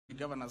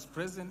governors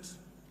present,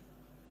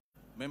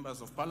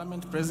 members of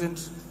parliament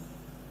present,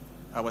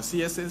 our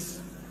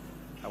CSS,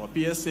 our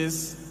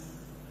PSS,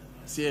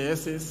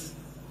 CASS,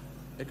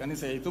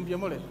 ekanisa yetu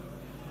mbyamole.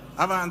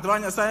 Abantu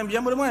banyasaya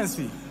mbyamole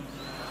mwensi.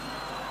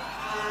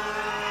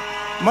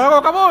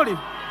 Mwako kaboli.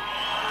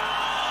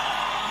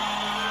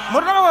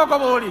 Murako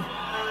kaboli.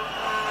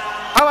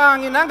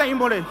 Awangi nanga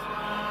imbole.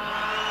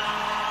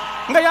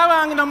 Nga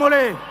awangi na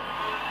mole.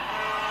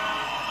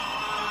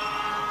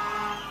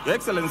 Your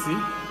Excellency,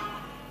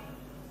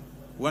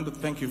 we want to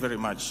thank you very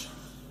much,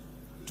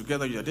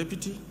 together with your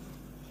deputy,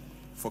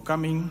 for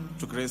coming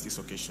to grace this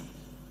occasion.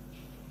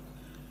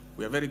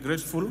 We are very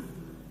grateful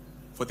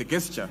for the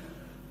gesture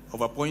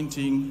of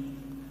appointing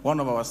one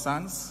of our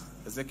sons,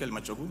 Ezekiel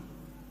Machogu,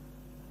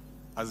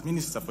 as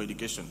Minister for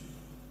Education.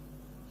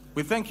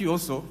 We thank you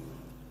also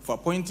for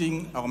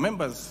appointing our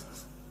members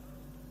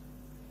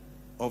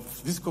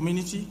of this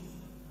community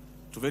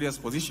to various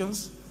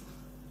positions,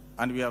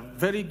 and we are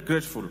very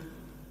grateful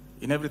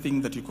in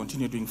everything that you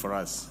continue doing for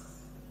us.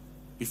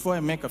 Before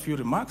I make a few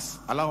remarks,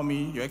 allow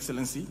me, Your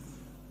Excellency,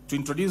 to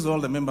introduce all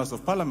the members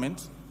of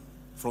Parliament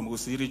from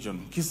Gusii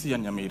region, Kisii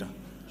and Nyamira.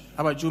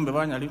 Aba jumbe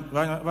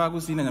ba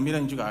Gusii na Nyamira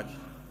njugaki.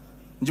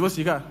 Njibo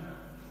siga.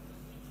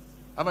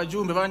 Aba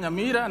jumbe ba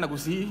Nyamira na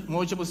Gusii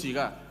moche bo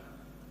siga.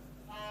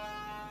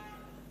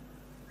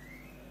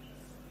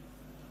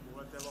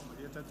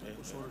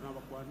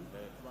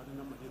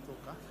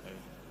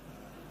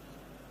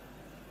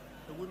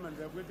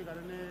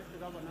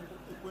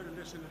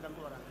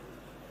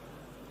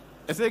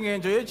 Esenge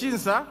njo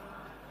yechinsa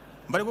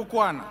mbali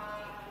kukwana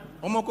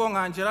omoko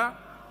nganjira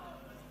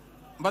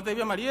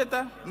mbatebya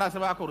Marieta na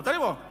seba akuru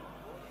talibo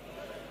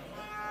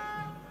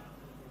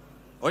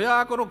oya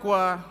akuru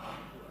kwa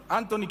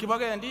Anthony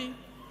Kibagendi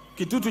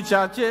Kitutu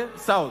Chache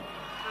South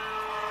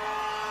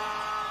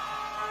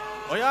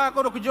oya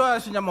akuru kujoa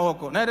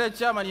Shinyamoko nere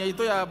chama ni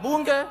ito ya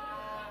bunge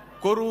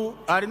koru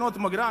Arinot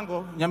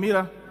Mogirango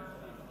Nyamira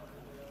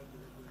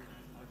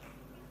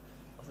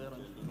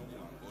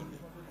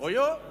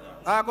oyo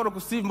akoro ku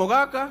Steve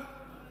Mogaka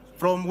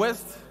from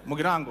West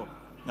Mugirango,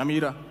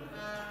 Nyamira.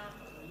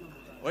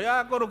 Oya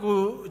akoro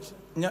ku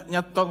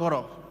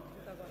Nyatogoro,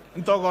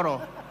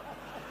 Ntogoro.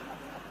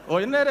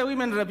 Oya nere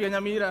women rep ya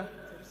Nyamira,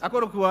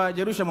 akoro ku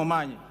Jerusha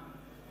Momanyi.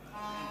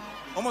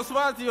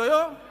 Omoswati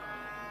oyo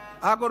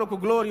akoro ku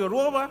Gloria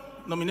Ruova,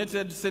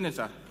 nominated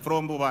senator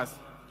from Bubasi.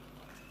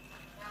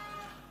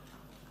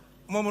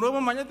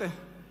 Momurobo manyete.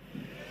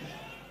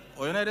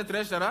 Oya nere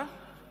treasurer,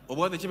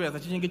 obote chibe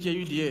tachingi che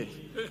UDA.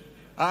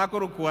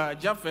 Akoro kwa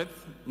Jafet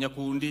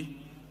Nyakundi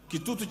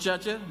Kitutu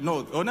Chache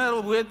North onero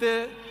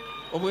obuete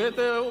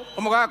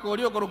omugaka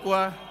oli okoro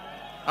kwa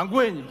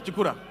Angwenyi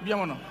Chikura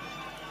byamono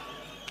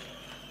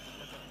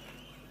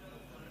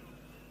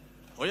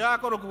oya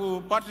akoro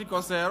ku Patrick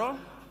Osero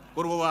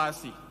koru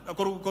wasi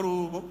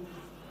koru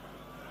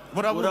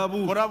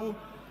borabu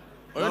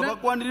oyona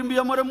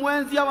kwandirimbia more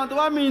mwenzi abantu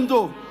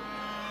baminto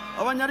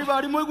abanyari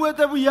bari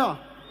mwigwete buya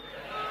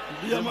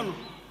byamono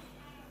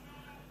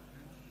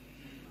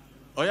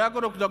oya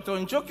akoro ku Dr.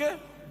 Nchoke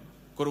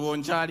koru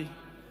Wonchari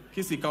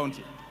Kisii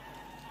County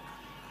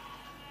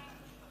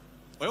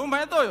oya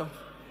umbaeto oyo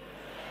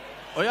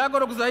oya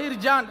akoro ku Zahir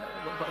Janda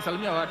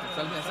salimia watu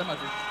sema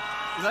tu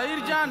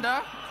Zahir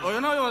Janda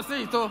oyo nayo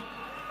waseito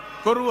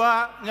koru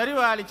wa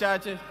Nyaribali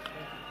Chache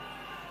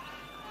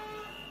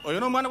oyo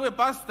no mwana we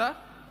pastor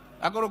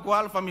akoro ku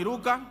Alpha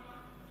Miruka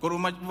koru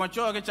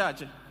Machoge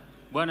Chache.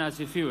 Bwana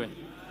asifiwe.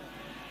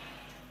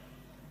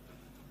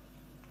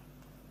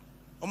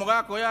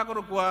 Omugaka oya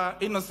akoro kwa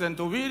Innocent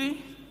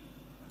Obiri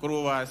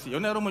koru wasi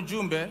onero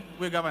mujumbe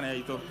we governor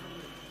yaito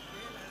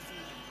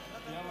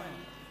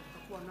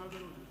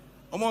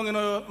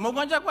omongino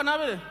moganja kwa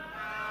nabere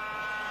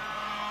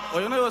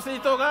oyo no yose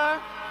itoga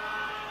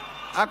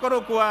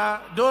akoro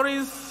kwa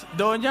Doris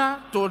Donya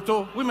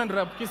Toto women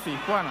rep Kisii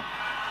kwana.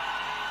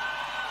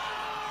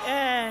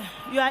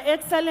 Your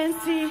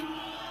Excellency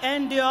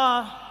and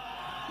your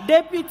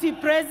Deputy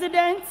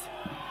President,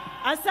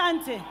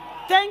 asante.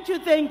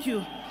 Thank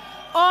you.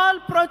 All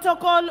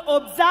protocol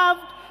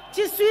observed.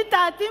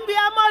 Chiswita timbi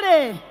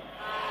amore.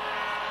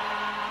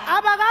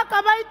 Abaga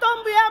kabaito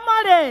mbi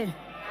amore.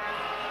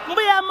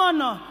 Mbi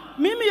amono.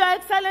 Mimi Your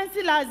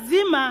Excellency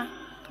lazima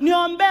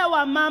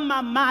niombewa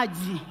mama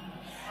maji.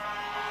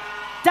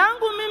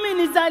 Tangu mimi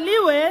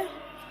nizaliwe,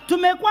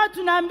 tumekuwa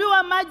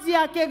tunaambiwa maji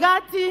ya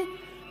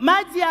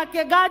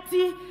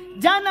Kegati.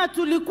 Jana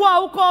tulikuwa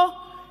huko.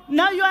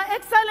 Na Your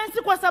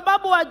Excellency, kwa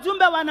sababu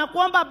wajumbe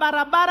wanakuomba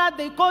barabara,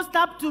 they cost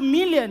up to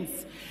millions.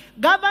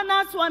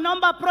 Governors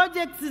wanaomba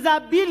projects za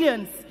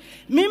billions.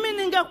 Mimi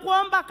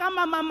ningekuomba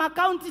kama mama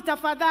county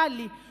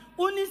tafadhali,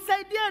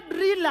 unisaidie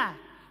driller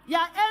ya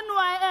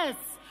NYS.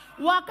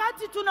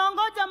 Wakati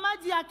tunaongoja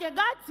maji ya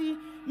Kegati,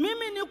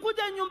 mimi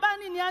nikuje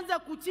nyumbani nianze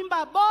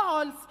kuchimba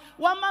boreholes,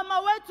 wa mama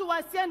wetu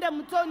wasiende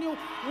mtoni,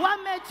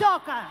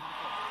 wamechoka.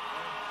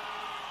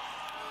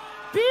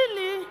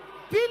 Pili,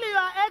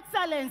 Your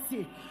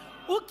Excellency,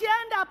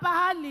 ukienda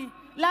pahali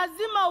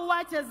lazima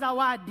uache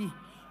zawadi.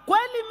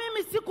 Kweli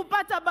mimi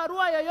sikupata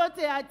barua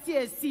yoyote ya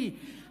TSC.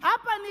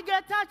 Hapa ni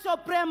Getacho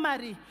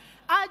Primary.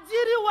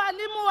 Ajiri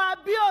walimu wa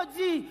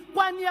BOG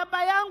kwa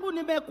niaba yangu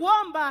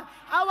nimekuomba,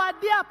 our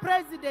dear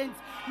President,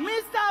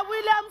 Mr.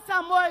 William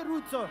Samoei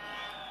Ruto.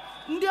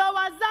 Ndio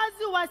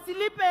wazazi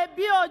wasilipe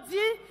BOG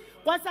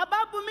kwa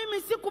sababu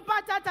mimi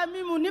sikupata hata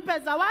mimi unipe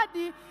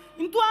zawadi.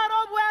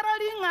 Ntwaro bwero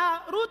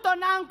linga Ruto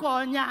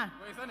nankonya.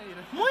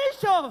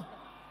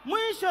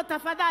 Mwisho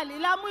tafadhali,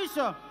 la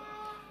mwisho.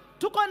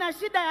 Tuko na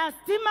shida ya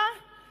stima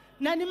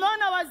na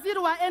nimeona waziri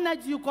wa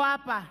energy yuko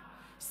hapa.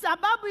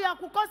 Sababu ya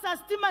kukosa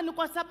stima ni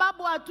kwa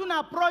sababu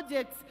hatuna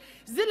projects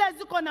zile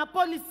ziko na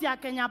policy ya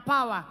Kenya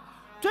Power.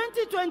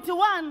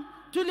 2021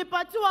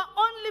 tulipatiwa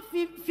only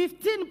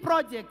 15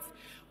 projects.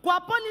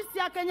 Kwa policy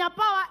ya Kenya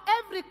Power,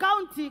 every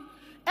county,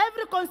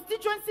 every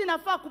constituency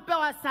inafaa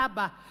kupewa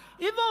 7.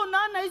 Hivyo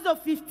unaona hizo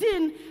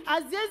 15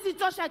 haziwezi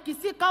tosha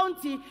Kisii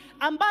County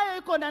ambayo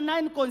iko na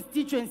 9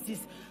 constituencies.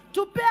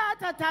 Tupea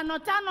hata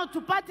 5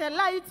 tupate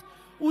light.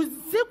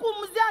 Usiku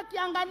mzee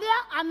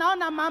akiangalia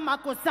anaona mama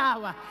ako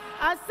sawa.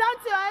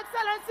 Asante Your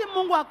Excellency,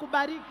 Mungu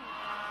akubariki.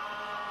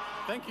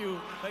 Thank you.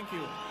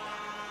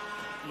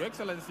 Your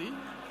Excellency,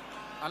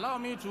 allow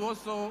me to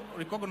also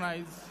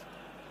recognize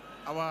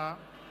our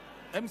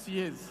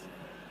MCAs.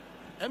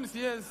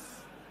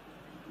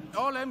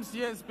 All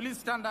MCAs, please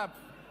stand up.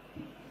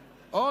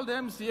 All the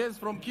MCAs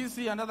from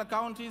Kisii and other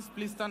counties,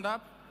 please stand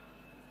up.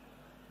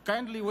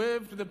 Kindly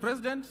wave to the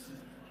President.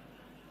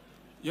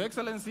 Your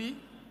Excellency,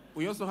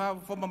 we also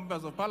have former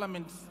members of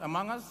parliament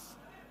among us.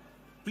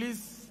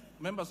 Please,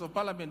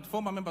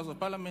 former members of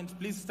parliament,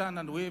 please stand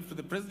and wave to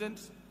the President.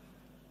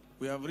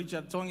 We have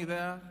Richard Tongi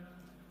there,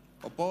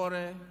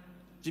 Opore,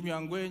 Jimmy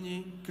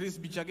Angwenyi, Chris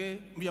Bichage,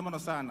 mbiyamano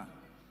sana.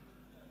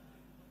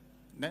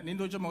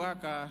 Nindocho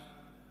mogaka,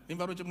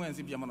 nimbarocho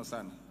mwenzi mbiyamano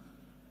sana.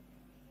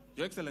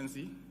 Your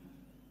Excellency,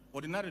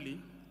 ordinarily,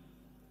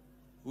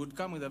 we would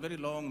come with a very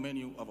long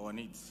menu of our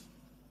needs.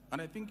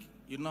 And I think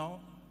you're now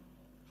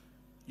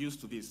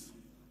used to this.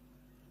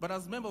 But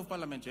as Member of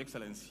Parliament, Your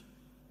Excellency,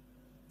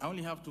 I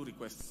only have 2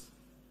 requests.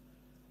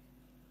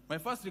 My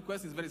first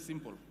request is very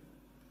simple.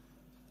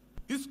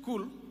 This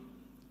school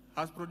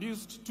has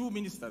produced 2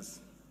 ministers.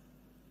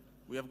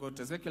 We have got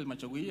Ezekiel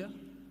Machaguia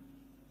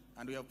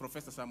and we have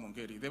Professor Sam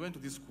Ongeri. They went to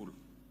this school.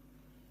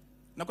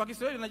 Na kwa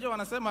Kiswahili najua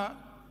wanasema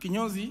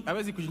kinyozi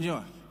hawezi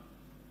kujinyoa.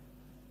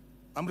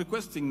 I'm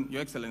requesting,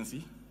 Your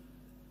Excellency,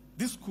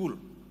 this school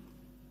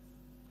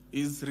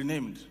is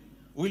renamed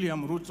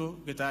William Ruto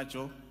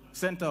Getacho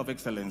Center of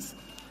Excellence.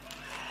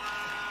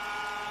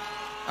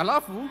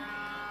 Alafu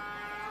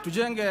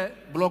tujenge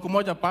block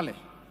moja pale.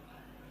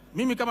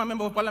 Mimi kama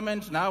Member of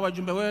Parliament na hawa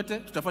wajumbe wote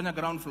tutafanya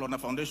ground floor na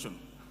foundation.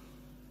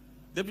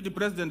 Deputy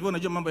President, wewe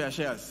unajua mambo ya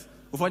shares,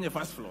 ufanye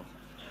first floor.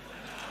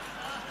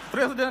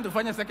 President,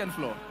 ufanye second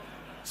floor.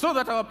 So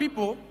that our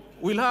people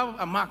will have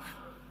a mark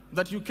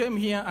that you came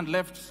here and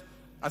left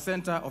a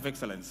center of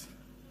excellence.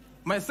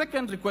 My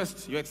second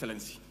request, Your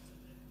Excellency,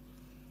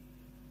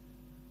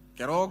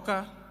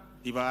 Keroka,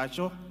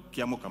 Ivacho,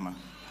 Kiamukama.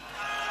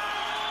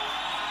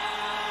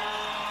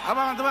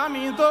 Abantu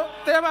baminto,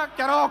 teba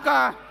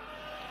Keroka,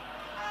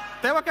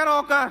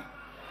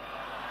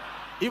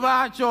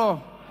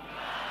 Ivacho,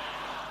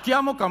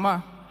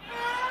 Kiamukama.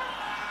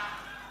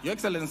 Your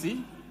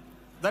Excellency,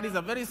 that is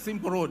a very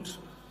simple road.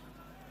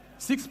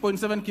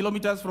 6.7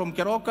 kilometers from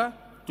Keroka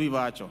to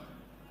Ivacho.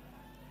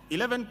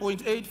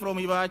 11.8 from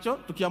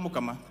Ivacho to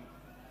Kiamukama.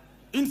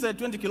 Inside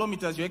 20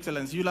 kilometers, Your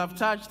Excellency, you'll have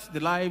touched the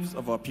lives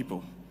of our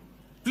people.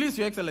 Please,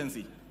 Your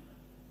Excellency,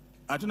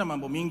 hatuna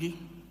mambo mingi.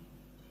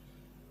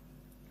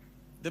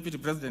 Deputy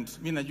President,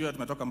 mimi najua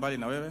tumetoka mbali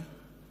na wewe.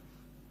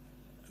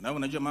 Na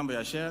unajua mambo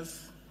ya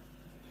shares.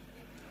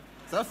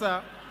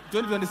 Sasa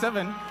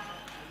 2027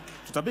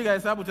 tutapiga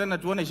hesabu tena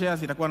tuone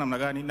shares itakuwa namna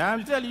gani. Na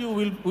I'll tell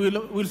you,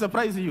 we'll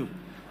surprise you.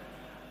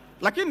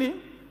 Lakini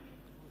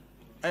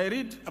I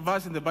read a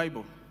verse in the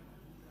Bible.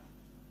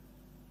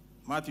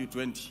 Matthew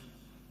 20.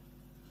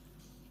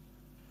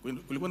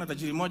 Kulikuwa na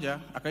tajiri moja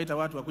akaita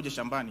watu wakuje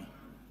shambani.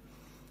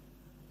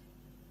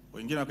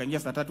 Wengine wakaingia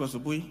saa 3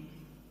 asubuhi,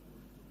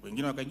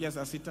 wengine wakaingia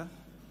saa 6,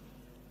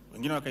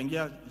 wengine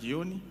wakaingia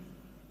jioni.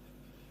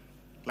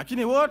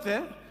 Lakini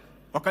wote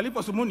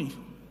wakalipwa sumuni.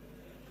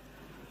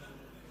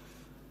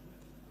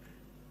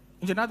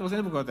 Nje nato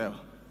waseni bukotewa.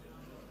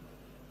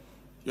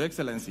 Your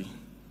Excellency,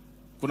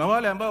 kuna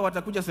wale ambao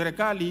watakuja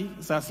serikali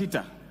saa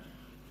 6.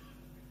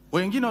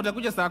 Wengine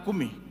watakuja saa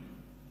 10.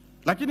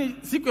 Lakini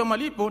siku ya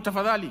malipo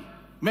tafadhali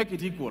make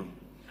it equal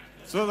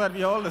so that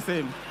we are all the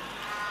same.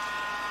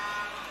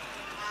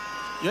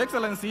 Your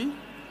Excellency,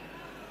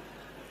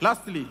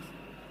 lastly,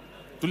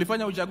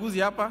 tulifanya uchaguzi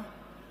hapa,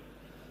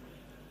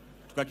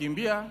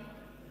 tukakimbia,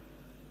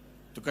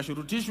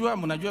 tukashurutishwa,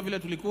 mnajua vile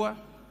tulikuwa.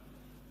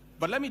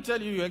 But let me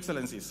tell you, Your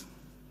Excellencies,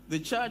 the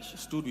church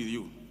stood with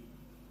you.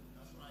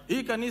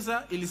 Hii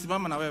kanisa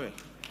ilisimama na wewe.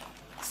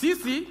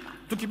 Sisi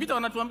tukipita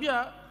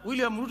wanatuambia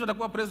William Ruto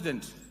atakuwa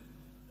president.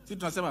 Sisi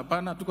tunasema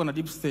hapana, tuko na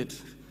deep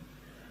state.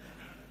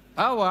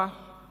 Hawa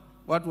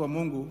watu wa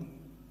Mungu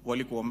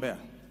walikuombea.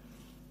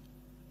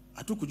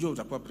 hatukujua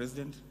utakuwa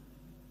president.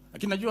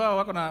 Lakini najua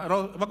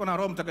wako na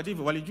Roho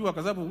Mtakatifu, walijua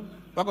kwa sababu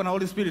wako na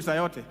Holy Spirit saa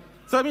yote.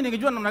 So mimi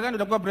ningejua namna gani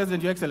utakuwa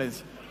president, your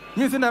excellency.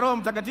 Mimi sina Roho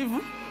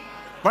Mtakatifu,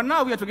 but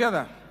now we are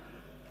together.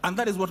 And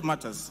that is what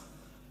matters.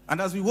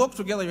 And as we work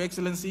together, your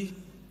excellency,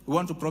 we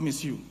want to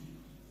promise you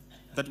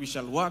that we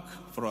shall work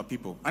for our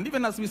people. And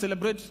even as we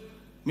celebrate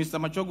Mr.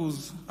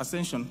 Machogu's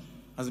ascension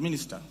as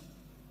minister,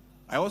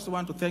 I also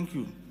want to thank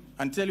you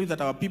and tell you that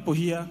our people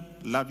here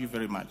love you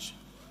very much.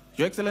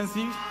 Your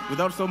excellency,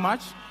 without so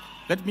much,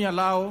 let me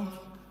allow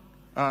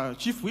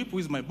Chief Whip, who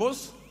is my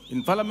boss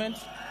in Parliament,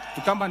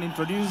 to come and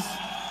introduce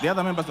the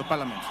other members of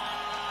Parliament.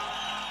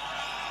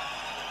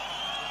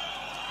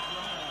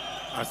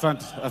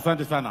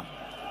 Asante sana.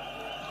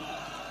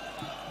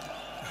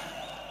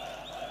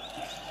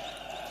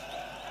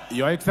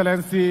 Your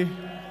Excellency,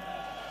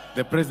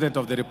 the President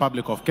of the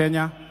Republic of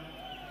Kenya,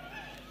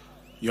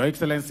 Your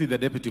Excellency, the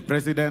Deputy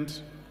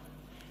President,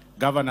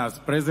 Governors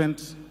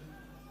present,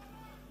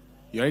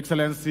 Your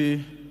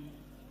Excellency,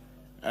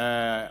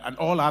 and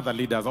all other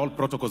leaders, all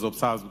protocols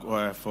observed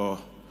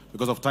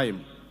because of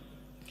time.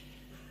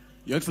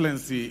 Your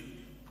Excellency,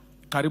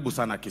 karibu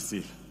sana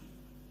Kisii.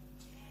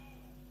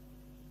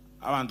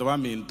 Abantu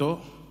baminto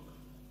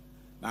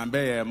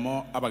nambe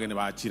mo abageni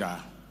bachira.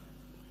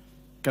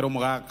 Kero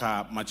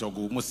mugaka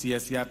Machogu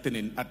musiesi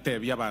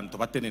atebya abantu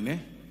batenene.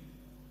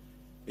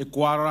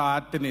 Ekwara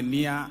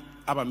atenenia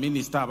aba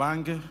minister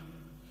abange,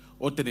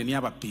 otenenia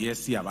aba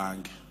PS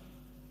abange.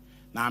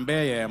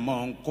 Nambe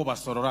mo nko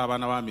basorora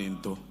abana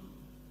baminto.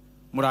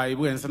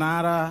 Muraibu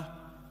ensanara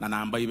na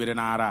namba ibere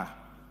nara.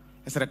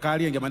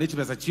 Serikali engemanichi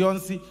pesa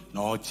chionsi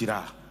no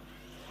chira.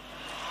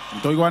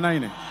 Ntoigwana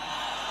ine.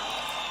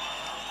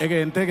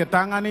 Ege entege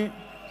tangani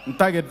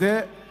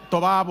ntagete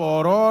toba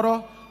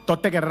bororo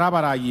totege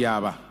rabara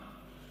yaba.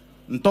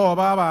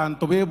 Ntoba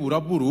abantu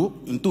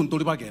beburaburu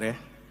ntuntuli bagere.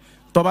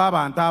 Toba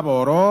abantu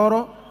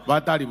bororo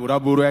batali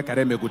buraburu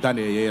ekare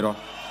megutane yero.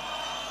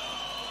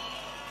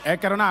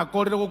 Ekero na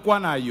akorire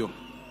gukwana yo.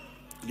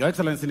 Your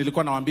Excellency,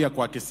 nilikuwa nawaambia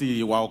kwa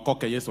Kisii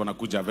waokoke, Yesu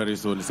wanakuja very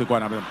soon. Sikuwa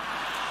na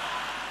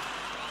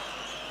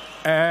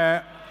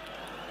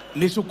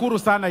nishukuru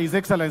sana His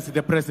Excellency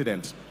the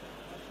President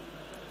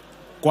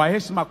kwa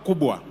heshima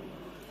kubwa,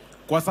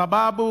 kwa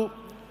sababu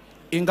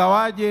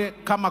ingawaje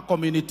kama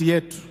community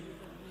yetu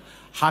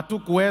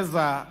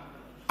hatukuweza,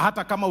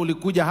 hata kama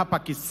ulikuja hapa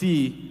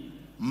Kisii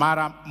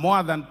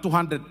more than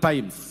 200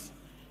 times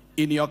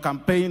in your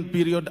campaign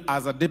period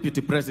as a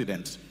deputy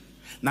president,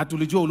 na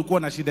tulijua ulikuwa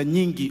na shida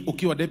nyingi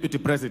ukiwa deputy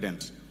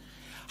president,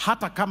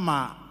 hata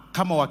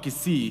kama wa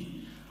Kisii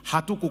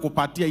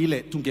hatukukupatia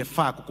ile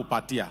tungefaa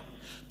kukupatia.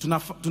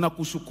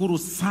 Tunakushukuru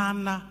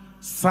sana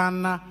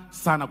sana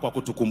sana kwa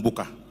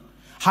kutukumbuka.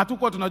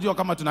 Hatukuwa tunajua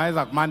kama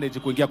tunaweza manage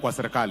kuingia kwa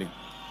serikali.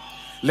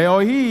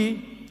 Leo hii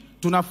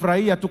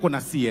tunafurahia tuko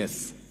na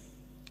CS.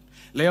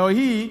 Leo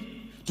hii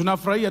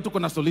tunafurahia tuko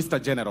na Solicitor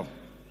General.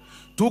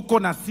 Tuko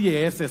na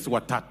CASS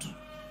watatu.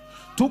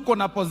 Tuko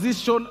na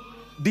position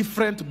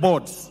different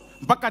boards.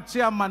 Mpaka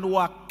chairman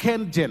wa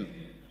KenGen,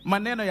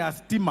 maneno ya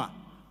stima,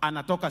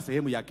 anatoka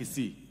sehemu ya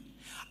Kisii.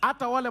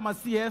 Hata wale ma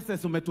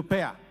CASS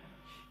umetupea,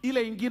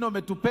 ile ingine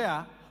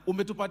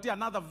umetupatia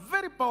another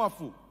very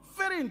powerful,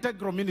 very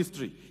integral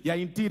ministry ya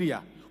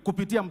interior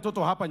kupitia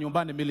mtoto hapa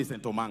nyumbani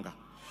Millicent Omanga.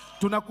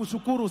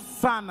 Tunakushukuru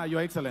sana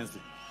Your Excellency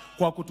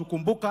kwa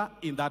kutukumbuka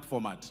in that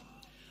format.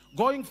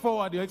 Going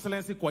forward, Your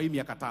Excellency, kwa hii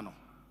miaka 5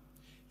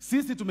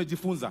 sisi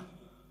tumejifunza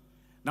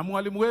na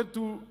mwalimu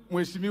wetu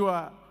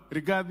Mheshimiwa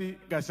Rigathi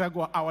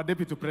Gachagua, our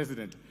Deputy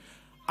President,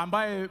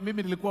 ambaye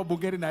mimi nilikuwa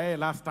bungeni na yeye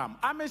last time.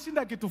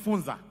 Ameshinda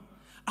kitufunza.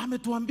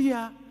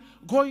 Ametuambia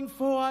going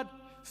forward,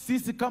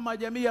 sisi kama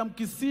jamii ya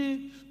Mkisii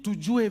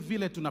tujue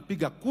vile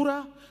tunapiga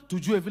kura,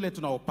 tujue vile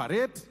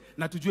tunaoperate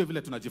na tujue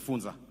vile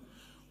tunajifunza.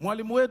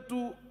 Mwalimu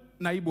wetu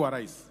naibu wa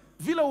rais,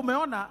 vile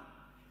umeona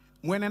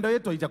mwenendo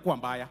yetu haijakuwa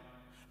mbaya.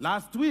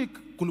 Last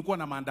week kulikuwa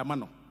na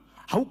maandamano.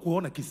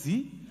 Haukuona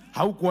Kisii,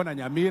 haukuona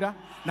Nyamira,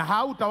 na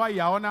hautawahi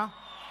yaona,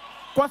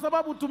 kwa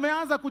sababu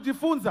tumeanza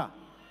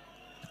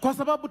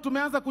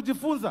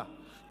kujifunza.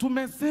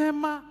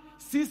 Tumesema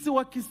sisi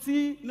wa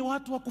Kisii ni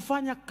watu wa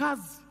kufanya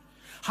kazi.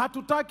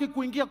 Hatutaki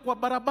kuingia kwa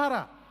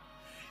barabara.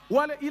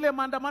 Ile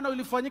maandamano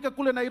ilifanyika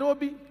kule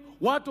Nairobi,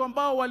 watu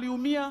ambao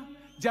waliumia,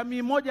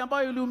 jamii moja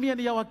ambayo iliumia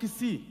ni ya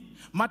Wakisii.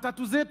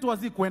 Matatu zetu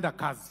hazikuenda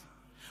kazi.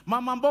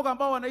 Mama mboga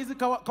ambao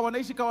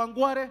wanaishi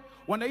Kawangware,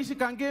 wanaishi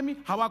Kangemi,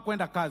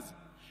 hawakwenda kazi.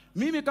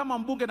 Mimi kama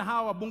mbunge na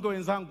hawa wabunge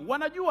wenzangu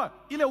wanajua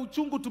ile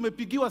uchungu,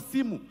 tumepigiwa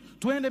simu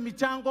tuende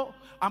michango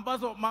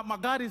ambazo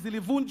magari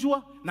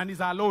zilivunjwa na ni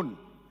za loan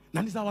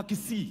na ni za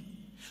Wakisii.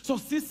 So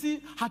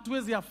sisi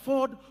hatuwezi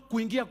afford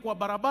kuingia kwa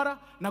barabara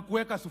na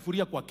kuweka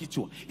sufuria kwa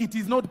kichwa. It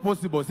is not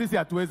possible. Sisi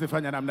hatuwezi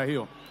fanya namna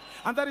hiyo.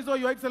 And that is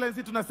why Your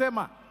Excellency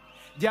tunasema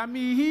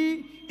jamii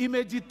hii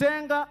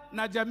imejitenga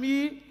na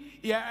jamii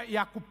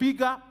ya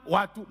kupiga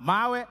watu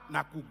mawe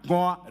na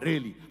kungoa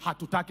reli.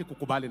 Hatutaki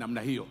kukubali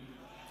namna hiyo.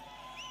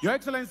 Your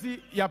Excellency,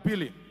 ya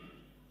pili.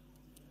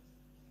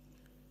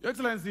 Your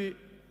Excellency,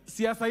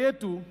 siasa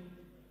yetu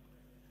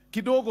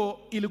kidogo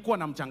ilikuwa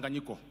na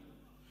mchanganyiko.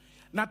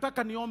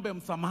 Nataka niombe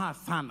msamaha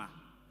sana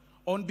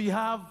on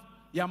behalf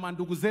ya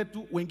mandugu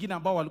zetu wengine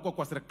ambao walikuwa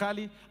kwa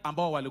serikali,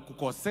 ambao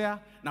walikukosea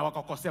na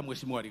wakakosea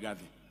Mheshimiwa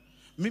Rigathi.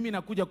 Mimi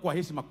nakuja kwa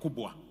heshima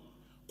kubwa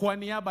kwa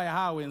niaba ya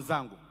hawa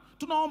wenzangu.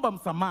 Tunaomba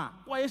msamaha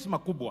kwa heshima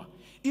kubwa.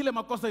 Ile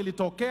makosa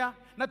ilitokea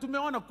na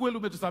tumeona kweli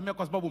umetusamea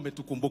kwa sababu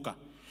umetukumbuka.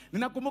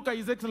 Ninakumbuka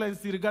His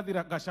Excellency Rigathi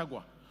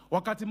Gachagua,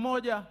 wakati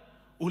mmoja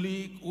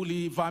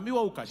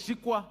ulivamiwa,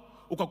 ukashikwa,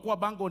 ukakuwa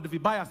banged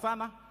vibaya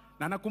sana,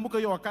 na nakumbuka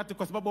hiyo wakati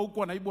kwa sababu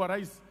huko naibu wa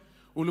rais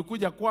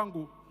ulikuja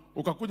kwangu,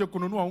 ukakuja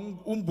kununua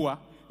umbwa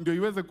ndio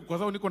iweze, kwa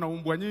sababu niko na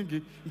umbwa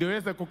nyingi, ndio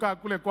iweze kukaa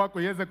kule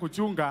kwako iweze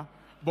kuchunga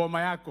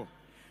boma yako,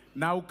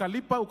 na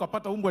ukalipa,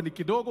 ukapata umbwa ni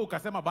kidogo,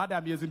 ukasema baada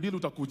ya miezi 2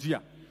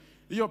 utakujia.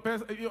 Hiyo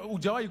pesa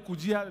hujawahi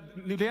kujia.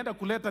 Nilienda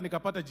kuleta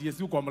nikapata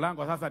GSU kwa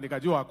mlango, sasa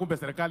nikajua kumbe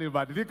serikali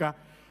ilibadilika.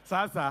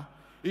 Sasa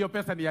hiyo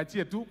pesa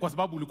niachie tu kwa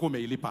sababu ulikuwa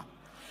umeilipa.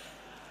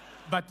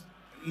 But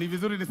ni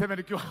vizuri niseme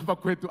nikiwa hapa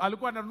kwetu,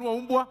 alikuwa ananunua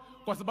umbwa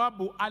kwa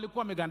sababu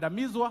alikuwa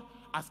amegandamizwa,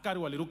 askari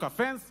waliruka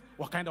fence,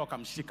 wakaenda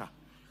wakamshika.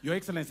 Your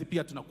Excellency,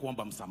 pia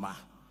tunakuomba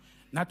msamaha.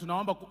 Na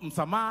tunaomba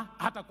msamaha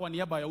hata kwa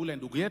niaba ya ule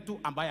ndugu yetu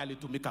ambaye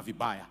alitumika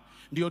vibaya.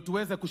 Ndio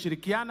tuweze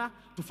kushirikiana,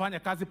 tufanye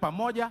kazi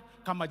pamoja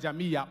kama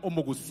jamii ya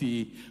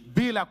Omugusi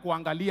bila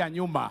kuangalia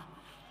nyuma.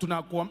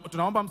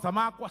 Tunaomba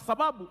msamaha kwa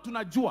sababu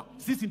tunajua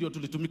sisi ndio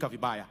tulitumika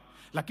vibaya.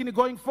 Lakini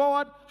going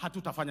forward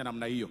hatutafanya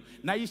namna hiyo.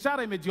 Na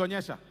ishara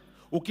imejionyesha.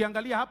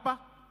 Ukiangalia hapa,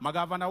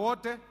 magavana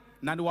wote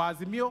na ni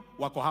waazimio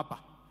wako hapa.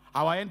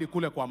 Hawaendi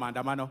kule kwa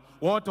maandamano.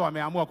 Wote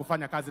wameamua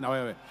kufanya kazi na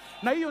wewe.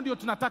 Na hiyo ndio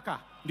tunataka,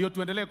 ndio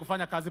tuendelee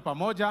kufanya kazi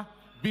pamoja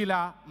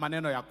bila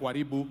maneno ya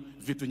kuharibu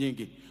vitu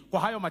nyingi. Kwa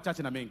hayo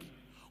machache na mengi,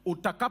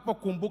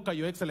 utakapokumbuka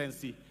Your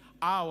Excellency,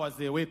 hao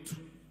wazee wetu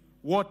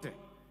wote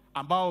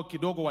ambao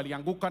kidogo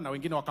walianguka na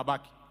wengine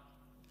wakabaki,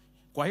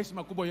 kwa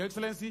heshima kubwa Your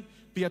Excellency,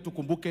 pia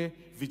tukumbuke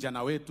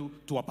vijana wetu,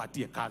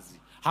 tuwapatie kazi.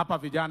 Hapa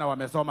vijana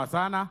wamesoma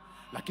sana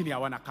lakini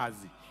hawana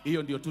kazi.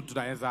 Hiyo ndio tu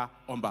tunaweza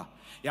omba.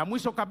 Ya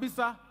mwisho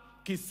kabisa,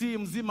 Kisii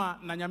mzima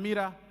na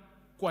Nyamira,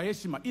 kwa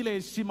heshima, ile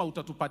heshima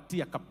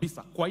utatupatia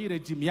kabisa kwa hii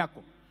regime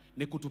yako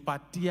ni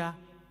kutupatia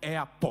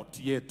airport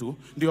yetu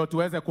ndio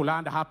tuweze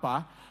kulanda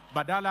hapa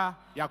badala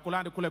ya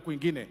kulanda kule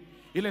kwingine.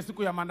 Ile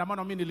siku ya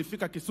maandamano mimi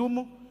nilifika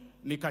Kisumu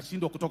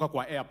nikashindwa kutoka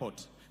kwa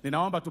airport.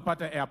 Ninaomba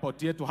tupate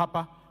airport yetu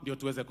hapa ndio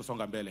tuweze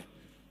kusonga mbele.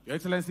 Your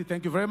Excellency,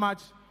 thank you very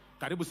much.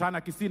 Karibu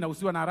sana Kisii na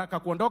usiwe na haraka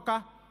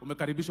kuondoka.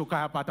 Umekaribishwa ukae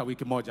hapa hata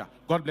wiki moja.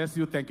 God bless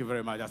you. Thank you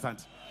very much.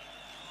 Asante.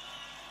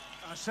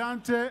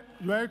 Asante,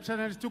 Your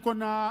Excellency. Tuko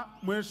na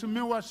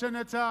Mheshimiwa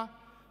Senator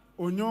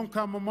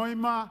Onyonka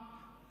Momoima,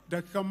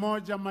 dakika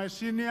moja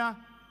Maisinia.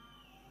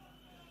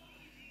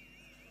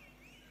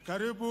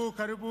 Karibu,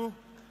 karibu.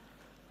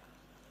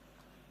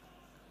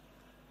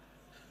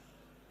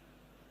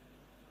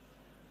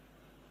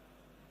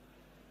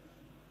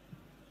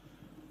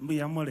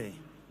 Mbiyamole.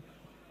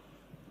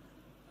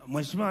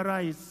 Mheshimiwa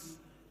Rais,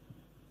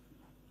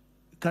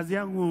 kazi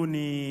yangu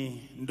ni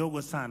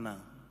ndogo sana.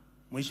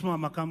 Mheshimiwa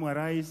Makamu wa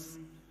Rais,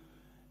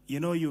 you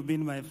know you've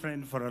been my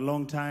friend for a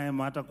long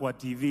time. Hata kwa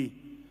TV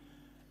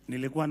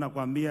nilikuwa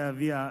nakwambia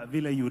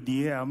vile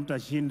UDA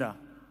hamtashinda,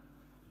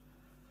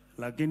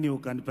 lakini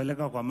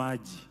ukanipeleka kwa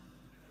maji.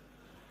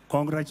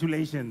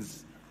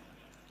 Congratulations.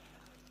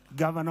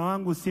 Governor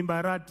wangu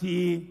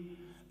Simbarati,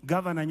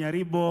 Governor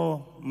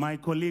Nyaribo, my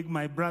colleague,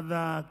 my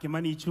brother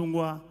Kimani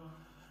Ichung'wah,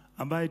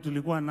 ambaye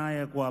tulikuwa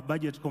naye kwa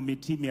budget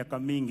committee miaka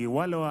mingi,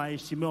 wale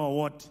waheshimiwa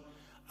wote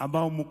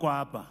ambao mko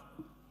hapa.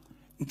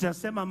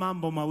 Nitasema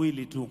mambo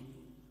mawili tu.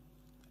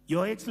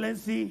 Your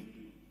Excellency,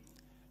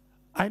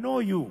 I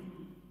know you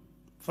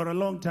for a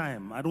long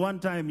time. At one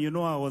time, you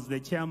know, I was the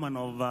chairman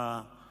of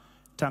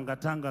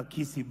Tanga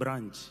Kisii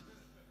branch.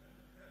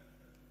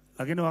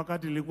 Lakini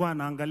wakati nilikuwa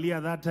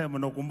naangalia that time,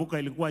 nakumbuka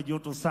ilikuwa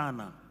joto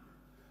sana.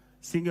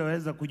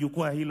 Singeweza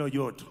kujukua hilo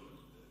joto.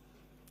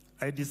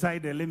 I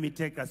decided, let me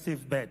take a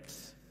safe bet.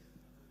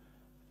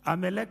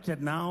 I'm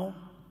elected now.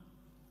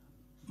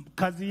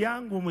 Kazi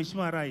yangu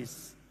Mheshimiwa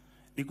Rais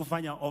ni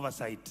kufanya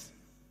oversight.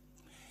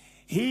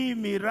 Hii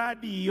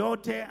miradi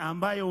yote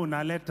ambayo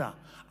unaleta,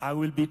 I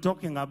will be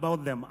talking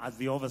about them as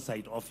the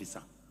oversight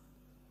officer.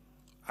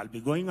 I'll be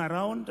going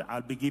around,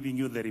 I'll be giving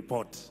you the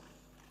report.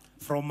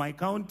 From my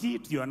county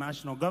to your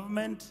national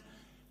government,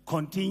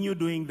 continue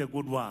doing the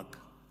good work.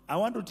 I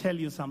want to tell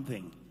you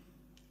something.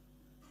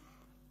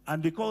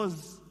 And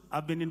because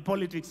I've been in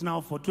politics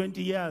now for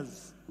 20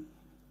 years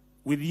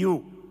with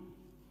you,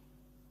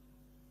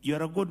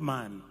 you're a good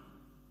man.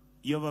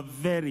 You have a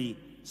very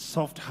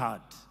soft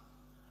heart.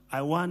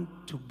 I want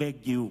to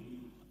beg you,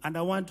 and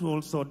I want to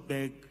also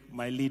beg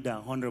my leader,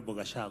 Honorable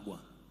Gachagua,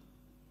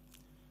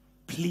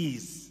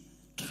 please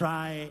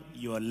try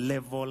your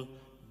level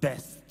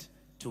best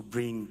to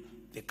bring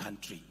the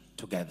country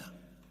together.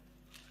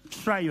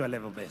 Try your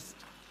level best.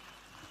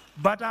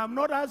 But I'm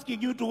not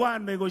asking you to go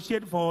and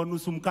negotiate for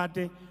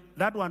Nusumkate.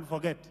 That one,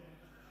 forget.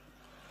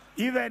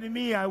 Even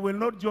me, I will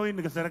not join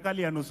the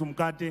Serikali and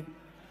Nusumkate.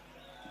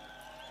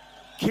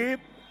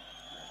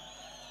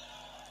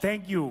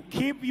 Thank you.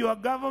 Keep your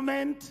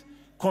government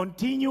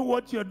Continue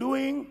what you're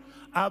doing.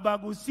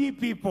 Abagusi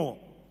people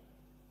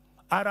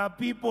are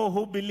people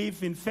who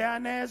believe in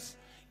fairness,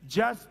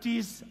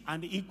 justice,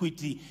 and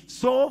equity.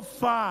 So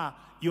far,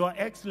 Your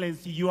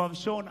Excellency, you have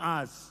shown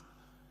us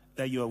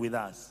that you are with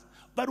us.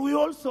 But we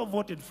also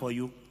voted for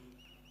you.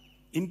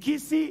 In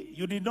Kisii,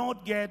 you did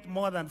not get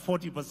more than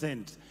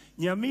 40%.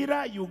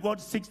 Nyamira, you got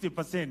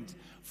 60%.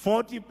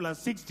 40 plus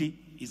 60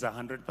 is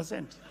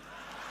 100%.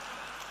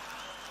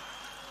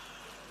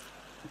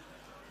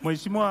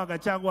 Mheshimiwa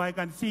Gachagua, I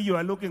can see you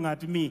are looking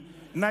at me.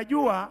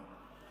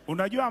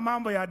 Unajua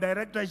mambo ya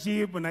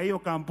directorship na hiyo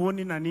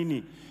kampuni na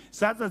nini.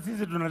 Sasa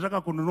sisi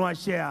tunataka kununua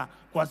share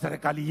kwa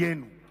serikali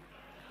yenu.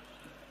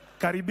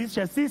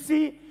 Karibisha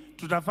sisi,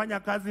 tutafanya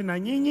kazi na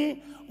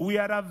nyinyi. We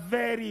are a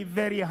very,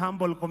 very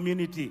humble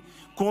community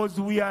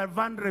because we are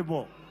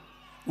vulnerable.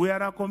 We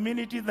are a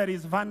community that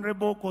is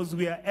vulnerable because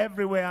we are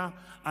everywhere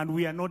and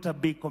we are not a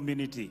big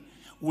community.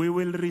 We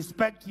will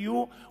respect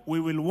you, we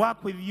will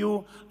work with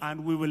you,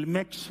 and we will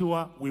make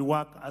sure we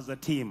work as a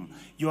team.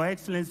 Your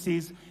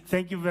Excellencies,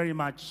 thank you very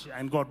much,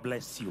 and God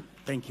bless you.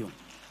 Thank you.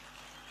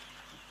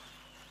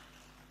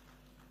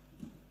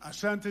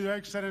 Asante, Your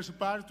Excellency.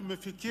 Pale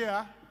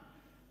tumefikia,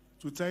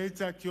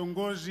 tutaita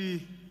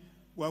kiongozi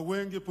wa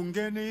wengi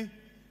bungeni,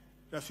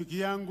 rafiki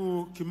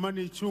yangu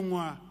Kimani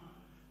Ichung'wah,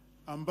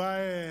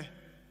 ambaye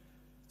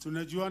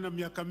tunajuana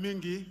miaka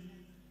mingi.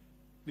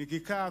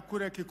 Nikikaa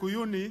kule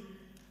Kikuyuni,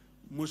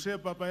 Muse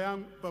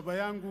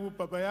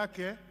baba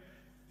yake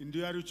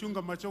ndio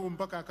alichunga Machogu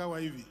mpaka akawa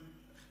hivi.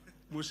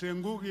 Muse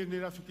Ngugi ni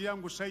rafiki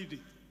yangu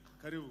Saidi.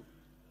 Karibu.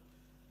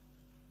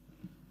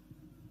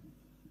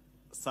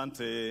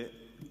 Asante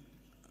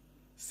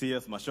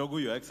CS Machogu,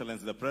 Your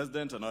Excellency the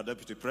President and our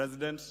Deputy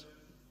President.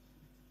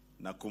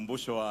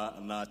 Nakumbushwa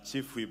na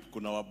Chief Whip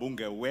kuna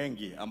wabunge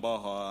wengi ambao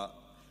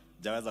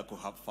hawajaweza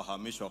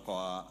kufahamishwa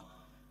kwa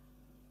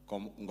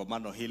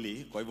ngomano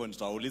hili. Kwa hivyo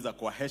nitawauliza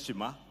kwa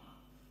heshima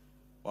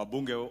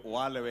wabunge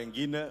wale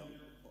wengine,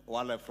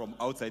 wale from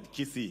outside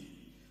Kisii,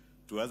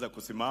 tuweze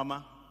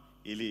kusimama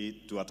ili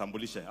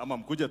tuwatambulishe. Ama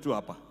mkuje tu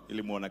hapa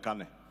ili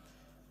muonekane.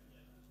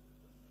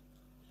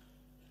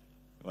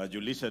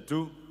 Wajulishe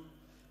tu.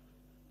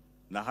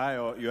 Na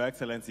hayo, Your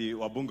Excellency,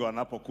 wabunge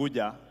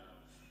wanapokuja,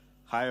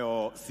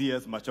 hayo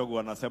CS Machogu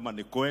wanasema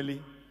ni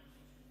kweli.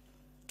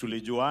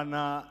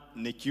 Tulijuana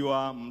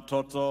nikiwa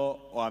mtoto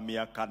wa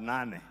miaka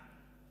 8,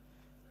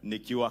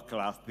 nikiwa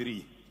class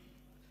 3.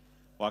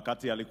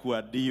 Wakati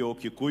alikuwa DO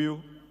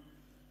Kikuyu,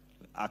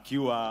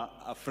 akiwa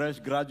a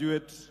fresh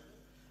graduate,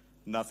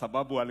 na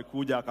sababu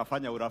alikuja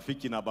akafanya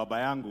urafiki na baba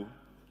yangu,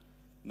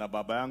 na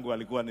baba yangu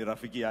alikuwa ni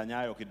rafiki ya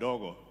Nyayo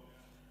kidogo,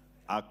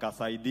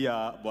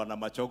 akasaidia Bwana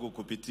Machogu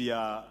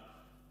kupitia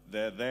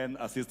the then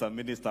Assistant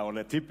Minister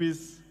Ole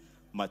Tipis.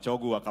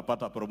 Machogu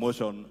akapata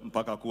promotion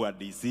mpaka kuwa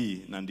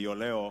DC, na ndio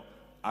leo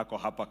ako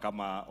hapa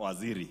kama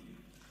waziri.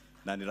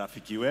 Na ni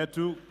rafiki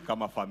wetu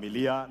kama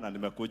familia, na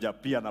nimekuja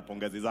pia na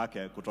pongezi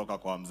zake kutoka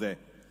kwa mzee.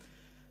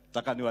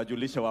 Nataka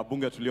niwajulishe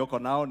wabunge tulioko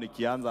nao,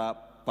 nikianza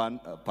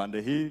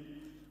pande hii,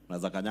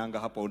 unaweza kanyanga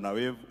hapo una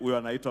wave. Huyo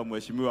anaitwa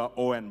Mheshimiwa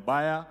Owen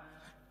Baya,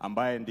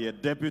 ambaye ndiye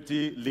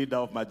Deputy Leader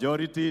of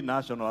Majority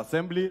National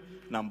Assembly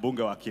na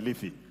mbunge wa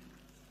Kilifi.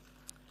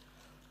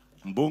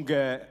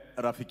 Mbunge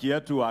rafiki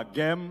yetu wa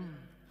GEM,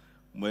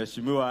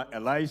 Mheshimiwa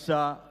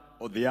Elisha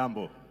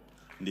Odhiambo,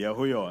 ndiye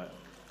huyo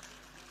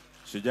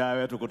shujaa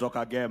wetu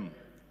kutoka GEM.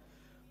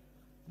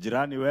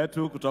 Jirani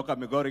wetu kutoka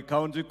Migori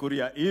County,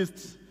 Kuria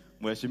East,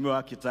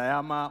 Mheshimiwa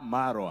Kitayama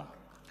Marwa.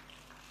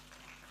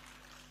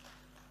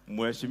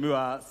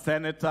 Mheshimiwa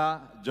Senator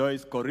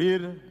Joyce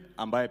Korir,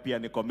 ambaye pia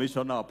ni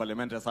Commissioner wa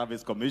Parliamentary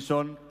Service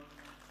Commission.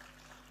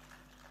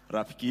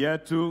 Rafiki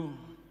yetu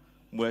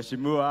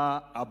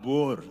Mheshimiwa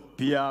Abur,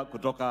 pia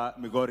kutoka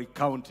Migori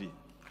County.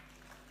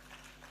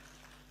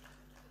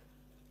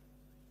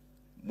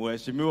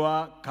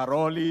 Mheshimiwa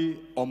Karoli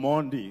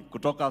Omondi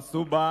kutoka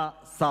Suba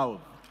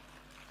South.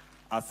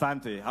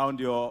 Asante. Hao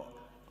ndio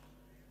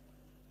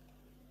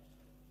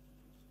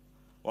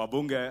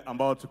wabunge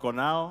ambao tuko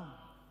nao.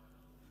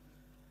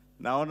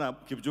 Naona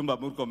Kipchumba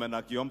Murkomen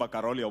akiomba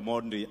Karoli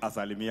Omondi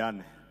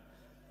asalimiane.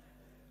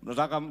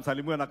 Nataka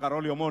msalimiwe na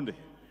Karoli Omondi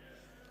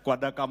kwa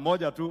dakika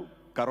moja tu.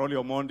 Karoli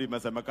Omondi,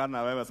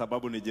 imesemekana wewe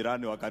sababu ni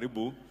jirani wa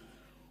karibu,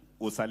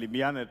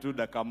 usalimiane tu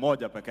dakika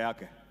moja peke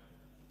yake.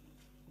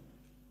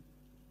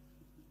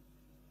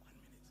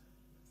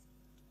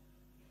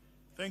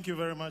 Thank you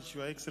very much,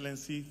 Your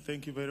Excellency.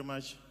 Thank you very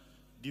much,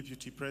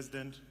 Deputy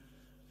President.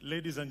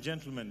 Ladies and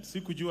gentlemen,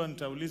 sikujua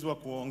nitaulizwa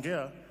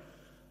kuongea,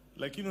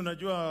 lakini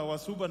unajua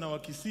Wasuba na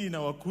Wakisii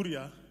na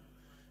Wakuria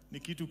ni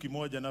kitu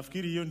kimoja.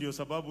 Nafikiri hiyo ndio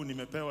sababu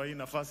nimepewa hii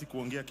nafasi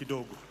kuongea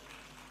kidogo.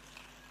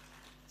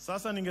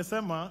 Sasa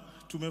ningesema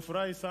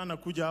tumefurahi sana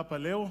kuja hapa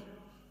leo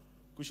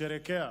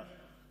kusherekea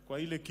kwa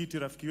ile kiti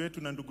rafiki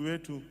wetu na ndugu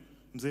wetu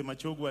Mzee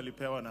Machogu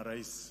alipewa na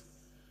rais.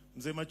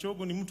 Mzee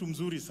Machogu ni mtu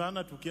mzuri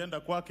sana, tukienda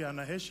kwake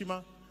ana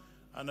heshima,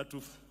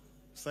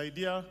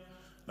 anatusaidia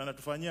na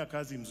anatufanyia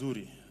kazi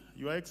mzuri.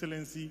 Your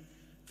Excellency,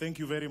 thank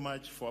you very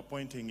much for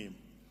appointing him.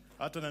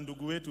 Hata na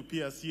ndugu wetu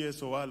pia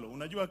CS Owalo.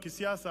 Unajua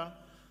kisiasa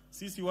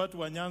Sisi watu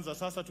wa Nyanza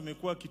sasa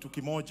tumekuwa kitu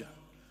kimoja.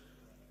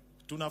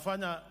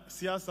 Tunafanya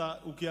siasa,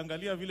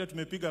 ukiangalia vile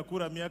tumepiga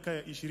kura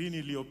miaka 20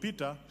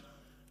 iliyopita,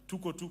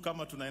 tuko tu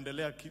kama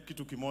tunaendelea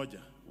kitu kimoja.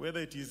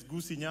 Whether it is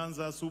Gusii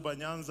Nyanza, Suba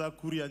Nyanza,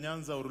 Kuria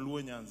Nyanza, or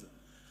Luo Nyanza.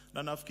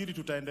 Na nafikiri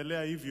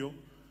tutaendelea hivyo,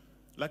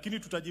 lakini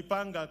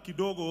tutajipanga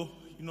kidogo,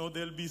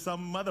 there'll be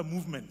some other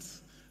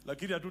movements.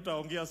 Lakini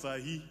hatutaongea saa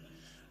hii.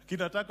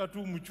 Kinataka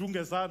tu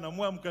mchunge sana,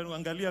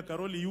 mwangalia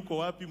Karoli yuko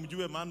wapi,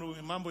 mjue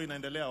mambo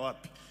inaendelea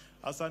wapi.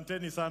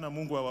 Asanteni sana,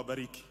 Mungu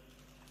awabariki.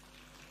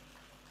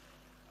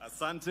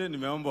 Asante,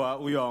 nimeomba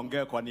huyo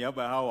aongee kwa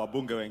niaba ya hao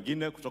wabunge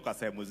wengine kutoka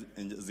sehemu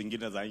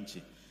zingine za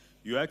nchi.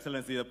 Your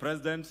Excellency the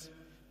President,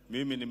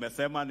 mimi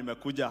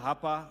nimekuja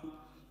hapa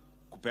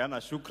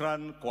kupeana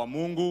shukran kwa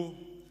Mungu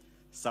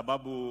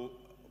sababu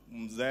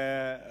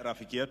mzee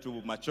rafiki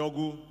yetu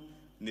Machogu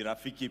ni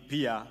rafiki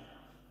pia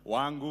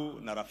wangu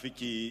na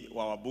rafiki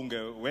wa wabunge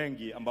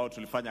wengi ambao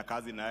tulifanya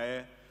kazi na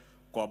yeye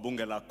kwa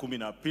bunge la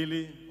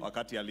 12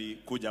 wakati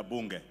alikuja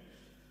bunge.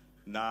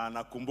 Na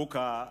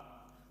nakumbuka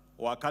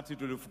wakati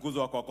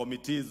tulifukuzwa kwa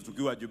committees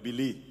tukiwa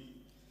Jubilee,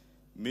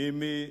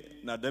 mimi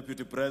na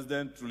Deputy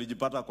President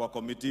tulijipata kwa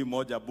committee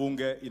moja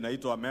bunge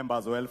inaitwa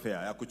Members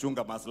Welfare ya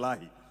kuchunga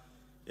maslahi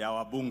ya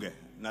wabunge,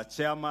 na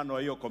chairman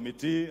wa hiyo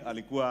committee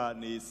alikuwa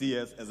ni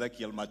CS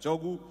Ezekiel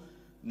Machogu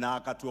na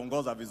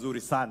akatuongoza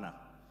vizuri sana,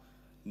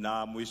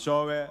 na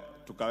mwishowe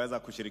tukaweza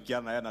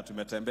kushirikiana naye na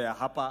tumetembea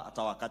hapa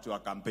hata wakati wa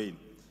campaign.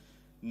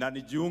 Na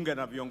nijiunge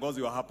na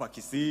viongozi wa hapa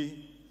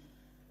Kisii,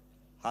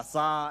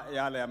 hasa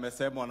yale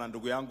yamesemwa na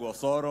ndugu yangu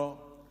Osoro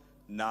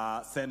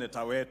na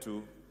senator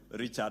wetu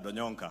Richard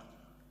Onyonka,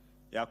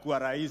 ya kuwa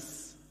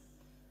rais,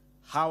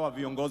 hawa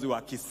viongozi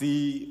wa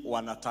Kisii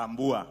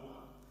wanatambua.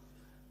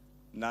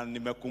 Na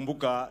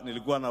nimekumbuka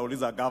nilikuwa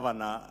nauliza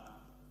governor,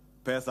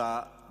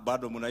 pesa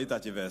bado mnaita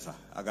chivesa?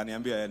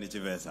 Akaniambia yeye ni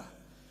chivesa.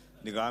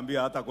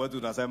 Nikamwambia hata kwetu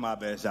tunasema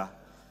besha,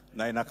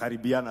 na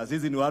inakaribiana.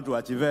 Sisi ni watu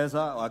wa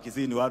chivesa, wa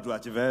Kisii ni watu wa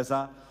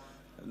chivesa,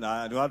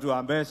 na ni watu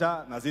wa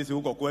mbesha, na sisi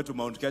huko kwetu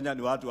Mount Kenya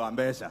ni watu wa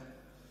mbesha.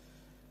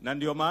 Na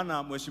ndio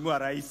maana Mheshimiwa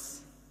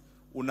Rais,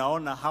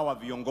 unaona hawa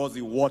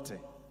viongozi wote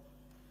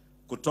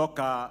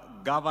kutoka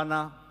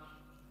governor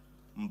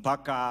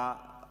mpaka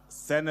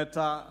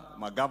senator,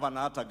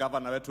 magavana, hata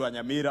governor wetu wa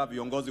Nyamira,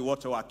 viongozi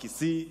wote wa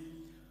Kisii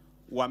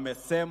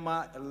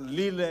wamesema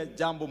lile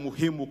jambo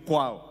muhimu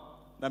kwao.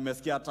 Na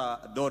nimesikia hata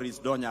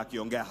Doris Donya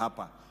akiongea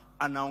hapa,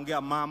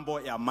 anaongea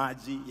mambo ya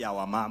maji ya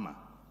wamama,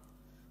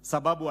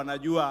 sababu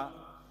wanajua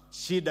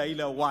shida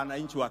ile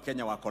wananchi wa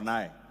Kenya wako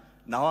naye,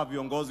 na hawa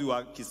viongozi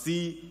wa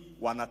Kisii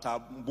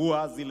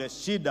wanatambua zile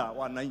shida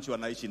wananchi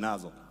wanaishi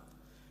nazo,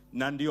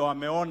 na ndio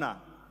wameona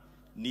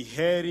ni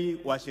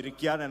heri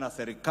washirikiane na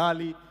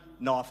serikali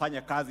na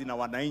wafanye kazi na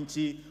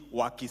wananchi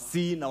wa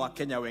Kisii na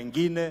Wakenya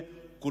wengine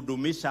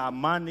kudumisha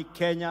amani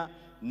Kenya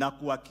na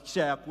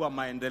kuhakikisha ya kuwa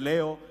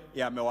maendeleo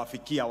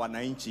yamewafikia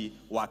wananchi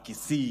wa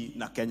Kisii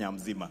na Kenya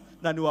mzima.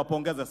 Na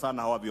niwapongeze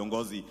sana hawa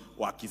viongozi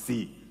wa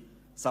Kisii,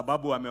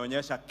 sababu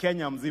wameonyesha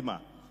Kenya mzima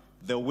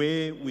the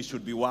way we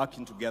should be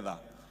working together,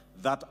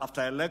 that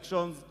after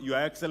elections, Your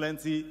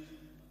Excellency,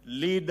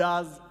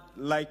 leaders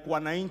like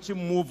wananchi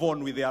move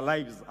on with their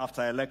lives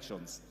after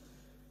elections.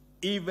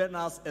 Even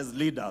us as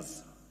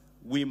leaders,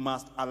 we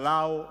must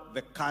allow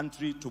the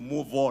country to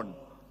move on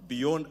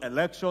beyond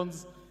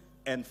elections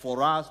and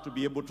for us to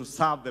be able to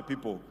serve the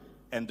people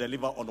and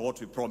deliver on what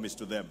we promised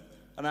to them.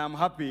 And I am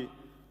happy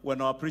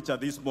when our preacher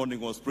this morning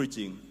was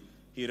preaching,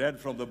 he read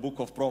from the book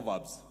of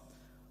Proverbs.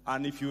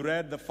 And if you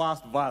read the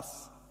first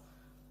verse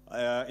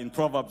in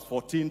Proverbs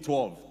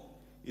 14:12,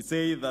 it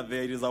says that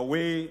there is a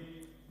way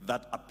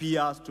that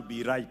appears to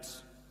be right,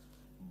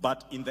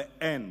 but in the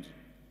end,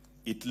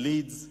 it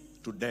leads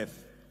to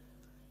death.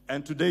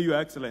 And today, Your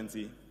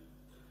Excellency,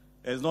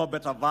 there is no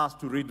better verse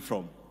to read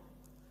from.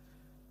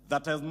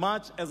 That as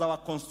much as our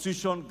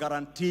Constitution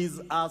guarantees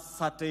us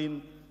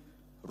certain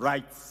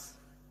rights,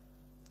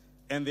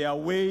 and there are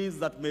ways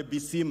that may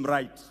seem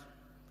right,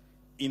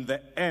 in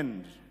the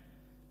end,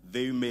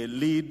 they may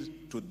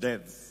lead to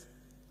death.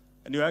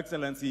 And Your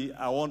Excellency,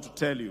 I want to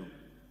tell you,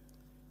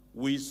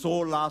 we saw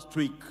last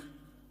week,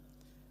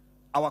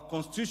 our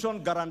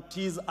Constitution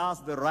guarantees us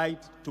the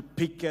right to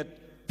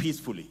picket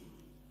peacefully.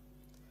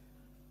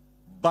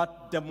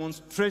 But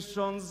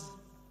demonstrations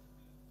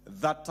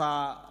that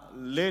are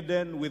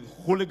laden with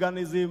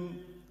hooliganism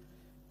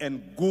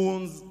and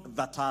goons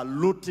that are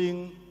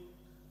looting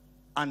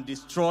and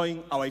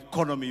destroying our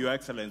economy, Your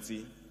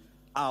Excellency,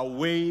 are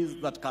ways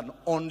that can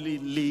only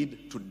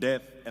lead to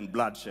death and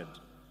bloodshed.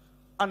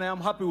 And I am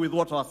happy with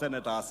what our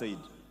senator has said.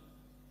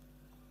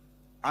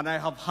 And I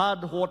have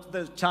heard what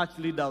the church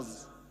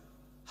leaders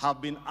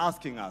have been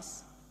asking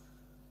us,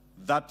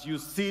 that you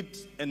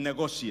sit and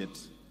negotiate.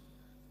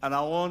 And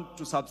I want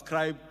to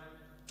subscribe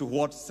to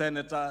what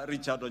Senator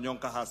Richard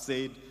Onyonka has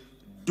said.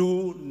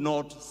 Do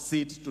not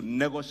sit to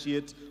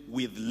negotiate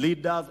with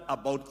leaders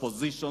about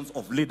positions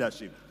of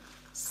leadership.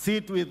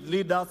 Sit with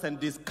leaders and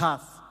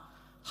discuss,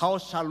 how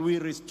shall we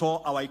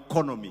restore our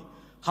economy?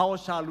 How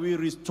shall we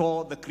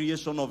restore the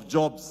creation of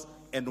jobs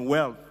and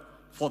wealth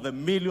for the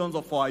millions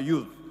of our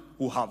youth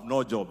who have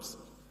no jobs.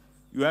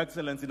 Your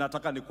Excellency,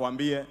 nataka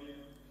nikuambie,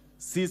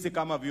 sisi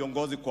kama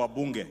viongozi kwa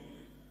bunge,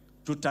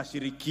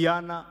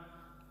 tutashirikiana,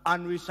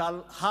 and we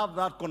shall have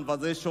that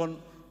conversation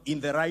in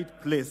the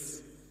right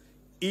place,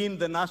 in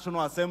the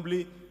National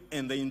Assembly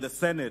and in the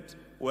Senate,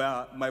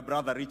 where my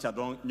brother Richard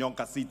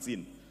Nyonka sits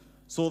in,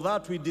 so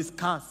that we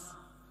discuss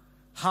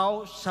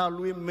how shall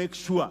we make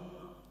sure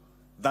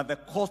that the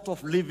cost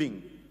of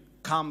living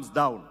comes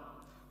down,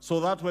 so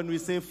that when we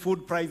say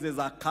food prices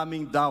are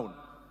coming down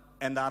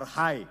and are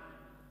high,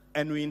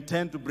 and we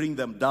intend to bring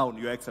them down,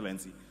 Your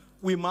Excellency,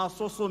 we must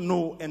also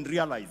know and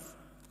realize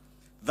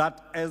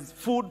that as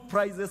food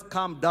prices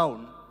come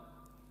down,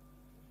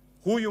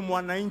 huyu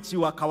mwananchi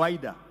wa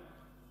kawaida,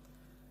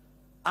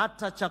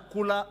 hata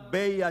chakula,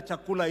 bei ya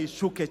chakula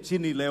ishuke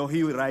chini leo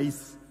hii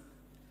rais,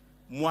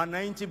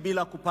 mwananchi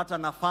bila kupata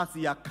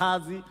nafasi ya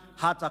kazi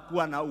hata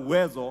kuwa na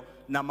uwezo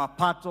na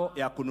mapato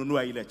ya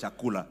kununua ile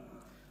chakula.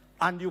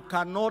 And you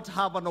cannot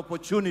have an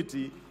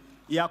opportunity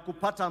ya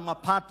kupata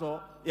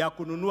mapato ya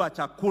kununua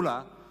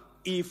chakula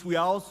if we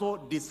are also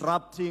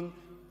disrupting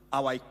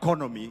our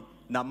economy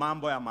na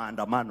mambo ya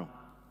maandamano.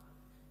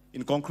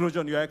 In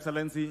conclusion, Your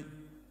Excellency,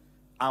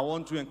 I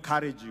want to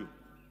encourage you,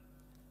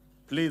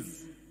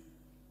 please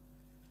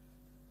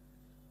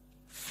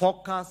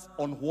focus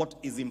on what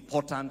is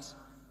important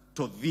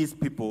to these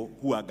people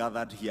who are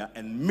gathered here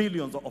and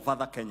millions of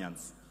other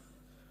Kenyans.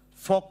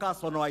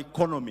 Focus on our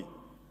economy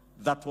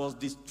that was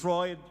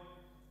destroyed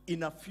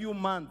in a few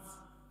months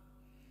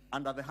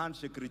under the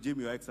handshake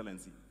regime, Your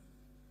Excellency.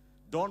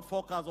 Don't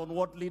focus on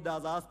what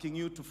leaders are asking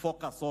you to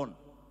focus on.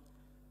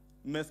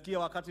 Nimesikia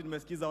wakati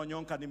nimesikiza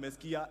Onyonka,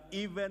 nimesikia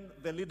even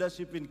the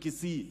leadership in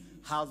Kisii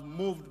has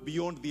moved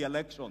beyond the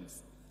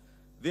elections.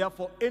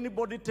 Therefore,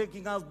 anybody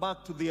taking us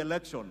back to the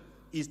election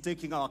is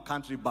taking our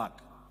country back.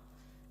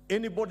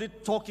 Anybody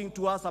talking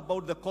to us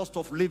about the cost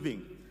of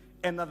living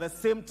and at the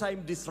same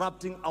time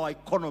disrupting our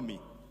economy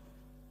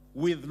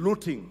with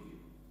looting,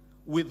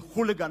 with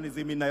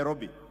hooliganism in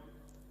Nairobi.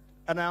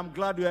 And I am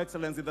glad, Your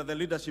Excellency, that the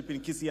leadership in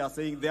Kisii are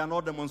saying there are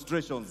no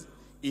demonstrations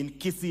in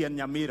Kisii and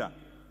Nyamira.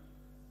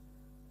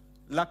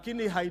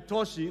 Lakini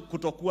haitoshi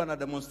kutokuwa na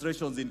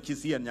demonstrations in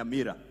Kisii and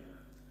Nyamira.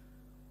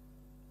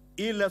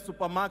 Ile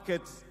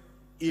supermarket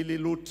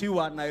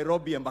ililutiwa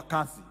Nairobi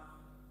Embakasi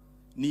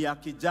ni ya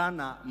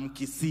kijana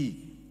Mkisii.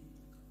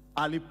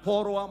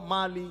 Aliporwa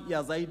mali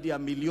ya zaidi ya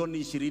milioni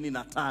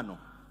 25,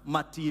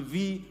 ma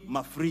TV,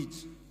 ma fridge.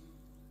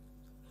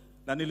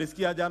 Na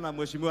nilisikia jana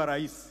Mheshimiwa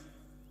Rais,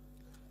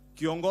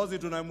 kiongozi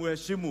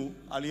tunamheshimu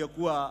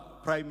aliyekuwa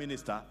Prime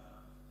Minister,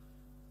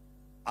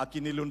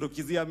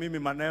 akinilundukizia mimi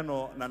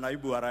maneno na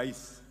naibu wa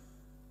rais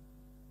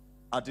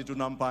ati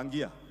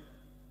tunampangia.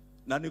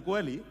 Na ni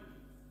kweli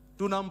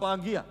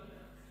tunampangia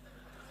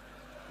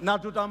na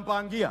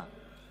tutampangia,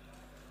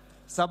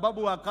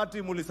 sababu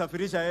wakati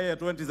mulisafirisha yeye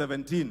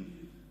 2017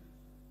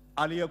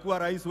 aliyekuwa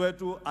rais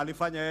wetu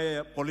alifanya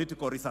yeye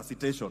political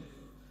resuscitation.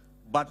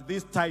 But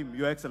this time,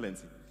 Your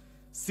Excellency,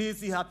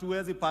 sisi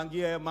hatuwezi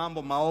pangia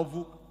mambo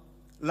maovu,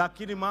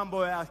 lakini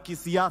mambo ya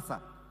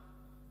kisiasa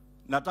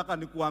nataka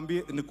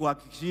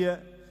nikuhakikishie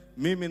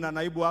mimi na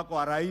naibu wako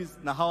wa rais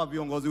na hawa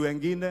viongozi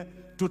wengine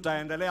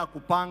tutaendelea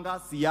kupanga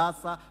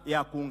siasa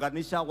ya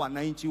kuunganisha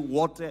wananchi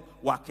wote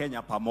wa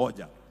Kenya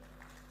pamoja.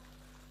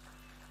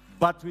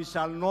 But we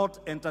shall not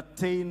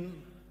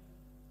entertain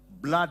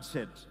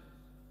bloodshed,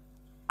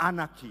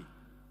 anarchy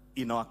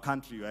in our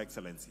country, Your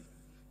Excellency.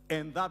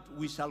 And that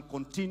we shall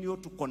continue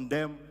to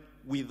condemn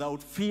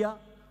without fear,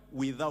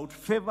 without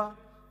favor,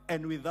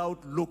 and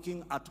without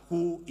looking at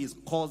who is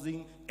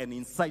causing and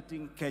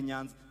inciting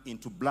Kenyans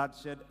into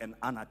bloodshed and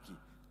anarchy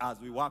as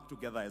we work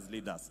together as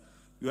leaders.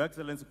 Your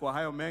Excellency, kwa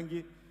hayo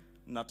mengi,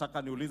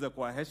 nataka niulize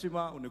kwa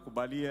heshima,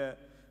 unikubalie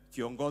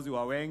kiongozi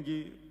wa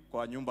wengi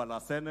kwa nyumba la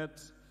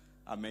Senate,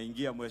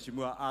 ameingia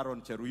Mheshimiwa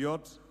Aaron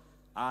Cheruyot,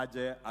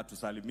 aje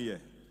atusalimie.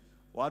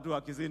 Watu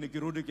wa Kisii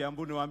nikirudi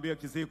Kiambu niwaambie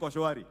Kisii iko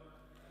shwari,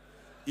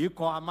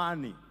 iko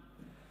amani,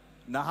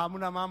 na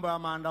hamuna mambo ya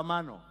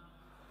maandamano.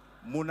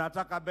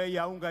 Munataka bei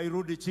ya unga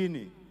irudi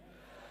chini,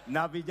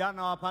 na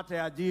vijana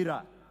wapate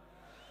ajira,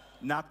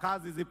 na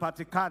kazi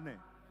zipatikane,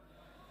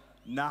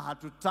 na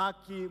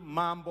hatutaki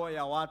mambo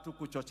ya watu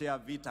kuchochea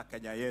vita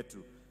Kenya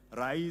yetu.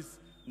 Rais,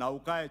 na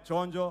ukae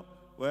chonjo,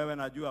 wewe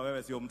najua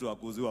wewe sio mtu wa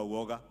kuuziwa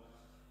uoga.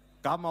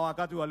 Kama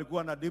wakati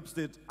walikuwa na deep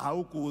state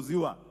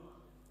haukuuziwa,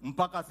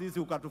 mpaka sisi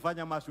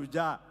ukatufanya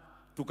mashujaa,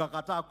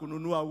 tukakataa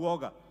kununua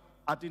uoga.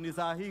 Ati ni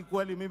saa hii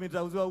kweli mimi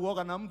nitauziwa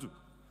uoga na mtu?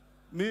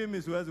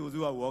 Mimi siwezi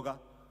uziwa uoga.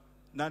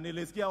 Na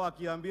nilisikia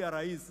wakiambia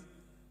rais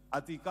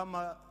ati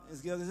kama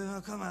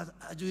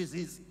ajui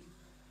sisi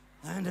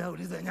aende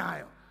aulize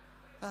Nyayo.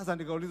 Sasa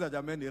nikauliza,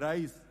 jameni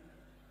rais,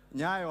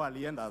 Nyayo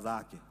alienda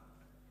zake,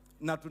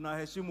 na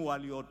tunaheshimu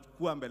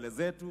waliokuwa mbele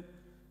zetu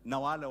na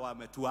wale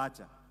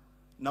wametuacha.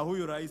 Na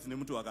huyu rais ni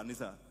mtu wa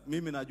kanisa.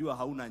 Mimi najua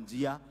hauna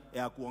njia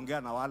ya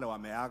kuongea na wale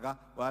wameaga,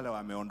 wale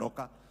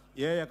wameondoka.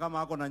 Yeye kama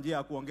hako na njia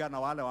ya kuongea na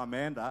wale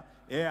wameenda,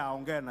 yeye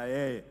aongee na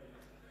yeye.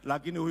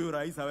 Lakini huyu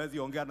rais hawezi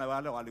ongea na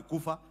wale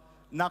walikufa.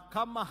 Na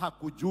kama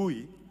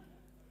hakujui,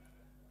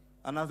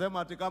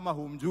 Anasema ati kama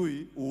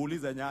humjui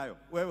uulize Nyayo.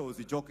 Wewe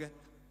usichoke.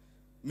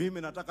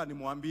 Mimi nataka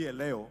nimwambie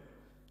leo,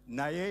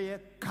 na yeye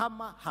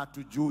kama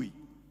hatujui,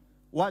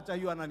 wacha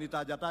hiyo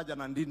ananitaja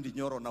na Ndindi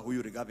Nyoro na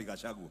huyu Rigathi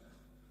Gachagua.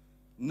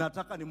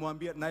 Nataka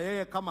nimwambie na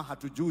yeye kama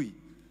hatujui,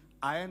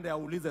 aende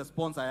aulize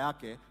sponsor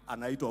yake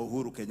anaitwa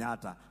Uhuru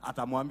Kenyatta,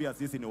 atamwambia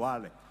sisi ni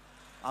wale.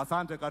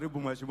 Asante,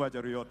 karibu Mheshimiwa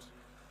Cheruiyot.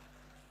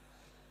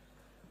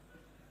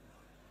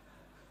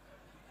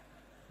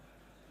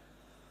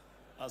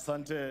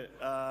 Asante,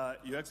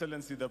 Your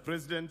Excellency the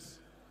President,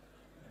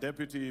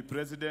 Deputy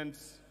President,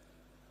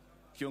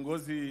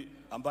 kiongozi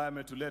ambaye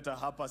ametuleta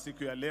hapa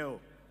siku ya leo,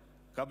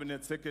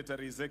 Cabinet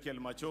Secretary Ezekiel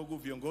Machogu,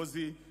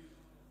 viongozi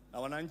na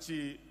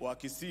wananchi wa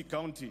Kisii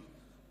County.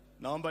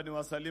 Naomba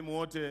niwasalimu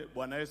wote.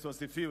 Bwana Yesu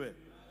asifiwe.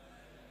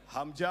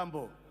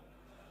 Hamjambo.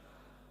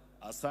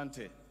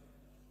 Asante.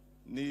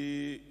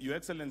 Ni Your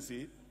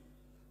Excellency,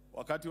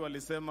 wakati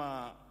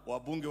walisema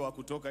wabunge wa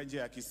kutoka nje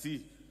ya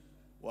Kisii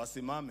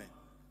wasimame,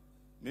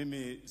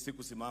 mimi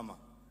sikusimama.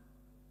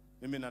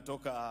 Mimi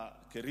natoka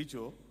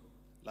Kericho,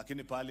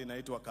 lakini pahali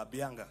inaitwa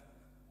Kabianga.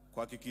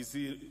 Kwa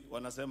Kikisii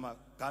wanasema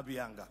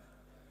Kabianga.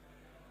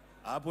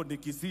 Hapo ni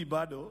Kisii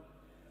bado,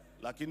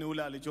 lakini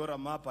ule alichora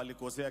mapa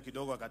alikosea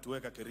kidogo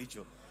akatuweka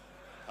Kericho.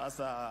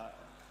 Sasa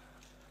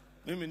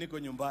mimi niko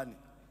nyumbani.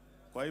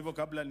 Kwa hivyo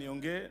kabla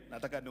niongee,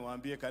 nataka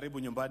niwaambie karibu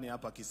nyumbani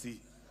hapa Kisii.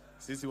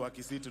 Sisi wa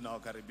Kisii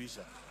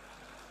tunawakaribisha.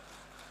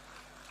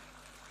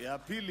 Ya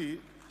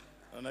pili,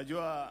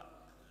 unajua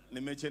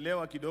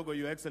nimechelewa kidogo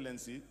Your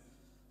Excellency,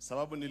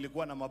 sababu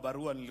nilikuwa na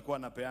mabarua nilikuwa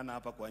napeana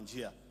hapa kwa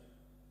njia.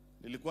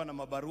 Nilikuwa na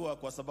mabarua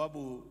kwa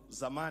sababu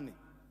zamani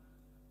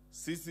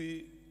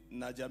sisi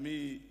na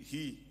jamii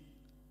hii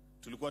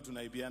tulikuwa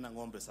tunaibiana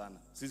ng'ombe sana.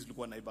 Sisi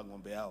tulikuwa naiba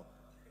ng'ombe yao.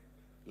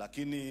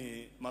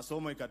 Lakini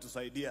masomo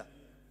ikatusaidia.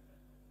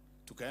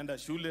 Tukaenda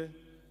shule,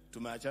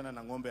 tumeachana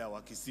na ng'ombe ya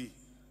Wakisii.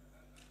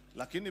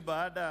 Lakini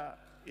baada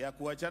ya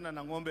kuachana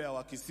na ng'ombe ya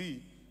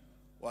Wakisii,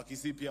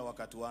 Wakisii pia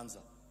wakatuanza.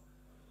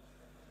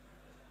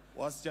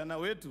 Wasichana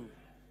wetu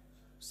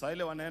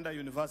saile wanaenda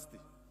university.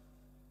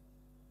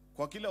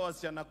 Kwa kila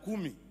wasichana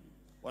 10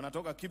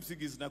 wanatoka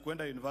Kipsigis na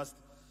kwenda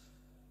university,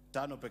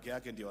 5 peke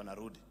yake ndio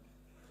wanarudi.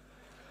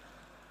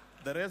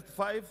 The rest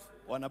 5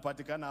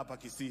 wanapatikana hapa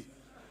Kisii.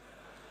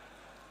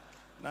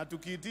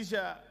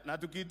 Na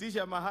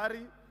tukiitisha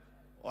mahari,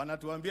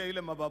 wanatuambia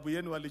ile mababu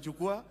yenu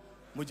walichukua,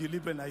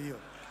 mjilipe na hiyo.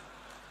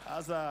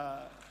 Sasa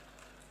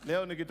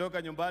leo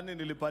nikitoka nyumbani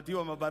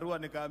nilipatiwa mabarua,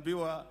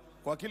 nikaambiwa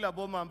kwa kila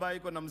boma ambaye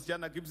iko na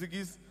msichana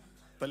Kipsigis,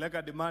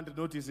 peleka demand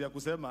notice ya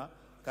kusema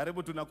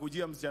karibu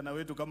tunakujia msichana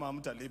wetu kama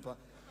hamtalipa.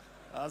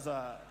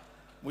 Sasa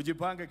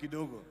mjipange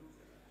kidogo.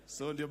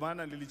 So ndio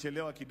maana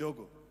nilichelewa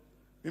kidogo.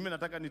 Mimi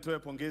nataka nitoe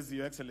pongezi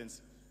Your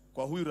Excellency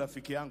kwa huyu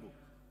rafiki yangu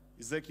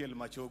Ezekiel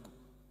Machogu,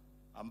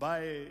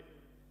 ambaye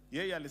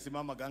yeye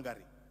alisimama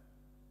gangari.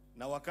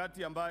 Na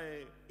wakati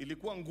ambaye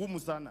ilikuwa ngumu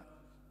sana,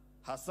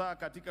 hasa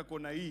katika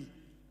kona hii,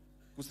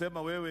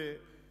 kusema wewe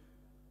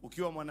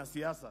ukiwa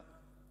mwanasiasa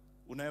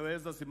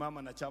unaweza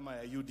simama na chama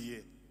ya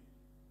UDA.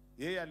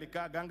 Yeye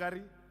alikaa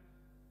gangari,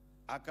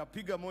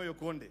 akapiga moyo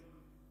konde,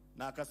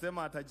 na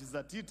akasema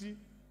atajizatiti,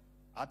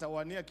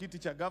 atawania kiti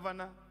cha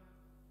governor,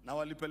 na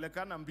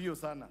walipelekana mbio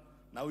sana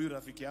na huyu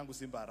rafiki yangu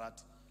Simba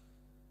Arati.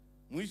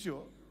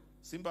 Mwisho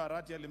Simba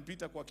Arati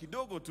alimpita kwa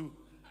kidogo tu.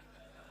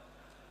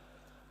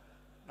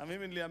 Na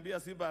mimi niliambia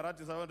Simba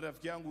Arati, sawa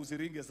rafiki yangu,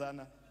 usiringe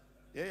sana.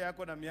 Yeye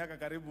ako na miaka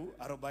karibu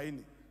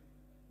 40.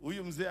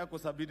 Huyu mzee ako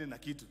 70 na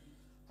kitu.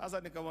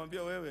 Sasa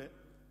nikamwambia, wewe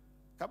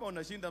kama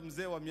unashinda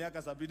mzee wa miaka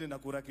 70 na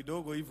kura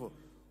kidogo hivyo,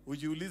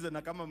 ujiulize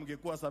na kama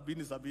mngekuwa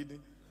 70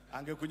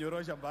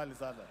 angekunyorosha mbali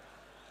sana.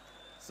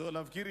 So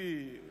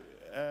nafikiri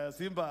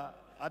Simba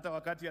hata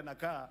wakati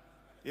anakaa,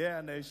 yeye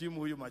anaheshimu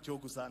huyu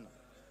Machogu sana.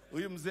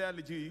 Huyu mzee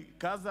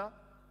alijikaza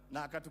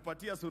na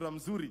akatupatia sura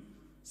mzuri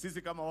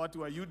sisi kama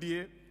watu wa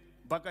UDA,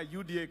 mpaka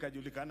UDA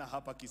ikajulikana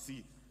hapa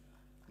Kisii.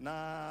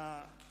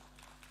 Na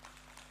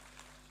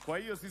kwa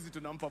hiyo sisi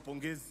tunampa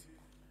pongezi.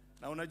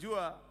 Na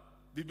unajua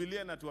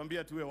Biblia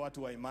inatuambia tuwe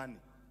watu wa imani.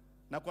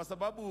 Na kwa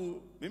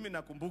sababu mimi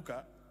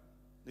nakumbuka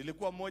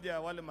nilikuwa mmoja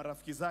ya wale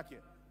marafiki zake,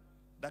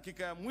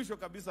 dakika ya mwisho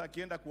kabisa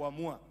akienda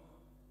kuamua,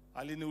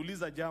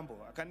 aliniuliza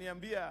jambo,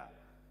 akaniambia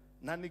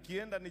na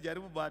nikienda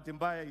nijaribu bahati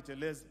mbaya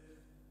iteleze.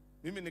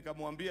 Mimi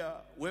nikamwambia,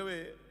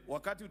 wewe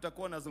wakati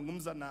utakuwa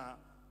unazungumza na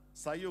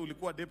saa hiyo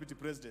ulikuwa deputy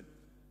president,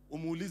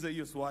 umuulize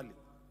hiyo swali.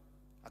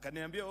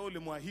 Akaniambia, wewe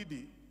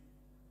ulimwahidi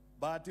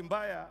bahati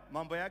mbaya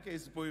mambo yake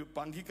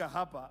isipopangika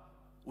hapa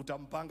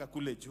utampanga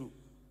kule juu.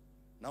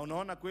 Na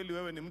unaona kweli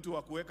wewe ni mtu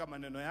wa kuweka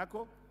maneno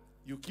yako,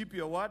 you keep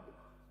your word.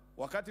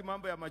 Wakati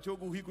mambo ya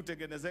Machogu hii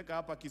kutengenezeka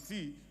hapa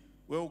Kisii,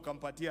 wewe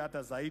ukampatia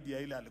hata zaidi ya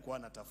ile alikuwa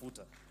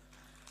anatafuta.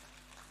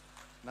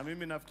 Na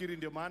mimi nafikiri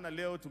ndio maana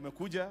leo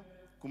tumekuja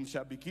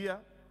kumshabikia,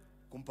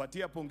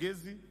 kumpatia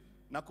pongezi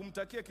na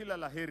kumtakia kila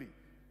laheri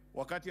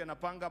wakati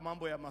anapanga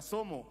mambo ya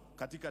masomo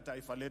katika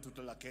taifa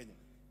letu la Kenya.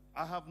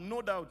 I have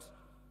no doubt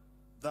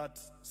that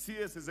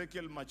CS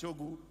Ezekiel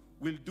Machogu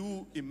will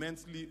do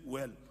immensely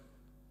well.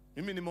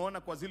 Mimi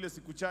nimeona kwa zile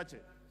siku chache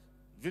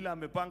vile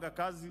amepanga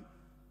kazi.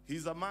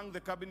 He's among the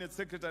cabinet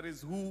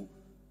secretaries who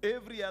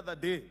every other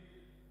day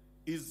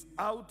is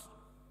out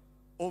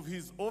of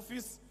his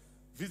office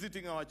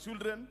visiting our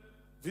children,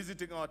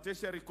 visiting our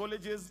tertiary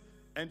colleges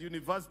and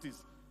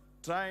universities,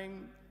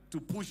 trying to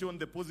push on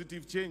the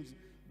positive change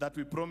that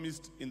we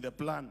promised in the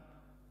plan,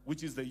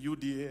 which is the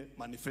UDA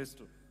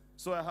manifesto.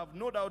 So I have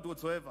no doubt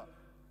whatsoever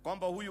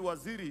kwamba huyu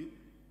waziri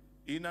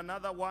in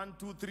another 1,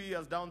 2, 3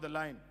 years down the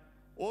line,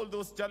 all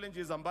those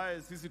challenges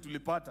ambaye sisi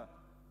tulipata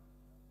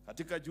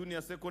katika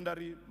junior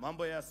secondary,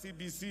 mambo ya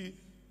CBC,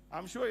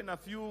 I'm sure in a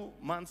few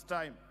months'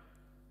 time,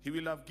 he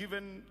will have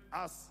given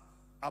us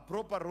a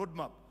proper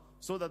roadmap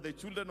so that the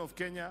children of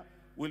Kenya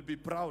will be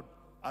proud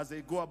as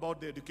they go about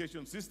the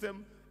education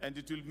system, and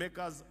it will make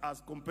us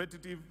as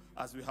competitive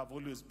as we have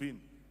always been.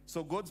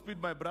 So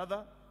Godspeed, my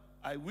brother.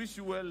 I wish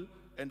you well,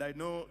 and I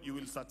know you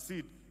will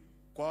succeed.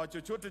 Kwa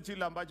chochote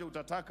chile ambacho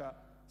utataka,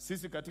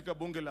 sisi katika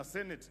bunge la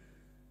Senate,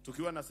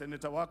 tukiwa na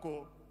seneta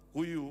wako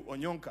huyu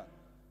Onyonka,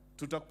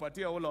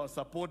 tutakupatia all our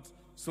support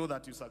so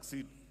that you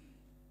succeed.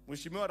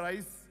 Mheshimiwa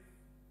Rais,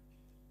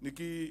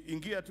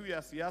 nikiingia tu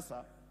ya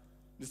siasa,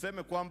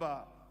 niseme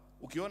kwamba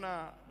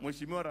ukiona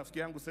Mheshimiwa rafiki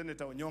yangu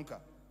Seneta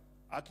Onyonka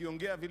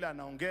akiongea vile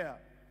anaongea,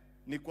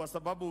 ni kwa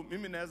sababu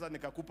mimi naweza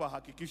nikakupa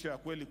hakikisho ya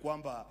kweli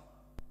kwamba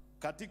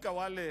katika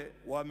wale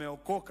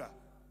wameokoka,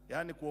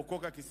 yani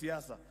kuokoka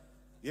kisiasa,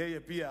 yeye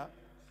pia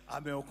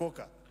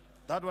ameokoka.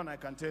 That one I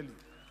can tell you.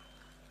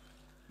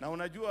 Na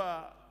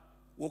unajua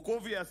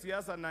wokovu ya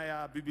siasa na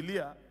ya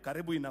Biblia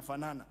karibu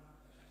inafanana.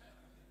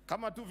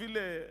 Kama tu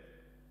vile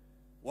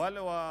wale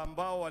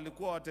ambao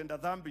walikuwa watenda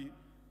dhambi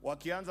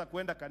wakianza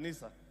kwenda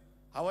kanisa,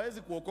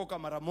 hawawezi kuokoka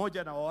mara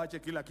moja na wawache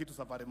kila kitu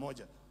safari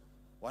moja.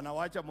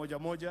 Wanawacha moja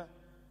moja.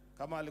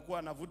 Kama alikuwa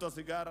anavuta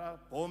sigara,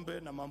 pombe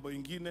na mambo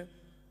ingine,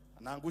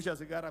 anaangusha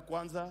sigara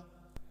kwanza,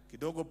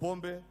 kidogo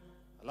pombe,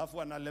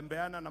 alafu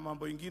analembeana na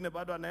mambo ingine,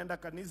 bado anaenda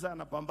kanisa,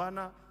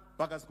 anapambana,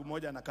 mpaka siku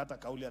moja anakata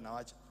kauli,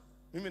 anawacha.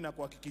 Mimi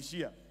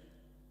nakuhakikishia,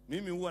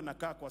 mimi huwa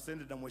nakaa kwa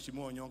Senate na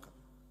Mheshimiwa Onyonka,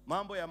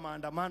 mambo ya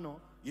maandamano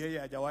yeye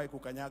hajawahi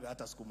kukanyaga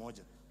hata siku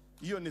moja.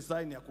 Hiyo ni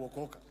sign ya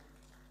kuokoka.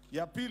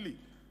 Ya pili,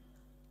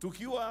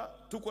 tukiwa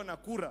tuko na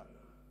kura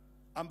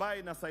ambaye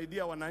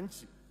inasaidia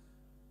wananchi.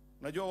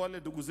 Najua wale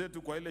ndugu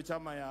zetu kwa ile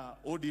chama ya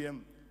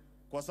ODM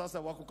kwa sasa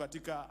wako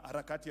katika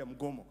harakati ya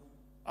mgomo.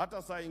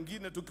 Hata saa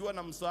ingine tukiwa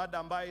na msaada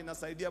ambaye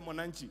inasaidia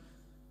mwananchi,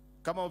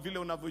 kama vile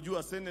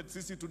unavyojua Senate,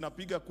 sisi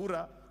tunapiga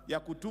kura ya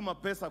kutuma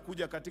pesa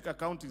kuja katika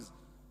counties.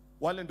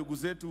 Wale ndugu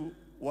zetu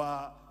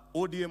wa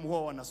ODM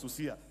huwa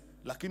wanasusia,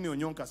 lakini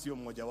Onyonka sio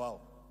mmoja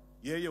wao.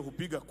 Yeye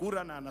hupiga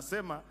kura na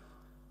anasema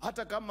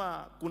hata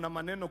kama kuna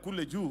maneno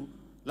kule juu,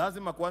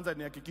 lazima kwanza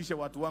nihakikishe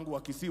watu wangu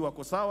wa Kisii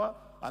wako sawa,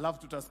 alafu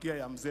tutasikia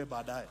ya mzee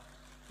baadaye.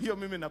 Hiyo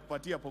mimi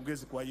nakupatia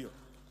pongezi kwa hiyo.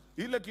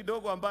 Ile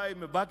kidogo ambayo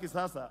imebaki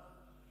sasa,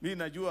 mimi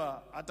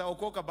najua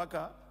ataokoka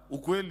mpaka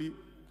ukweli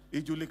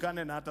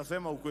ijulikane na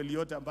atasema ukweli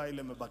yote ambayo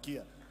ile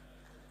imebakia.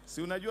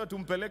 Si unajua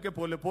tumpeleke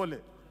polepole,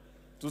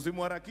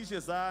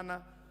 tusimharakishe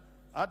sana.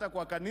 Hata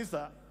kwa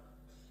kanisa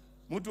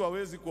mtu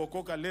hawezi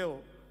kuokoka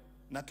leo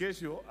na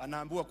kesho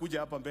anaambiwa kuja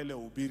hapa mbele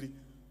uhubiri.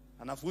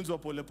 Anafunzwa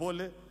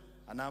polepole,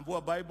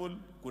 anaambiwa Bible,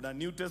 kuna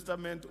New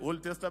Testament,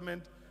 Old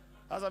Testament.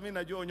 Sasa mimi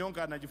najua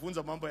Onyonka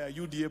anajifunza mambo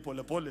ya UDA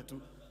polepole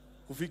tu.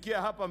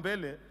 Kufikia hapa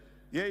mbele,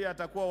 yeye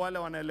atakuwa wale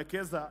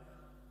wanaelekeza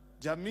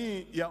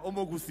jamii ya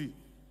Omogusi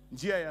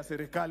njia ya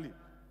serikali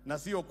na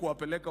sio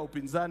kuwapeleka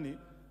upinzani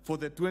for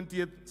the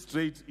 20th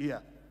straight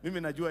year.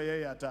 Mimi najua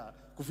yeye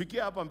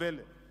kufikia hapa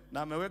mbele,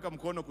 na ameweka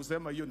mkono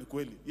kusema hiyo ni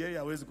kweli. Yeye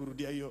hawezi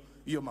kurudia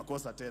hiyo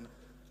makosa tena.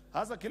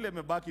 Hasa kile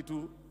imebaki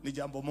tu ni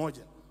jambo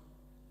moja.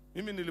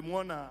 Mimi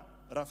nilimuona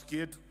rafiki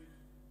yetu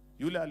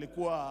yule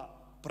alikuwa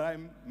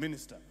Prime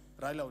Minister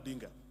Raila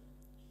Odinga.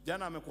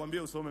 Jana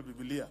amekuambia usome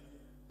Biblia.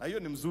 Na hiyo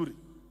ni mzuri.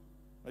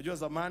 Najua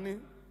zamani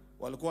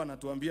walikuwa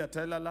wanatuambia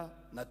telala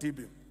na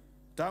tibi.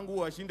 Tangu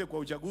washinde kwa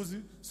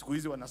uchaguzi, siku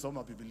hizi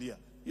wanasoma Biblia.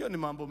 Hiyo ni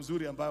mambo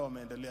mzuri ambayo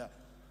wameendelea.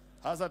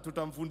 Hasa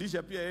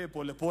tutamfundisha pia yeye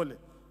polepole.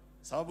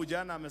 Sababu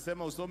jana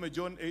amesema usome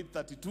John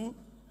 8:32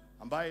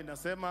 ambaye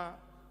inasema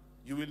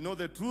you will know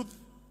the truth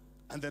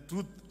and the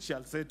truth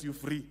shall set you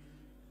free.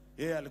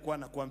 Yeye alikuwa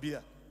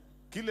anakuambia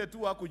kile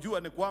tu hakujua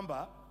ni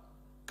kwamba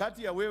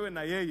kati ya wewe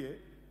na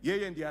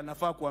yeye ndiye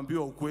anafaa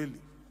kuambiwa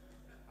ukweli.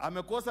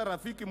 Amekosa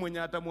rafiki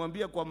mwenye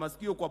atamwambia kwa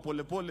masikio kwa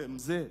polepole,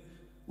 mzee,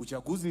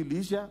 uchaguzi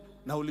ilisha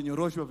na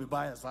ulinyoroshwa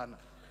vibaya sana.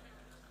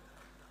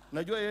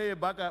 Najua yeye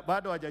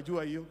bado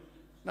hajajua hiyo.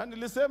 Na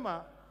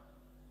nilisema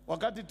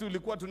wakati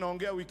tulikuwa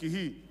tunaongea wiki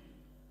hii,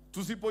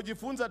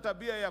 tusipojifunza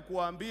tabia ya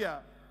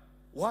kuwaambia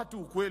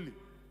watu ukweli,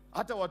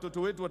 hata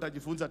watoto wetu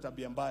watajifunza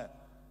tabia mbaya.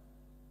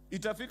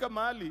 Itafika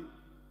mahali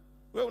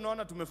wewe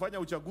unaona tumefanya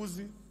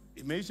uchaguzi,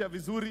 imeisha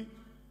vizuri,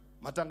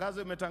 matangazo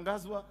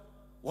yametangazwa,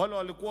 wale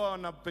walikuwa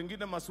na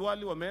pengine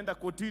maswali wameenda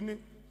kotini,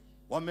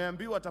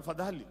 wameambiwa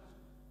tafadhali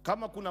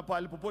kama kuna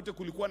pahali popote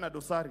kulikuwa na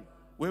dosari,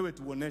 wewe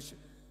tuoneshe.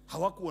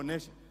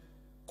 Hawakuonesha.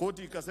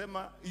 Koti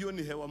ikasema hiyo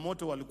ni hewa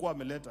moto walikuwa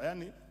wameleta,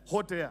 yani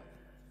hot air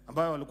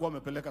ambayo walikuwa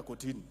wamepeleka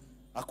kotini.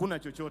 Hakuna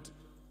chochote.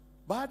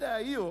 Baada ya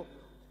hiyo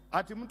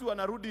ati mtu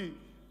anarudi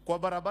kwa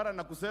barabara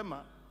na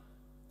kusema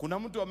kuna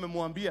mtu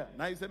amemwambia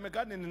na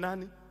isemekane ni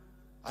nani,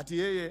 ati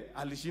yeye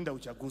alishinda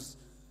uchaguzi.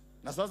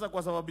 Na sasa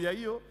kwa sababu ya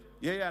hiyo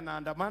yeye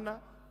anaandamana,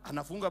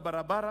 anafunga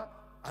barabara,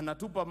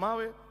 anatupa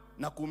mawe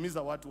na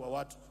kuumiza watu wa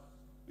watu.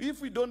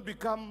 If we don't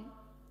become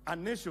a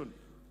nation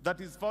that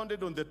is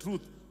founded on the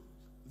truth,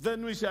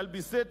 then we shall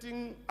be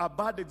setting a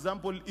bad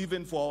example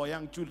even for our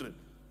young children.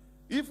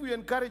 If we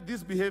encourage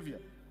this behavior,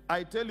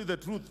 I tell you the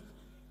truth,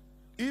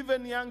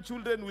 even young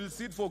children will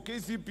sit for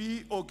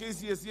KCPE or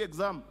KCSE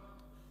exam.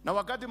 Na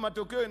wakati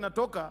matokeo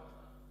inatoka,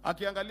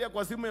 akiangalia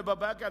kwa simu ya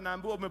baba yake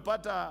anaambiwa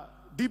umepata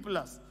D+.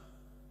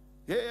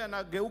 Yeye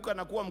anageuka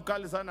na kuwa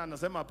mkali sana,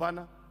 anasema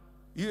hapana,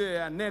 hiyo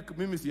ya NEC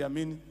mimi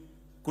siamini.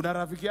 Kuna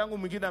rafiki yangu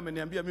mwingine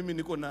ameniambia mimi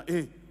niko na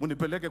A,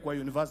 munipeleke kwa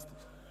university.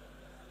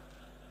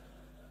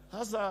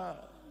 Sasa,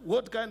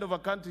 what kind of a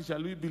country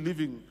shall we be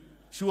living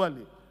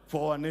surely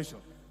for our nation?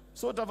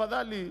 So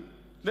tafadhali,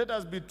 let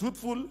us be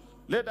truthful,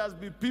 let us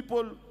be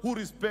people who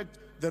respect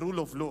the rule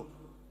of law.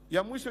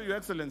 Ya mwisho, Your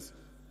Excellency,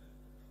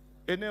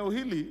 eneo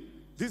hili,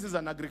 this is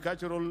an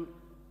agricultural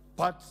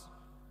part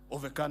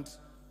of a country.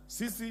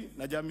 Sisi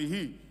na jamii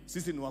hii,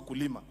 sisi ni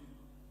wakulima.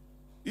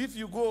 If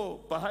you go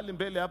pahali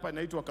mbele hapa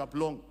inaitwa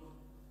Kaplong,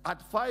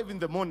 at 5 in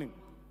the morning,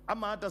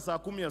 ama hata saa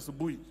 10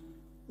 asubuhi,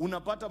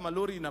 unapata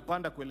malori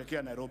inapanda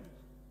kuelekea Nairobi.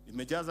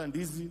 Imejaza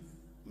ndizi,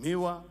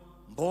 miwa,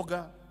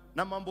 mboga,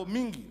 na mambo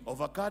mingi,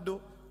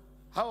 avocado.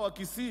 Hawa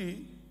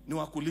Kisii ni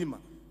wakulima.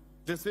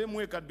 The same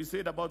way can be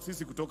said about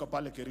sisi kutoka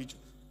pale Kericho.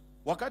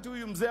 Wakati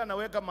huyu mzee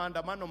anaweka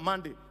maandamano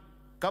Monday,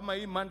 kama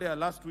hii Monday ya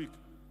last week,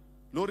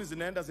 lori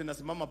zinaenda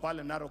zinasimama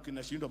pale Narok,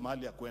 inashindwa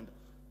mahali ya kwenda.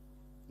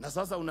 Na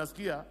sasa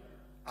unasikia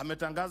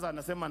ametangaza,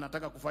 anasema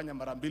anataka kufanya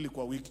mara 2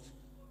 kwa wiki.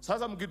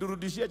 Sasa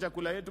mkidurudishia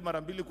chakula yetu mara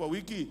 2 kwa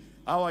wiki,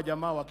 hawa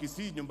jamaa wa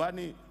Kisii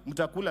nyumbani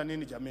mtakula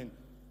nini jameni?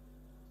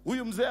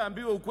 Huyu mzee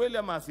ambiwe ukweli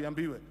ama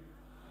asiambiwe?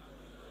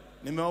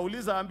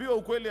 Nimewauliza, ambiwe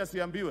ukweli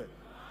asiambiwe?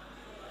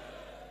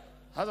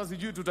 Sasa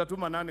sijui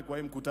tutatuma nani kwa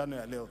hii mkutano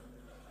ya leo.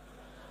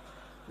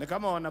 Ni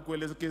kama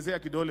wanakuelekezea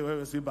kidole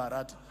wewe Simba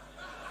Arati.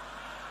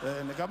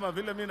 Ni kama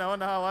vile mimi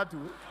naona hawa watu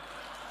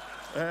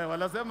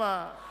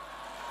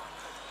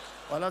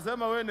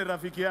wanasema wewe ni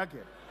rafiki yake.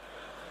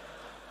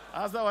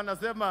 Sasa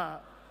wanasema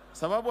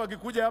sababu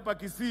akikuja hapa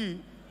Kisii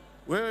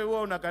wewe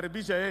huwa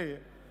unakaribisha yeye.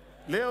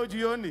 Leo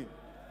jioni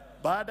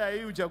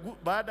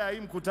baada ya hii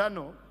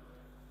mkutano,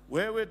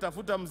 wewe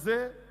tafuta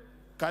mzee,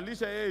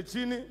 kalisha yeye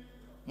chini,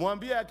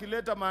 mwambie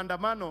akileta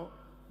maandamano,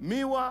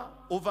 miwa,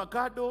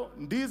 avocado,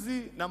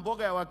 ndizi na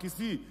mboga ya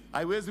Wakisii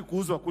haiwezi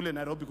kuuzwa kule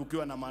Nairobi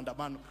kukiwa na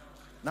maandamano.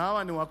 Na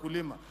hawa ni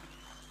wakulima.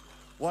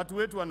 Watu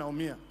wetu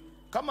wanaumia.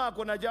 Kama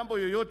hakuna jambo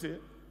yoyote,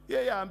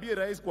 yeye aambie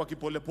rais kwa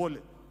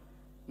kipolepole.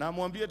 Na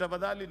mwambie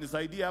tafadhali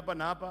nisaidie hapa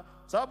na hapa.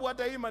 Sababu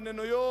hata hii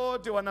maneno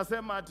yote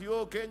wanasema ati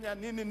Kenya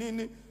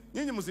nini.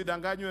 Nyinyi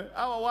msidanganywe.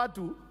 Hawa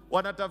watu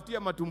wanatafutia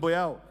matumbo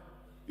yao.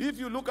 If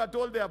you look at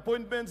all the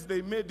appointments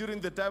they made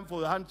during the time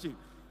for the handshake,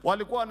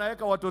 walikuwa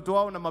wanaweka watoto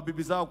wao na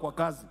mabibi zao kwa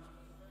kazi.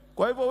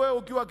 Kwa hivyo wewe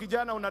ukiwa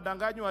kijana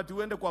unadanganywa ati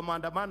uende kwa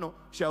maandamano,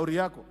 shauri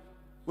yako.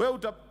 Wewe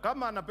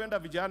kama anapenda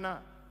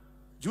vijana,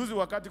 juzi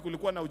wakati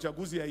kulikuwa na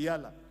uchaguzi ya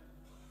Iyala,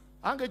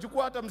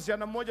 angechukua hata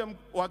msichana mmoja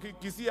wa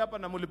Kisii hapa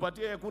na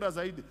mulipatia yeye kura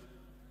zaidi.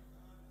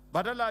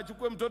 Badala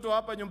achukue mtoto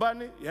hapa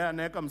nyumbani, yeye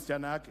anaweka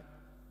msichana yake.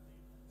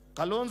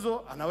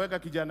 Kalonzo anaweka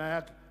kijana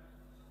yake.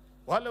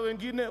 Wale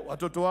wengine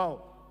watoto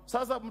wao.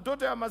 Sasa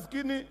mtoto ya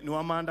maskini ni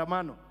wa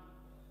maandamano.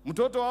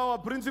 Mtoto wao wa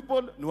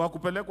principal ni wa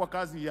kupelekwa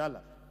kazi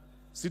Iyala.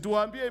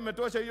 Situwaambie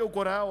imetosha hiyo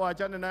ukora yao,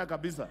 waachane naye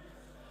kabisa.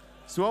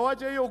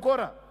 Siwawache hiyo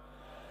ukora.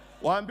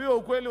 Waambiwe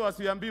ukweli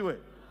wasiambiwe.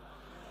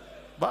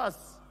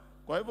 Bas,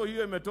 kwa hivyo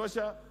hiyo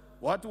imetosha.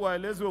 Watu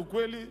waelezwe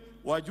ukweli,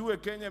 wajue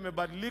Kenya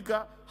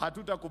imebadilika,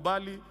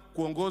 hatutakubali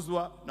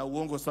kuongozwa na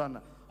uongo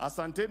sana.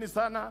 Asanteni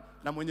sana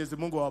na Mwenyezi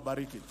Mungu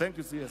awabariki. Thank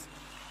you, CS.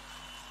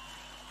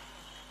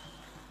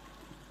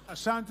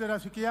 Asante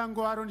rafiki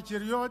yangu Aaron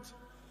Cheriot.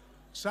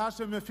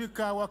 Sasa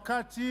imefika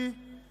wakati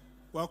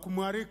wa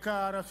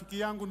kumwarika rafiki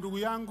yangu, ndugu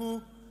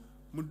yangu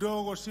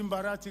mdogo Simba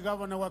Arati,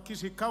 gavana wa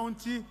Kisii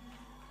County,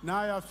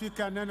 naye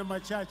afika neno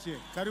machache.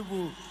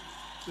 Karibu,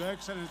 Your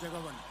Excellency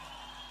Governor.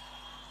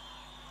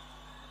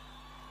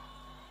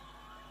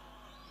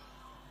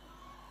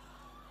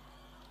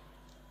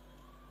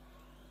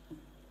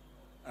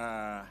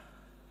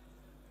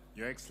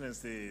 Your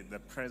Excellency, the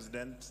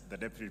President, the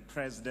Deputy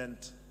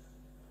President,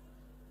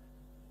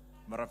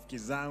 marafiki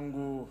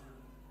zangu,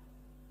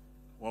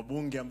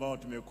 wabunge ambao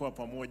tumekuwa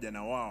pamoja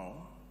na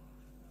wao,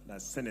 na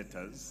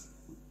senators,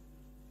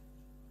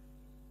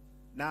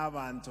 na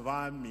abantu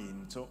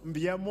baminto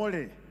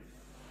mbiyamole.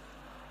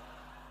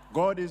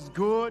 God is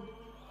good,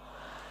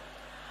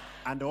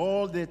 and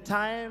all the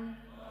time.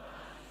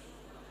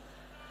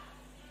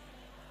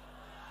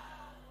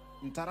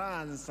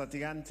 Ntaransa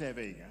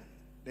tigantebega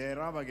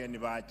lero abageni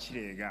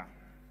bakirega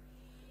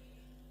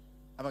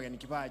abageni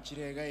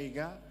kibakirega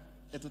iga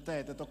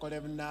etutaete tokore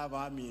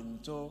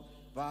n'abaminto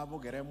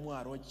babugere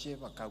mwaroche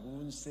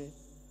bakagunse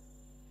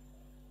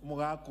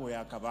umugako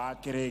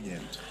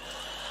yakabakiregento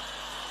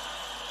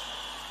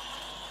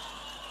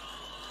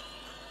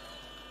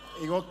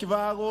igo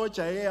kibago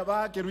chae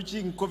abake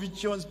ruching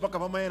covichons paka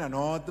mamaena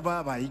not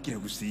baba ikire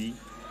gusi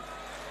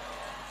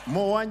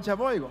mo wancha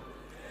boigo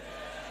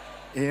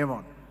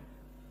Evan.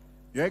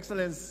 Your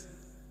Excellency,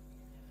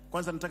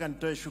 kwanza nataka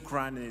nitoe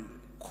shukrani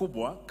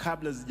kubwa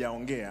kabla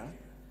sijaongea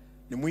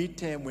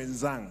nimuite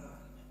mwenzangu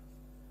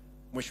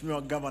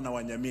Mheshimiwa Gavana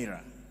wa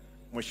Nyamira,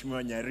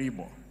 Mheshimiwa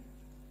Nyaribo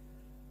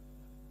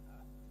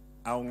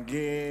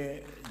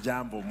aongee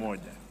jambo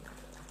moja.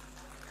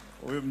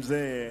 Huyu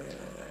mzee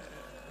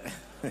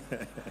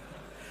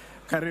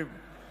karibu.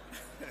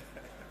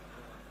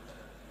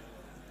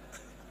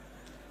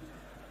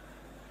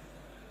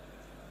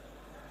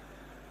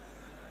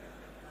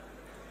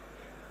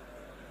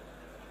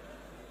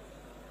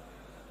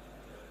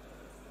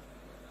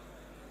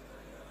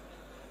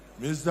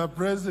 Mr.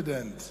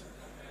 President,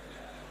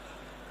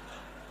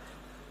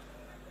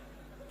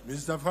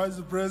 Mr.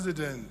 Vice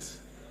President,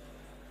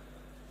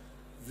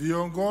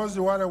 viongozi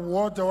wale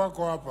wote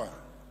wako hapa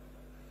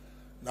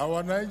na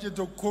wananchi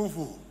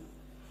tukufu,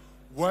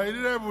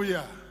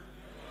 wairebuya,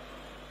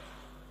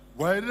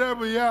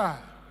 wairebuya.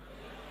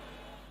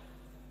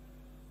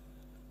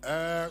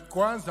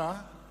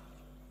 Kwanza,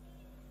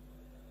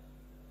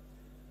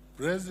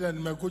 President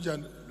nimekuja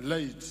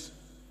late.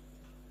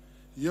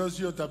 Hiyo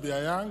sio tabia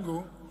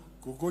yangu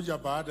kukuja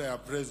baada ya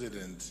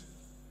President.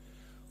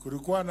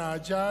 Kulikuwa na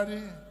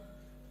ajali,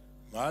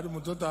 mahali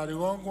mtoto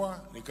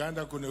aligongwa,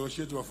 nikaenda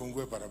kunegotiate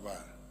wafungue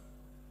barabara.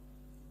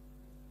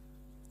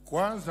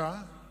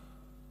 Kwanza,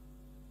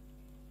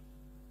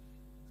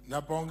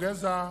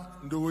 napongeza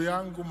ndugu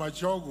yangu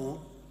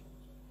Machogu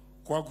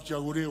kwa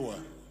kuchaguliwa.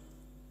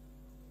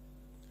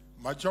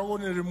 Machogu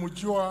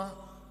nilimjua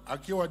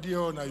akiwa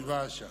dio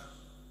Naivasha.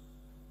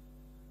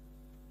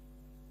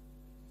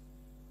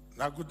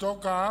 Na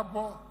kutoka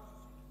hapo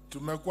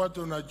tumekuwa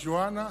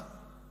tunajuana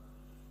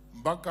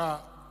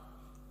mpaka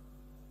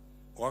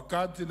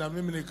wakati na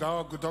mimi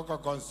nikawa kutoka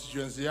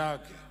constituency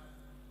yake.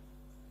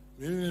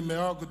 Mimi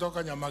nimeoa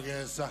kutoka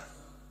Nyamagesa.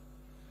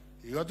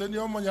 Yote ni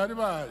omo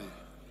Nyaribari.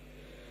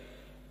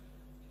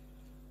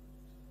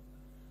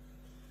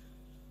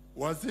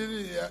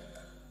 Waziri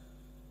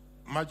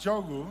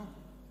Machogu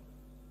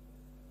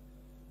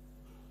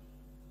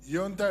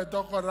yonta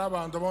toko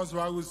raba andomos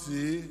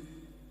wagusi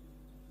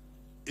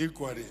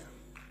equally.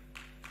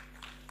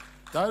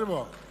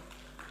 Talbo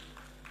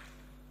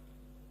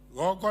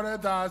Gokore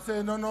da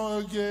se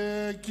no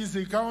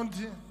Kisi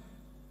County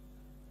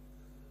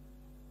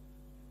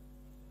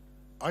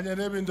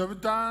Anyere bindo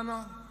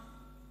bitano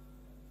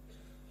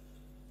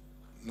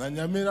na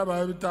Nyamira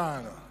ba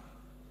bitano.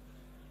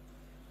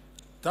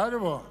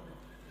 Talbo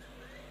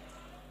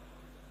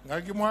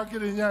ngaki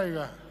mwakiri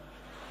nyaiga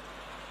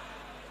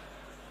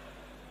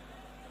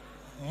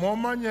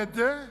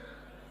momanyete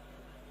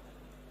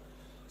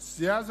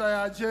siasa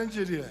ya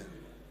chenjirie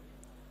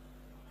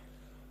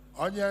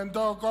onye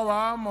ndoko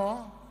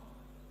wamo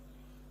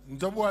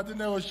ndobu ati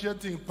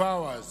negotiating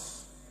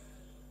powers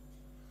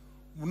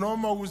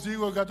mnomo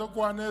gusigo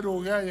katokwane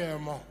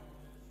rugayemo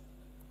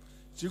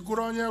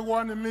chikuronye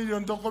 1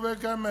 million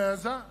tokobeke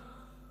mesa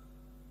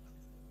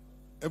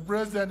e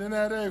president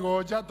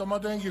nerego cha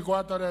tomatengi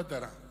kwa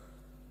toretera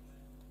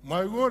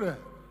maigure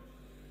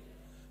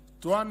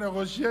tuwa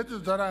negotiate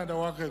taranda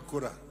wake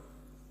kura.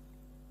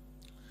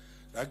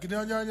 Lakini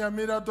onye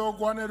Nyamira to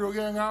kwane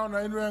ruge ngao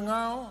na inwe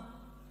ngao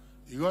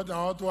igota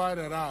otu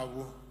are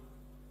rabu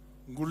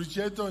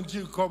ngurucheto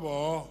nchi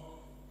kobo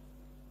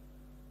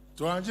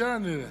tuanjira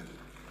nile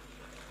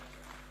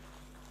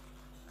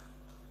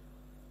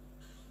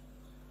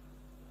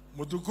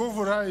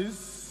Mtukufu Rais,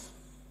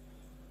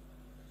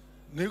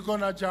 niko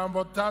na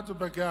jambo tatu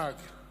peke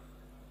yake.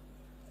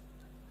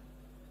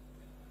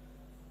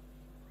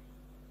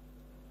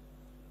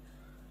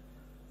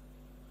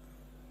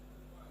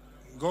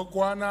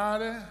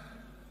 Ngokwanare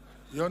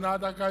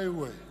yonata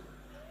kaiwe.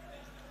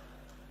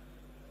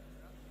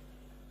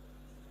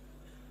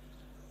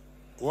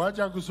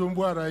 Wacha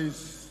kusumbua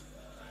rais.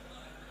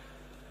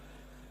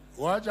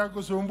 Wacha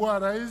kusumbua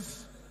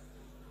rais.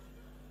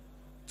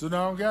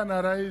 Tunaongea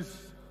na rais.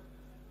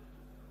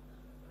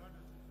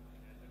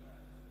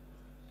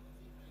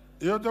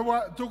 Yote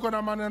tuko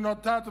na maneno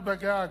tatu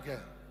peke yake.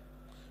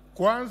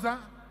 Kwanza,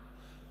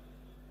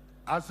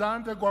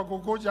 asante kwa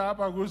kukuja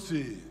hapa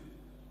Gusii.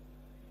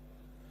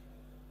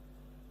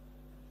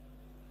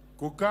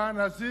 Kukaa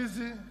na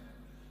sisi,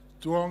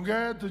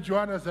 tuongee,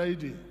 tujuane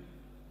zaidi.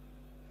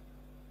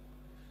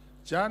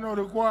 Jana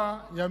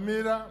ulikuwa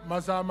Nyamira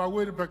masaa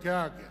mawili peke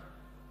yake.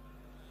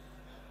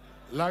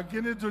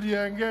 Lakini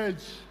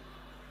tuliengage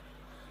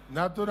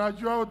na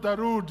tunajua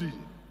utarudi.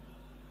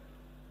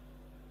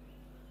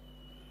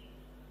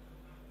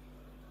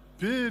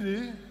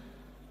 Pili,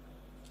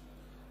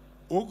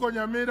 huko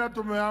Nyamira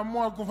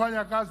tumeamua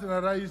kufanya kazi na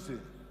rais.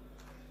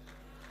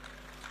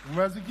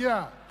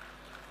 Umesikia?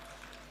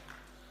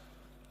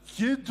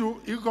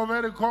 Kitu iko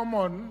very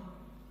common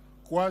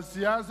kwa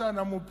siasa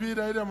na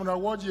mpira ile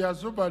mnawoji ya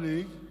Super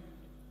League.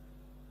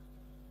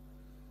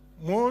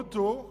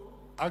 Mtu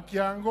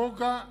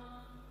akianguka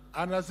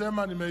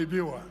anasema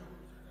nimeibiwa.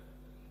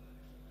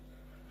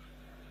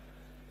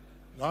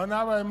 Naona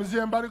hapa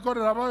mzee mbali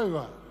kore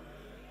raboiwa.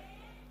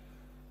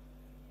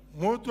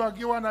 Mtu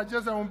akiwa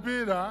anacheza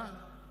mpira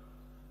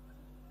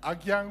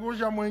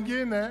akiangusha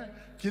mwingine,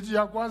 kitu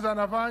ya kwanza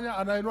anafanya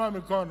anainua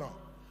mikono.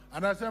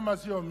 Anasema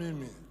sio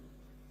mimi.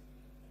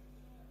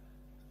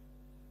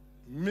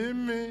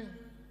 Mimi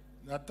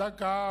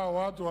nataka hao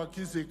watu wa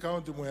Kisii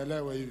County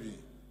muelewe hivi.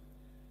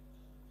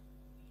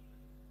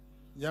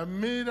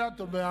 Nyamira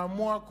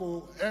tumeamua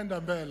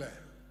kuenda mbele.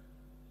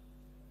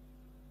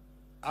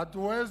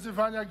 Hatuwezi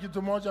fanya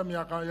kitu moja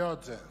miaka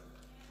yote.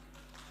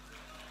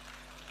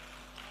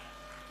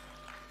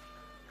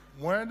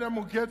 Mwende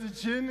muketi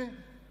chini,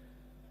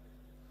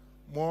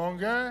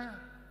 muongee,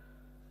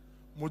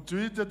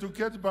 mutuite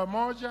tuketi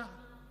pamoja,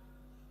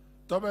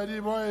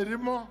 toberi boy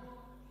rimo,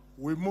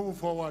 we move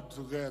forward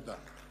together.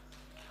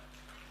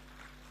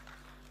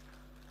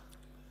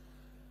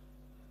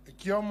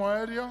 Kiomo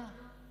Erio,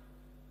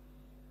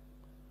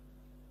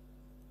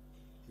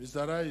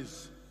 Mr.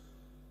 Rais,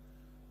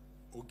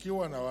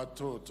 ukiwa na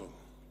watoto,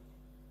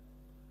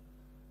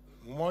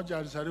 mmoja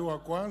alizaliwa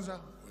kwanza,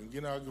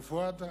 wengine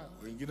wakifuata,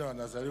 wengine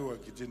wanazaliwa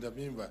kitinda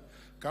mimba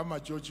kama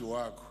chochi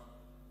wako.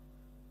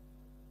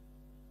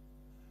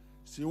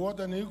 Si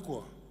wote ni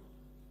equal.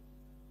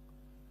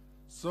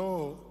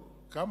 So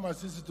kama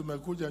sisi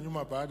tumekuja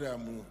nyuma baada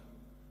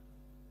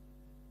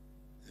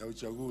ya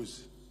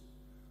uchaguzi,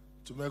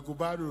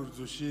 tumekubali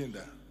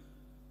utushinda,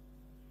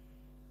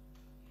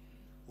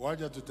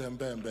 waja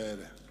tutembee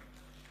mbele.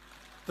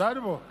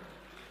 Taribo,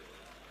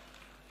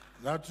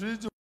 na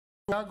tuiti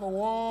wako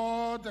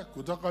wote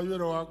kutoka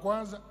yule wa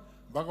kwanza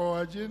mpaka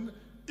wa chini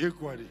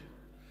equally.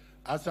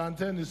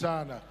 Asanteni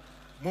sana.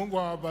 Mungu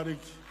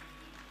awabariki.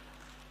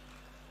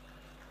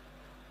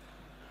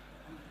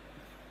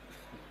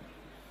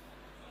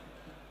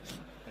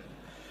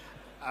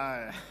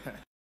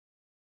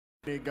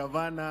 Ni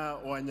gavana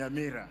wa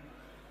Nyamira.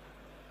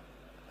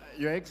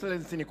 Your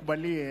Excellency,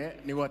 nikubalie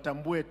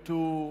niwatambue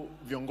tu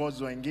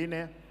viongozi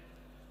wengine.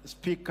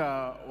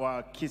 Speaker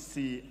wa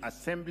Kisii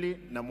Assembly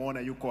namuona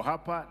yuko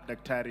hapa,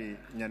 Daktari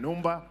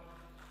Nyanumba.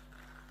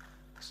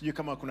 Sijui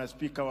kama kuna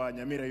speaker wa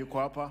Nyamira yuko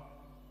hapa.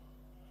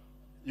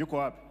 Yuko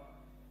wapi?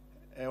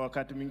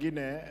 Wakati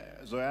mwingine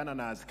zoeana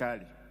na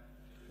askari.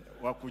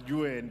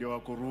 Wakujue ndio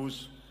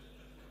wakuruhusu.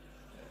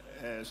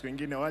 Siku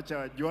nyingine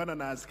wacha juana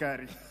na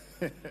askari.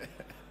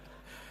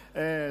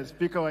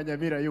 Speaker wa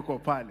Nyamira yuko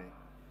pale.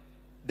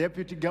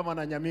 Deputy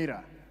Governor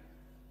Nyamira,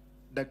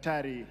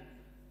 Daktari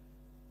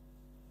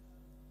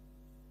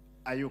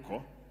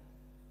ayuko.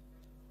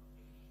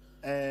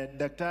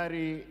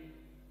 Daktari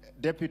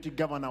Deputy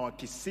Governor wa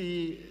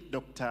Kisii,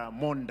 Dr.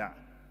 Monda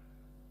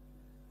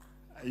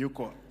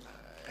ayuko.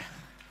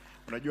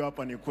 Unajua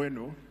hapa ni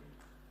kwenu.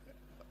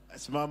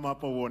 Simama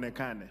hapa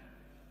uonekane.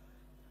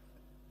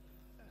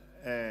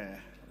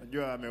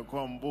 Unajua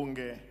amekuwa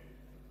mbunge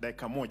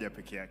dakika moja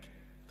peke yake.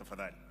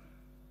 Tafadhali.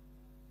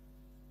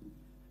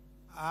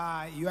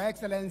 Your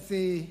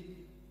Excellency,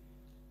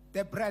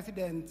 the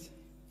President,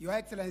 Your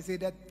Excellency,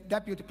 the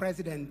Deputy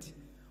President,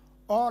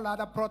 all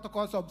other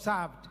protocols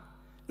observed.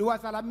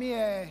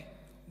 Niwasalamie.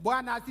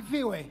 Bwana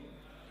asifiwe.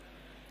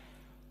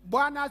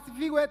 Bwana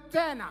asifiwe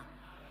tena.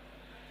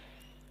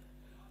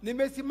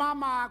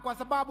 Nimesimama kwa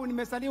sababu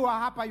nimesaliwa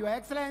hapa, Your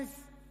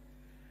Excellency.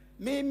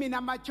 Mimi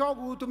na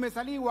Machogu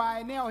tumesaliwa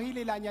eneo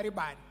hili la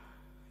Nyaribari.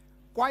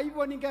 Kwa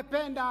hivyo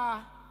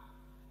ningependa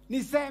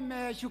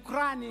niseme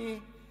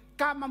shukrani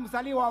kama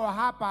mzaliwa wa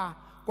hapa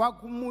kwa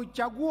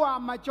kumchagua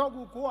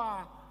Machogu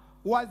kuwa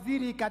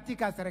waziri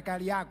katika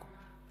serikali yako.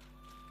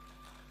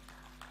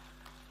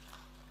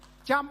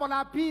 Jambo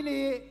la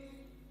pili,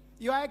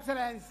 Your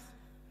Excellency,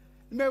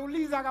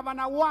 nimeuliza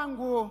gavana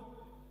wangu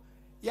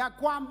ya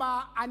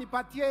kwamba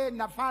anipatie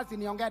nafasi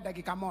niongee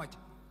dakika moja.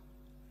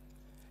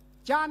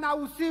 Jana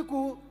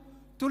usiku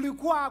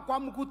tulikuwa kwa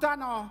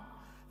mkutano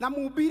na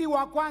mhubiri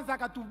wa kwanza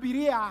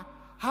akatuhubiria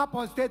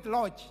hapo State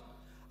Lodge,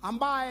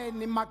 ambaye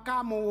ni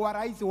makamu wa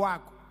rais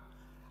wako.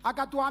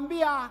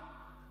 Akatuambia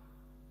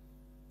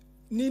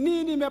ni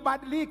nini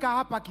imebadilika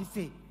hapa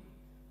Kisii.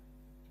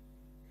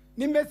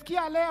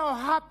 Nimesikia leo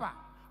hapa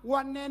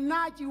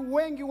wanenaji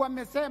wengi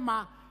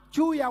wamesema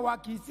juu ya wa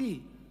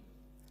Kisii.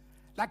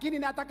 Lakini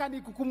nataka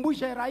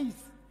nikukumbushe rais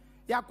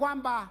ya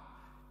kwamba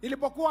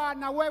nilipokuwa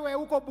na wewe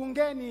huko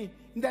bungeni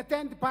in the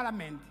 10th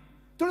parliament,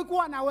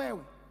 tulikuwa na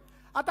wewe.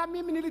 Hata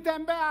mimi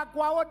nilitembea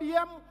kwa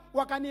ODM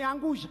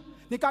wakaniangusha,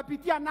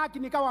 nikapitia Naki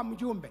nikawa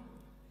mjumbe.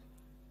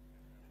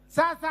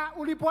 Sasa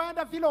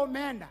ulipoenda vile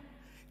umeenda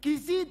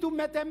Kisii,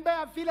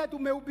 tumetembea vile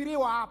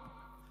tumehubiriwa hapa.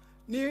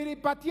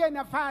 Nilipatie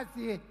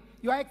nafasi,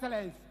 Your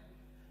Excellency,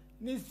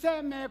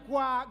 niseme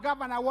kwa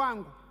gavana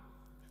wangu,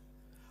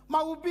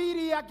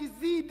 mahubiri ya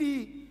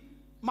kizidi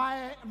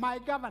my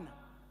governor,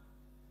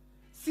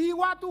 si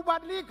watu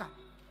badilika.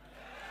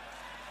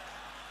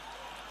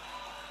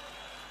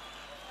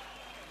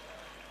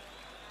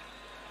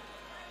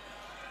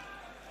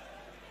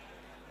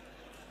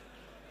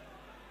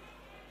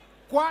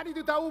 Kwani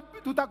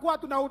tutakuwa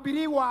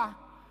tunahubiriwa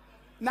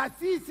na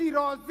sisi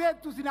roho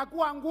zetu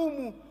zinakuwa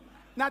ngumu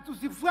na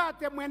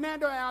tusifuate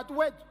mwenendo ya watu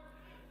wetu.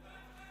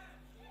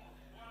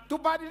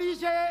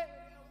 Tubadilishe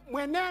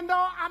mwenendo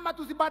ama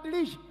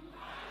tusibadilishe?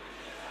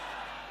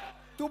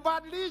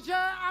 Tubadilishe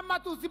ama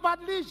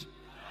tusibadilishe?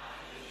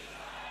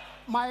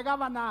 My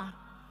governor,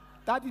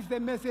 that is the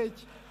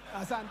message.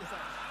 Asante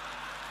sana.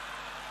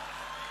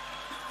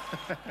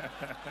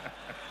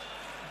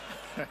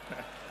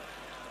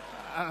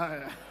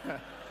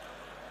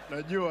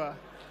 Najua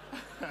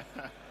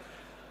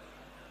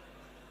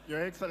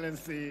Your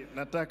Excellency,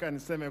 nataka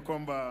niseme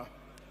kwamba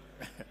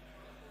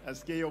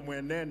asikie hiyo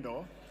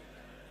mwenendo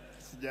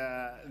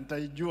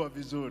nitaijua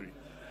vizuri.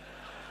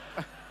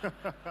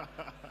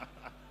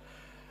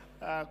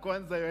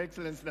 Kwanza Your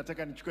Excellency,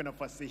 nataka nichukue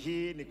nafasi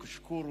hii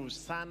nikushukuru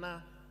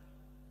sana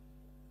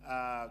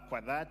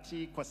kwa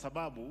dhati, kwa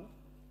sababu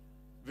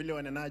vile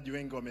wanenaji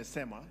wengi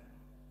wamesema,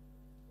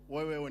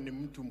 wewe ni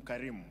mtu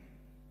mkarimu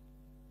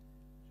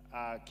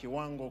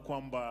kiwango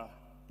kwamba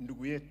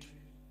ndugu yetu,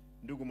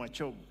 ndugu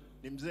Machogu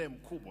ni mzee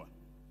mkubwa,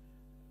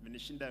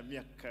 amenishinda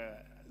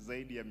miaka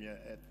zaidi ya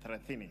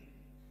 30,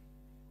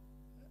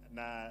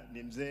 na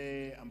ni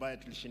mzee ambaye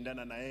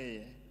tulishindana na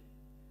yeye.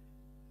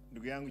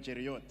 Ndugu yangu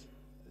Cheriot,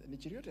 ni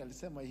Cheriot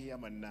alisema hii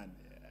ama ni nani?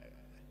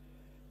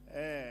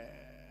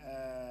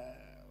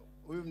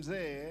 Huyu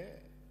mzee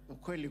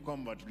ukweli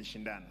kwamba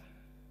tulishindana,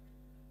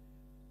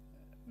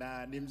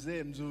 na ni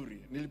mzee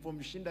mzuri.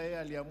 Nilipomshinda yeye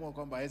aliamua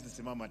kwamba hawezi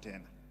simama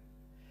tena,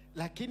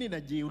 lakini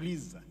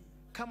najiuliza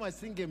kama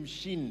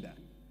asingemshinda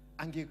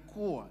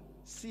angekuwa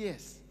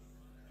CS.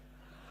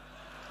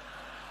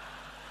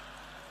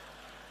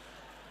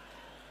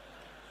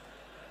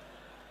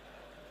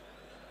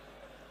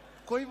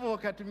 Kwa hivyo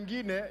wakati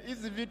mwingine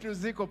hizi vitu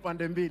ziko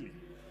pande mbili.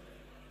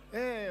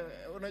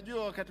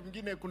 Unajua wakati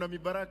mwingine kuna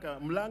mibaraka,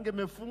 mlango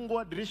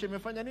umefungwa, dirisha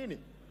imefanya nini?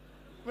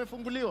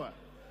 Umefunguliwa.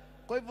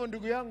 Kwa hivyo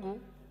ndugu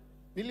yangu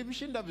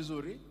nilimshinda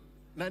vizuri,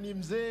 na ni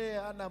mzee,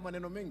 ana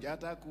maneno mengi,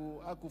 hata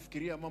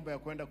hakufikiria mambo ya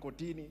kwenda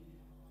kotini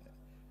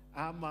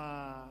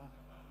ama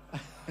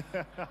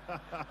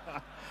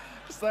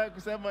sasa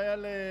kusema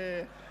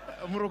yale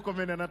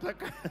Murkomen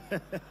anataka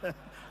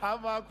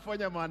ama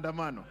kufanya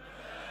maandamano.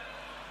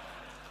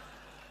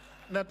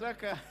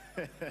 Nataka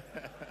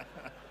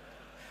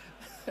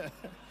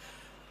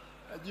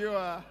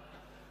najua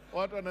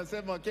watu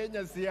wanasema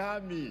Kenya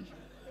sihami,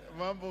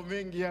 mambo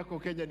mengi yako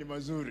Kenya ni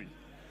mazuri.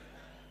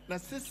 Na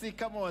sisi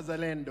kama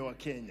wazalendo wa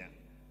Kenya,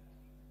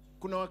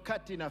 kuna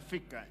wakati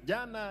inafika.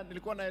 Jana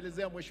nilikuwa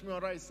naelezea Mheshimiwa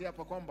Rais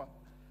hapa kwamba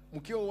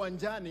mkiwa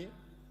uwanjani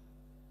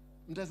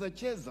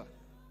mtacheza,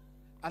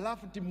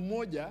 alafu timu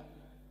moja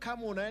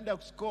kama unaenda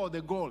kuscore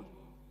the goal,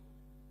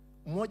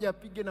 mmoja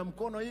apige na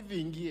mkono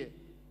hivi ingie,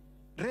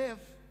 ref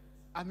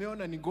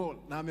ameona ni goal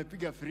na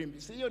amepiga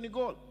firimbi, si hiyo ni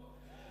goal?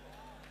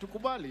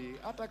 Tukubali,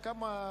 hata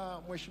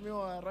kama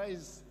Mheshimiwa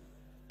Rais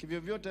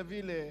kivyovyote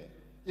vile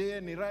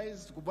yeye ni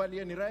rais, tukubali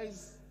yeye ni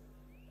rais,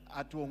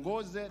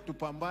 atuongoze,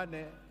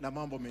 tupambane na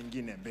mambo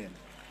mengine mbele.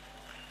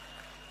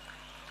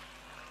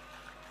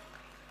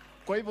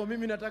 Kwa hivyo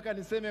mimi nataka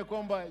niseme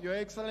kwamba Your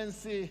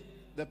Excellency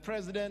the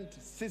President,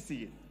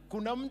 sisi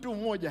kuna mtu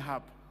mmoja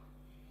hapa,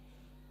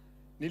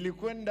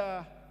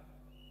 nilikwenda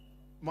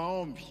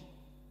maombi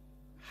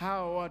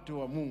hawa watu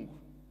wa Mungu,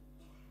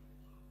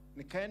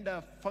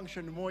 nikaenda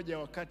function moja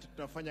wakati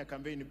tunafanya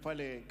kampeni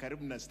pale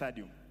karibu na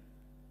stadium.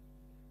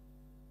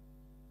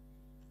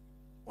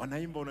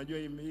 Wanaimba, unajua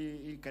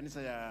hii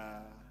kanisa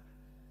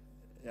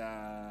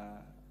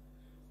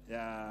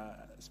ya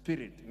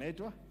spirit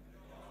inaitwa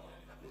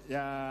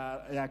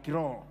ya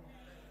kiroho.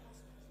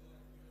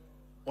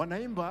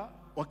 Wanaimba,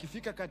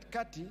 wakifika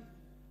katikati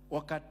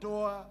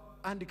wakatoa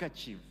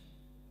handkerchief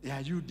ya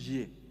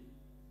UDA.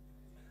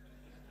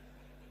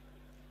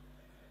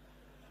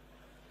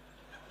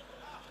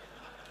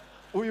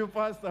 Huyu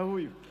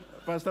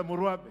Pastor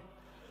Murwabe,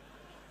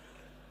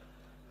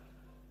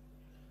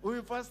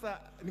 huyu pastor,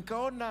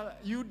 nikaona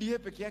UDA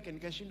peke yake,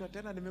 nikashindwa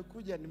tena.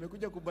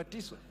 Nimekuja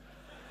kubatizwa.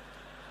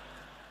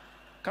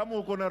 Kama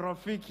uko na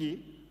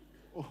rafiki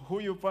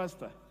huyu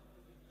pastor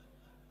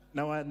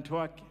na watu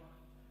wake,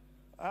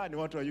 ni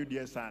watu wa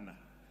UDA sana.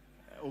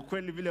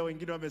 Ukweli vile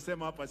wengine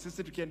wamesema hapa,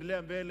 sisi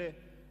tukiendelea mbele,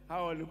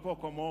 hawa walikuwa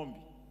kwa maombi.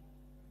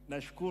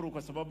 Nashukuru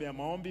kwa sababu ya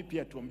maombi,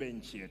 pia tuombee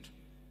nchi yetu.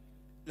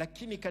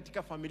 Lakini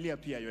katika familia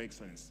pia, Your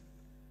Excellency,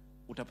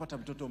 utapata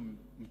mtoto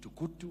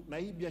mtukutu, na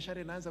hii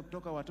biashara inaanza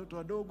kutoka watoto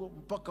wadogo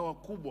mpaka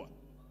wakubwa,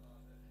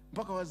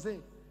 mpaka wazee.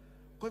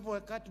 Kwa hivyo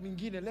wakati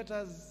mwingine let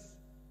us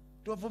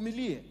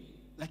tuwavumilie,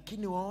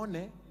 lakini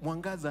waone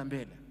mwangaza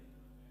mbele.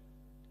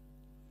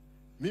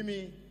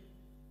 Mimi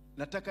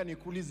nataka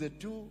nikuulize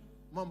tu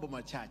mambo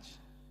machache,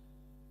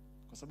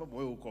 kwa sababu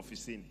wewe uko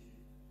ofisini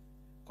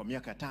kwa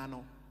miaka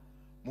 5,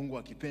 Mungu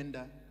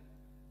akipenda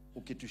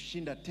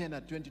ukitushinda tena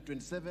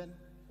 2027,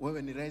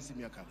 wewe ni rais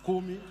miaka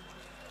 10.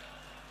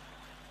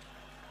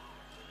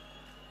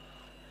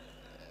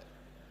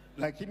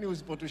 Lakini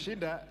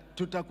usipotushinda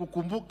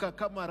tutakukumbuka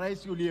kama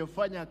rais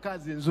uliyefanya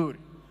kazi nzuri.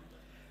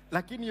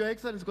 Lakini Your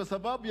Excellency, kwa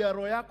sababu ya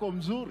roho yako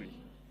mzuri,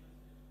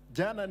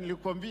 jana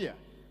nilikwambia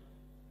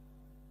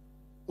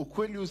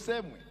ukweli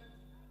usemwe,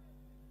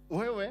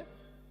 wewe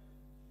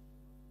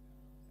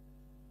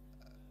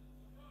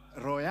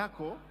roho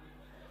yako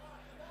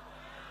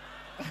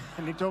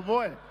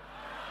nitoboe.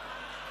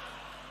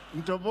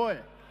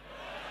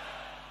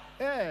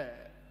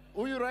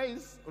 Huyu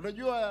rais,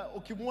 unajua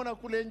ukimwona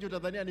kule nje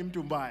utadhania ni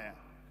mtu mbaya.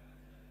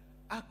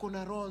 Ako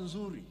na roho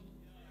nzuri.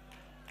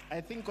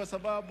 I think kwa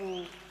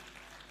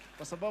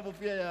sababu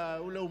pia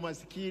ya ule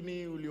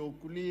umaskini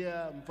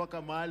uliokulia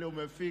mpaka mahali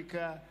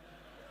umefika.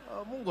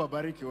 Mungu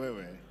abariki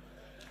wewe.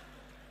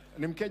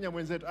 Ni Mkenya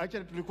mwenzetu.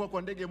 Actually tulikuwa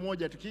kwa ndege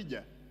moja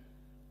tukija.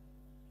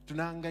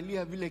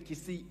 Tunaangalia vile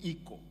Kisii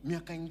iko.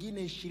 Miaka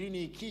ingine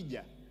 20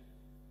 ikija,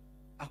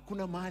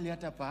 hakuna mahali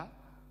hata pa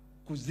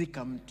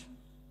kuzika mtu.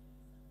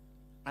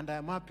 And I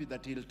am happy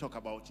that he'll talk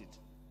about it.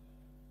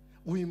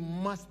 We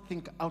must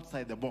think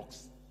outside the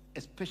box,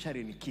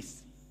 especially in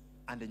Kisii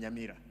and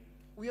Nyamira.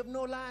 We have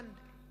no land.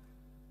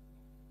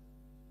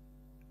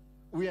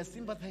 We are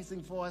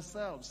sympathizing for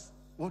ourselves.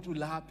 What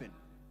will happen?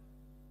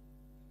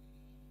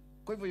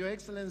 Kwa hivyo, Your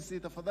Excellency,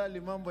 tafadhali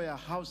mambo ya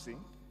housing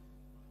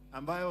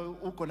ambayo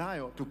uko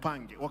nayo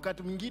tupange.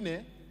 Wakati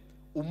mwingine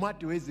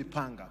umati wezi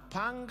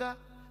panga,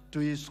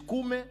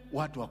 tuisukume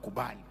watu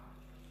wakubali.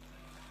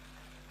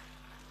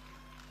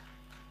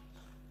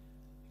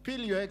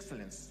 Pili, Your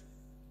Excellency,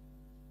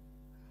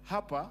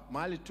 hapa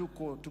mahali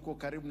tuko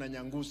karibu na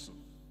Nyangusu,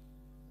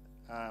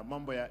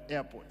 mambo ya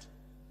airport,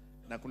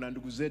 na kuna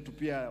ndugu zetu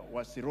pia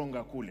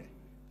wasironga kule.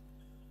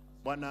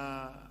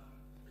 Bwana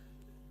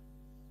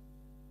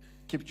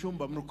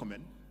Kipchumba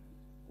Murkomen,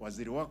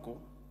 waziri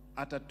wako,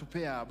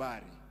 atatupea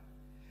habari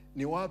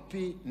ni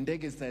wapi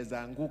ndege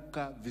zitaweza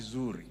anguka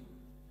vizuri,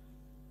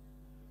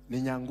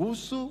 ni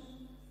Nyangusu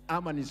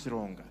ama ni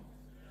Sironga.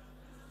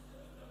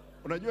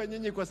 Unajua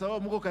nyinyi kwa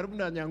sababu mko karibu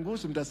na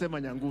Nyangusu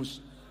mtasema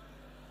Nyangusu,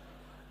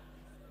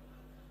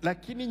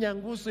 lakini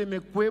Nyangusu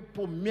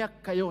imekuepo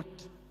miaka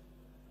yote.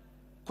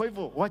 Kwa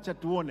hivyo wacha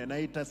tuone, na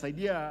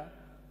itasaidia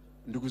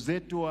ndugu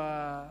zetu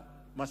wa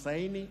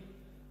Masaini,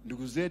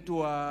 ndugu zetu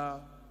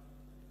wa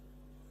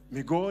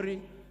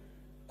Migori.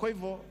 Kwa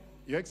hivyo,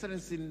 Your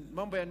Excellency,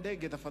 mambo ya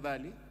ndege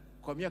tafadhali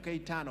kwa miaka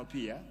 5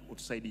 pia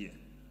utusaidie.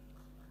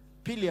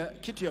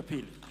 Kitu ya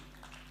pili,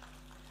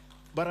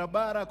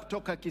 barabara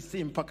kutoka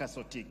Kisii mpaka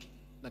Sotiki.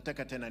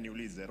 Nataka tena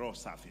niulize, roho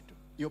safi tu,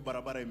 hiyo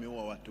barabara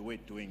imeua watu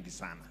wetu wengi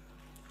sana.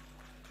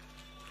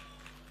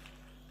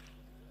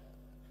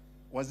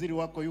 Waziri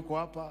wako yuko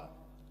hapa,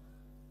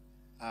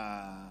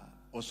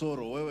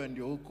 Osoro, wewe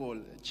ndio huko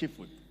chief,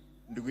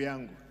 ndugu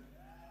yangu.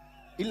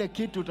 Ile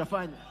kitu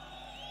utafanya,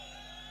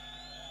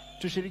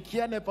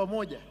 tushirikiane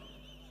pamoja,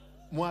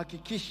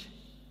 muhakikishe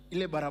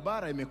ile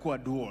barabara imekuwa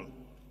dual.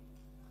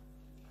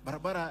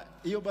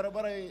 Hiyo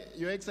barabara,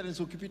 Your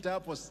Excellency, ukipita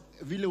hapo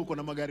vile uko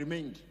na magari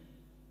mengi,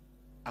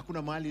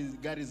 hakuna mahali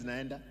gari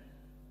zinaenda.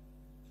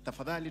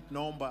 Tafadhali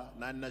tunaomba,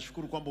 na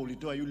ninashukuru kwamba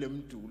ulitoa yule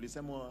mtu,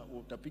 ulisema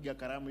utapiga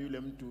karamu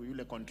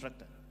yule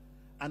contractor.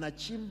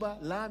 Anachimba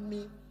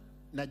lami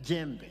na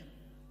jembe.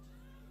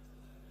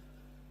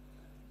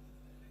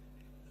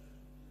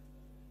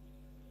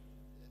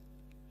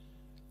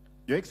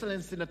 Your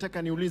Excellency,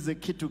 nataka niulize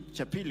kitu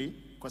cha pili,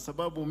 kwa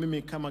sababu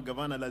mimi kama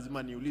gavana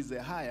lazima niulize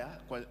haya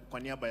kwa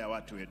niaba ya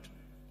watu wetu.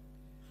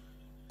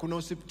 Kuna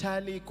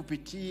hospitali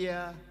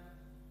kupitia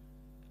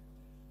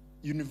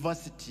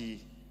University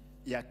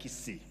ya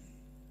Kisii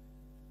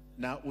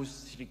na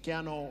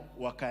ushirikiano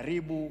wa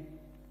karibu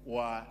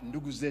wa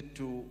ndugu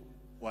zetu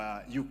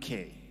wa UK,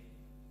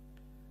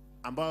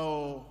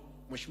 ambao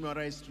Mheshimiwa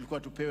Rais tulikuwa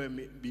tupewe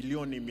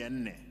bilioni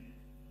 400.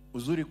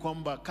 Uzuri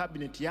kwamba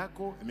cabinet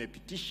yako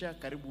imepitisha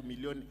karibu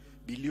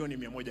bilioni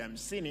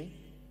 150,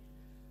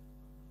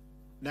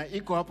 na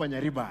iko hapa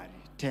Nyaribari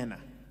tena.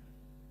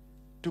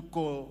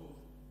 Tuko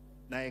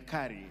na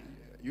ekari.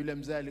 Yule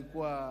mzee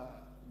alikuwa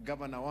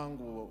gavana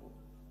wangu,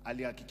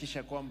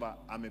 alihakikisha kwamba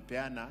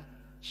amepeana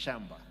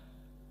shamba.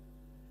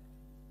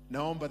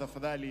 Naomba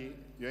tafadhali,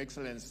 Your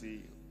Excellency,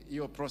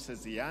 hiyo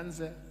process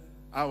ianze.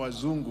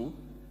 Wazungu,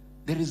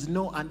 there is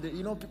no, and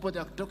you know, people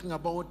are talking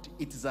about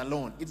it is a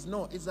loan.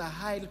 It's a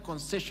high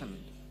concession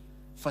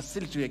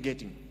facility we are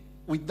getting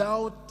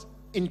without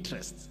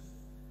interest.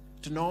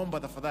 Tunaomba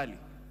tafadhali,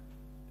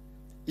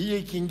 hii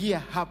ikiingia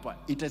hapa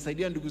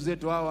itasaidia ndugu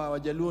zetu hawa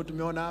Wajaluo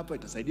tumeona hapa,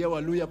 itasaidia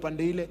Waluya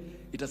pande ile,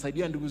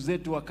 itasaidia ndugu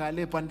zetu wa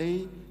Kale pande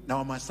hii na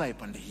Wamasai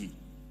pande hii.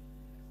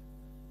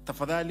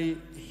 Tafadhali,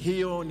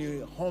 hiyo ni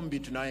hombi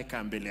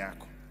tunaweka mbele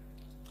yako.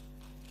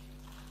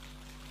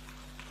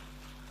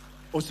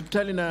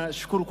 Hospitali, na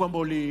shukuru kwamba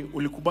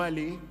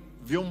ulikubali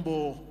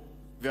vyombo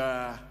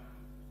vya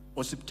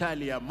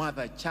hospitali ya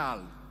Mother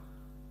Child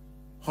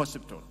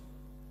Hospital.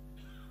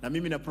 Na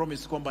mimi na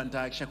promise kwamba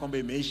nitahakikisha kwamba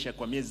imeisha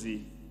kwa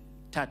miezi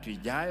 3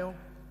 ijayo,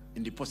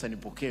 ndiposa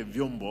nipokee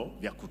vyombo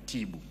vya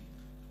kutibu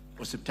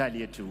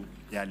hospitali yetu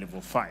ya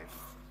level 5.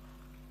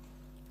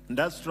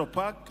 Industrial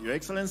Park, Your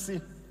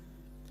Excellency,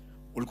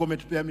 ulikuwa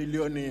umetupea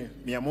milioni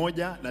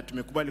 100 na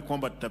tumekubali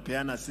kwamba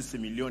tutapeana sisi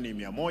milioni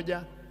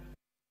 100.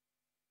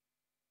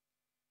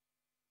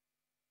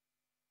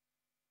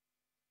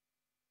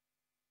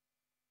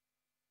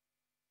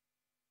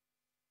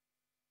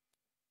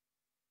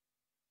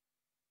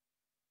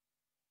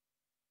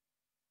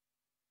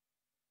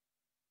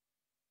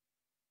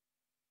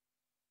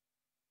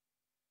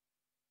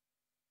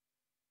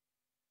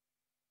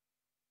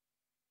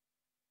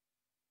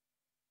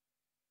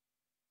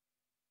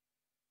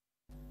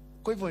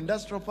 Kwa hivyo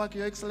industrial park,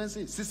 Your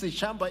Excellency, sisi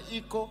shamba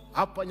iko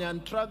hapa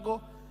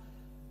Nyantrago,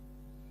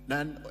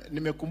 na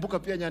nimekumbuka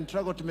pia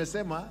Nyantrago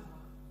tumesema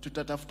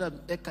tutatafuta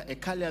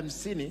ekali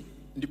 50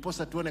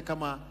 ndiposa tuone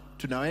kama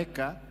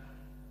tunaweka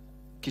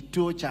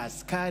kituo cha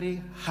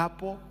askari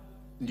hapo,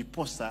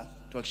 ndiposa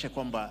tuhakikishe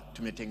kwamba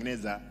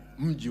tumetengeneza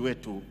mji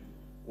wetu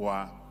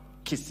wa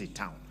Kisii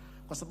Town.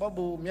 Kwa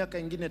sababu miaka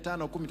ingine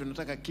 5-10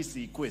 tunataka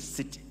Kisii ikuwe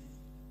city,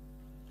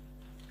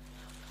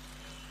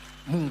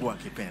 Mungu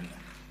akipenda.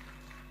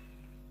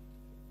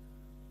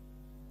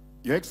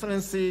 Your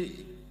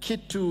Excellency,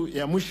 kitu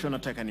ya mwisho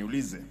nataka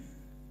niulize.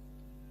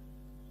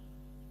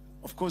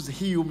 Of course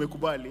hii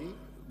umekubali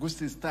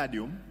Gusii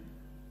Stadium.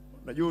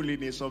 Najua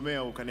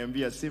ulinisomea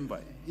ukaniambia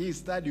Simba, hii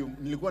stadium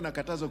nilikuwa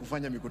nakatazwa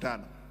kufanya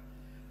mikutano.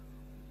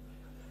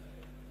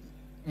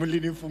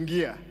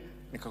 Mlinifungia,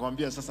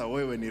 nikakwambia sasa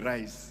wewe ni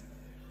rais,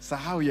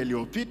 sahau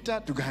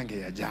yaliyopita, tugange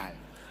yajayo.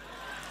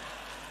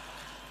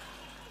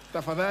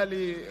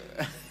 Tafadhali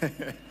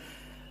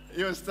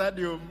hiyo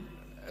stadium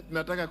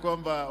nataka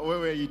kwamba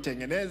wewe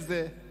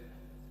itengeneze.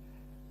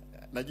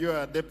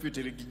 Najua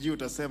Deputy Rigiji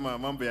utasema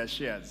mambo ya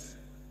shares.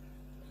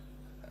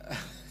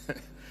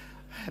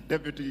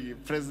 Deputy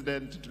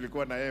President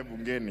tulikuwa na yeye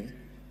bungeni,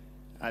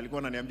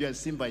 alikuwa ananiambia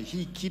Simba,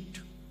 hii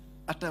kitu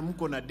hata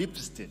mko na deep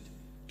state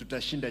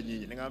tutashinda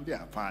nyinyi. Nikamwambia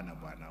hapana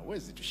bwana,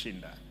 huwezi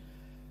tushinda.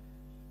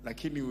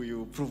 Lakini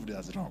you proved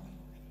us wrong.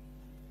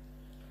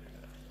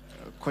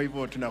 Kwa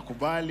hivyo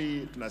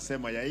tunakubali,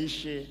 tunasema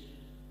yaishe,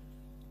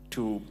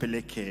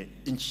 tupeleke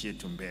nchi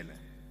yetu mbele.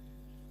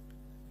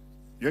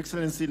 Your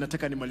Excellency,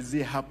 nataka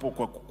nimalizie hapo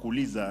kwa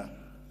kukuuliza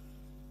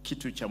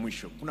kitu cha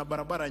mwisho. Kuna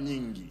barabara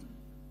nyingi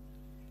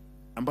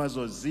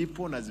ambazo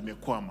zipo na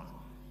zimekwama.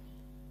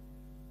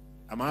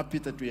 I'm happy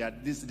that we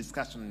had this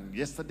discussion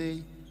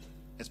yesterday,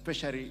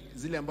 especially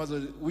zile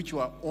ambazo which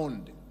were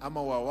owned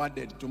ama were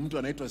awarded to mtu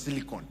anaitwa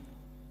Silicon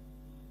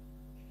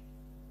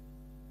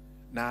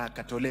na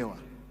katolewa.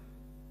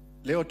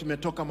 Leo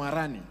tumetoka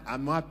Marani,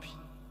 I'm happy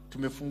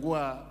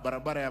tumefungua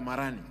barabara ya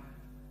Marani.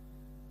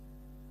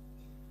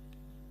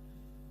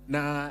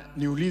 Na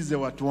niulize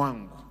watu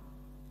wangu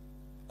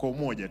kwa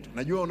umoja tu.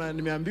 Najua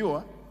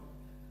nimeambiwa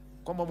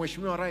kwamba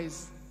Mheshimiwa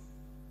Rais,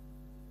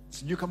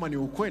 sijui kama ni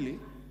ukweli,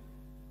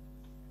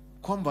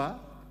 kwamba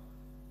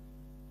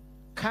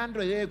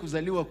kando yeye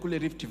kuzaliwa kule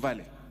Rift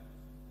Valley,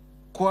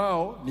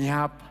 kwao ni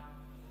hapa.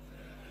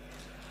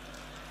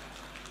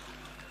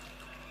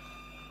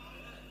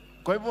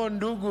 Kwa hivyo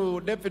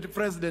ndugu Deputy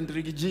President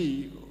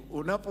Rigiji,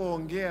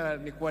 unapoongea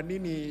ni kwa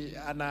nini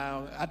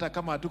hata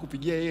kama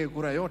hatukupigia yeye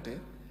kura yote,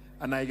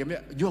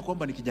 anaegemea, jua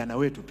kwamba ni kijana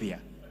wetu pia.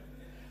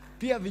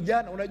 Pia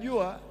vijana,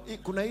 unajua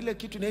kuna ile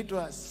kitu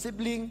inaitwa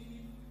sibling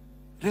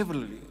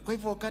rivalry. Kwa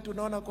hivyo wakati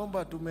unaona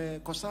kwamba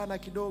tumekosana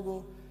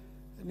kidogo,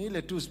 ni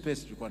ile tu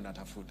space tulikuwa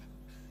tunatafuta.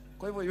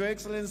 Kwa hivyo Your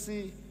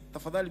Excellency,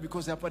 tafadhali,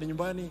 because hapa ni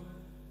nyumbani,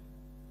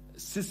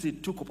 sisi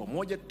tuko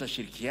pamoja,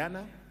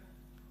 tutashirikiana.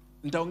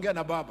 Nitaongea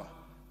na baba.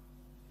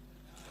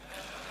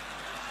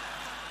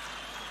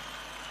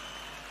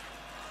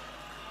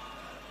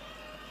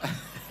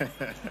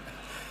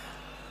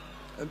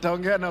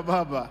 Nitaongea na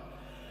baba.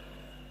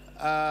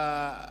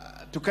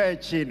 Tukae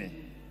chini.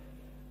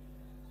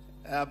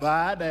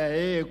 Baada ya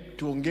yeye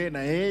tuongee na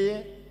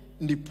yeye,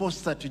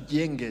 ndiposa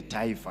tujenge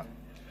taifa.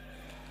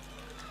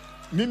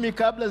 Mimi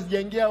kabla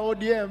sijaingia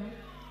ODM,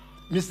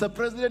 Mr.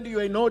 President, you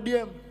are in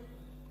ODM.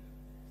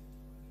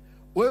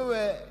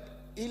 Wewe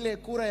ile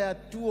kura ya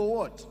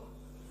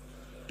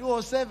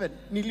 207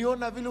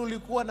 niliona vile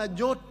ulikuwa na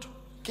joto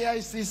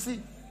KICC.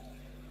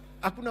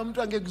 Hakuna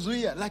mtu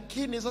angekuzuia,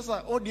 lakini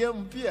sasa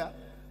ODM pia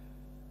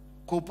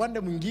kwa upande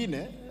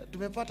mwingine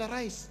tumepata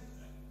rais.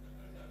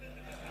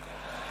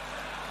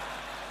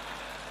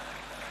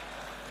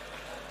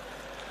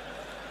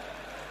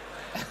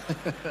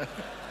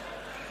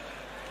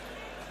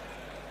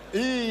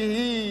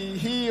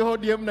 Hii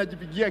ODM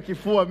najipigia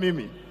kifua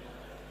mimi.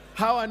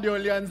 Hawa ndio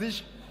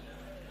walianzisha.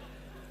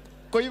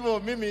 Kwa hivyo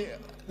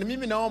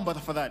mimi naomba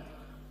tafadhali.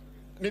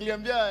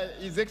 Niliambia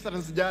His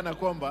Excellency jana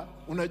kwamba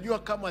unajua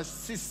kama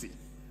sisi,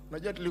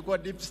 unajua tulikuwa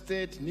deep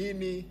state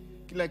nini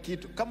kila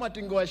kitu, kama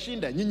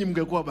tungewashinda nyinyi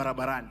mngekuwa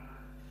barabarani.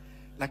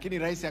 Lakini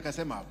rais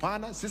akasema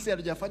hapana, sisi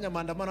hatujafanya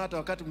maandamano hata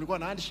wakati mlikuwa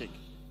na handshake.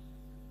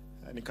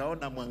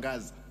 Nikaona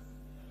mwangaza.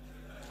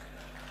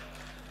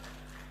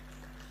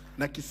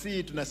 Na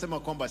Kisii tunasema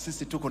kwamba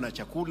sisi tuko na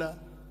chakula,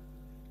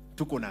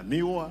 tuko na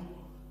miwa.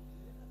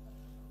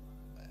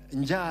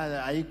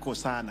 Njaa haiko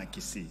sana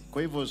Kisii.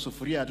 Kwa hivyo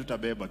sufuria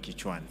hatutabeba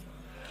kichwani.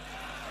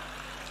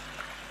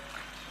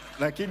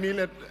 Lakini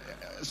ile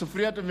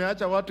sufuria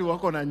tumeacha watu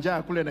wako na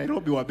njaa kule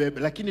Nairobi wabebe.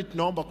 Lakini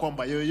tunaomba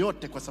kwamba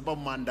yoyote, kwa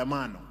sababu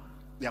maandamano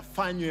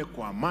yafanywe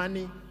kwa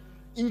amani.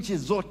 Nchi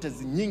zote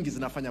nyingi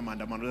zinafanya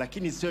maandamano,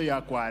 lakini sio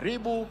ya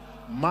kuharibu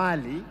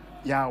mali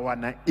ya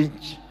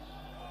wananchi.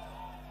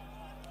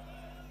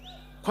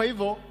 Kwa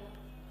hivyo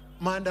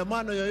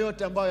maandamano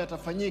yoyote ambayo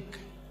yatafanyika,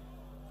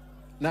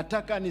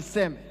 nataka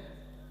niseme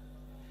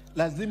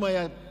lazima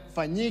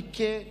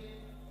yafanyike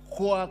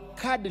kwa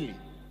kadri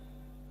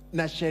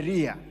na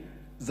sheria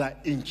za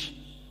nchi.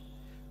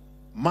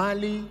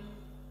 mali,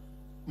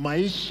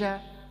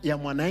 maisha ya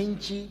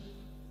mwananchi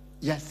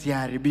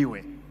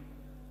yasiharibiwe,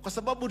 kwa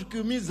sababu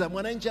tukiumiza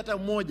mwananchi hata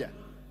mmoja,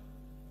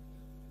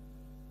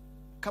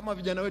 kama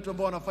vijana wetu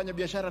ambao wanafanya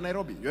biashara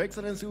Nairobi, Your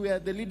Excellency, we are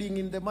the leading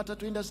in the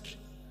matatu industry.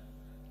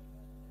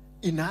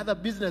 In other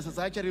businesses,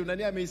 actually,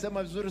 unani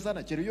ameisema vizuri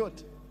sana,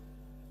 Cheruiyot.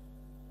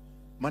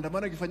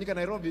 Maandamano yakifanyika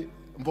Nairobi,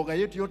 mboga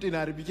yetu yote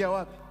inaharibikia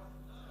wapi?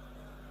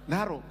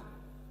 Narok.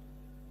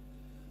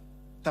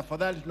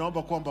 Tafadhali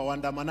tunaomba kwamba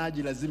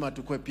waandamanaji lazima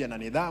tukue pia na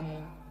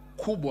nidhamu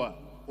kubwa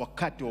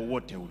wakati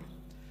wowote ule.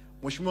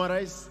 Mheshimiwa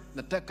Rais,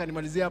 nataka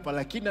nimalizie hapa,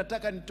 lakini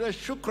nataka nitoe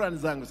shukrani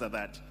zangu za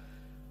dhati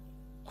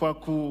kwa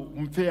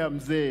kumpea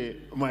mzee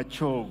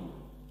Machogu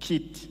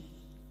kiti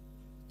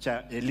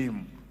cha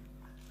elimu.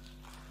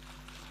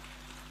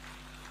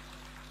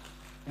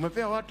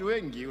 Umepea watu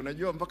wengi,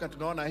 unajua mpaka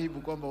tunaona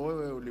aibu kwamba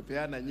wewe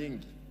ulipeana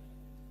nyingi.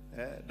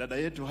 Dada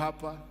yetu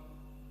hapa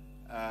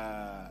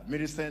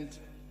Millicent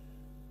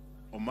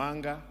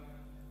Omanga,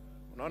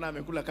 unaona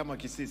amekula kama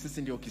Kisii.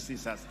 Sisi ndio Kisii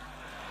sasa,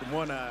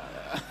 kumwona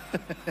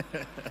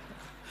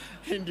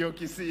ndio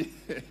Kisii.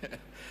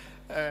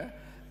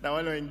 Na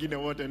wale wengine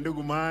wote,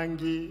 ndugu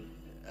Mangi,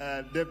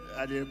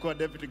 aliyekuwa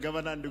deputy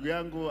governor, ndugu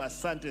yangu,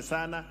 asante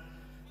sana.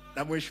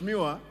 Na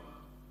Mheshimiwa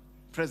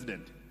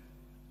President,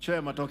 choo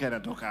ya matoke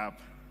yanatoka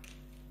hapa.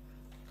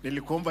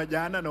 Nilikuomba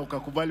jana na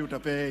ukakubali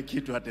utapea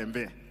kitu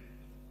atembee.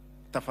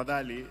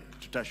 Tafadhali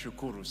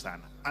tutashukuru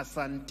sana.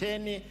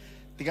 Asanteni.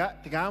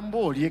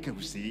 Tigambo lieke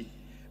kusi.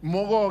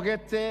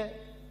 Mogogete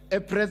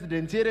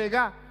president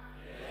yerega.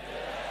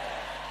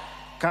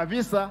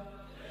 Kabisa.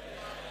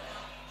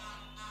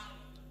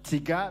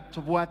 Tiga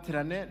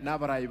tubwatirane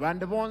n'abarayi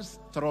bande bonse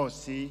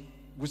trosi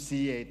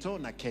gusi yeto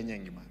na Kenya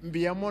ngima.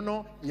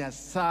 Mbiyamono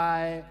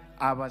Nyasaye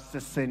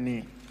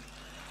abaseseni.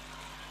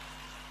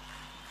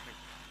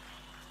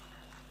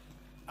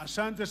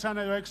 Asante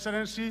sana Your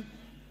Excellency.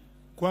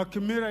 Kwa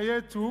kimira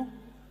yetu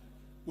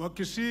wa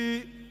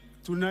Kisii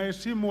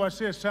tunaheshimu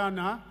wasee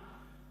sana.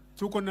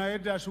 Tuko na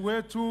elders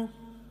wetu,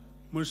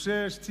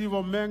 Mzee Steve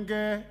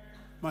Omenge,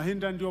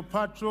 Mahinda ndio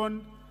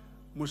patron,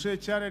 Mzee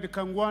Jared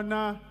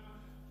Kangwana,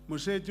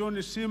 Mzee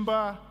John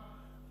Simba,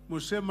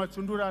 Mzee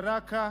Matundura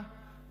Raka.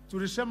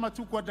 Tulisema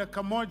tu kwa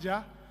dakika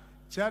moja,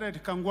 Jared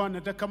Kangwana,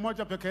 dakika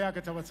moja peke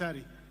yake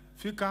tafadhali.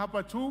 Fika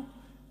hapa tu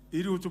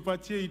ili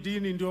utupatie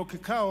idini, ndio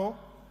kikao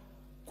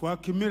kwa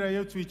kimira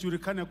yetu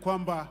ijulikane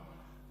kwamba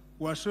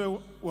wasee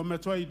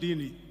wametoa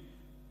idini.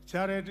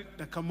 Jared,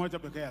 dakika moja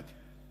peke yake.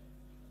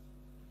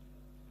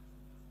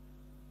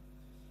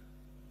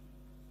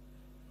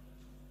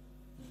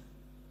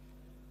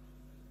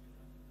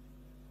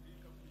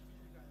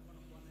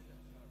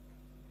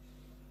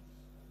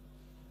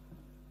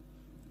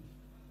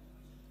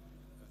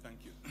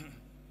 Thank you.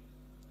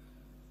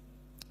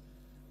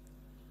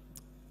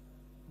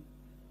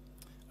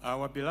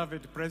 Our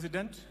beloved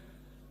President,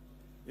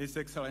 His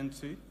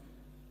Excellency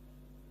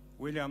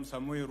William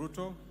Samoei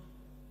Ruto,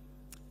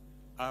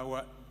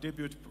 our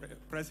Deputy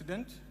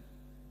President,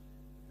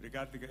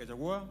 Rigathi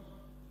Gachagua,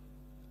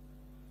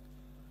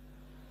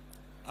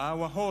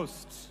 our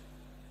host,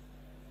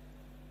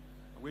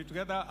 we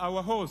together,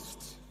 our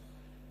host,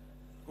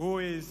 who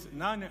is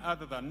none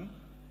other than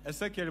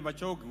Ezekiel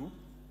Machogu,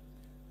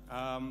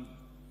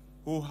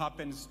 who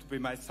happens to be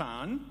my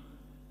son,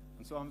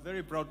 and so I'm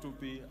very proud to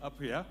be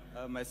up here,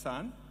 my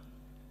son.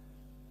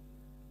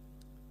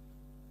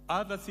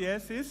 Other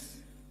CSs,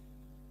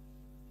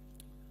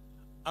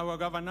 our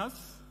governors,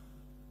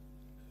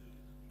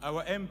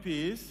 our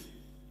MPs,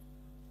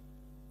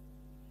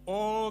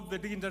 all the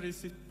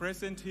dignitaries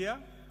present here,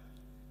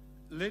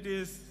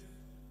 ladies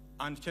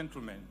and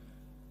gentlemen,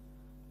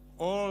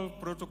 all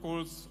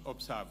protocols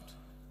observed.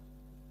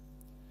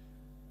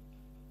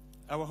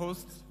 Our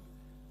host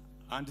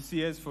and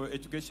CS for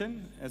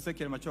Education,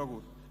 Ezekiel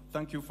Machogu,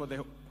 thank you for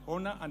the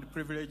honor and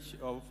privilege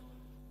of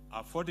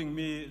affording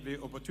me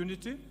the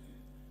opportunity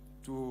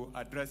to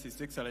address His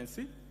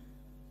Excellency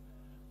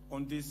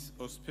on this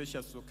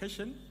auspicious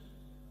occasion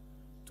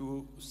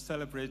to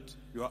celebrate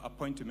your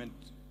appointment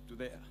to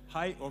the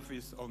high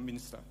office of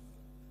Minister.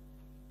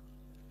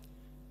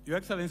 Your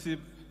Excellency,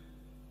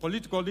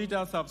 political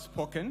leaders have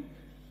spoken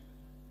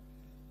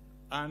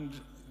and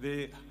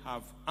they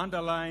have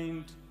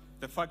underlined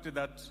the fact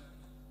that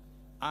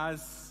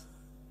as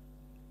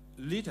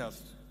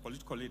leaders,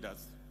 political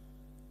leaders,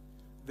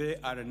 they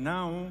are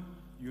now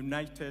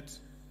united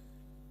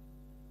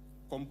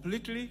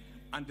completely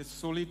and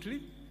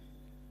solidly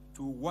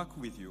to work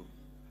with you.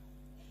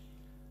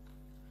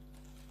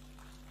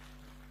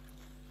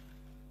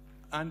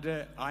 And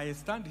I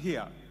stand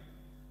here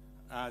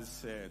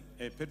as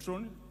a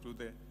patron to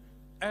the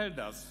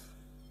elders,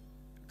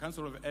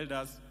 Council of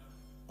Elders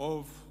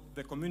of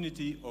the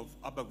community of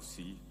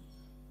Abagusi,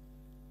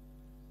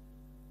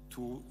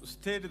 to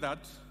state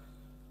that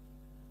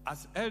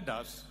as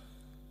elders,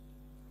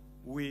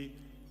 we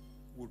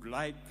would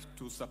like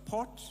to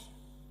support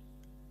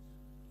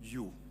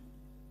you.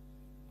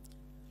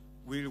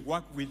 We'll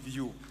work with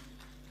you.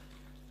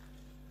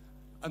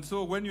 And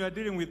so when you are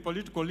dealing with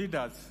political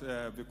leaders,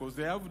 because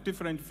they have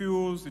different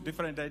views,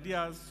 different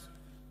ideas,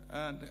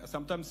 and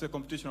sometimes a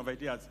competition of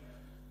ideas,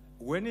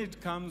 when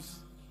it comes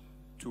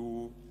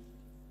to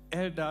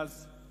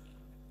elders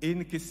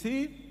in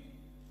Kisii,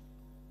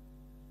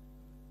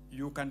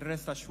 you can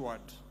rest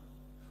assured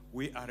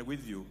we are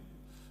with you.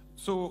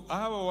 So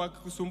hawa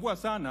wakikusumbua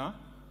sana,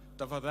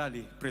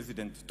 tafadhali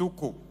President,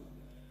 tuko.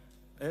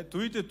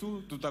 Tuite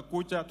tu,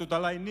 tutakucha,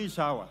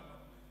 tutalainisha hawa.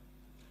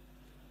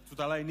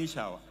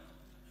 Tutalainisha hawa.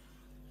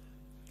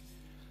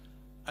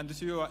 And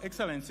to Your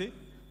Excellency,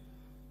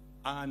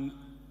 and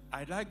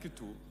I'd like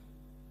to,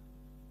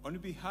 on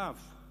behalf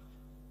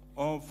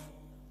of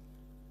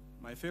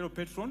my fellow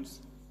patrons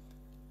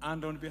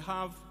and on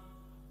behalf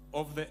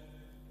of the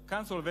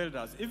Council of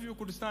Elders, if you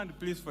could stand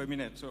please for a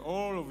minute, so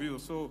all of you,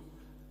 so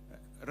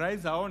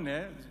rise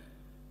aone,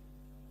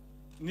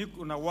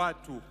 nikuna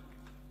watu,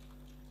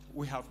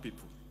 we have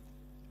people.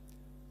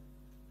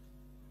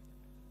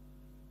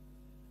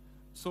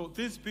 So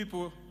these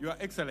people, Your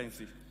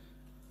Excellency,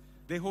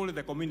 they hold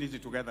the community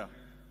together.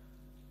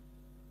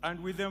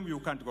 And with them, you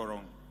can't go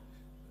wrong.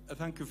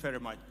 Thank you very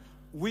much.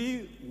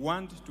 We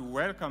want to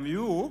welcome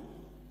you,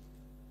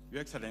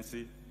 Your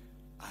Excellency,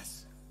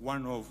 as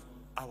one of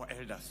our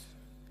elders.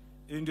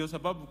 Ndio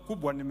sababu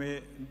kubwa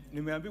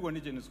nimeambiwa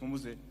nije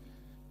nisungumuze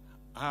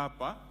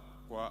hapa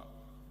kwa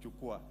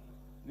jukwaa.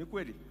 Ni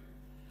kweli.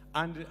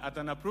 And at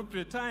an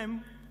appropriate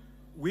time,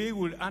 we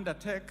will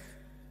undertake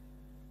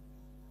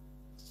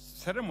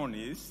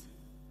ceremonies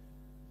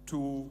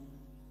to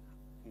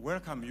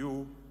welcome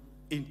you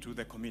into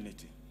the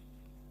community.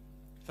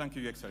 Thank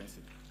you, Your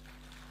Excellency.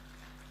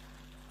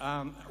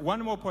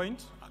 One more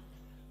point.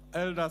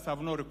 Elders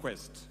have no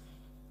request,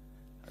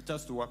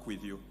 just to work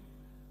with you.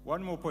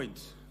 One more point,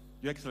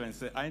 Your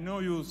Excellency. I know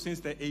you since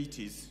the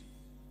 80s.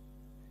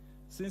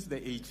 Since the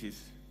 80s.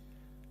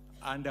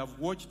 And I've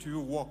watched you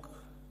walk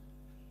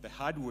the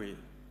hard way.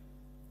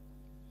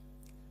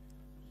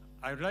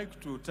 I'd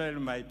like to tell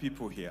my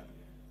people here,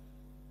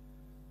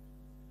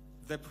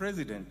 the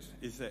President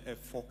is a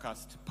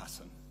focused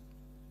person.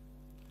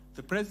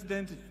 The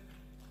President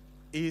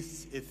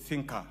is a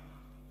thinker.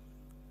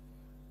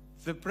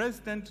 The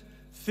President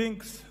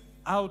thinks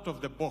out of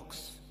the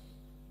box.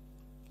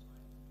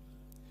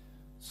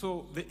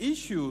 So the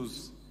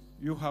issues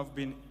you have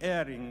been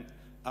airing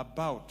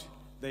about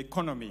the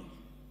economy,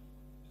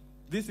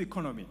 this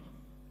economy,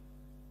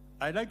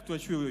 I'd like to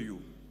assure you,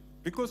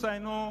 because I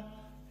know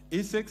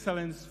His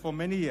Excellency for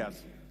many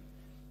years,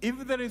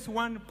 if there is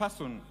one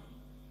person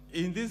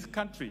in this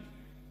country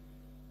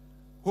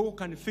who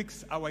can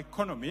fix our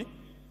economy,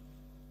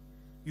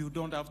 you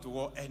don't have to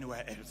go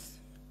anywhere else.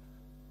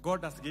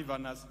 God has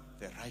given us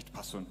the right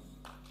person.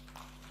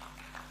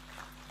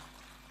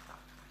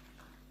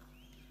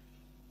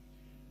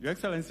 Your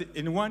Excellency,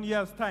 in 1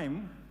 year's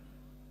time,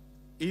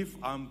 if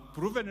I'm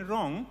proven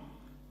wrong,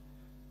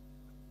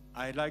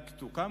 I'd like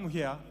to come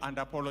here and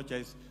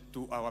apologize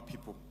to our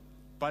people.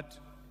 But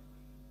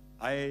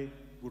I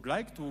would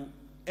like to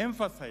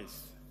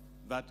emphasize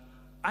that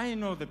I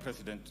know the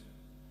President,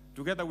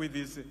 together with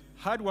his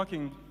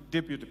hardworking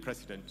Deputy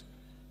President,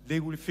 they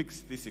will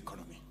fix this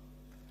economy.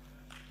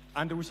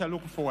 And we shall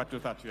look forward to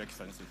that, Your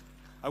Excellency.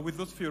 And with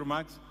those few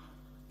remarks,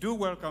 do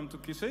welcome to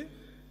Kisii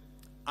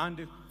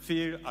and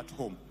feel at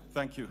home.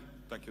 Thank you.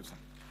 Thank you, sir.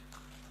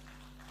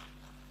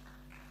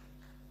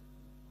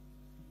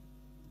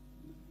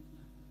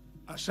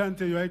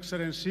 Asante, Your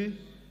Excellency.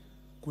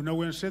 Kuna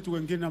wenzetu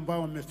wengine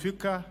ambao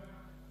wamefika,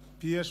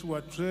 PS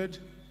wa Trade,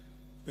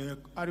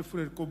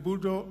 Alfred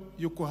Kobudo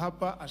yuko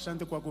hapa,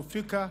 asante kwa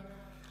kufika.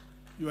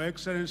 Your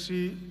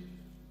Excellency,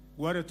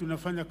 wale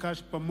tunafanya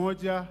kazi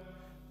pamoja,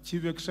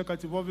 Chief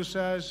Executive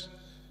Officers,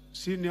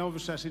 Senior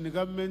Officers in the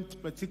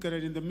government,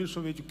 particularly in the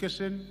Ministry of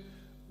Education,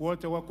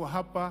 wote wako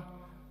hapa.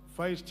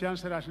 Vice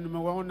Chancellors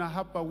nimewaona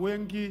hapa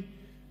wengi.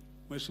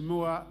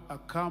 Mheshimiwa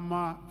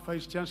Akama,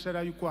 Vice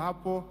Chancellor yuko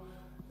hapo.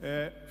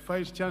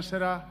 Vice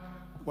Chancellor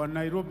wa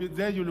Nairobi,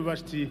 the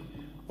University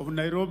of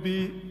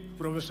Nairobi,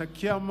 Professor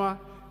Kiama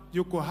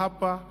yuko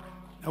hapa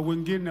na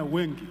wengine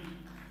wengi.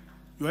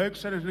 Your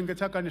Excellency,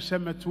 ningetaka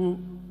niseme tu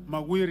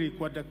mawili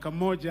kwa dakika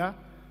moja.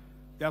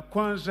 Ya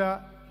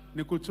kwanza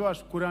ni kutoa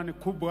shukrani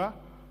kubwa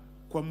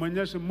kwa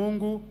Mwenyezi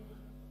Mungu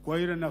kwa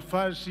ile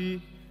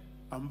nafasi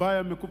ambayo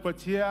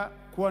amekupatia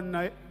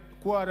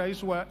kuwa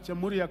rais wa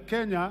Jamhuri ya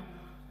Kenya,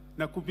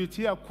 na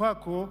kupitia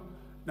kwako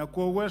na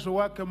kwa uwezo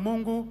wake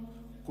Mungu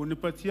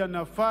kunipatia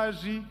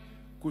nafasi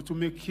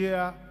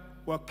kutumikia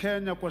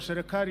Wakenya kwa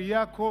serikali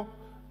yako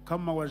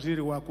kama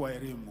waziri wako wa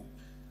elimu.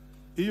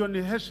 Hiyo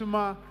ni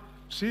heshima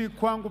si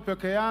kwangu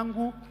peke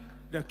yangu,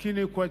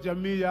 lakini kwa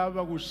jamii ya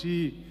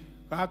Abagusi.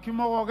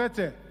 Hakima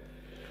wogete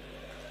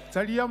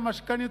talia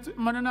maskani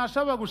manana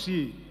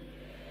Abagusi.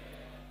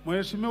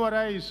 Mheshimiwa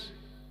Rais,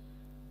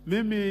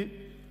 mimi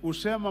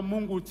usema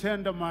Mungu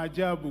utenda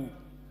maajabu.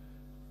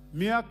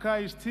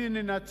 Miaka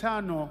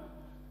 65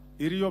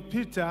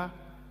 iliyopita,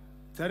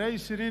 tarehe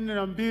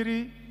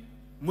 22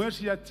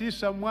 mwezi ya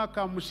 9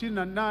 mwaka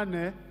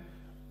 58,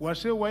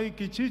 wazee wa hii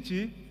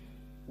kijiji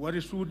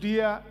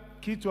walishuhudia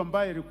kitu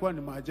ambaye ilikuwa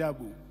ni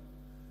maajabu.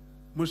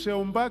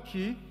 Mzee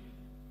Mbaki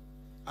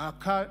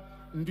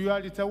ndio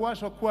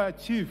alitawazwa kuwa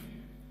chief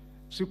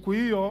siku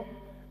hiyo,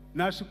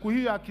 na siku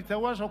hiyo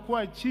akitawazwa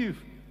kuwa chief,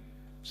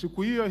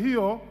 siku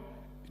hiyo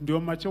ndio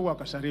Machogu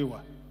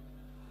akasariwa.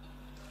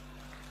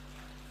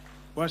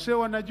 Wase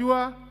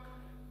wanajua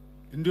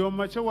ndio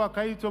Machogu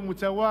akaitwa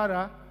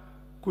mtawala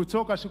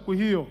kutoka siku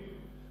hiyo.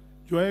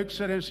 Your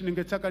Excellency,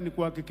 ningetaka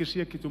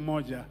nikuhakikishie kitu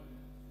moja.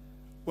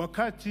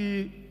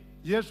 Wakati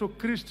Yesu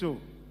Kristo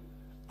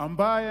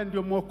ambaye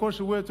ndio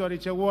mwokozi wetu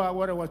alichagua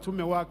wale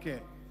watume wake,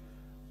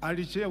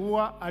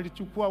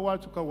 alichukua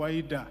watu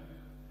kawaida.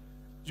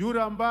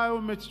 Yule ambaye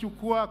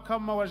umechukua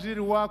kama waziri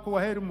wako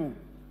wa elimu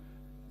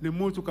ni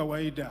mtu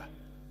kawaida,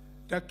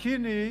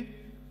 lakini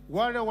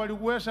wale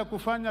waliweza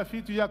kufanya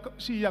vitu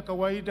si ya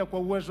kawaida kwa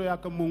uwezo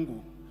yake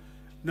Mungu.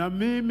 Na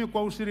mimi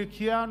kwa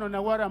ushirikiano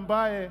na wale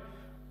ambaye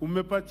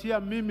umepatia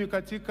mimi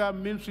katika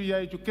ministry ya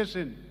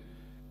education,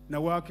 na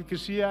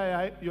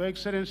wahakikishia Your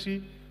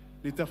Excellency,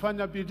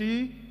 nitafanya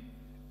bidii,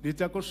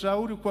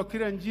 nitakushauri kwa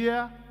kila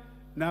njia,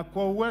 na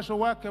kwa uwezo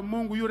wake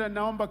Mungu yule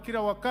naomba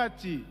kila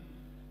wakati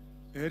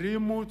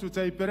elimu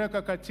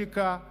tutaipeleka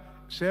katika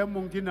sehemu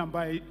nyingine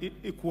ambaye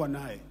ikuwa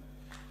naye.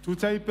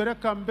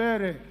 Tutaipeleka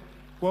mbele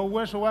kwa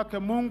uwezo wake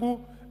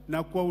Mungu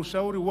na kwa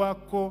ushauri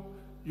wako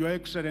Your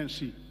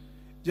Excellency.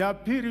 Ya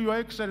pili, Your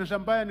Excellency,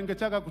 ambaye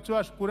ningetaka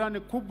kutoa shukrani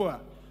kubwa,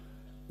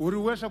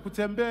 uliweza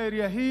kutembea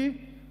area hii,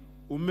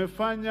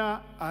 umefanya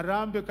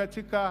arambe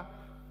katika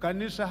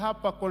kanisa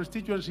hapa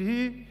constituency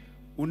hii,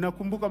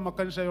 unakumbuka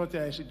makanisa yote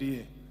ya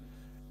SDA.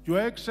 Your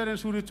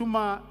Excellency,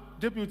 ulituma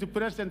Deputy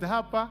President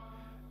hapa,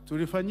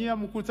 tulifanyia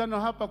mkutano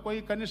hapa kwa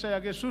hii kanisa ya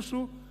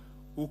Gesusu,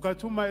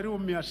 ukatuma elimu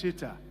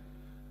 600.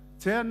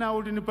 Tena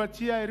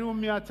ulinipatia elimu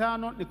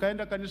 500,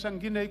 nikaenda kanisa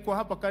ngine iko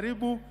hapa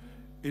karibu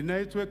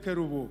inaitwa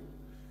Kerubu.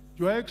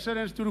 Your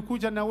Excellency,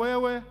 tulikuja na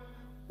wewe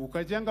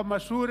ukajenga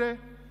mashure,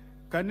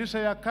 kanisa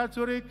ya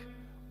Catholic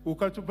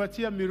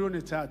ukatupatia milioni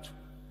 3.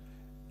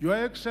 Your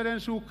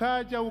Excellency,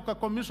 ukaja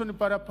ukakomishoni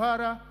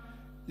parapara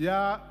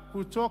ya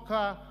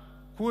kutoka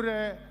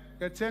kure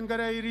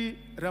Ketengereiri,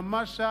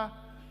 Ramasa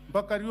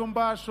mpaka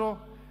Riombaso.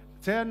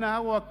 Tena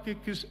hao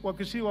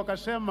wakisi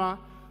wakasema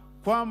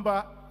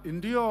kwamba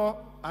ndio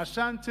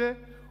asante,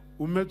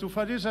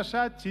 umetufalisha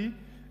shati,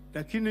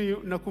 lakini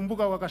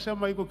nakumbuka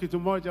wakasema iko kitu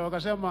moja,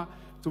 wakasema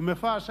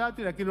tumefaa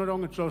shati lakini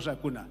rongo trosa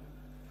kuna.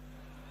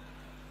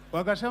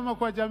 Wakasema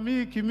kwa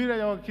jamii kimila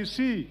ya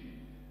Wakisii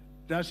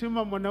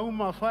lazima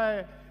mwanaume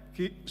afae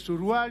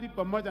suruali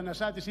pamoja na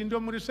shati, si ndio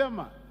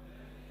mlisema?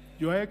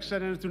 Your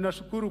Excellency,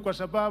 tunashukuru kwa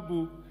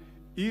sababu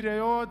ile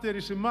yote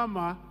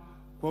lisimama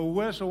kwa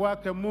uwezo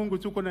wake Mungu.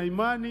 Tuko na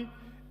imani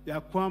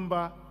ya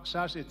kwamba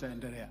sasa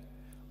itaendelea.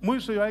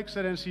 Mwisho, Your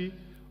Excellency,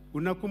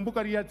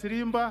 unakumbuka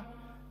Riatirimba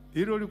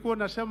hilo ulikuwa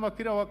unasema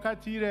kila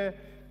wakati ile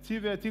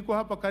TV tiko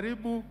hapa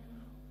karibu,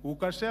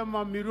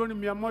 ukasema milioni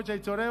 100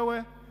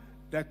 itolewe,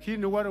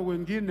 lakini wale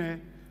wengine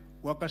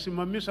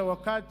wakasimamisha.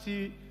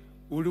 Wakati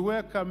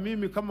uliweka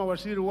mimi kama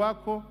waziri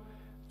wako,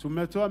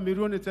 tumetoa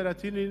milioni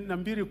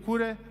 32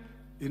 kule,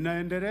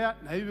 inaendelea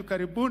na hivi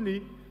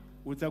karibuni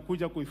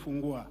utakuja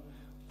kuifungua.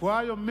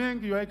 Kwa hiyo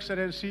mengi, Your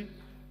Excellency,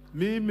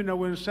 mimi na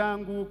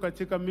wenzangu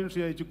katika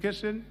Ministry ya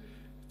Education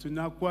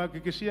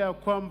tunakuhakikishia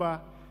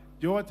kwamba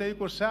yote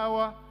iko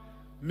sawa.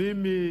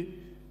 Mimi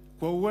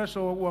kwa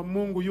uwezo wa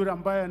Mungu yule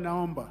ambaye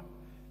naomba,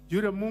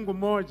 yule Mungu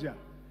moja,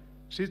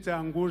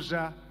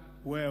 sitaanguza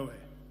wewe.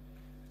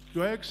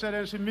 Your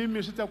Excellency,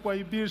 mimi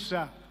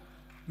sitakuaibisha,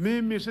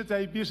 mimi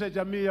sitaibisha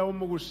jamii ya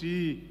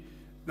Gusii.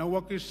 Na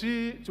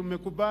Wakisii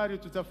tumekubali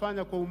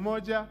tutafanya kwa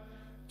umoja,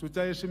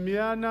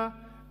 tutaheshimiana,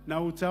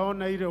 na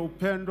utaona ile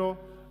upendo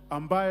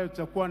ambayo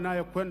tutakuwa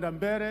nayo kwenda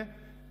mbele.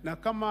 Na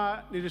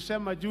kama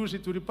nilisema juzi,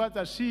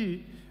 tulipata C,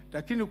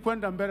 lakini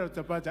kwenda mbele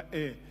utapata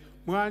A.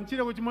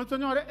 Mwanchire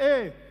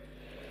kujimotonyore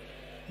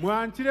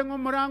mwanchire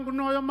ngomurangu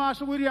noyo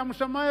Maso William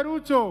Samoei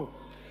Ruto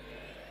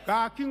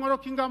kakingoro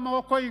kingama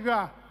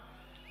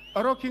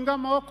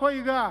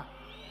okoiga.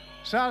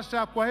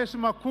 Sasa kwa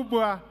heshima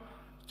kubwa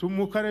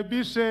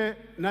tumukaribishe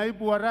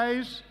naibu wa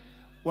rais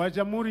wa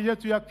Jamhuri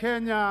yetu ya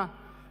Kenya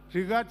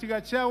Rigathi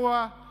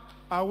Gachagua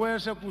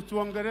aweze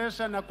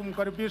kutuongelesha na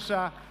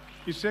kumkaribisha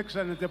His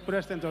Excellency the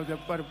President of the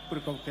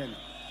Republic of Kenya.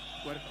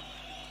 Welcome.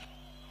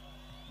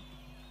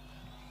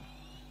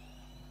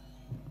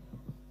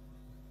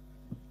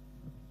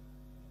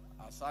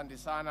 Asante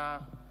sana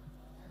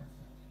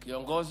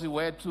kiongozi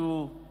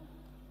wetu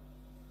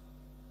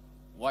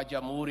wa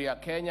Jamhuri ya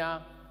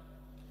Kenya,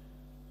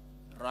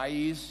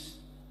 Rais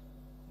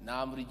na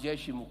Amiri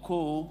Jeshi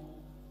Mkuu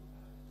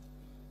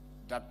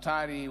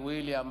Daktari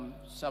William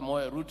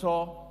Samoei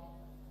Ruto,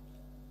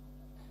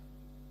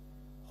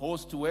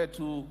 host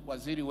wetu,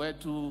 waziri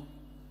wetu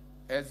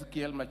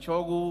Ezekiel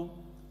Machogu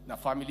na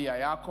familia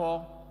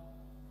yako,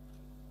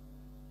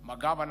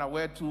 magavana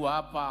wetu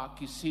hapa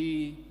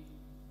Kisii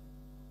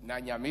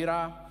na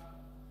Nyamira,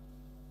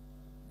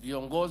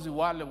 viongozi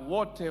wale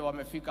wote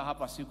wamefika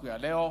hapa siku ya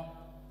leo,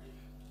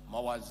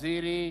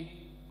 mawaziri,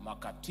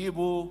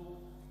 makatibu,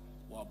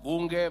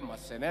 wabunge,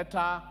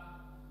 maseneta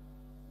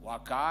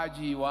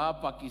wakaaji wa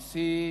hapa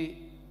Kisii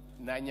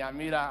na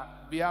Nyamira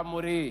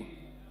Biamuri,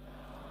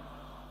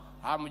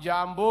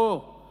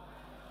 hamjambo?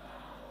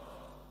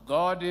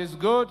 God is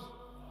good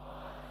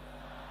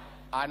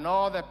and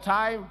all the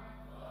time.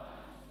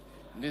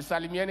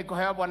 Nisalimieni kwa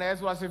hewa. Bwana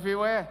Yesu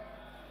asifiwe.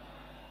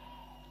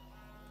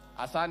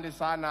 Asante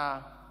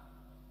sana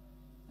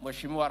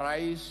Mheshimiwa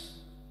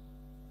Rais,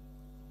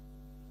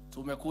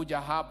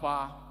 tumekuja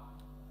hapa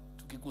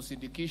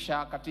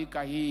tukikusindikisha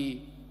katika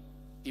hii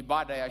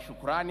ibada ya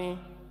shukrani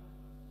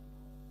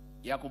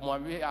ya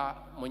kumwambia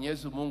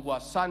Mwenyezi Mungu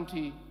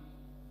asanti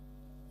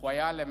kwa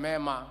yale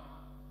mema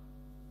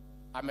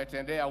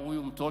ametendea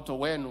huyu mtoto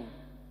wenu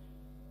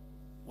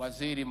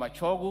Waziri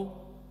Machogu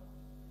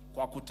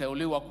kwa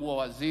kuteuliwa kuwa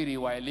waziri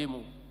wa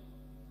elimu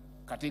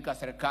katika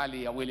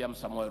serikali ya William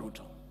Samoei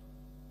Ruto.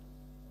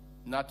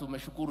 Na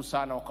tumeshukuru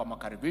sana kwa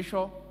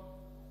makaribisho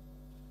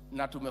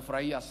na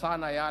tumefurahia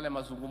sana yale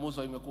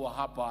mazungumzo imekuwa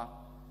hapa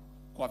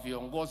kwa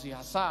viongozi,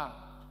 hasa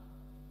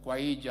kwa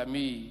hii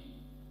jamii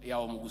ya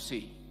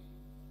Omugusi.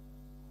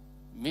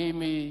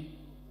 Mimi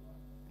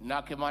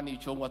na Kimani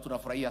Ichung'wah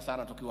tunafurahia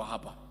sana tukiwa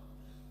hapa,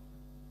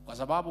 kwa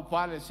sababu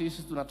pale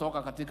sisi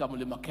tunatoka katika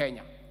mlima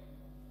Kenya,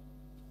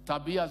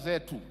 tabia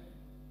zetu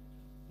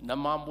na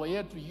mambo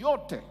yetu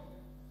yote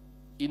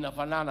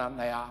inafanana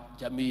na ya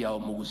jamii ya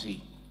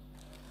Omugusi.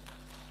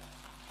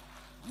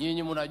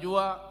 Nyinyi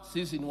mnajua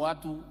sisi ni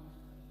watu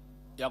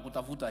ya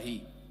kutafuta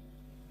hii.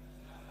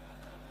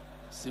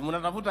 Si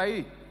mnatafuta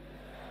hii?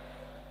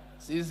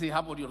 Sisi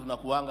hapo ndio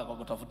tunakuanga kwa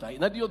kutafuta hii.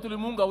 Na ndio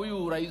tulimunga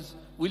huyu Rais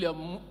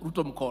William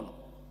Ruto mkono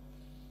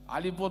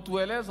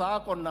alipotueleza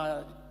hako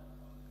na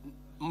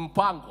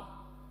mpango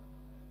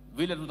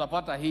vile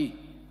tutapata hii.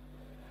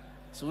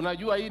 Si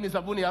unajua hii ni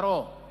sabuni ya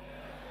roho,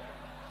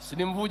 si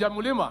ni mvuja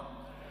mlima.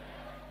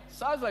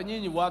 Sasa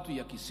nyinyi watu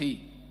ya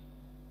Kisii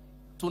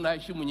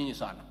tunaheshimu nyinyi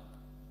sana.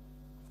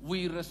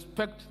 We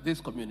respect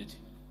this community.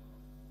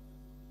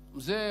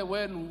 Mzee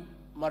wenu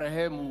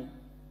marehemu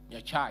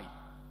Nyachai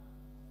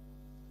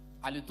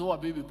alitoa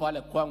bibi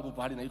pale kwangu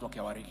pahali naitwa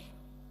Kiawariki.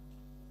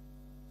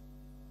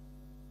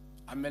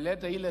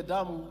 Ameleta ile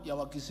damu ya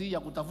Wakisii ya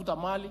kutafuta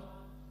mali.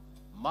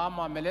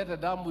 Mama ameleta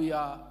damu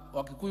ya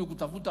Wakikuyu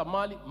kutafuta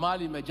mali.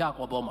 Mali imejaa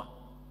kwa boma.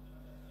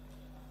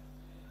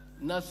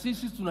 Na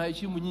sisi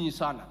tunaheshimu nyinyi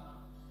sana,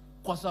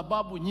 kwa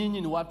sababu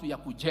nyinyi ni watu ya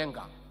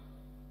kujenga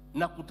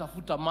na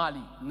kutafuta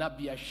mali na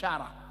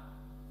biashara,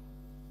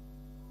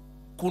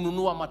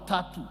 kununua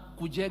matatu,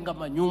 kujenga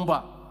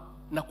manyumba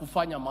na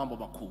kufanya mambo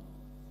makuu.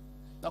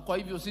 Na kwa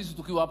hivyo sisi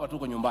tukiwa hapa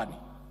tuko nyumbani.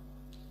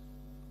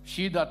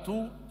 Shida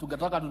tu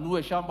tungetaka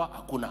tununue shamba,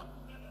 hakuna.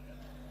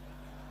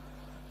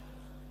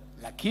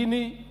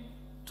 Lakini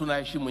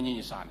tunaheshimu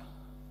nyinyi sana.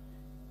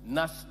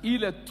 Na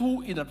ile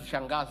tu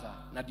inatushangaza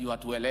na ndio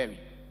hatuelewi.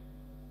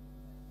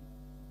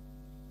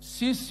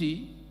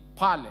 Sisi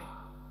pale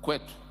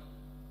kwetu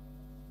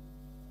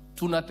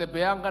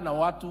tunatebeanga na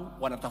watu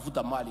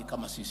wanatafuta mali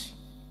kama sisi.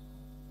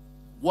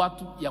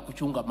 Watu ya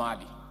kuchunga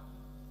mali,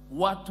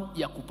 watu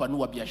ya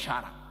kupanua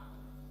biashara,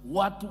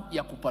 watu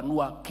ya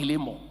kupanua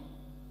kilimo,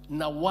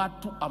 na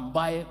watu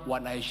ambaye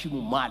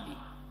wanaheshimu mali,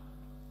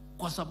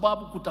 kwa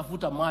sababu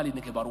kutafuta mali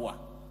ni kibarua.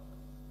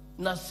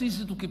 Na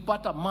sisi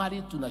tukipata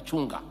mali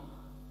tunachunga.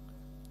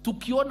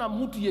 Tukiona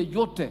mtu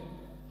yeyote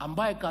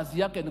ambaye kazi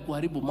yake ni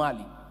kuharibu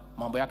mali,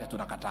 mambo yake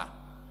tunakataa.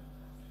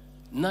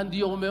 Na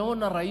ndio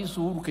umeona Rais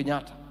Uhuru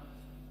Kenyatta,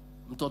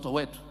 mtoto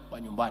wetu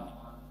wa nyumbani,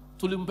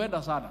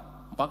 tulimpenda sana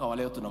mpaka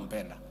waleo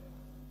tunampenda.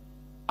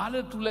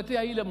 Ale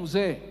tuletea ile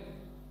mzee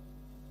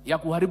ya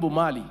kuharibu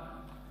mali,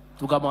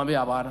 tukamwambia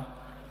hapana.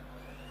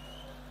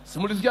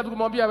 Simulisikia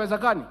tukamwambia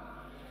haiwezekani.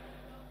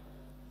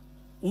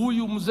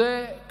 Huyu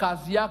mzee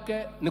kazi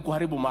yake ni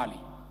kuharibu mali.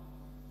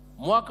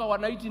 Mwaka wa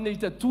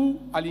 1982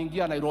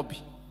 aliingia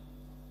Nairobi,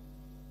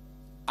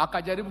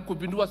 akajaribu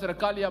kupindua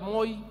serikali ya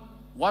Moi,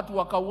 watu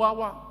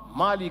wakauawa,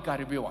 mali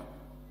ikaharibiwa.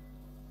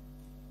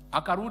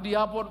 Akarudi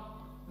hapo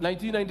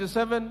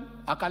 1997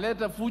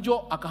 akaleta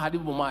fujo,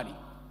 akaharibu mali.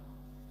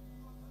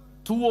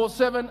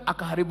 2007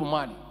 akaharibu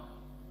mali.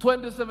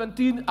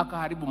 2017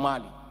 akaharibu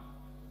mali.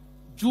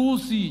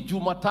 Juzi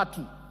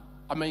Jumatatu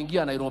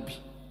ameingia Nairobi.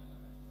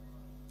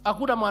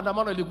 Hakuna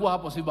maandamano ilikuwa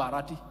hapo, si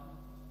Bahati.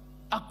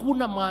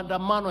 Hakuna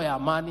maandamano ya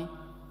amani.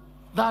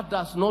 That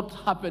does not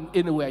happen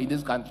anywhere in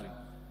this country.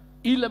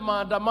 Ile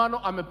maandamano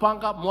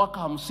amepanga mwaka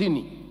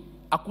 50,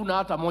 hakuna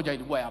hata moja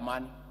ilikuwa ya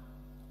amani.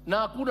 Na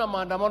hakuna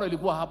maandamano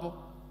ilikuwa hapo.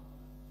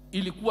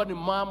 Ilikuwa ni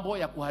mambo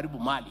ya kuharibu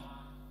mali.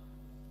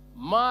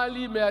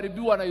 Mali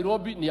imeharibiwa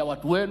Nairobi ni ya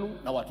watu wenu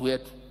na watu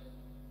wetu.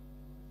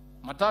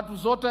 Matatu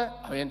zote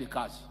haendi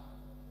kazi.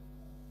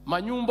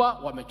 Manyumba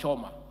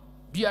wamechoma.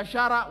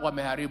 Biashara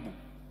wameharibu.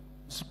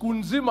 Siku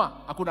nzima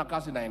hakuna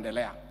kazi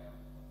inaendelea.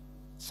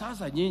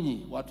 Sasa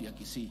nyinyi watu ya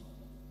Kisii,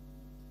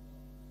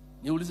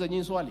 niulize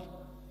nyinyi swali.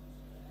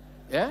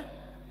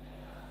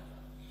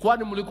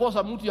 Kwani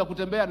mlikosa mtu ya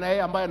kutembea na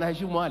yeye ambaye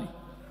anaheshimu mali?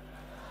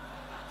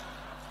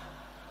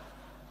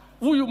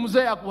 Huyu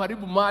mzee ya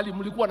kuharibu mali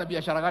mlikuwa na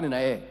biashara gani na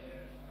yeye?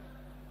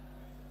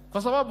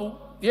 Kwa sababu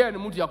yeye ni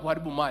mtu ya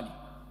kuharibu mali.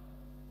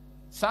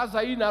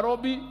 Sasa hii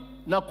Nairobi,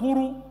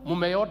 Nakuru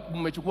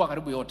mmechukua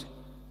karibu yote.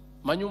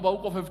 Manyumba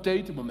huko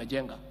 58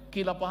 mmejenga.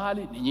 Kila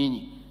pahali ni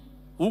nyinyi.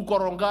 Huko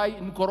Rongai,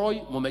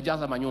 Nkoroi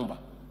mmejaza manyumba.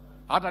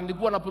 Hata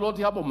nilikuwa na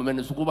piloti hapo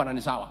mmenisukuma na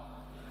ni sawa.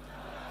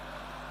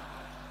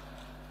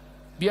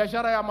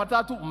 Biashara ya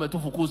matatu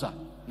mmetufukuza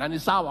na ni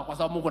sawa kwa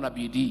sababu mko na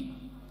bidii.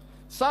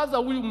 Sasa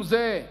huyu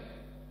mzee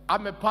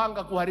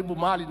amepanga kuharibu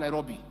mali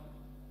Nairobi.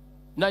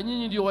 Na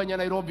nyinyi ndio wenye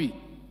Nairobi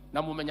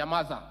na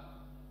mmenyamaza.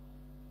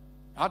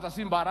 Hata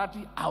Simba Arati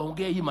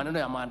aongee hii maneno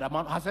ya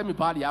maandamano, hasemi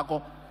pahali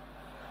yako.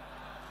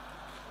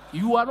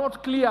 You are not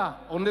clear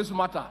on this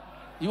matter.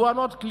 You are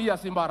not clear,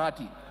 Simba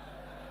Arati.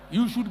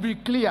 You should be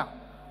clear.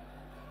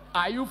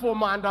 Are you for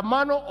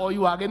maandamano or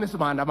you are against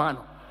maandamano?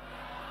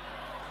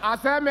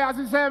 Aseme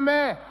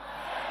asiseme.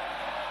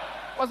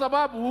 Kwa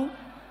sababu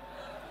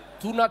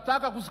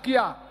tunataka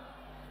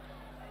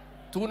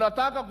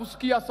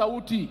kusikia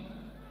sauti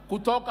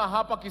kutoka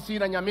hapa Kisii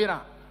na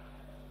Nyamira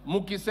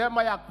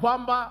mkisema ya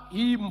kwamba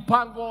hii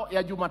mpango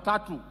ya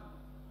Jumatatu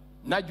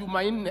na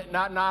Jumanne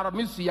na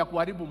Alhamisi ya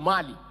kuharibu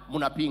mali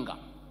mnapinga.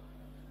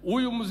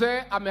 Huyu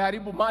mzee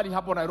ameharibu mali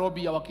hapo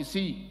Nairobi ya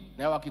Wakisii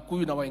na ya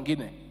Wakikuyu na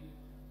wengine.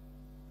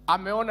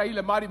 Ameona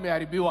ile mali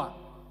imeharibiwa,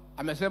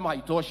 amesema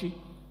haitoshi.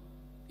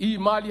 Hii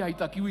mali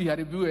haitakiwi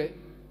iharibiwe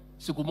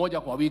siku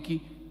moja kwa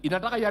wiki.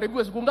 Inataka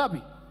iharibiwe siku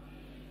ngapi?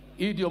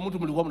 Hii ndio mtu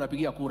mlikuwa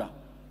mnapigia kura.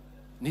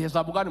 Ni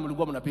hesabu gani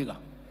mlikuwa mnapiga?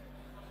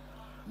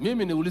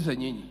 Mimi niulize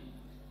nyinyi.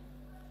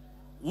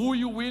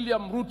 Huyu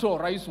William Ruto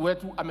rais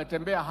wetu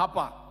ametembea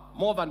hapa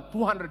more than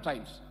 200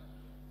 times.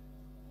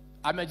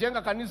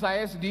 Amejenga kanisa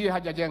ya SDA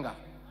hajajenga.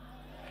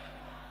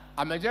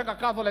 Amejenga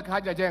Catholic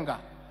hajajenga.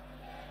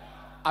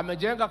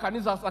 Amejenga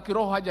kanisa za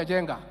kiroho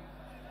hajajenga.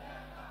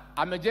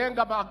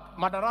 Amejenga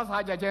madarasa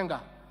hajajenga.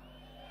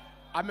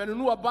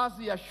 Amenunua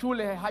basi ya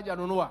shule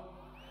hajanunua.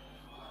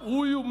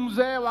 Huyu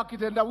mzee wa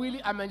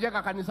kitendawili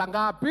amejenga kanisa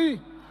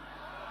ngapi?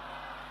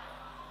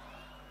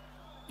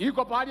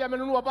 Iko pahali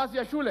amenunua basi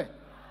ya shule?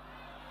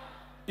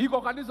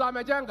 Iko kanisa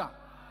amejenga?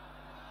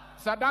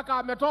 Sadaka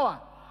ametoa?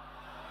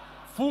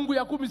 Fungu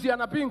ya 10 si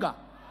anapinga?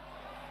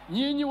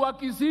 Nyinyi wa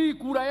Kisii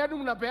kura yenu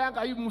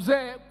mnapeanga hii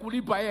mzee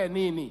kulipa yeye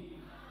nini?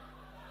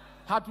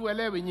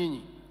 Hatuelewi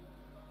nyinyi.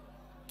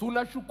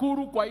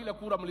 Tunashukuru kwa ile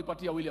kura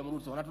mlipatia William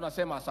Ruto na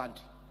tunasema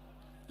asante.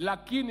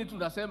 Lakini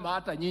tunasema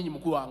hata nyinyi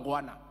mkuu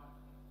angwana.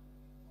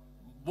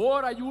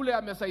 Bora yule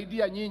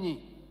amesaidia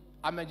nyinyi,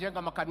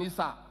 amejenga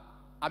makanisa,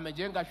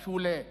 amejenga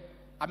shule,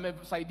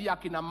 amesaidia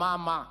kina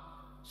mama.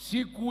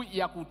 Siku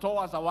ya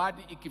kutoa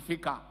zawadi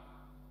ikifika,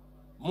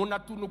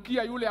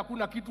 mnatunukia yule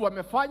hakuna kitu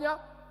amefanya,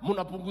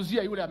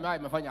 mnapunguzia yule ambaye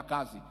amefanya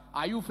kazi.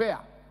 Are you fair?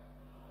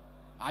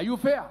 Are you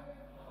fair?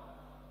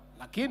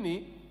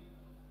 Lakini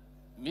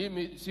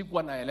mimi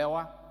sikuwa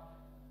naelewa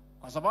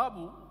kwa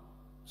sababu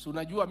si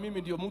unajua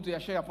mimi ndio mtu ya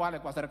share pale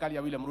kwa serikali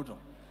ya William Ruto.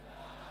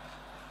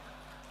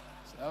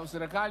 Sasa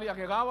serikali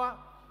akigawa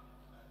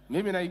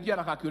mimi naingia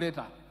na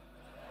calculator.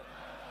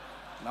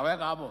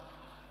 Naweka hapo.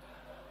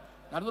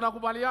 Na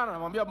tunakubaliana,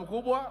 namwambia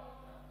mkubwa,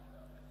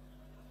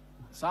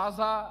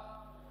 sasa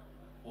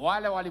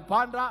wale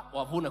walipanda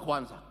wavune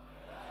kwanza.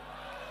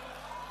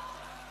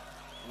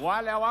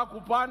 Wale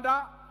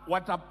hawakupanda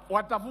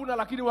watavuna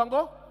lakini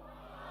wango.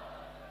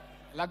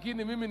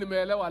 Lakini mimi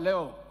nimeelewa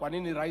leo kwa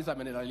nini rais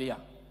amenilalia.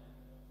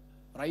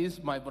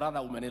 Rais, my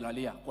brother,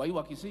 umenilalia. Kwa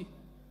hiyo Kisii,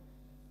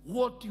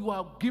 what you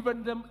have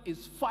given them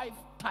is 5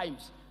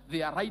 times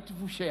their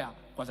rightful share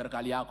kwa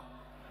serikali yako.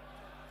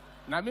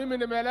 Na mimi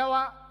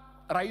nimeelewa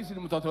rais ni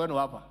mtoto wenu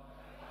hapa.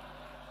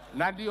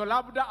 Na ndio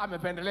labda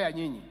amependelea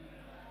nyinyi.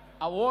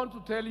 I want to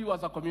tell you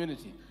as a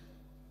community,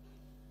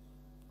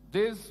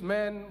 this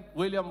man,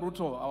 William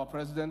Ruto, our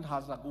president,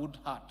 has a good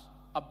heart,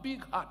 a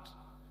big heart,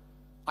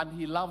 and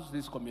he loves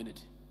this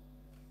community.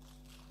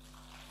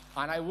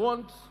 And I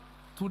want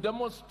to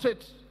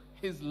demonstrate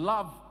his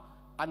love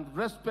and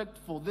respect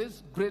for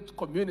this great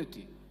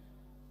community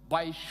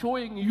by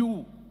showing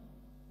you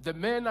the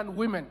men and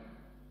women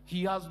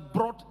he has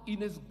brought in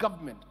his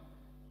government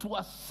to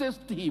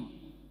assist him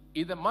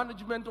in the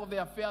management of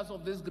the affairs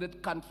of this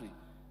great country,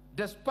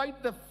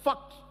 despite the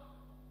fact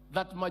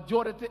that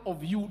majority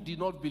of you did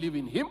not believe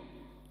in him.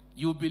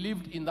 You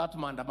believed in that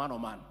maandamano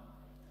man.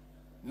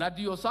 Na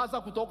ndio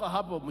sasa kutoka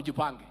hapo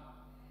mjipange.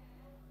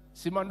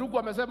 Simanduku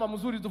amesema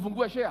mzuri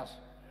tufungue shares.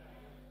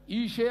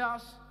 Hii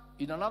shares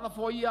in another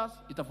 4 years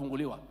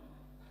itafunguliwa.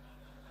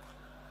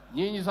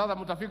 Nyinyi sasa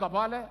mtafika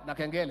pale na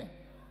kengele.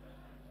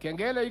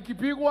 Kengele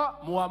ikipigwa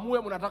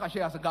muamue mnataka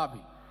shares ngapi.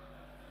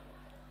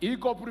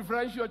 Iko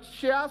preferential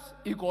shares,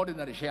 iko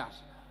ordinary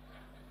shares.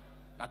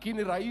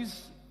 Lakini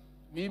rais,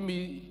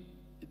 mimi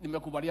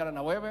nimekubaliana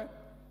na wewe,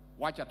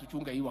 wacha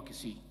tuchunge hii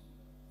Kisii.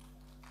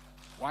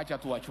 Wacha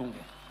tuwachunge.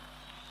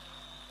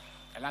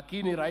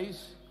 Lakini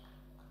rais,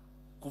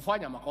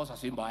 kufanya makosa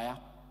si mbaya.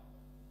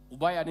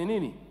 Ubaya ni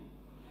nini?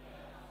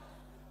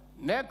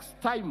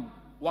 Next time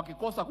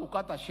wakikosa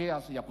kukata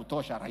shares ya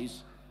kutosha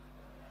rais,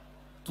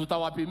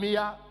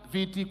 tutawapimia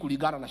viti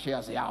kulingana na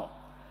shares yao.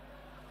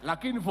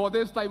 Lakini for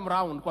this time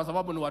round, kwa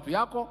sababu ni watu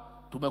yako,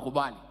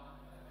 tumekubali.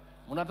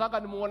 Mnataka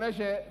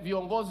nimuoneshe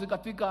viongozi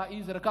katika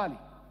hii serikali?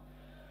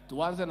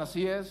 Tuanze na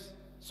CS,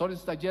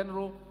 Solicitor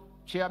General,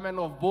 Chairman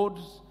of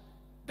Boards,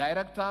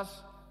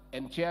 Directors,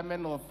 and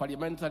Chairman of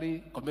Parliamentary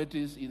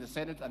Committees in the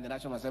Senate and the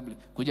National Assembly.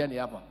 Kujeni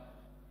hapa.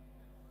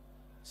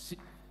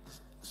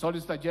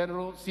 Solicitor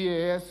General,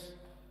 CAS,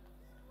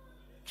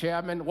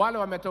 Chairman, wale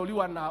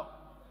wameteuliwa na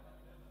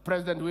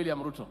President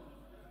William Ruto.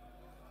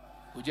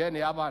 Kujeni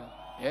hapa.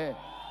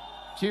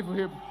 Chief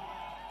Whip,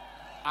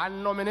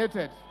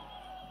 unnominated.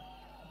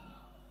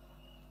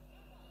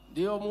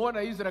 Ndio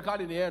muone hii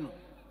serikali ni yenu.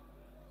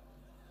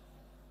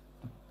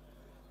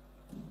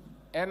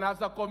 And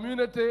as a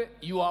community,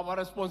 you have a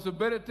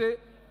responsibility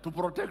to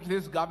protect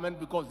this government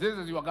because this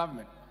is your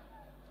government.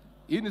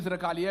 Hii ni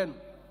serikali yenu.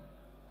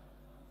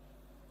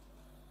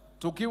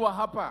 Tukiwa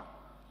hapa,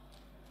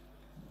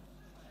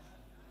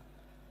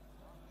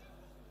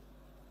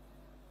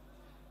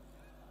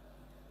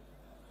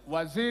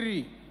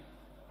 waziri,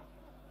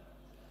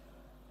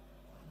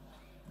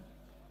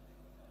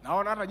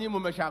 naona hata nyinyi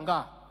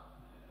mmeshangaa.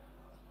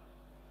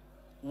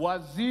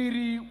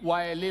 Waziri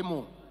wa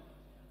elimu,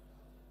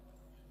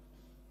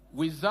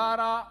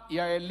 wizara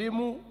ya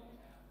elimu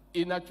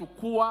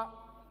inachukua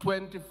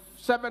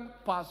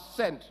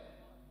 27%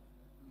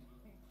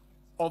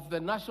 of the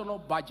national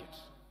budget.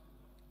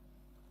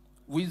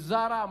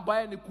 Wizara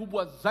ambaye ni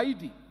kubwa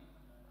zaidi,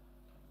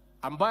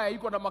 ambaye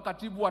iko na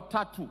makatibu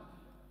watatu,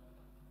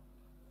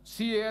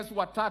 CAS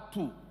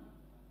watatu,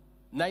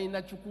 na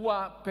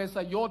inachukua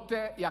pesa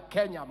yote ya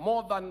Kenya,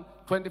 more than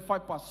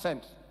 25%.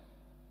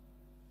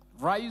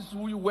 Rais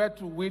huyu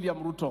wetu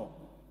William Ruto,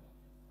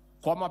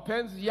 kwa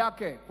mapenzi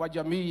yake kwa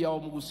jamii ya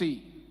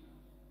Omugusii,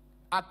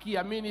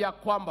 akiamini ya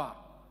kwamba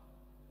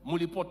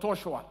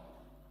mlipotoshwa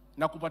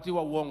na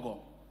kupatiwa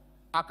uongo,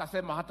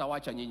 akasema hata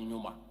wacha nyinyi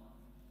nyuma.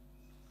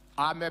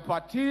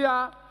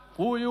 Amepatia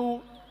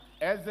huyu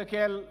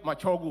Ezekiel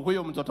Machogu,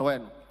 huyu mtoto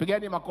wenu.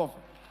 Pigeni makofi.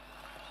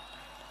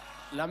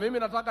 Na mimi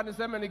nataka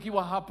niseme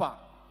nikiwa hapa,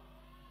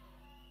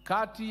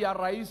 kati ya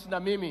rais na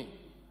mimi,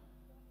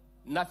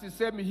 na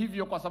sisemi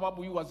hivyo kwa sababu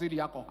huyu waziri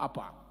yako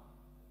hapa,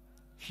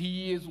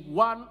 he is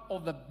one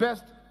of the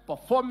best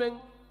performing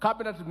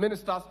cabinet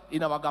ministers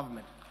in our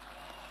government.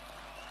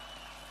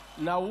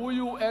 Na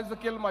huyu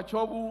Ezekiel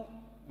Machogu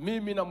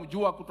mimi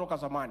namjua kutoka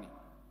zamani.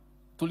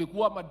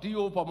 Tulikuwa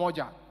madio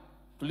pamoja,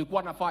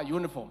 tulikuwa nafaa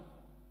uniform,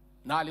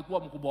 na alikuwa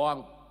mkubwa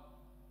wangu.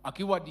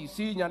 Akiwa DC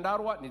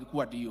Nyandarua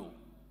nilikuwa dio.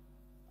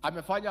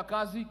 Amefanya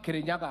kazi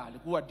Kirinyaga,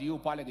 alikuwa dio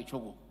pale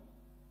Gichogo.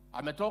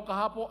 Ametoka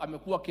hapo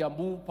amekuwa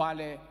Kiambu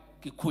pale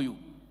Kikuyu.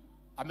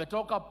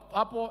 Ametoka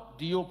hapo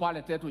dio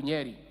pale Tetu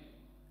Nyeri.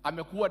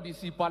 Amekuwa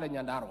DC pale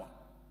Nyandarua.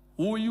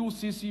 Huyu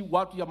sisi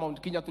watu ya Mount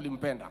Kenya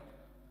tulimpenda.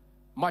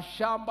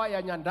 Mashamba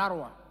ya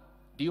Nyandarua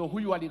ndio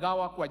huyu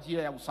aligawa kwa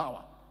njia ya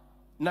usawa,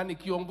 na ni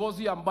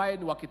kiongozi ambaye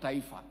ni wa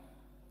kitaifa.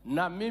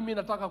 Na mimi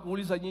nataka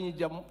kuuliza nyinyi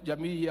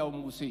jamii ya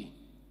Omugusii,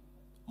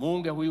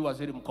 muunge huyu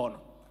waziri mkono.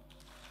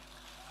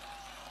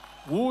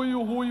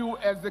 Huyu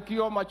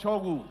Ezekiel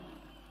Machogu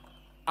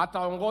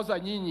ataongoza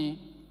nyinyi,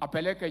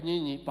 apeleke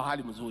nyinyi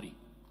pahali mzuri.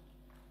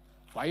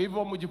 Kwa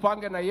hivyo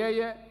mjipange na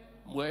yeye,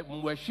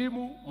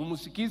 mheshimu,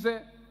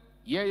 mumsikize.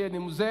 Yeye ni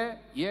mzee,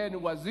 yeye ni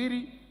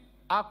waziri,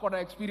 ako na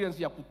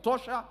experience ya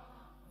kutosha.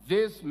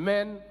 This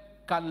man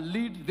can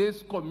lead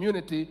this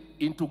community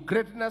into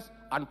greatness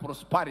and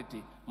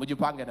prosperity.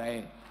 Mjipange na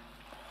yeye.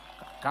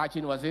 Kaa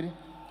chini waziri.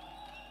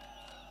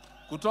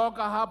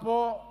 Kutoka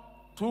hapo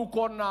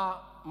tuko na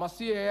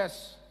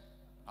ma-CAS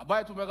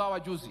ambaye tumegawa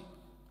juzi.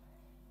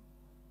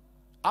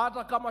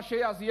 Hata kama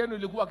shares yenu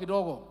ilikuwa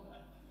kidogo,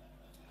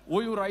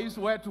 huyu rais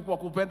wetu kwa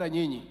kupenda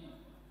nyinyi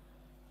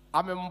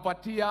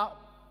amempatia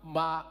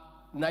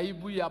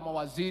naibu ya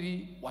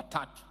mawaziri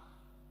watatu.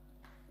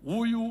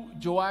 Huyu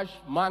Joash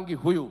Mangi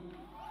huyu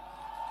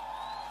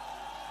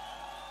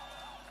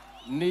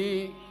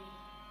ni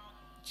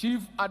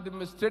Chief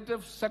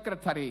Administrative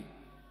Secretary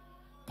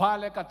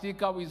pale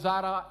katika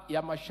wizara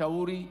ya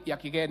mashauri ya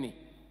kigeni.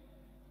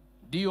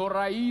 Ndio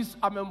rais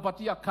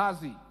amempatia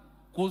kazi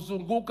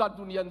kuzunguka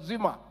dunia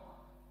nzima,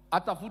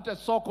 atafute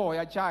soko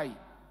ya chai,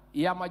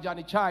 ya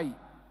majani chai,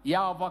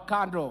 ya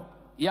avocado,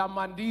 ya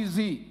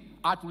mandizi,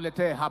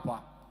 atuletee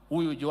hapa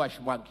huyu Joash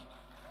Mangi.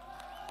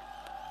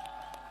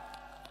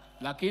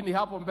 Lakini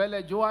hapo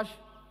mbele Joash,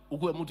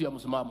 ukuwe mtu ya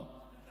msimamo.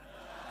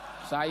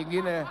 Saa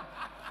ingine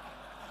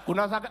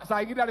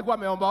saa ingine alikuwa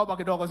ameomba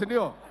kidogo, si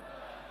ndio?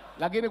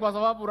 Lakini kwa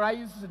sababu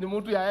rais ni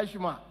mtu ya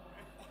heshima,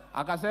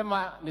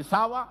 akasema ni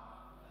sawa.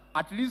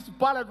 At least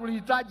pale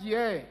tulihitaji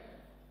yeye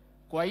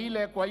kwa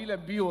ile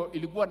mbio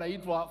ilikuwa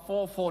inaitwa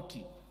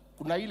 440.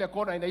 Kuna ile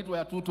kona inaitwa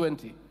ya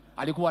 220.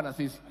 Alikuwa na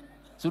sisi.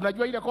 Si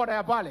unajua ile kona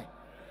ya pale?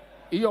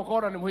 Hiyo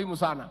kona ni muhimu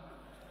sana.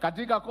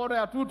 Katika kona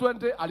ya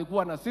 220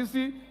 alikuwa na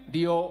sisi,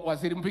 ndio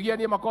waziri.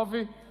 Mpigieni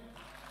makofi.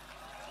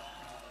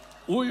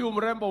 Huyu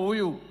mrembo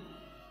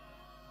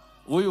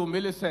huyu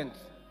Millicent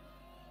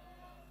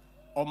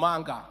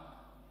Omanga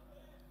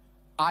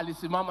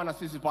alisimama na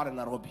sisi pale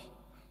Nairobi.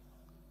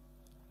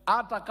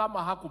 Hata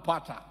kama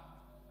hakupata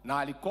na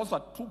alikosa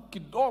tu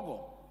kidogo,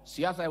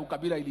 siasa ya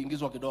ukabila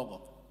iliingizwa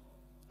kidogo,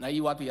 na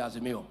hii watu ya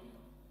Azimio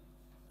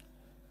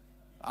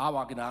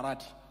hawa kina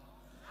Arati.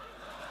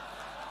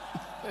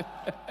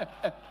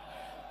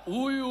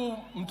 Huyu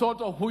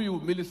mtoto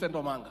huyu Millicent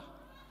Omanga,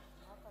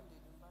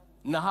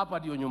 na hapa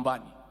ndio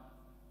nyumbani,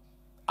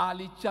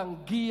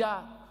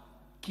 alichangia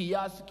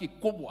kiasi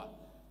kikubwa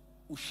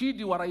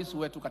ushindi wa rais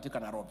wetu katika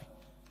Nairobi,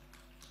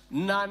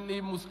 na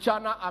ni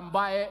msichana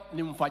ambaye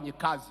ni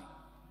mfanyikazi.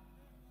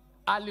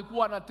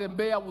 Alikuwa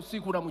anatembea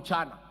usiku na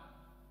mchana,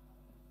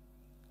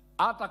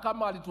 hata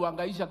kama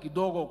alituhangaisha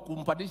kidogo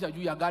kumpandisha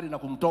juu ya gari na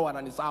kumtoa,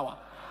 na ni sawa.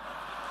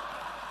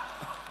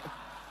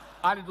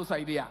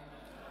 Alitusaidia,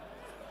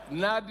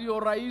 na ndio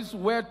rais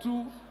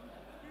wetu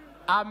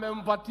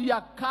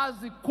amempatia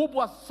kazi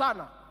kubwa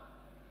sana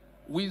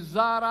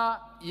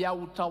wizara ya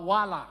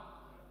utawala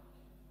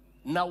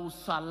na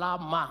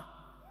usalama.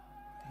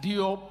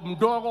 Ndio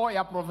mdogo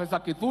ya Profesa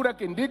Kithure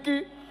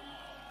Kindiki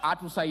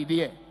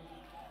atusaidie.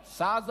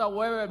 Sasa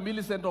wewe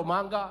Millicent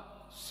Omanga,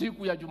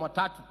 siku ya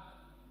Jumatatu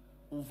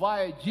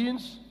uvae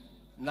jeans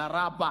na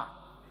raba.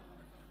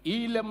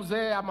 Ile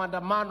mzee ya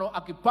maandamano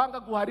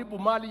akipanga kuharibu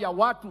mali ya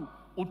watu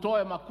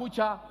utoe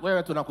makucha,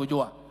 wewe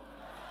tunakujua.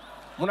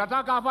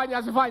 Mnataka afanye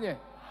asifanye?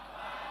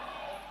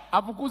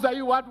 Afukuza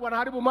hii watu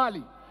wanaharibu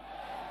mali?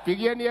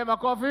 Pigieni yeye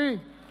makofi.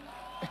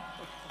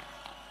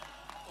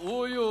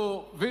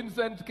 Huyu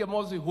Vincent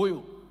Kemosi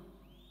huyu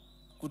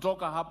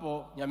kutoka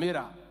hapo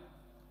Nyamira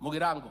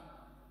Mugirango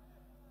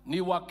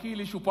ni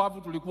wakili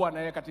shupavu, tulikuwa na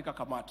yeye katika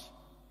kamati,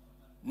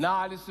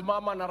 na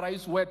alisimama na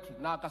rais wetu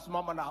na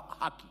akasimama na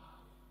haki,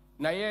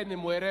 na yeye ni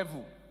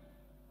mwerevu.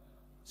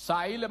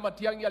 Saa ile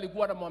Matiang'i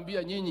alikuwa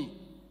anamwambia nyinyi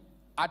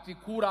ati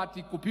kura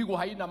ati kupigwa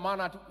haina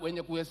maana,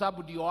 wenye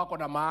kuhesabu ndio wako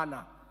na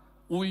maana.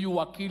 Huyu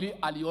wakili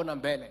aliona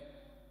mbele,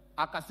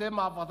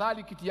 akasema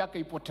afadhali kiti yake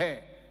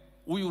ipotee,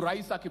 huyu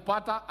rais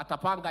akipata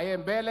atapanga yeye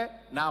mbele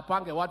na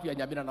apange watu ya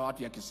Nyamira na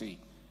watu ya Kisii.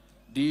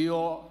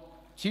 Ndio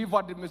Chief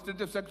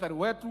Administrative Secretary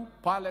wetu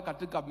pale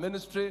katika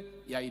Ministry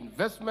ya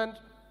Investment,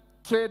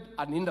 Trade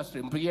and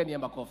Industry. Mpigieni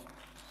makofi.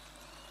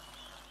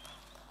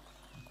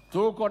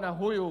 Tuko na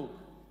huyu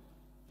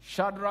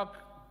Shadrack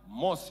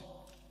Mosi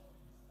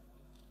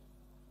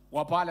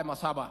wa pale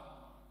Masaba,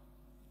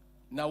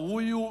 na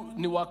huyu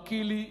ni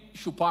wakili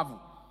shupavu.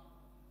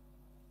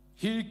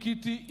 Hii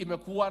kiti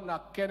imekuwa na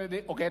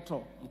Kennedy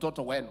Ogeto,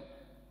 mtoto wenu,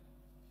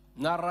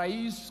 na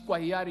rais kwa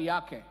hiari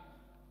yake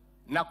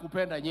na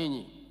kupenda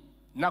nyinyi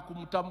na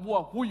kumtambua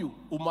huyu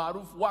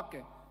umaarufu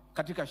wake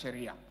katika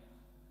sheria.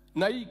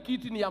 Na hii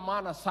kiti ni ya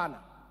maana sana.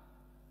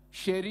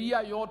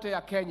 Sheria yote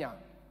ya Kenya,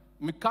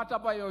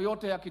 mikataba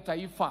yoyote ya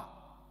kitaifa,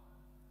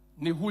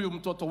 ni huyu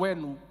mtoto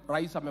wenu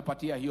rais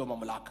amepatia hiyo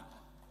mamlaka,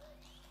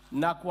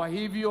 na kwa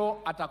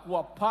hivyo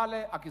atakuwa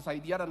pale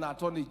akisaidiana na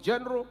Attorney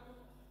General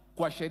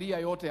kwa sheria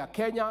yote ya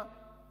Kenya,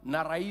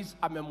 na rais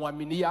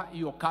amemwaminia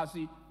hiyo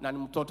kazi, na ni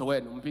mtoto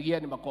wenu.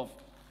 Mpigieni makofi.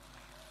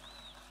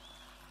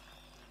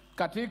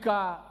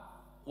 Katika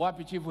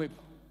wapi chief whip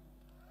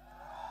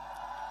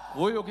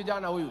huyu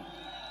kijana huyu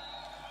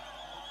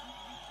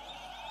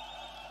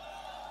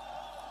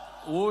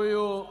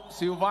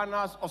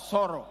Silvanus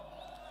Osoro,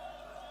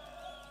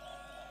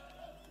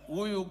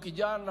 huyu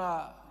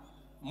kijana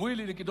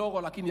mwili ni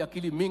kidogo lakini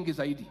akili mingi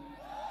zaidi.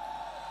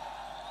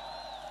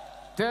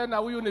 Tena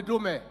huyu ni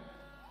dume.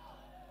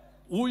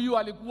 Huyu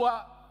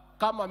alikuwa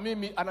kama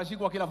mimi,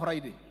 anashikwa kila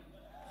Friday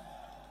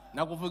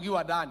na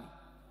kufungiwa ndani.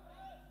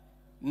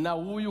 Na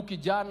huyu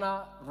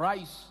kijana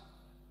rais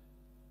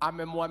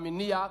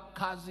amemwaminia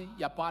kazi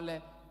ya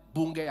pale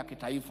bunge ya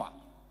kitaifa.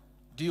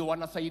 Ndio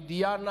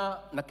wanasaidiana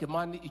na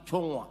Kimani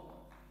Ichung'wa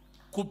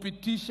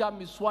kupitisha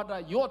miswada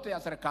yote ya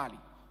serikali,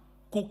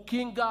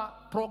 kukinga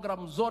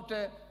program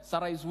zote za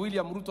Rais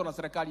William Ruto na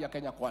serikali ya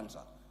Kenya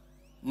Kwanza,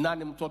 na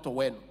ni mtoto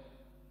wenu.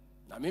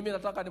 Na mimi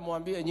nataka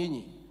nimwambie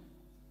nyinyi,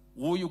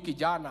 huyu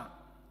kijana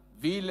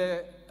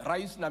vile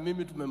rais na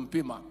mimi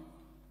tumempima,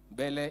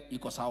 mbele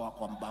iko sawa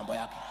kwa mambo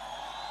yake.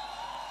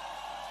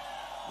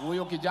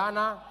 Huyu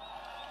kijana,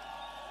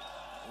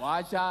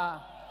 wacha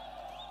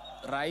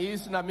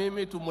rais na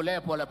mimi tumulee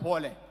pole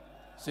pole,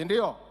 si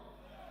ndio?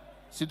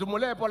 Si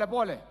tumulee pole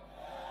pole,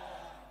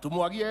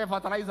 tumwagie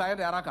fertilizer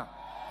aende haraka.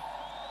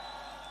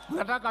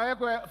 Mnataka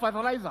wekwe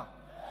fertilizer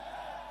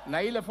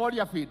na ile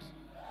foliar feed?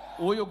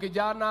 Huyu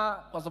kijana,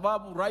 kwa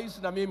sababu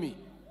rais na mimi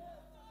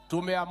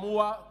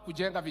tumeamua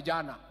kujenga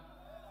vijana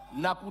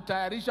na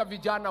kutayarisha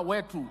vijana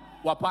wetu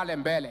wa pale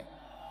mbele.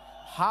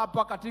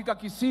 Hapa katika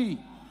Kisii,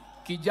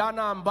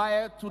 kijana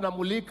ambaye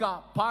tunamulika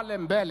pale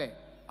mbele,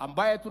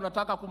 ambaye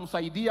tunataka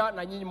kumsaidia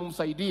na nyinyi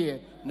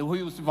mumsaidie, ni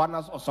huyu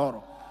Silvanus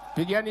Osoro.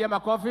 Pigieni yeye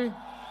makofi.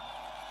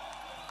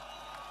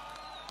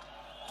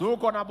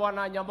 Tuko na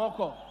bwana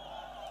Nyamoko.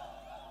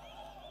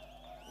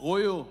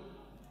 Huyu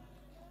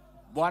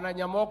bwana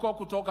Nyamoko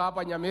kutoka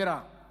hapa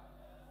Nyamira.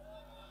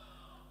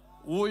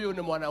 Huyu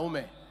ni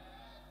mwanaume.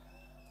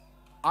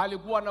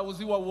 Alikuwa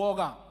anauziwa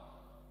uoga,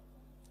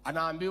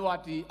 anaambiwa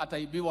ati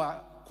ataibiwa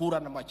kura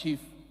na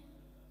machifu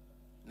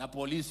na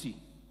polisi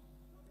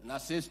na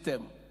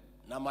system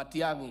na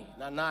Matiang'i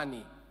na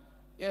nani.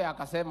 Yeye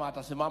akasema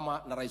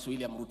atasimama na Rais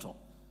William Ruto,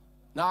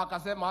 na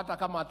akasema hata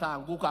kama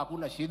ataanguka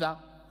hakuna shida,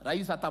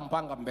 rais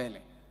atampanga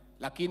mbele.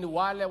 Lakini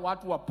wale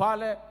watu wa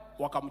pale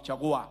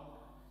wakamchagua.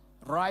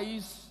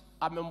 Rais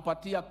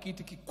amempatia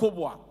kiti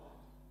kikubwa,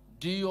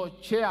 ndio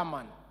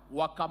chairman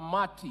wa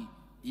kamati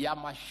ya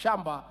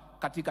mashamba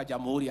katika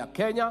Jamhuri ya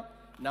Kenya,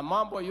 na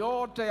mambo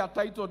yote ya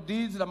title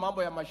deeds na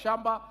mambo ya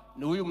mashamba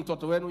ni huyu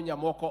mtoto wenu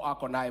Nyamoko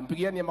ako naye.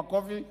 Mpigieni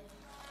makofi.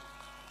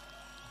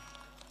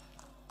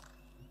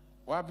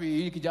 Wapi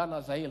hii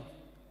kijana Zahil?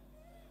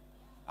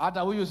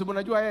 Hata huyu si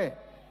mnajua yeye?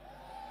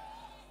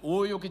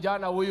 Huyu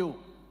kijana huyu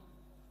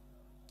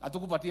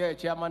atukupatia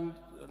chairman,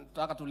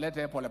 nataka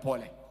tulete pole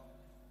pole.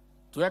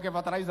 Tuweke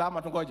fertilizer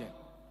ama tungoje?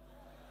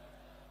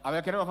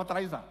 Awekelewa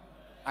fertilizer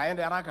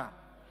aende haraka.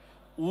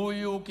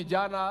 Huyu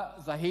kijana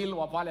Zahil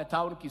wa pale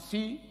town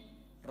Kisii,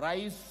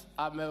 rais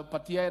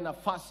amepatia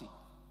nafasi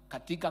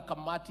katika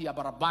kamati ya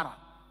barabara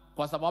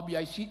kwa sababu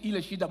ya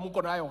ile shida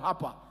mko nayo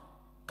hapa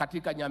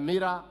katika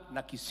Nyamira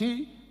na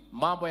Kisii,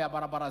 mambo ya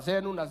barabara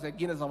zenu na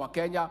zingine za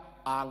Wakenya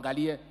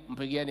aangalie.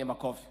 Mpigieni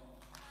makofi.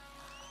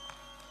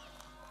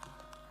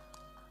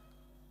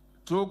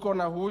 Tuko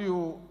na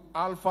huyu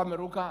Alpha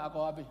Meruka, ako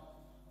wapi?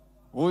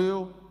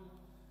 Huyu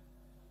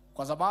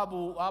kwa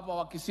sababu hapa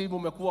wa Kisii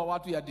mmekuwa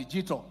watu ya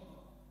digital,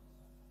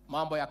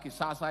 mambo ya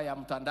kisasa ya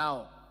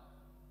mtandao.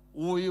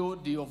 Huyu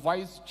ndio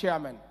vice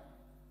chairman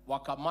wa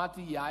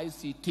kamati ya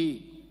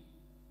ICT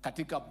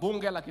katika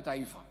bunge la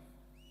kitaifa,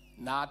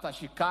 na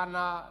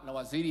atashikana na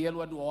waziri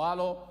Edward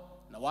Owalo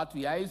na watu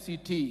ya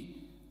ICT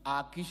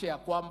ahakikishe ya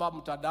kwamba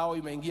mtandao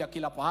imeingia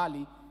kila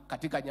pahali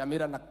katika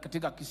Nyamira na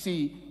katika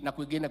Kisii na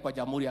kwingine kwa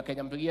Jamhuri ya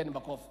Kenya. Mpigieni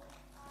makofi.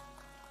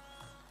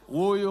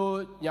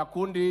 Huyu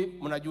Nyakundi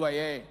mnajua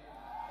yeye,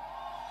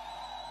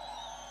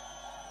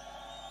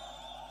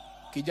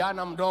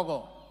 kijana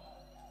mdogo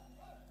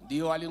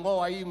ndio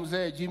alingoa hii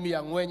mzee Jimmy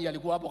ya Ngwenyi,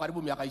 alikuwa hapo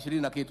karibu miaka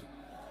 20 na kitu.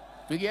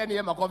 Pigieni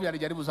yeye makofi,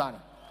 alijaribu sana.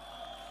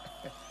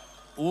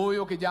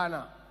 Huyu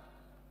kijana,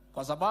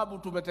 kwa sababu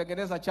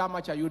tumetengeneza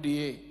chama cha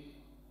UDA,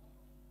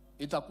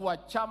 itakuwa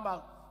chama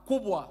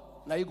kubwa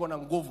na iko na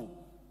nguvu.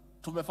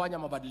 Tumefanya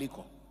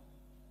mabadiliko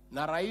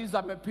na rais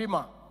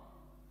amepima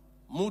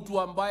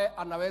mtu ambaye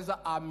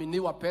anaweza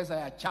aminiwa pesa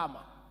ya chama,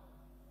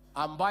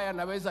 ambaye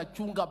anaweza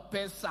chunga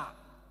pesa.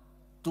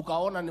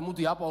 Tukaona ni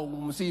mtu hapa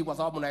Msii, kwa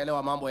sababu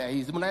mnaelewa mambo ya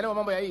hizi, mnaelewa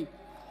mambo ya hii.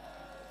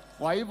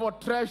 Kwa hivyo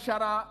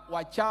treasurer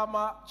wa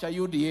chama cha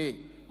UDA,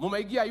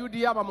 mumeingia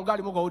UDA ama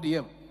mungali mko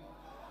ODM?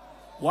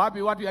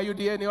 Wapi watu ya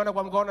UDA? Nione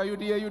kwa mkono.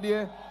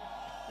 UDA.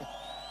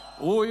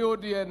 Huyu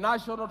ndiye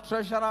national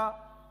treasurer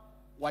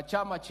wa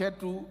chama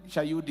chetu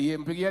cha UDA.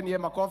 Mpigieni yeye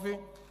makofi.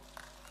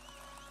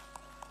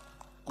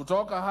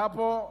 Kutoka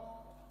hapo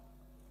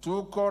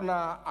tuko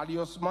na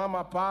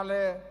aliyosimama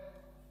pale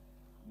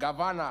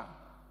gavana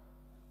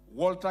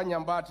Walter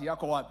Nyambati,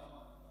 yako wapi?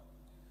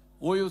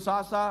 Huyu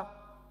sasa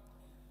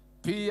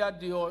pia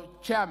ndio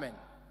chairman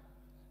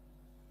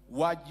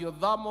wa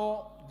Geothermal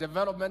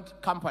Development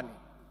Company.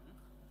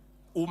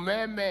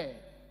 Umeme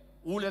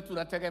ule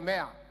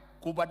tunategemea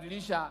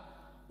kubadilisha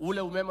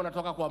ule umeme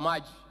unatoka kwa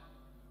maji.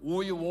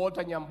 Huyu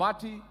Walter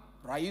Nyambati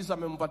rais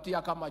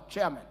amempatia kama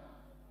chairman,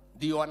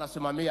 ndio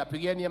anasimamia.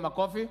 Pigeni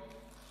makofi.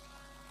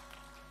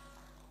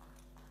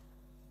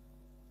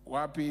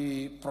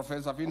 Wapi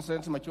Professor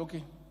Vincent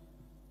Machuki?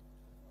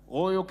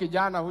 Huyu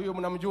kijana huyu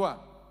mnamjua,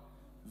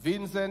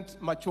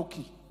 Vincent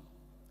Machuki.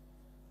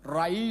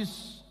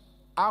 Rais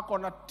ako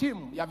na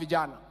timu ya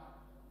vijana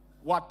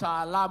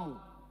wataalamu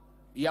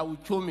ya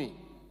uchumi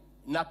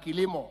na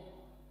kilimo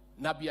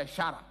na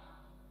biashara,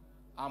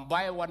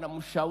 ambaye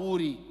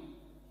wanamshauri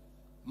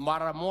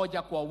mara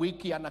moja kwa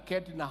wiki.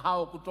 Anaketi na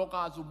hao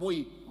kutoka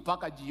asubuhi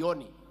mpaka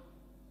jioni,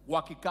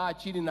 wakikaa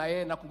chini na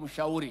yeye na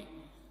kumshauri.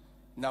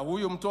 Na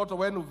huyu mtoto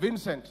wenu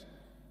Vincent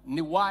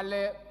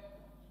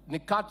ni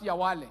kati ya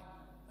wale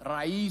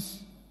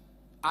rais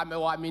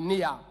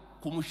amewaaminia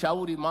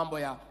kumshauri mambo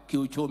ya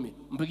kiuchumi.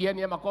 Mpigieni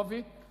yeye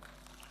makofi.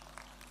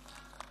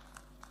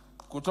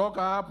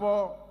 Kutoka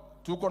hapo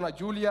tuko na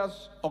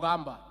Julius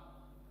Ogamba.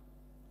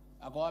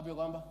 Ako wapi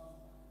Ogamba?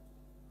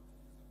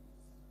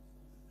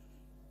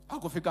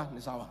 Hakufika,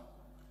 ni sawa.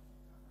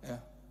 Yeah.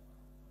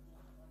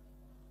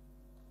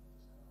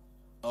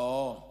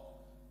 Oh,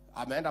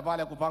 ameenda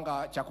pale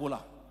kupanga chakula.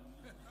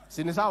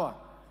 Si ni sawa?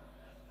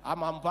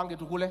 Ama hampangi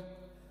tukule?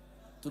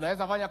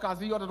 Tunaweza fanya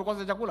kazi hiyo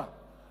tukose chakula?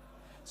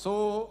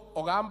 So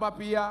Ogamba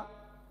pia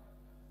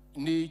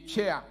ni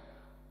chair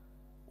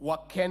wa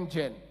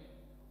KenGen.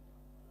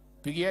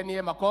 Pigieni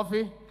yeye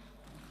makofi.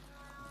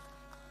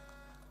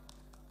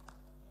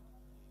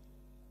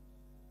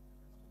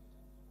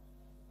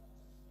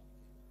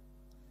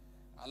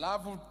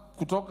 Alafu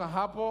kutoka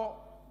hapo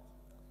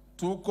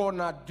tuko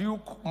na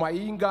Duke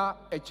Mainga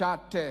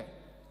Echate.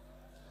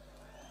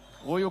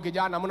 Huyu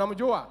kijana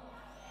mnamjua?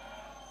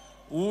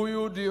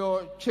 Huyu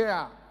ndio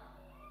chair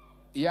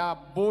ya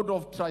Board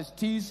of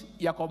Trustees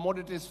ya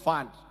Commodities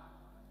Fund.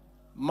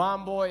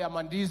 Mambo ya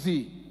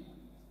mandizi,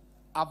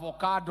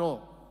 avocado,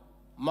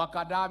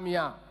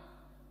 macadamia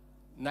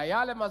na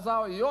yale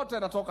mazao yote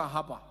yanatoka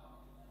hapa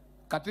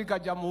katika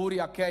Jamhuri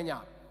ya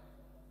Kenya.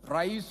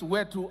 rais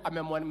wetu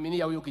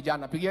amemwaminia huyu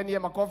kijana. Pigieni yeye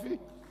makofi.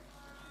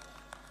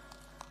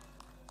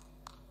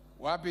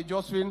 Wapi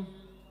Josephine?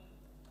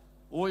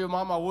 Huyu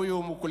mama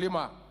huyu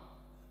mkulima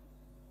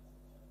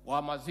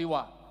wa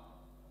maziwa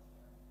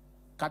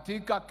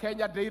katika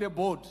Kenya Dairy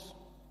Board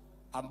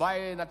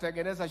ambaye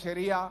inatengeneza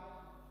sheria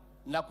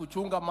na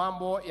kuchunga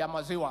mambo ya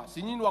maziwa.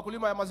 Si nyinyi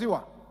wakulima ya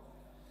maziwa?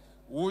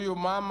 Huyu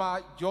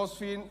mama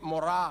Josephine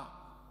Mora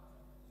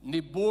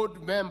ni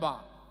board member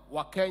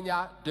wa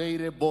Kenya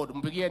Dairy Board.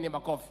 Mpigieni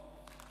makofi.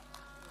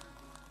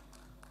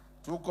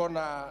 Tuko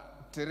na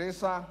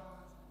Teresa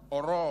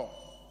Oro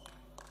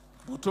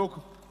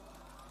Butuku.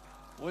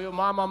 Huyu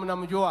mama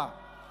mnamjua.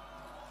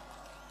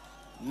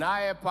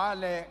 Naye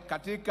pale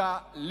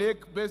katika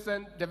Lake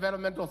Basin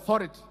Development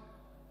Authority,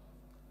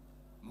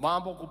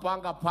 mambo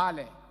kupanga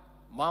pale,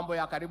 mambo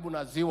ya karibu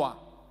na ziwa,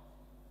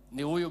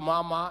 ni huyu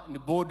mama, ni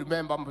board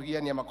member.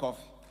 Mpigieni ya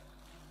makofi.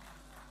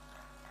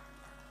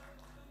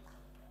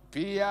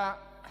 Pia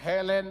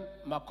Helen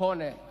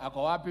Makone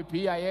ako wapi?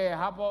 Pia yeye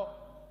hapo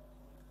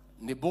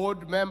ni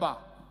board member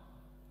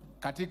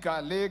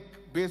katika Lake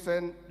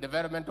Basin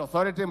Development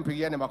Authority.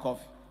 Mpigieni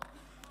makofi.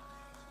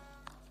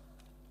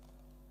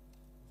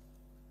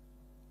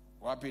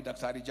 Wapi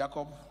Daktari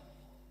Jacob?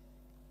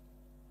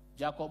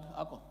 Jacob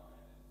ako?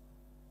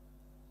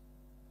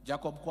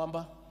 Jacob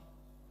kwamba?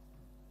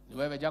 Ni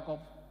wewe Jacob?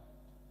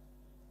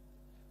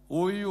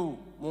 Huyu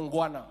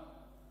muungwana,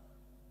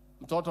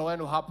 mtoto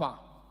wenu hapa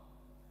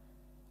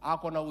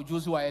ako na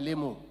ujuzi wa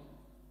elimu.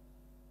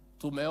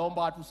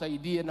 Tumeomba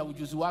atusaidie na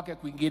ujuzi wake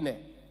kwingine.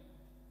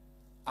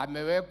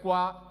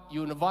 Amewekwa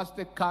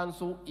University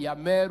Council ya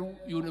Meru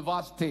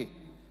University,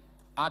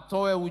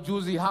 atoe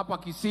ujuzi hapa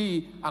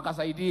Kisii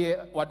akasaidie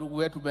wadugu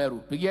wetu Meru.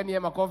 Pigieni yeye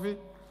makofi.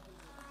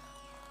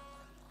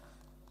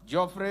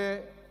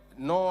 Geoffrey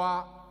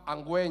Noah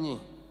Angwenyi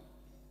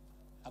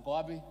ako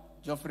wapi?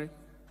 Geoffrey?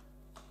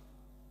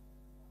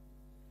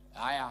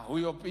 Haya,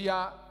 huyo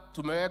pia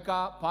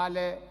tumeweka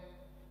pale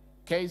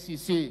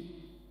KCC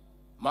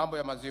mambo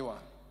ya maziwa.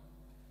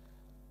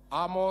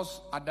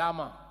 Amos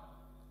Adama,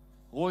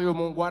 huyu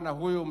muungwana,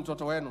 huyu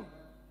mtoto wenu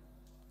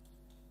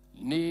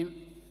ni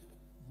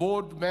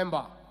board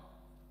member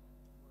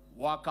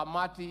wa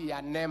kamati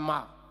ya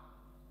NEMA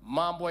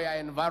mambo ya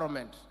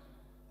environment.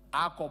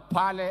 Ako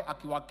pale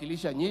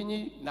akiwakilisha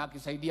nyinyi na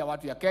akisaidia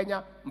watu ya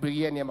Kenya.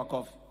 Mpigieni ya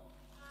makofi.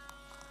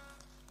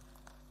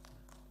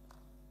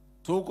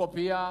 Tuko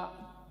pia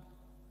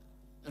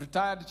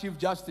retired Chief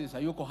Justice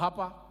hayuko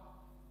hapa,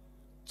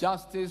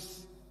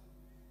 Justice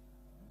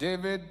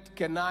David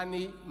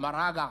Kenani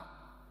Maraga.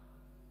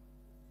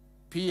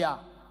 Pia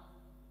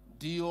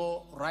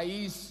ndio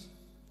rais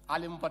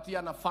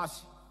alimpatia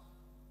nafasi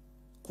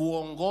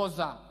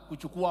kuongoza,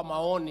 kuchukua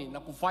maoni na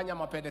kufanya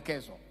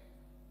mapendekezo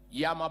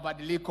ya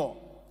mabadiliko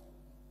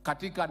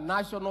katika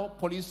National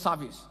Police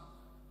Service.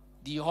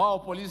 Ndio hao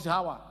polisi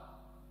hawa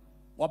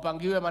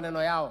wapangiwe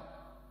maneno yao,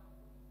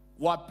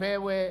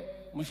 wapewe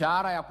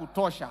mshahara ya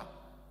kutosha,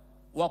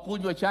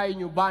 wakunywe chai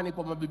nyumbani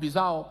kwa mabibi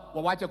zao,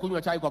 wawache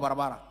kunywa chai kwa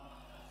barabara.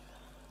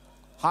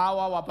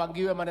 Hawa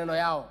wapangiwe maneno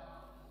yao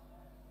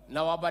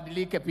na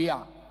wabadilike pia.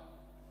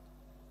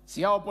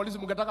 Si hao polisi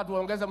mngetaka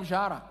tuongeze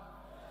mshahara?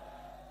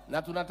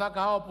 Na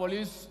tunataka hao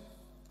polisi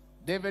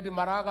David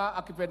Maraga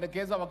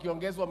akipendekeza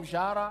wakiongezwa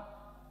mshahara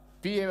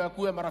pia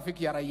wakuwe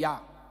marafiki ya raia.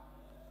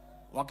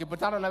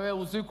 Wakipatana na wewe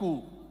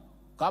usiku,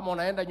 kama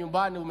unaenda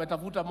nyumbani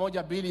umetafuta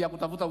moja bili ya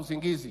kutafuta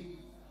usingizi,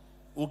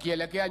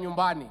 ukielekea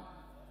nyumbani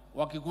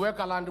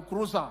wakikuweka Land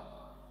Cruiser,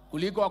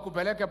 kuliko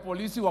wakupeleke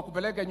polisi,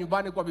 wakupeleke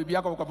nyumbani kwa bibi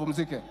yako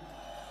ukapumzike.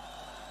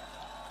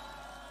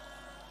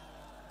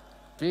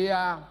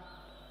 Pia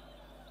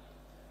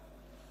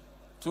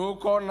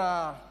tuko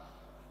na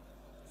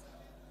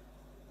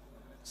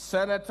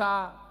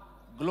Senator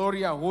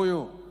Gloria,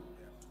 huyu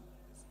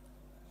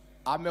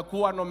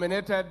amekuwa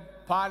nominated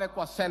pale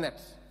kwa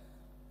Senate,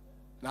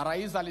 na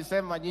rais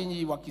alisema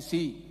nyinyi wa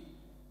Kisii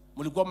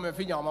mlikuwa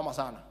mmefinya wamama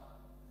sana.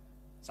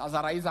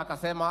 Sasa rais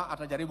akasema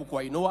atajaribu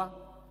kuwainua.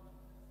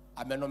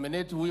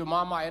 Amenominate huyu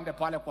mama aende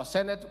pale kwa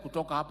Senate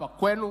kutoka hapa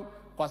kwenu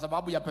kwa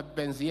sababu ya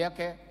penzi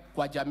yake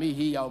kwa jamii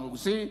hii ya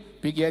Mgusii.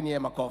 Pigieni yeye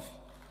makofi.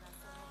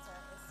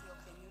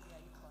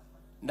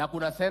 Na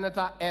kuna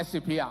Senator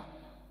Esi pia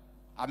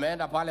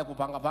ameenda pale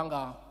kupanga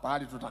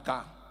pale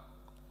tutakaa.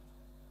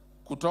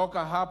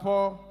 Kutoka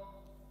hapo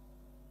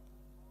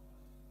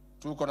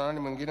tuko na nani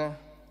mwingine?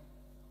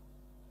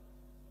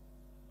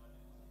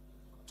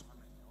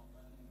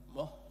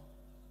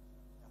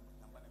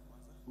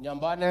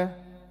 Nyambane.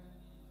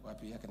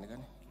 Wapi yake ni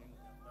gani?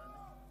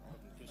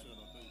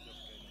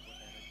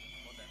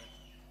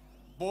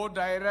 Board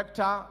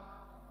Director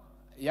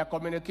ya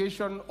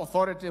Communication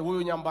Authority,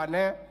 huyu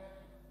Nyambane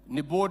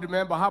ni board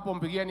member hapo.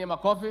 Mpigieni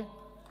makofi.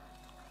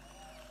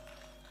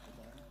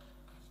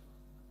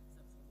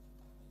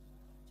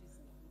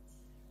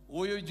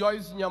 Huyu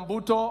Joyce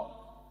Nyambuto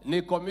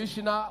ni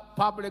Commissioner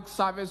Public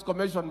Service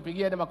Commission.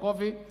 Mpigieni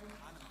makofi.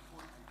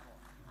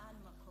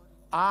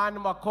 Ann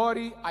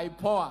Makori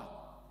aipoa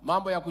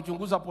mambo ya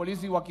kuchunguza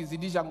polisi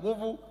wakizidisha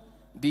nguvu,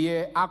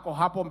 ndiye ako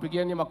hapo.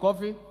 Mpigieni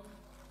makofi.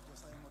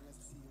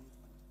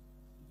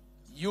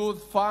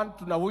 Youth Fund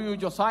tuna huyu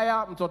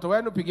Josiah mtoto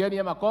wenu, pigeni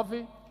ya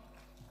makofi.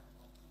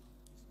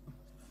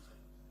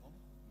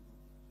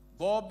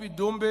 Bobby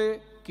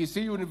Dumbe,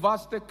 Kisii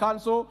University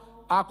Council,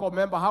 ako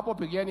member hapo,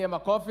 pigeni ya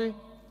makofi.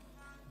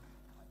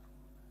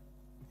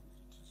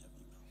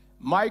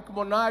 Mike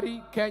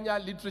Monari, Kenya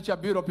Literature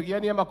Bureau,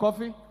 pigeni ya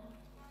makofi.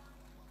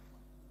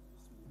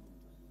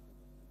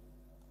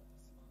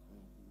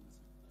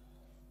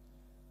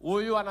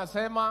 Huyu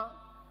anasema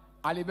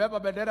alibeba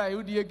bendera ya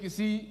UDA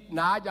Kisii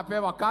na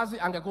hajapewa kazi,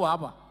 angekuwa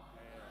hapa.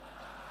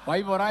 Kwa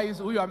hivyo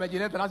rais huyu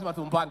amejileta, lazima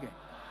tumpange.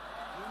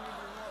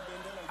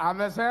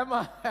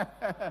 Amesema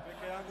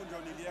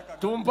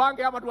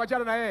tumpange ama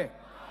tuachane na yeye?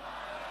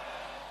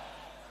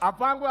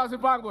 Apangwe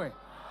asipangwe?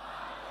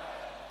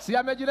 Si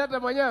amejileta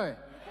mwenyewe?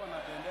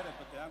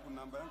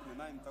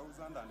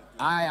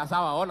 Aya,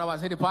 sawa, ona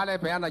waziri pale,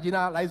 peana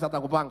jina, rais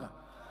atakupanga.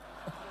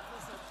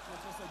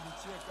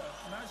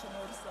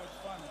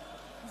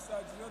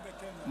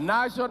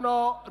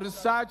 National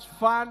Research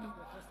Fund,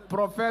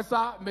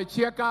 Professor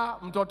Mechieka,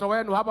 mtoto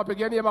wenu hapa,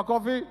 pigeni ya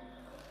makofi.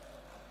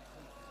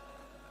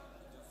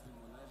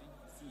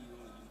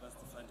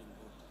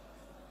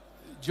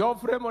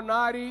 Geoffrey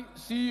Monari,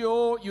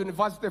 CEO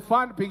University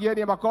Fund, pigeni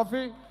ya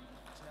makofi.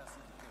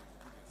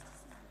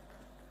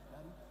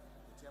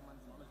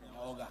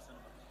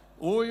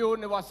 Huyu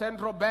ni wa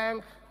Central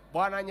Bank,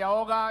 Bwana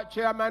Nyaoga,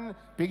 Chairman,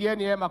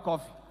 pigeni ya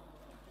makofi.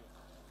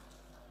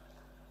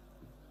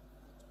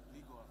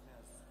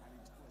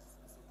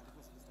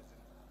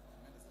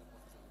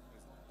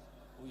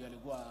 Huyu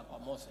alikuwa kwa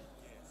Mose.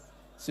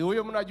 Si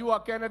huyu mnajua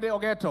Kennedy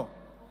Ogeto?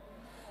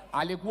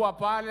 Alikuwa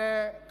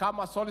pale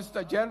kama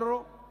Solicitor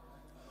General.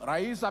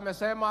 Rais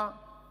amesema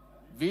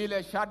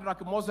vile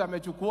Shadrack Mose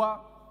amechukua,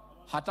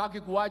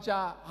 hataki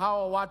kuacha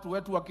hao watu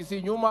wetu wa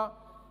Kisii nyuma.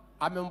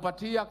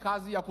 Amempatia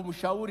kazi ya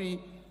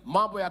kumshauri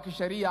mambo ya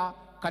kisheria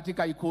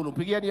katika Ikulu.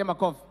 Pigeni ya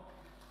makofi.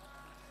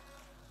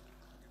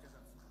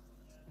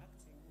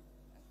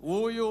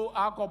 Huyu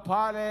ako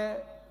pale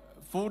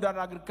Food and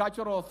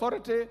Agricultural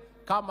Authority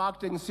kama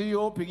acting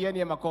CEO, pigeni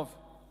ya makofi.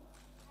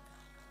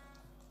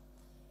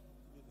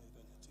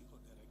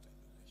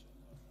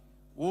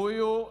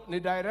 Huyu ni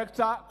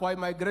director kwa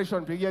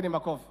immigration, pigeni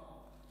makofi.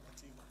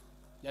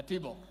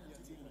 Yatibo.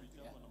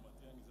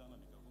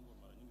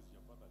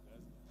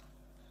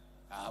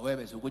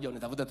 Wewe si ukuja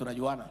unitafuta,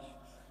 tunajuana.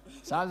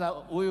 Sasa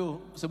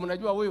huyu si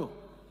mnajua huyu?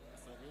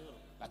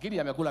 Lakini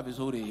amekula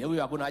vizuri.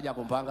 Huyu hakuna haja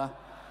kumpanga.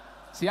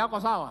 Si yako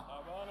sawa?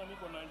 Hapana,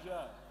 niko na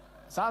njaa.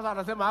 Sasa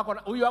anasema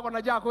huyu hako na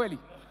njaa kweli?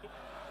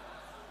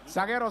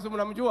 Sagero si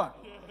mnamjua?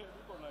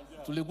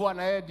 Tulikuwa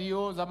na yeye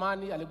dio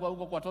zamani, alikuwa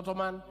huko kwa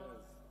Totoman.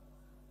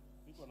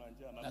 Niko na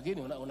njaa.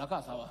 Lakini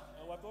unakaa sawa.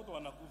 Watoto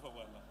wanakufa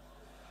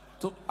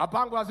bwana.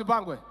 Apangwe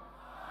asipangwe?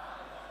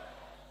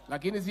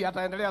 Lakini si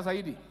ataendelea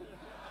zaidi.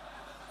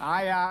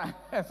 Haya,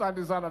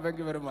 asante sana, thank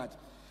you very much.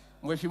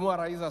 Mheshimiwa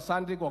Rais,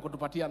 asante kwa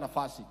kutupatia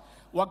nafasi.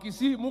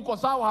 Wakisii muko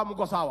sawa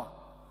hamuko sawa?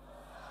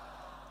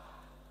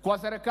 Kwa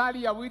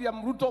serikali ya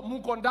William Ruto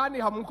muko ndani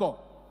hamuko?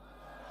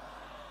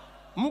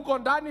 Muko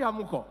ndani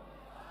hamuko?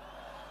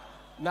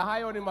 Na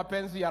hayo ni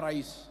mapenzi ya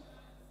rais.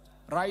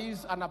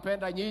 Rais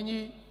anapenda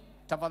nyinyi,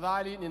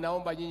 tafadhali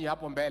ninaomba nyinyi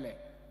hapo mbele.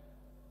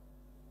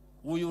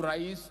 Huyu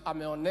rais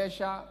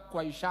ameonesha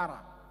kwa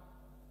ishara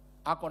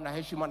ako na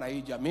heshima na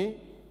hii jamii,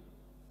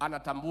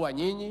 anatambua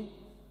nyinyi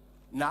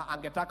na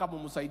angetaka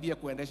mumsaidie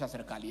kuendesha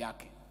serikali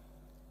yake.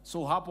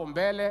 So hapo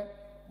mbele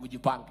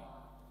mjipange.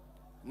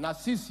 Na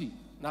sisi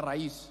na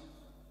rais,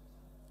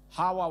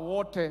 hawa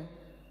wote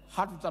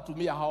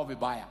hatutatumia hao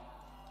vibaya.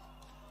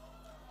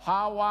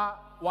 Hawa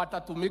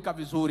watatumika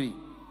vizuri.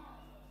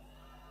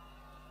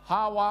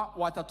 Hawa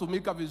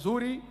watatumika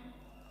vizuri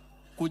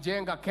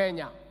kujenga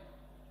Kenya.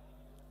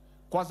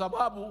 Kwa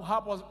sababu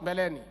hapo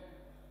mbeleni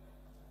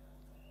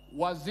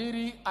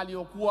waziri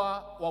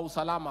aliyokuwa wa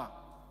usalama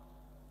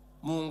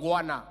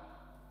muungwana,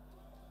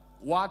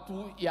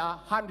 watu ya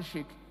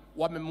handshake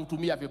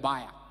wamemtumia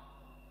vibaya.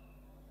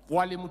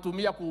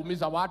 Walimtumia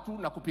kuumiza watu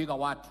na kupiga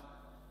watu.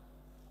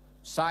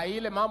 Saa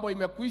ile mambo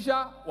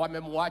imekwisha,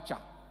 wamemuacha,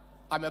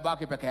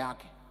 amebaki peke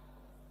yake.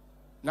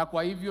 Na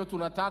kwa hivyo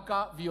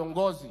tunataka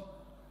viongozi,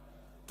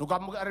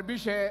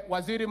 tukamkaribishe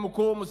waziri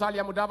mkuu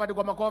Musalia Mudavadi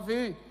kwa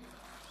makofi.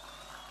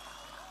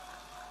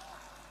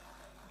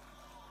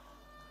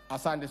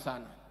 Asante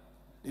sana.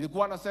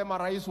 Nilikuwa nasema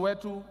rais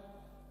wetu,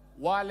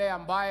 wale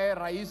ambaye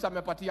rais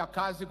amepatia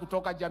kazi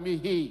kutoka jamii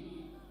hii,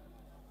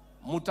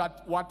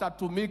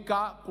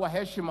 watatumika kwa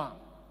heshima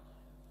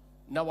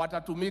na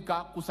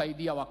watatumika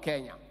kusaidia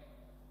Wakenya.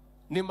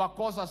 Ni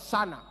makosa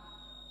sana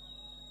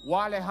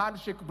wale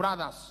handshake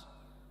brothers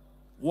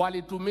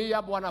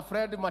walitumia Bwana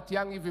Fred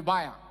Matiang'i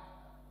vibaya,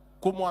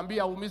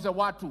 kumwambia umize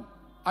watu,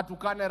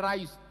 atukane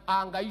rais,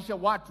 aangaishe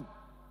watu,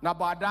 na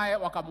baadaye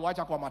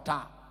wakamuacha kwa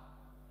mataa.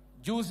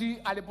 Juzi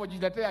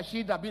alipojiletea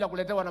shida bila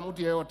kuletewa na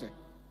mtu yeyote,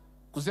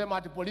 kusema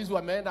ati polisi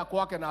wameenda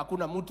kwake na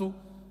hakuna mtu,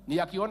 ni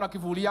akiona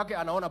kivuli yake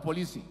anaona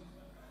polisi.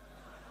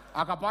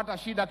 Akapata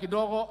shida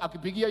kidogo,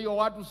 akipigia hiyo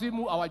watu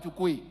simu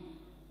hawachukui.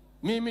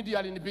 Mimi ndiye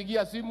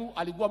alinipigia simu,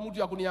 alikuwa mtu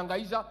ya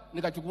kunihangaisha,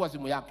 nikachukua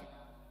simu yake.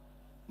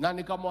 na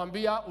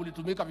nikamwambia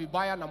ulitumika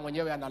vibaya, na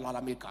mwenyewe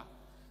analalamika.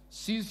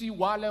 Sisi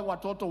wale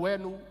watoto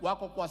wenu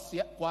wako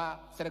kwa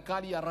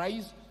serikali ya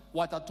rais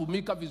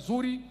watatumika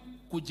vizuri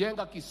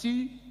kujenga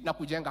Kisii na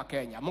kujenga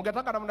Kenya.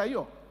 Mungetaka namna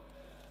hiyo?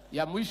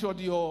 Ya mwisho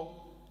ndio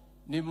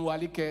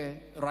nimwalike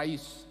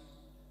rais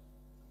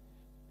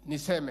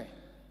niseme,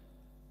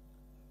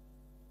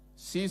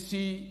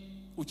 sisi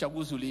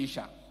uchaguzi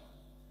uliisha.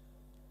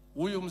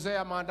 Huyu mzee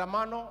ya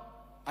maandamano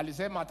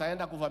alisema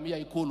ataenda kuvamia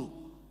Ikulu.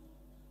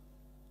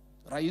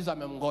 Rais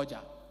amemngoja.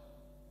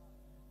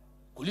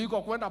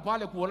 Kuliko kwenda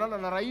pale kuonana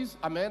na rais,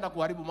 ameenda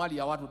kuharibu mali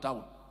ya watu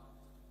town.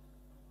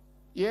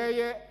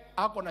 Yeye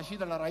ako na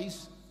shida na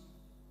rais.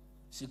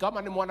 Si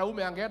kama ni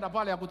mwanaume angeenda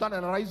pale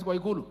akutana na rais kwa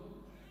Ikulu.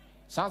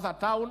 Sasa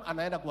town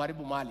anaenda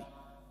kuharibu mali.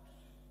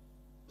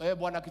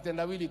 Bwana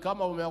kitendawili,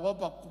 kama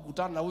umeogopa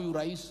kukutana na huyu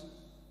rais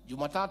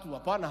Jumatatu,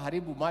 hapana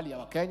haribu mali ya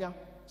Wakenya.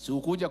 Si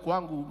ukuje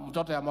kwangu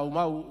mtoto ya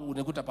Maumau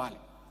unikuta pale.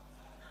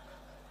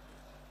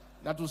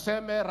 Na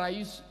tuseme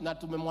rais, na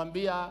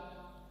tumemwambia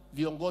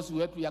viongozi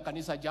wetu ya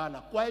kanisa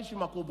jana kwa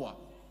heshima kubwa,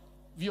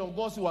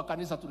 viongozi wa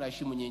kanisa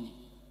tunaheshimu nyinyi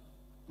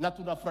na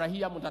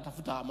tunafurahia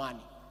mtatafuta amani,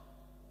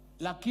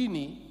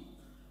 lakini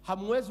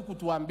hamwezi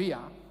kutuambia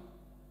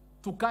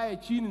tukae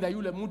chini na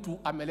yule mtu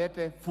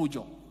amelete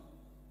fujo.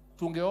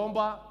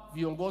 Tungeomba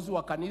viongozi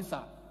wa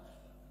kanisa,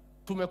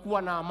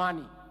 tumekuwa na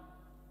amani,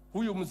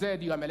 huyu mzee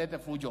ndio amelete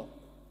fujo,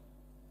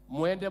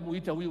 muende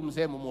muite huyu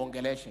mzee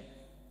mumuongeleshe.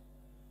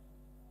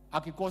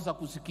 Akikosa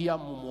kusikia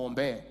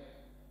mumuombe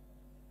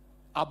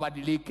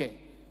abadilike,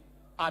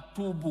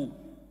 atubu,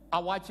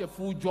 awache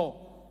fujo,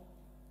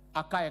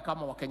 akae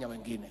kama Wakenya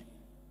wengine.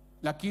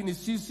 Lakini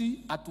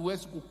sisi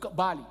hatuwezi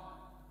kukubali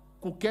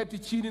kuketi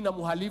chini na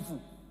muhalifu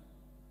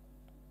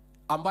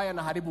ambaye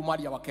anaharibu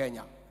mali ya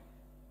Wakenya.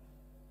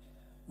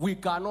 We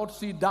cannot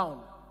sit down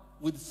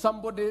with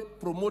somebody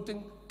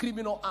promoting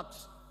criminal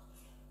acts.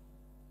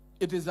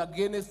 It is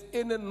against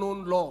any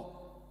known law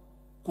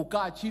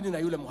kukaa chini na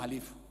yule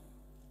muhalifu.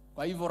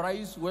 Kwa hivyo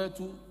rais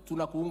wetu,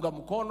 tunakuunga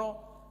mkono,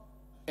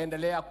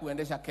 endelea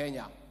kuendesha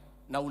Kenya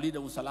na ulinde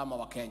usalama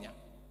wa Kenya.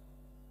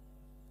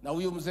 Na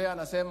huyu mzee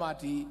anasema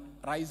ati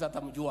rais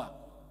atamjua.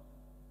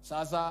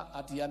 Sasa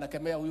ati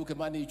anakemea huyu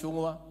Kimani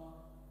Ichung'wa,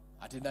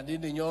 ati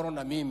Ndindi Nyoro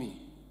na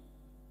mimi,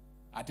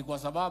 ati kwa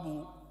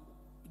sababu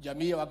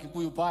jamii ya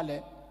Wakikuyu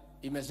pale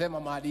imesema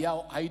mahali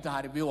yao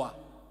haitaharibiwa,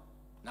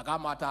 na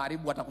kama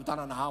ataharibu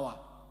atakutana na hawa.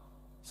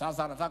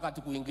 Sasa anataka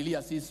ati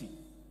kuingilia sisi.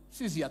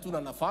 Sisi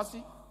hatuna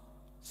nafasi.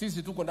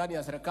 Sisi tuko ndani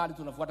ya serikali,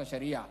 tunafuata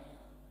sheria.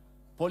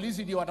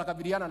 Polisi ndio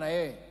watakabiliana na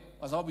yeye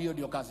kwa sababu hiyo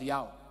ndio kazi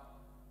yao.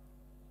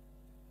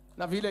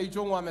 Na vile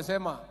Ichung'wa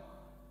amesema,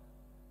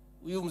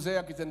 huyu mzee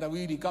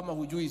akitendawili, kama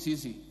hujui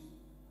sisi,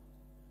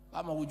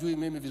 kama hujui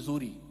mimi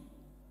vizuri,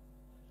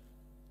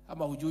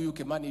 kama hujui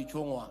Kimani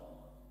Ichung'wa,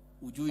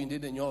 hujui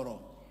Ndindi Nyoro,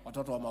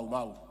 watoto wa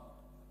Maumau,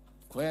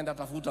 kwenda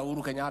tafuta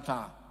Uhuru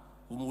Kenyatta,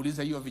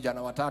 umuulize hiyo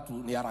vijana watatu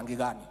ni ya rangi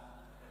gani.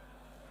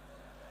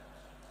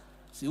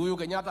 Si huyu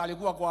Kenyatta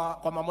alikuwa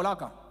kwa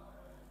mamlaka,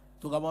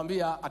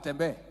 tukamwambia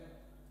atembee,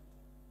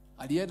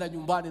 alienda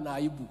nyumbani na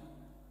aibu.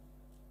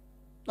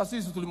 Na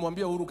sisi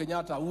tulimwambia Uhuru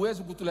Kenyatta,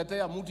 huwezi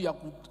kutuletea mtu ya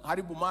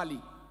kuharibu mali,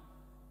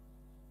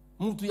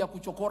 mtu ya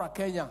kuchokora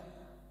Kenya.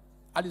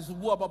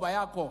 Alisumbua baba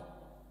yako,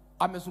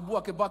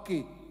 amesumbua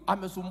Kibaki,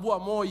 amesumbua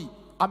Moi,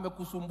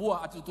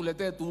 amekusumbua, ati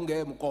tuletee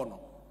tuunge mkono.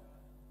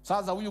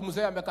 Sasa huyu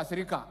mzee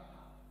amekasirika,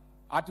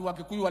 ati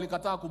Wakikuyu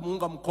walikataa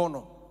kumuunga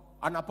mkono,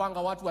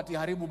 anapanga watu ati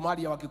haribu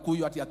mali ya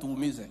Wakikuyu, ati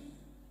atuumize.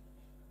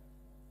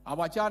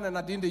 Awachane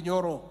na Ndindi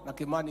Nyoro na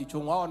Kimani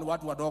Ichung'wa, hao ni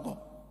watu wadogo.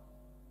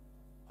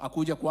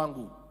 Akuje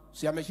kwangu,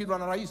 si ameshindwa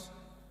na rais?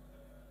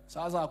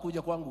 Sasa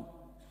akuje kwangu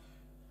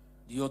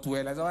ndio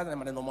tuelezeane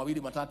maneno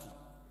mawili matatu.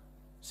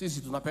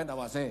 Sisi tunapenda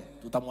wazee,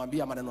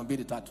 tutamwambia maneno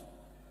mbili tatu.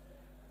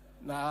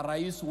 Na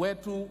rais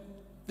wetu,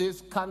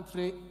 this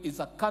country is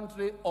a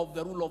country of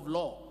the rule of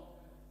law.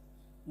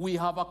 We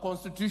have a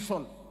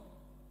constitution.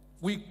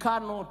 We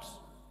cannot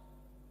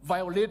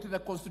violate the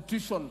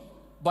constitution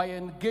by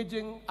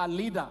engaging a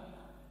leader,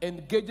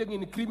 engaging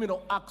in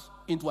criminal acts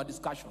into a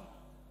discussion.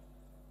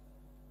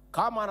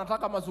 Kama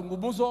anataka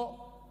mazungumzo,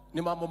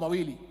 ni mambo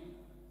mawili.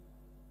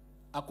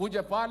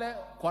 Akuje pale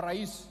kwa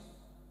rais,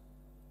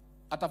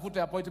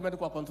 atafute appointment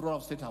kwa Controller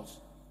of State House,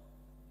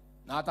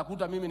 na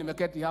atakuta mimi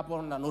nimeketi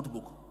hapo na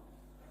notebook.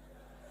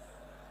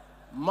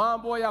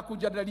 Mambo ya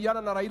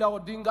kujadiliana na Raila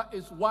Odinga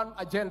is one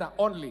agenda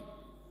only: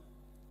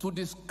 to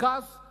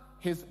discuss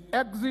his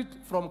exit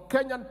from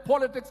Kenyan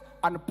politics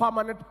and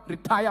permanent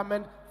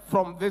retirement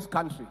from this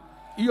country.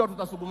 Hiyo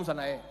tutazungumza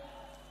na yeye.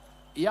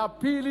 Ya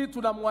pili,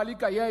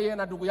 tunamwalika yeye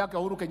na ndugu yake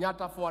Uhuru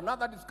Kenyatta for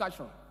another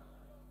discussion.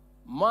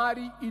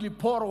 Mali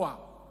iliporwa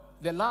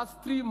the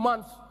last 3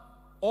 months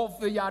of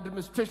the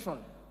administration.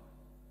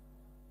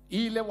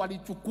 Ile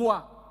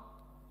walichukua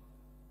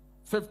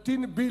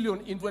 15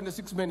 billion in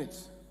 26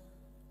 minutes.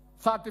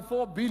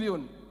 34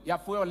 billion ya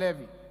fuel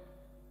levy.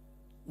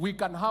 We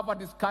can have a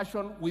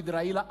discussion with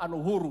Raila and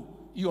Uhuru,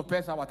 hiyo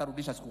pesa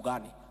watarudisha siku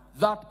gani.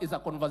 That is a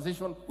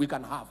conversation we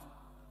can have.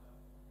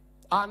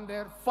 And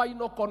the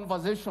final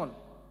conversation,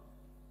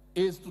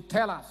 is to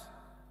tell us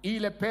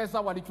ile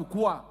pesa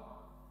walichukua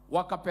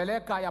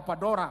wakapeleka ya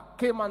Pandora,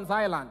 Cayman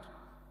Island,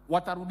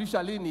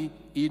 watarudisha lini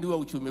iinue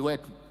uchumi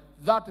wetu.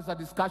 That is a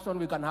discussion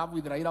we can have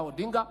with Raila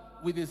Odinga,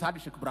 with his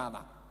handshake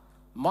brother.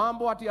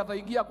 Mambo ati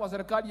ataingia kwa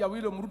serikali ya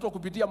William Ruto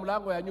kupitia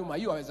mlango ya nyuma,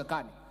 hiyo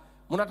haiwezekani.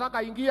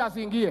 Mnataka ingie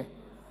asiingie?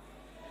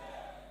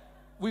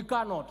 We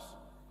cannot.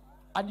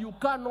 And you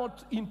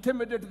cannot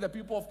intimidate the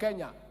people of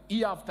Kenya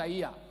year after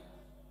year.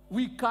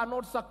 We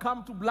cannot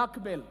succumb to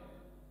blackmail.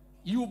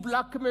 You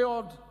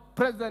blackmailed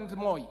President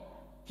Moi.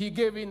 He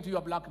gave in to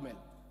your blackmail.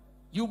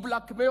 You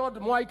blackmailed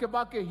Mwai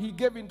Kibaki. He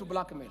gave in to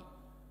blackmail.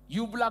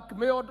 You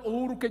blackmailed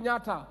Uhuru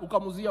Kenyatta.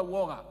 Ukamuzia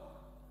uoga.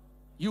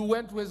 You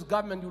went to his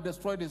government. You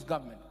destroyed his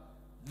government.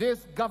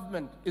 This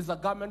government is a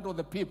government of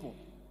the people.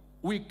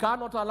 We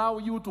cannot allow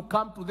you to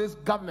come to this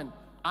government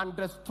and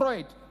destroy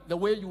it the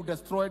way you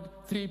destroyed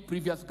 3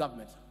 previous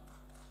governments.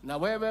 Na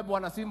wewe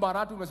Bwana Simba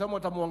Arati umesema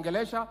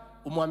utamuongelesha,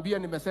 umwambie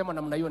nimesema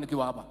namna hiyo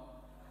nikiwa hapa.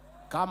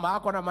 Kama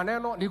ako na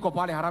maneno, niko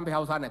pale Harambee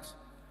House Annex.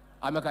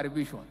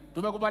 Amekaribishwa.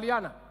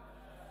 Tumekubaliana?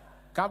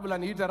 Kabla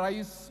niite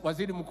rais,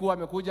 waziri mkuu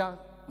amekuja,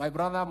 my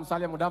brother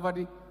Musalia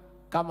Mudavadi,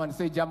 come and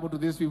say jambo to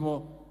these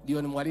people.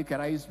 Ndio nimwalike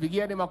rais.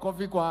 Pigieni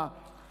makofi kwa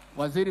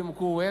waziri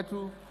mkuu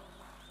wetu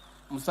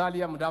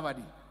Musalia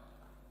Mudavadi.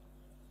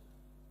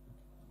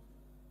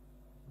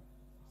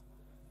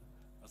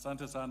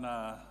 Asante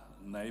sana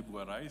naibu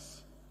wa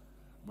rais,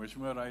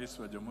 Mheshimiwa Rais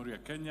wa Jamhuri ya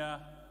Kenya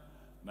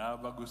na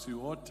abaguzi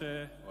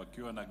wote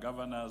wakiwa na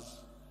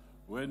governors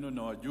wenu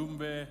na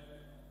wajumbe,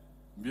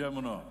 mbia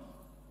mno.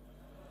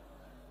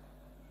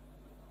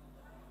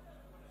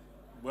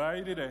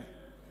 Bwairire,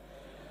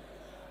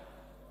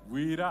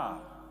 wira,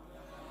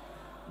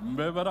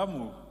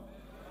 mbebaramu.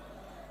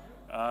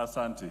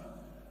 Asante.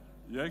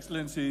 Your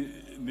Excellency,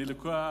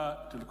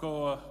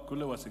 tulikuwa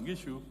kule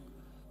Wasingishu,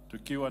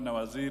 tukiwa na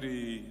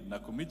waziri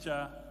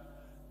Nakumicha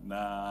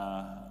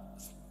na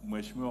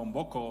Mheshimiwa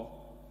Mboko,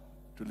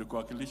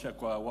 tulikuwakilisha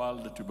kwa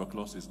World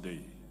Tuberculosis Day.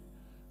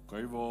 Kwa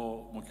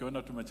hivyo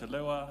mkiona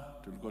tumechelewa,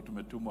 tulikuwa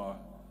tumetumwa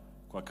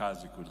kwa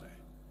kazi kule.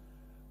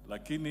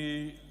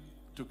 Lakini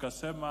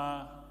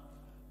tukasema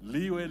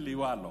liwe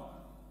liwalo,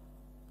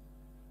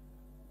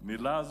 ni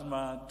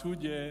lazima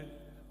tuje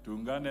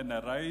tuungane na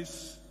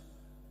rais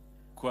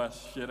kwa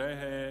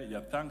sherehe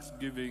ya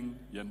Thanksgiving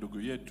ya ndugu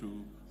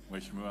yetu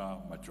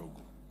Mheshimiwa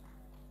Machogu.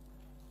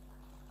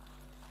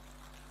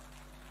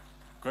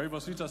 Kwa hivyo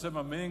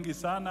sitasema mengi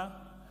sana,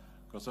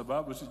 kwa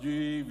sababu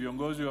sijui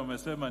viongozi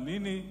wamesema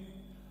nini.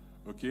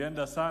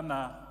 Ukienda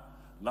sana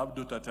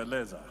labda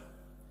utateleza.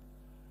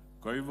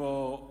 Kwa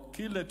hivyo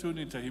kile tu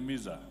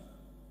nitahimiza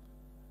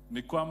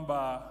ni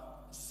kwamba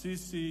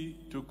sisi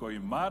tuko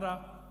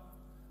imara,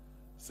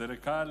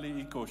 serikali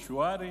iko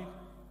shwari,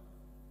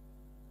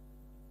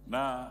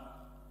 na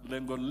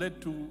lengo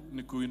letu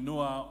ni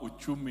kuinua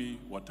uchumi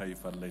wa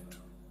taifa letu.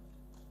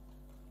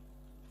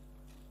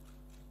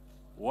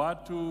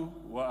 Watu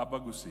wa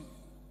Abagusi,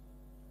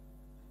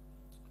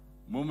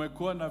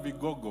 mumekuwa na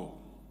vigogo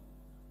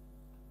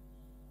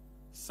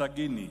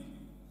Sagini,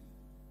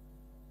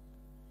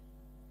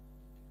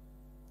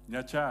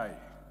 Nyachai,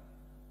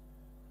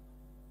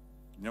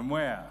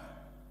 Nyamwea,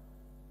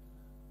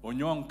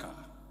 Onyonka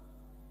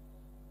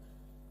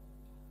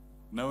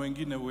na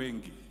wengine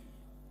wengi,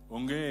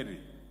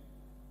 Ongeri.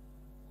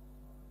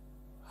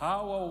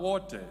 Hawa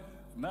wote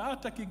na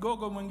hata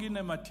kigogo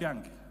mwingine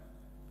Matiangi,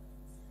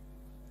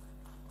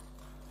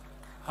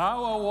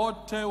 hawa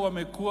wote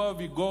wamekuwa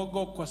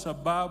vigogo kwa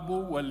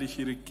sababu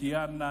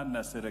walishirikiana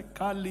na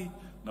serikali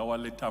na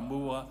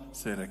walitambua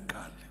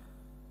serikali.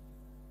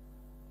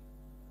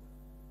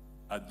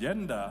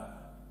 Agenda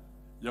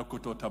ya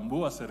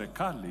kutotambua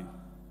serikali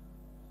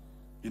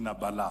ina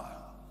balaa.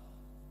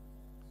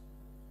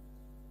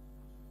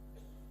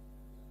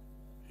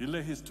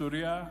 Ile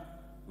historia,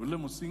 ule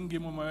msingi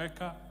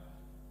mumeweka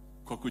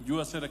kwa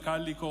kujua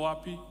serikali iko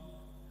wapi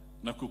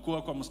na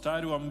kukua kwa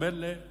mstari wa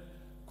mbele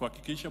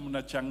kuhakikisha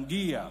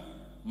mnachangia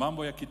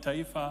mambo ya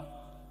kitaifa,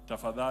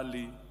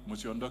 tafadhali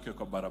msiondoke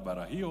kwa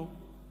barabara hiyo.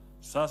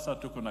 Sasa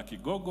tuko na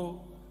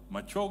kigogo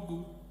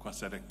Machogu kwa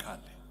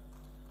serikali.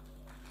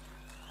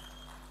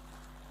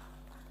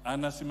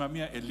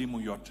 Anasimamia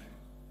elimu yote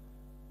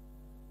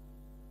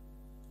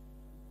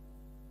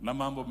na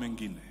mambo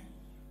mengine.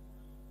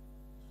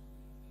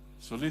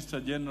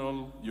 Solicitor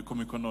General yuko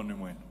mikononi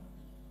mwenu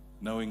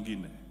na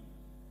wengine.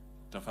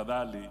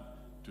 Tafadhali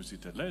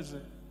tusiteleze,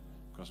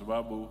 kwa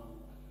sababu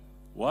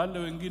wale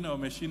wengine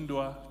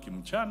wameshindwa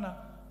kimchana,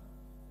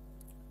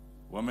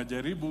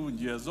 wamejaribu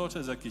njia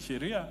zote za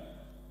kisheria,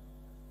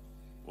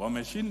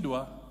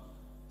 wameshindwa.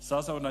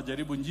 Sasa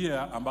wanajaribu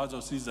njia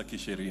ambazo si za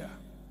kisheria.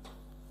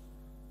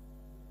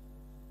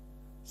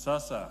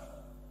 Sasa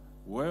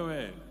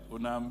wewe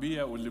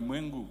unaambia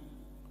ulimwengu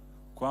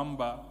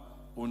kwamba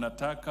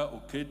unataka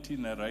uketi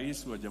na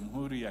rais wa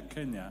Jamhuri ya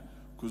Kenya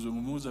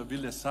kuzungumza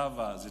vile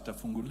sava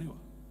zitafunguliwa.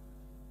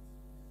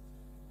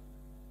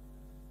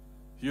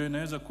 Hiyo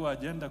inaweza kuwa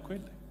agenda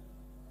kweli?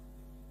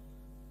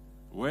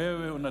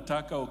 Wewe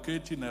unataka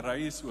uketi na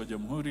rais wa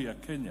Jamhuri ya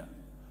Kenya,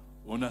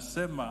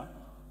 unasema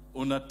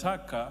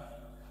unataka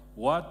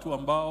watu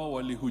ambao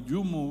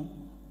walihujumu,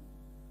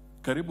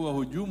 karibu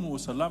wahujumu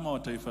usalama wa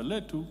taifa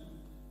letu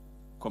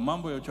kwa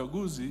mambo ya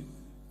uchaguzi,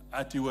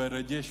 ati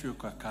warejeshwe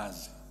kwa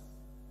kazi.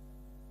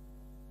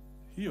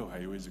 Hiyo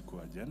haiwezi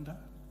kuwa agenda.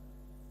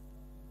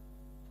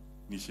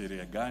 Ni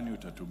sheria gani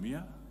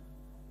utatumia?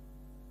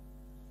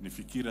 Ni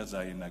fikira za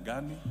aina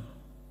gani?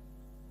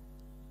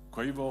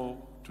 Kwa hivyo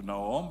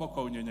tunaomba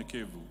kwa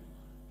unyenyekevu,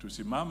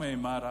 tusimame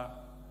imara,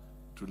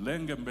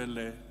 tulenge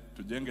mbele,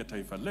 tujenge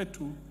taifa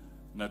letu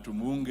na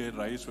tumuunge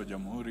Rais wa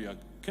Jamhuri ya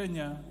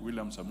Kenya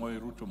William Samoei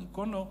Ruto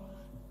mkono,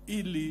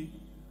 ili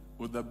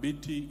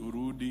udhabiti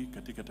urudi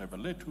katika taifa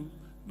letu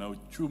na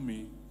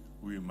uchumi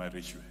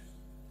uimarishwe.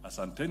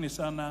 Asanteni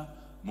sana,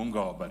 Mungu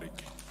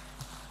awabariki.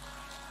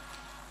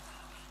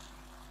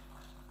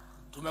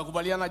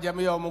 Tumekubaliana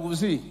jamii ya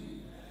Wamuguzi,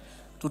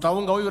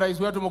 tutaunga huyu rais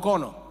wetu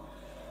mkono.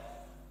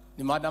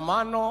 Ni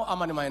maandamano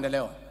ama ni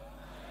maendeleo?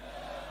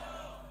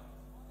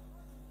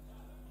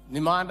 Ni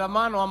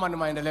maandamano ama ni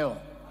maendeleo?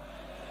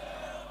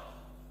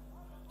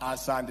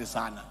 Asante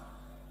sana.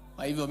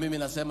 Kwa hivyo mimi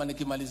nasema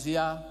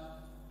nikimalizia,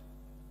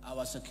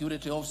 our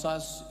security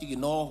officers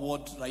ignore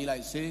what Raila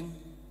is saying.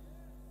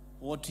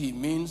 What he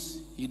means,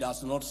 he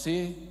does not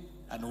say,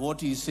 and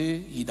what he say,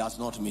 he does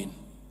not mean.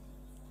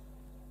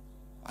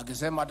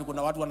 Akisema ati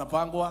kuna watu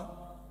wanapangwa,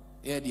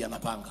 yeye ndiye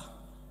anapanga.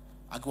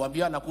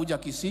 Akiwaambia anakuja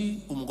Kisii,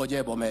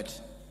 umngojee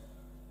Bomet.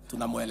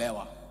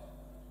 Tunamuelewa.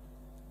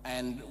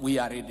 And we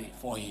are ready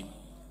for him.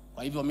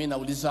 Kwa hivyo mimi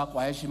nauliza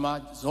kwa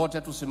heshima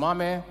zote,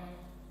 tusimame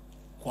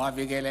kwa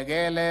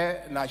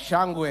vigelegele na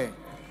shangwe,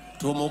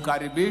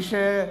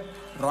 tumukaribishe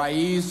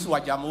Rais wa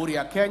Jamhuri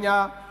ya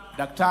Kenya,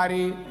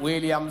 Daktari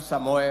William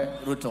Samoei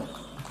Ruto.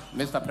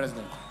 Mr.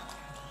 President.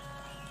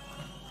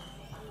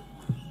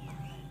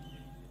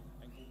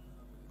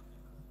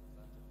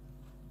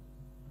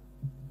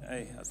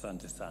 Hey,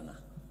 asante sana.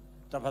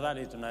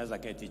 Tafadhali tunaweza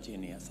keti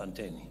chini.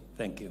 Asanteni.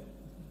 Thank you.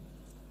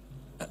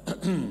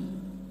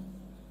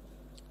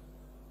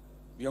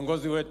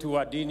 Viongozi wetu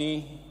wa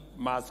dini,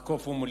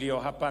 maaskofu mlio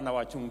hapa na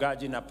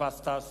wachungaji na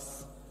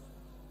pastors,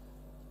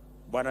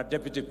 Bwana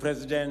Deputy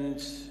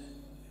President,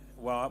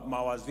 wa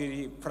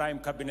mawaziri, Prime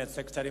Cabinet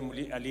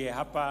Secretary aliye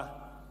hapa,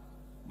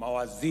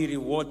 mawaziri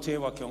wote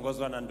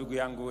wakiongozwa na ndugu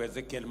yangu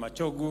Ezekiel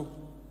Machogu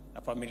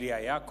na familia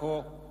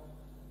yako,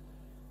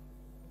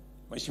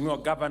 Mheshimiwa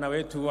Gavana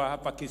wetu wa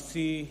hapa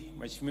Kisii,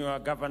 Mheshimiwa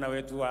Gavana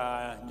wetu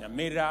wa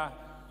Nyamira,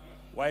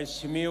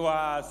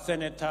 waheshimiwa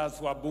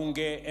senators,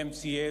 wabunge,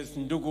 MCAs,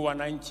 ndugu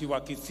wananchi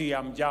wa Kisii,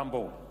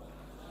 mjambo.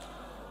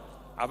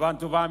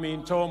 Abantu bami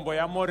ntombo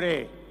ya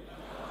more,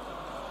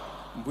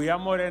 mbuya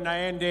more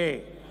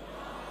naende,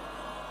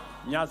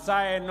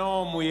 Nyasaye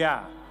no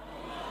muya,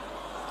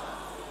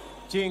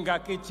 chinga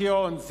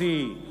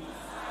kichionzi.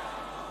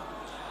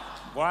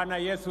 Bwana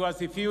Yesu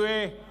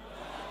asifiwe.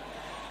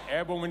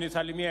 Hebu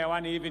mnisalimie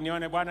hewani hivi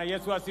nione. Bwana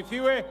Yesu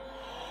asifiwe.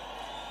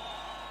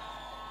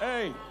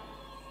 Hey.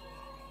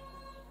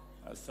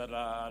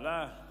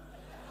 Asalala.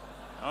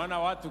 Naona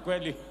watu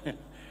kweli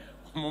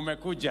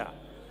mumekuja.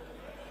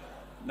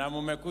 Na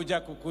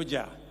mumekuja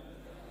kukuja.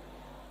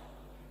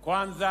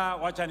 Kwanza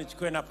wacha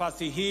nichukue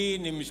nafasi hii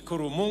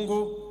nimshukuru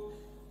Mungu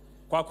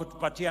kwa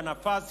kutupatia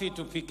nafasi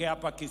tufike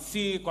hapa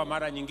Kisii kwa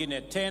mara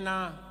nyingine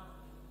tena.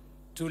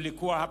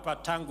 Tulikuwa hapa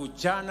tangu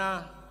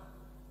jana,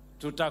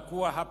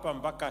 tutakuwa hapa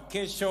mpaka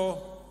kesho,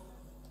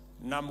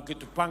 na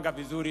mkitupanga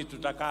vizuri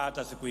tutakaa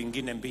hata siku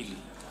ingine 2.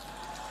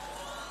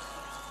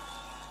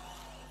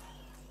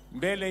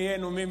 Mbele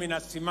yenu mimi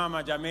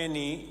nasimama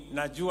jameni,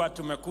 najua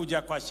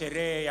tumekuja kwa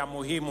sherehe ya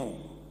muhimu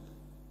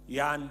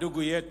ya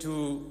ndugu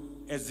yetu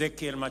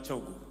Ezekiel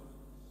Machogu.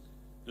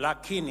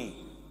 Lakini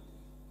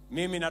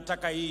mimi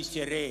nataka hii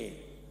sherehe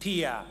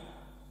pia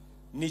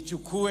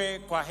nichukue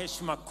kwa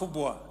heshima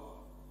kubwa,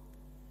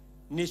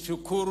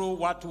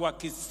 nishukuru watu wa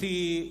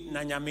Kisii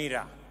na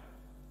Nyamira.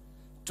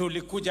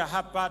 Tulikuja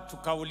hapa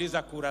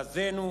tukauliza kura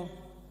zenu,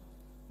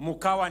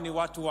 mkawa ni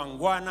watu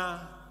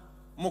wangwana,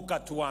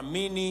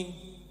 mkatuamini,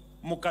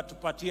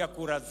 mkatupatia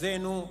kura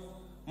zenu,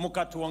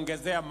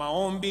 mkatuongezea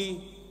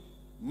maombi.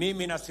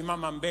 Mimi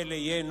nasimama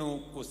mbele yenu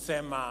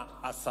kusema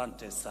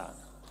asante sana.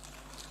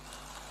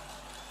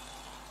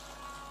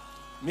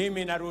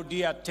 Mimi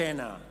narudia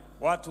tena,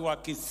 watu wa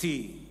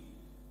Kisii,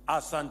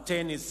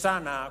 asanteni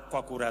sana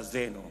kwa kura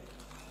zenu.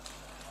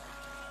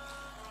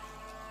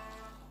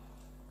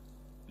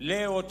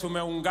 Leo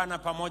tumeungana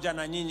pamoja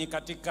na nyinyi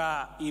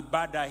katika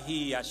ibada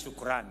hii ya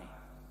shukrani,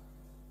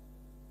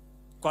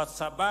 kwa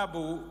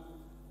sababu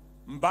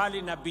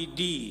mbali na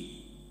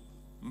bidii,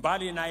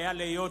 mbali na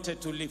yale yote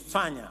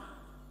tulifanya,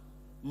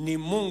 ni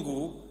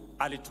Mungu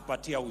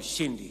alitupatia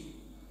ushindi.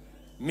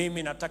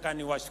 Mimi nataka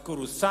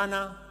niwashukuru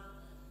sana,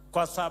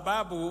 kwa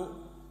sababu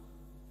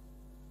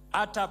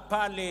hata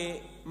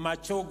pale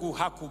Machogu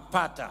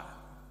hakupata,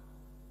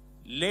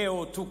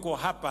 leo tuko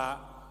hapa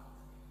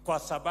kwa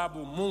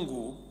sababu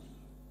Mungu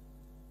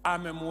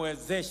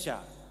amemwezesha.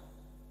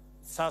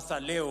 Sasa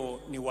leo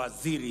ni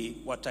waziri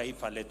wa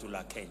taifa letu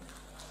la Kenya.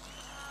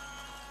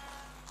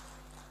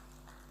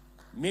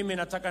 Mimi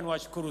nataka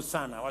niwashukuru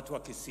sana watu wa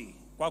Kisii,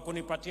 kwa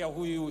kunipatia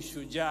huyu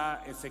shujaa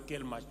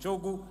Ezekiel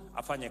Machogu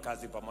afanye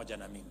kazi pamoja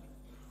na mimi.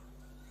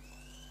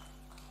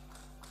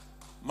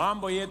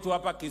 Mambo yetu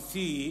hapa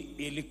Kisii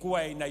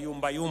ilikuwa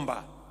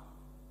inayumba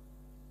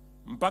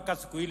mpaka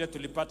siku ile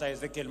tulipata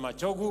Ezekiel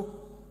Machogu,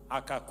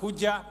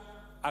 akakuja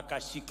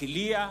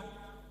akashikilia,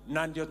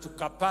 na ndio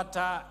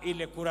tukapata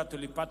ile kura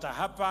tulipata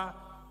hapa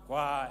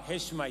kwa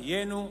heshima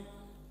yenu.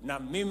 Na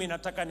mimi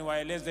nataka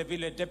niwaeleze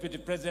vile Deputy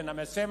President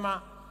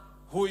amesema,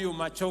 huyu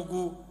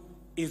Machogu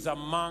is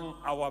among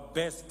our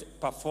best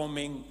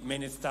performing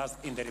ministers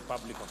in the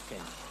Republic of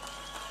Kenya.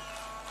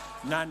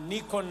 Na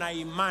niko na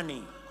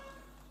imani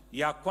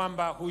ya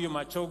kwamba huyu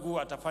Machogu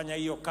atafanya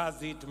hiyo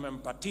kazi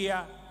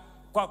tumempatia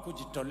kwa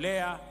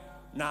kujitolea,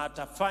 na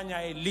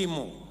atafanya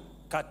elimu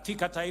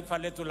katika taifa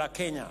letu la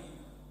Kenya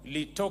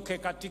litoke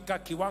katika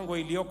kiwango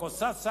iliyoko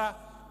sasa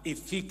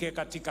ifike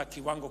katika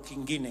kiwango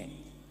kingine.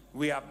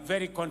 We are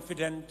very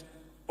confident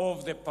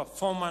of the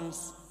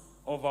performance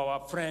of our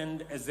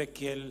friend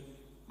Ezekiel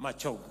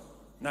Machogu.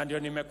 Na ndio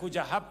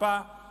nimekuja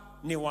hapa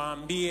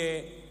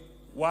niwaambie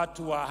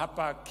watu wa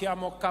hapa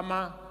Kiamo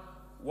Kama,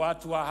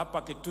 watu wa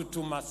hapa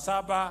Kitutu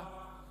Masaba,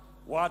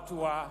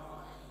 watu wa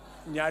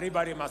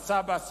Nyaribari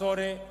Masaba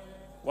sore,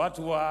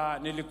 watu wa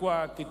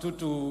nilikuwa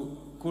Kitutu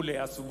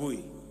kule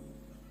asubuhi,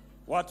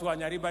 watu wa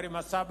Nyaribari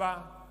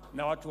Masaba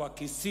na watu wa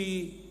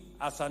Kisii,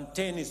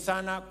 asanteni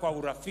sana kwa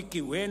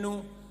urafiki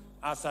wenu,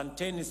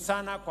 asanteni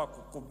sana kwa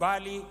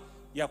kukubali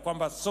ya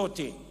kwamba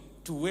sote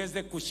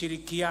tuweze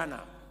kushirikiana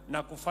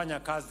na kufanya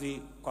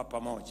kazi kwa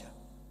pamoja.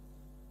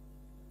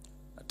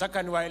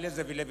 Nataka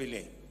niwaeleze vile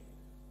vile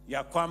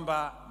ya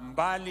kwamba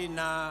mbali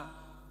na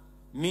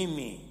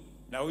mimi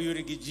na huyu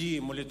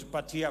Rigiji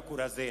mulitupatia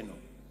kura zenu,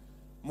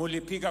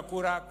 mulipiga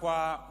kura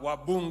kwa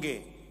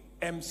wabunge,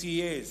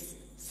 MCAs,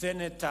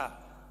 senator,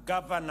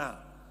 governor.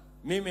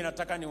 Mimi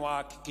nataka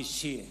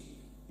niwahakikishie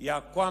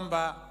ya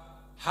kwamba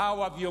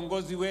hawa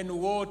viongozi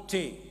wenu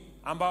wote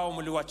ambao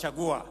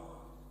mliwachagua,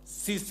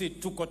 sisi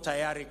tuko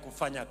tayari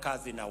kufanya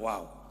kazi na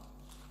wao.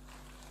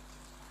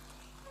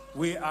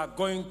 We are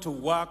going to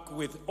work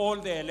with all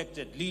the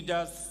elected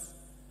leaders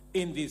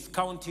in this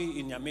county,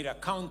 in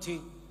Nyamira County,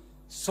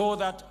 so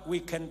that we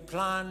can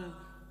plan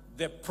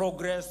the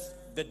progress,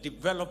 the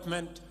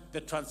development,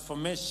 the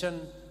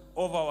transformation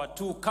of our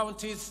two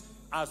counties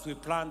as we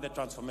plan the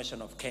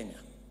transformation of Kenya.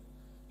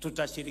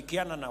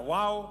 Tutashirikiana na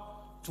wao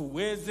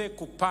tuweze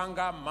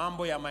kupanga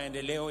mambo ya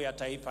maendeleo ya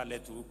taifa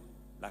letu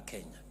la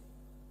Kenya.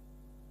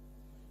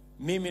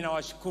 Mimi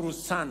nawashukuru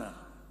sana.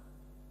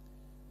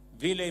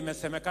 Vile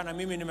imesemekana,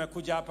 mimi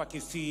nimekuja hapa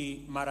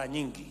Kisii mara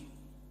nyingi.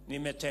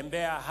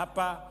 Nimetembea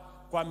hapa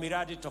kwa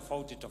miradi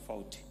tofauti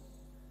tofauti.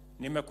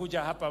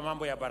 Nimekuja hapa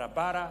mambo ya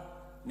barabara,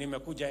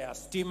 nimekuja ya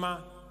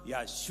stima,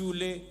 ya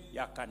shule,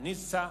 ya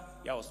kanisa,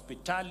 ya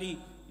hospitali,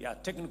 ya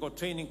technical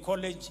training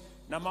college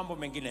na mambo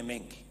mengine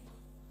mengi.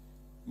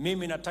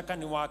 Mimi nataka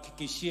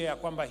niwahakikishie ya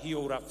kwamba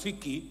hiyo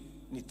urafiki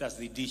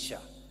nitazidisha.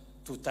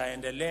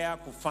 Tutaendelea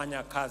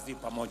kufanya kazi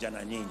pamoja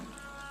na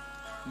nyinyi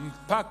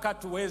mpaka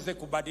tuweze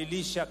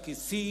kubadilisha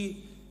Kisii,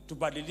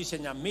 tubadilishe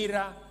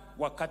Nyamira,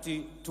 wakati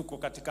tuko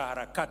katika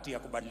harakati ya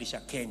kubadilisha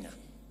Kenya.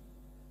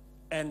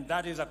 And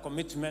that is a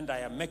commitment I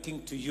am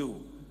making to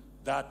you,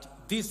 that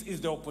this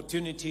is the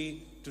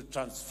opportunity to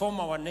transform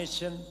our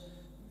nation.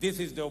 This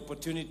is the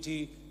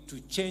opportunity to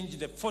change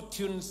the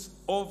fortunes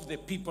of the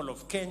people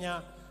of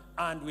Kenya,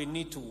 and we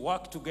need to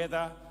work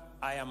together.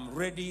 I am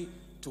ready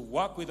to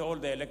work with all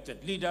the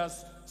elected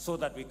leaders so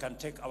that we can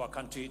take our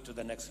country to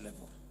the next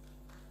level.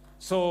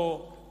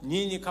 So,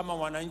 nyinyi kama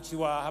wananchi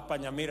wa hapa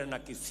Nyamira na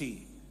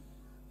Kisii,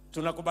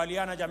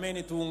 tunakubaliana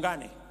jameni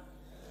tuungane?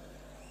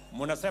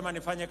 Munasema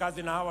nifanye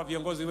kazi na hawa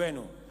viongozi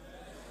wenu,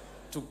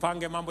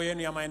 tupange mambo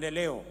yenu ya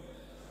maendeleo,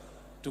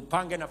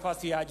 tupange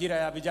nafasi ya ajira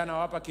ya vijana wa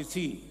hapa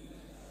Kisii,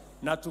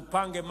 na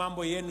tupange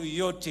mambo yenu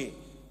yote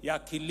ya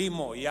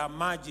kilimo, ya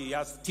maji,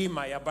 ya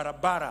stima, ya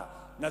barabara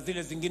na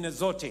zile zingine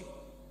zote.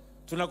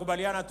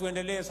 Tunakubaliana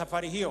tuendelee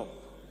safari hiyo?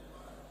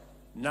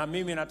 Na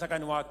mimi nataka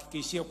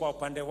niwahakikishie kwa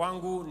upande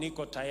wangu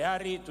niko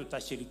tayari,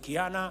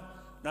 tutashirikiana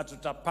na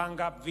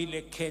tutapanga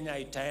vile Kenya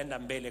itaenda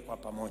mbele kwa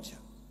pamoja.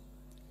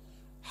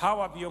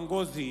 Hawa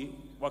viongozi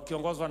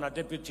wakiongozwa na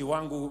deputy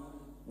wangu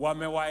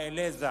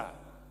wamewaeleza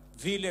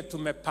vile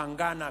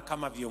tumepangana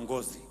kama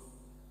viongozi,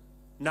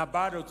 na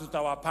bado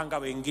tutawapanga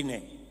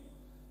wengine.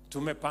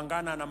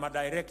 Tumepangana na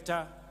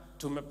madirector,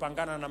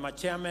 tumepangana na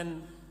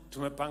machairman,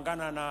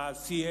 tumepangana na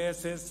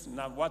CSS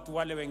na watu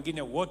wale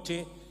wengine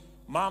wote.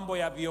 Mambo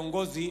ya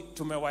viongozi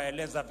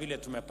tumewaeleza vile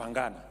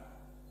tumepangana.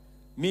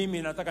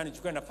 Mimi nataka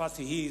nichukue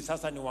nafasi hii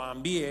sasa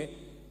niwaambie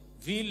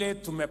vile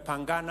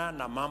tumepangana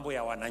na mambo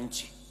ya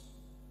wananchi.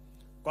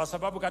 Kwa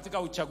sababu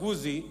katika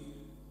uchaguzi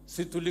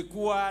si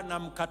tulikuwa na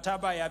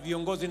mkataba ya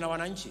viongozi na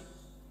wananchi?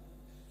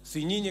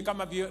 Si nyinyi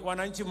kama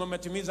wananchi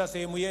mmetimiza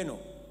sehemu yenu?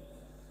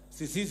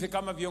 Si sisi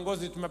kama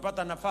viongozi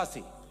tumepata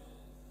nafasi?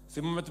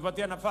 Si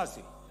mmetupatia nafasi?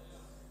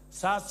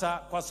 Sasa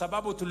kwa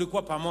sababu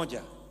tulikuwa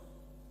pamoja,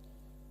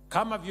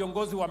 kama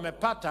viongozi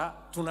wamepata,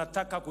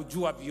 tunataka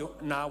kujua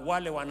na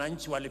wale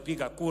wananchi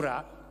walipiga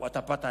kura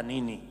watapata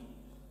nini.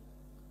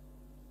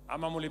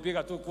 ama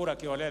mulipiga tu kura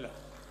kiolela?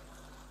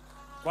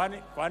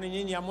 Kwani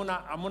nyinyi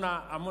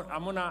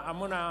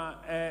hamuna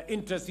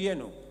interest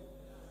yenu?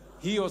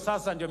 Hiyo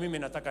sasa ndio mimi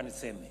nataka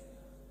niseme.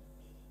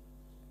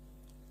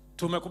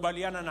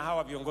 Tumekubaliana na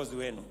hawa viongozi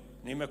wenu.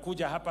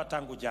 Nimekuja hapa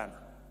tangu jana.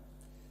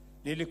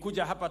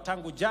 Nilikuja hapa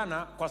tangu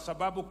jana kwa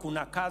sababu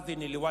kuna kazi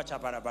niliwacha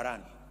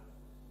barabarani.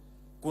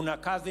 Kuna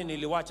kazi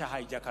niliwacha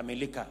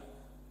haijakamilika.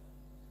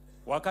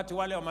 Wakati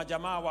wale wa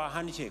majamaa wa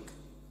handshake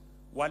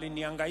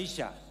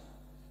waliniangaisha,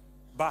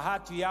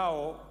 bahati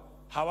yao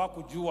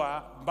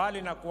hawakujua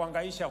mbali na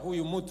kuangaisha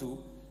huyu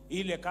mtu,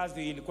 ile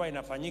kazi ilikuwa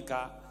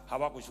inafanyika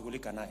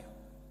hawakushughulika nayo.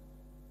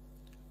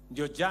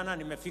 Ndio jana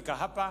nimefika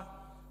hapa,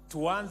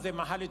 tuanze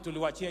mahali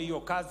tuliwachia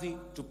hiyo kazi,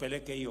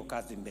 tupeleke hiyo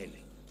kazi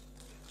mbele.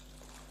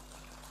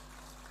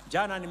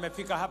 Jana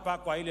nimefika hapa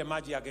kwa ile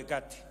maji ya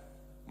Gegati.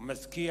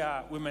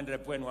 Mmesikia women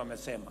rep wenu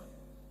wamesema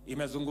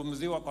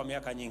imezungumziwa kwa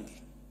miaka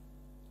nyingi.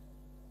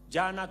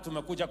 Jana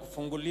tumekuja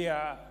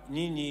kufungulia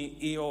nyinyi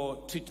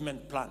hiyo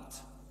treatment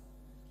plant,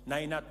 na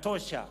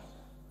inatosha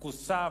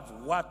kuserve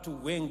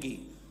watu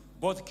wengi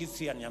both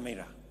Kisii na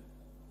Nyamira.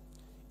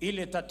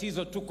 Ile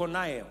tatizo tuko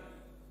nayo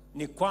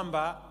ni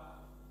kwamba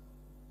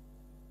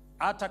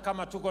hata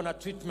kama tuko na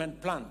treatment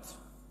plant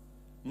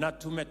na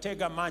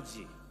tumetega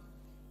maji,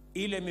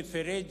 ile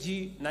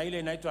mifereji na ile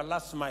inaitwa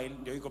last mile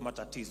ndio iko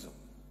matatizo.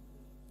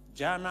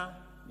 Jana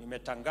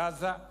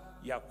nimetangaza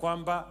ya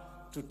kwamba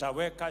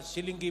tutaweka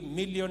shilingi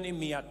milioni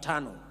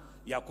 500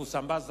 ya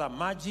kusambaza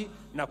maji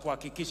na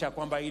kuhakikisha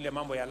kwamba ile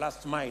mambo ya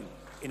last mile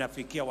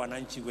inafikia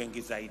wananchi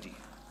wengi zaidi.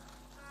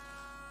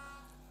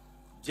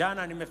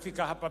 Jana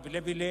nimefika hapa vile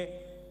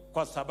vile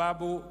kwa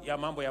sababu ya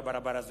mambo ya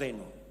barabara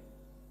zenu.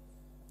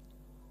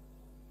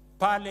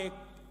 Pale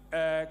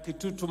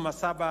Kitutu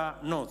Masaba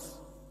North,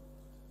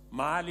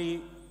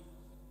 mahali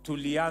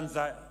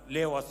tulianza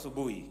leo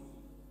asubuhi,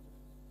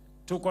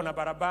 tuko na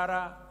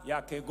barabara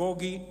ya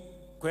Kegogi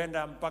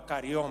kwenda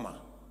mpaka Rioma.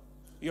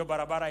 Hiyo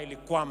barabara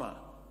ilikwama.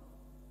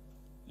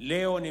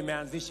 Leo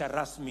nimeanzisha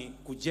rasmi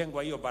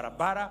kujengwa hiyo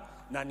barabara,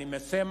 na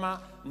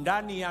nimesema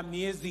ndani ya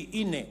miezi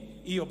 4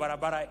 hiyo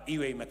barabara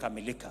iwe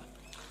imekamilika.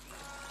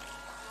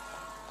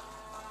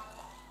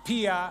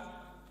 Pia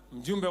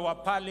mjumbe wa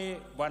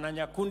pale Bwana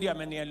Nyakundi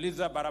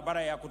amenieleza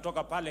barabara ya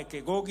kutoka pale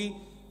Kegogi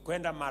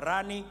kwenda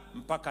Marani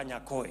mpaka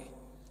Nyakoe.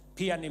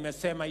 Pia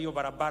nimesema hiyo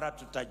barabara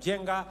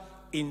tutajenga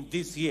in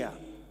this year.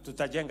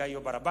 Tutajenga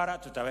hiyo barabara,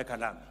 tutaweka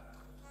lami.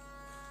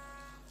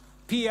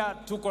 Pia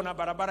tuko na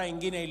barabara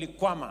ingine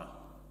ilikwama.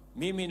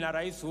 Mimi na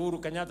Rais Uhuru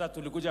Kenyatta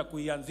tulikuja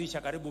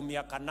kuianzisha karibu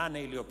miaka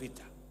 8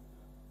 iliyopita.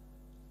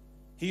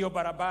 Hiyo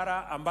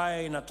barabara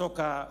ambayo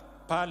inatoka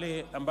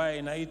pale ambayo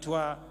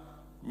inaitwa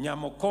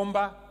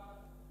Nyamokomba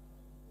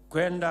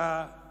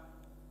kwenda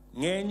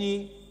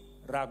Ngenyi,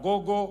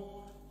 Ragogo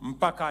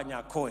mpaka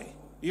Nyakoe.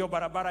 Hiyo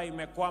barabara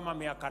imekwama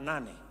miaka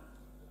 8.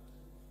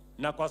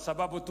 Na kwa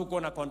sababu tuko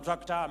na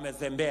contractor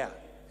amezembea,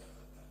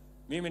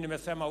 mimi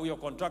nimesema huyo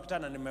contractor,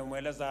 na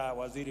nimemweleza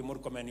Waziri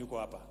Murkomen yuko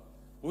hapa,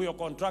 huyo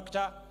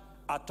contractor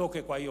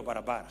atoke kwa hiyo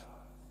barabara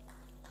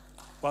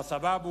kwa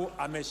sababu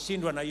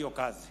ameshindwa na hiyo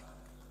kazi.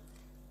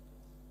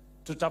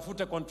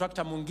 Tutafute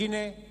contractor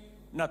mwingine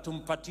na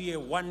tumpatie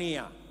 1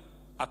 year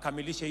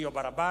akamilishe hiyo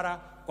barabara,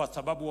 kwa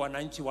sababu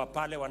wananchi wa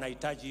pale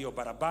wanahitaji hiyo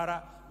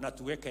barabara, na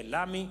tuweke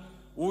lami.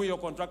 Huyo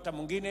contractor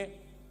mwingine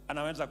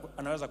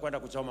anaweza kwenda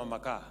kuchoma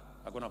makaa,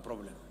 hakuna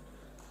problem,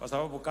 kwa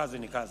sababu kazi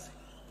ni kazi.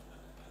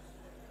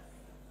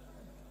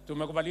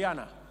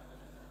 Tumekubaliana.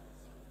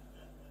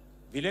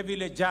 Vile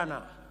vile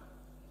jana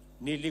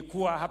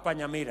nilikuwa hapa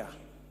Nyamira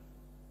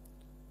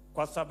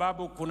kwa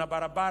sababu kuna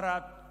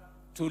barabara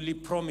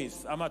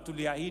tulipromise ama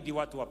tuliahidi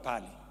watu wa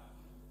pale,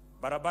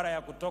 barabara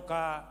ya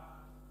kutoka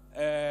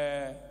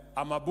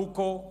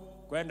Amabuko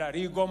kwenda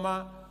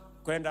Rigoma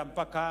kwenda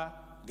mpaka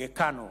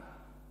Gekano.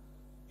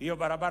 Hiyo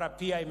barabara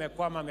pia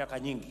imekwama miaka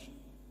nyingi.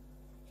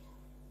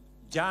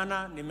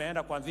 Jana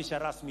nimeenda kuanzisha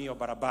rasmi hiyo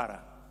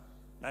barabara,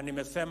 na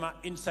nimesema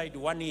inside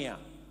 1 year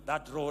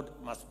that road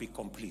must be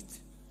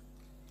complete.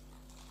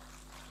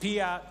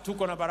 Pia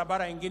tuko na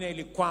barabara ingine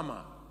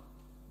ilikwama,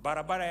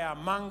 barabara ya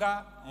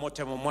Manga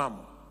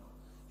Motemomwamu.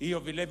 Hiyo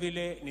vile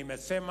vile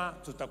nimesema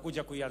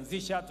tutakuja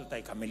kuianzisha,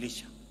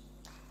 tutaikamilisha.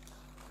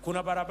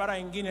 Kuna barabara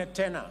ingine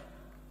tena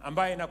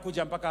ambayo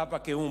inakuja mpaka hapa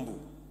Keumbu,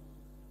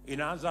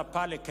 inaanza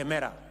pale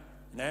Kemera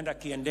inaenda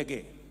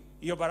Kiendege.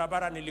 Hiyo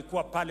barabara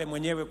nilikuwa pale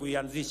mwenyewe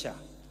kuianzisha,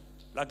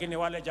 lakini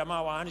wale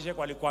jamaa wa handshake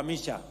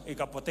walikwamisha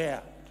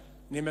ikapotea.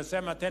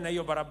 Nimesema tena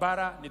hiyo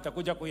barabara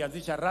nitakuja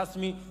kuianzisha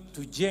rasmi,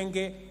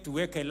 tujenge,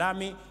 tuweke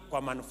lami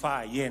kwa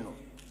manufaa yenu.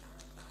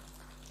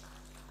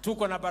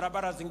 Tuko na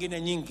barabara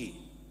zingine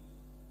nyingi.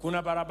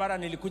 Kuna barabara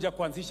nilikuja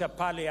kuanzisha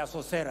pale ya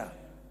Sosera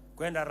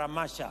kwenda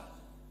Ramasha,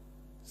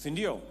 si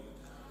ndio?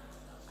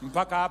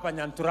 Mpaka hapa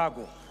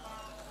Nyanturago.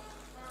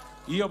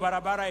 Hiyo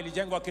barabara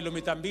ilijengwa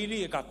kilomita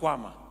 2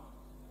 ikakwama.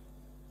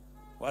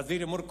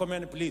 Waziri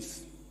Murkomen,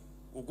 please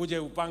ukuje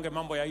upange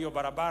mambo ya hiyo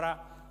barabara.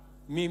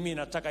 Mimi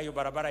nataka hiyo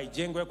barabara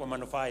ijengwe kwa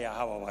manufaa ya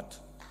hawa watu.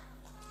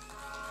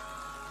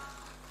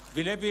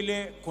 Vile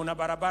vile kuna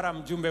barabara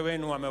mjumbe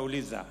wenu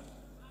ameuliza,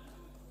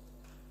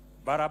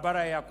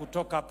 barabara ya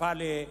kutoka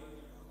pale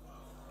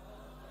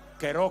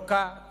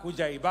Keroka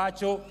kuja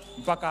Ibacho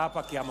mpaka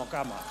hapa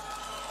Kiamokama.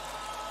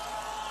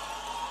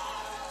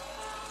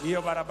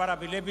 Hiyo barabara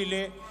vile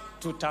vile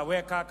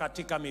tutaweka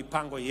katika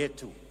mipango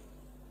yetu.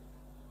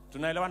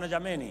 Tunaelewana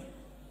jameni?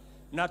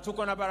 Na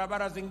tuko na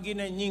barabara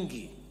zingine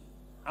nyingi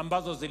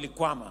ambazo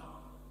zilikwama.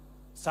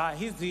 Saa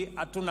hizi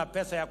hatuna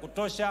pesa ya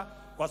kutosha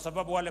kwa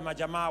sababu wale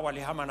majamaa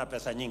walihama na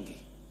pesa nyingi.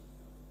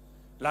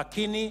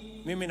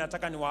 Lakini mimi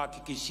nataka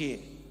niwahakikishie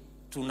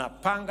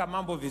tunapanga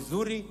mambo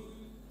vizuri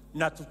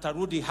na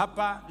tutarudi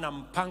hapa na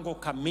mpango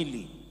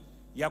kamili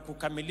ya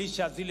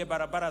kukamilisha zile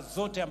barabara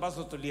zote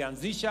ambazo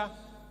tulianzisha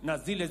na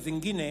zile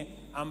zingine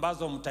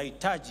ambazo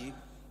mtahitaji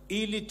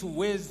ili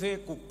tuweze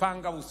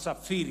kupanga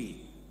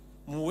usafiri,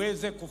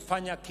 muweze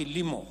kufanya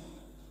kilimo,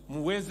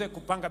 muweze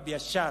kupanga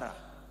biashara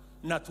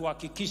na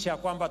tuhakikisha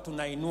kwamba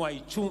tunainua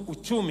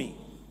uchumi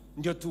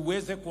ndio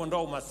tuweze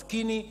kuondoa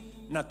umaskini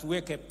na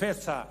tuweke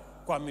pesa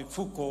kwa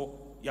mifuko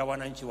ya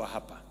wananchi wa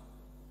hapa.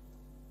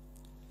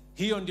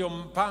 Hiyo ndio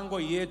mpango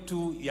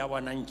yetu ya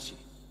wananchi.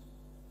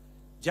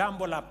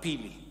 Jambo la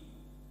pili,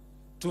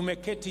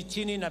 tumeketi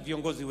chini na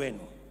viongozi wenu.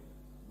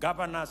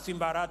 Gavana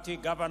Simbarati,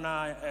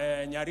 Gavana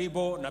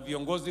Nyaribo na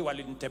viongozi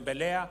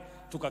walinitembelea,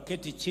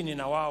 tukaketi chini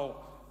na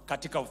wao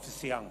katika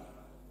ofisi yangu.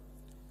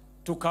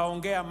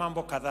 Tukaongea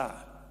mambo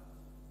kadhaa.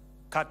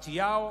 Kati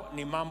yao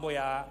ni mambo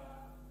ya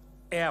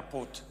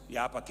airport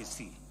ya hapa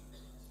Kisii.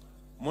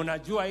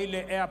 Mnajua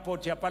ile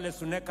airport ya pale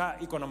Suneka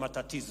iko na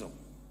matatizo,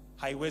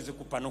 haiwezi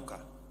kupanuka.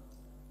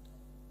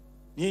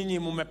 Nyinyi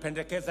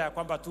mmependekeza ya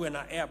kwamba tuwe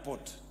na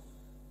airport.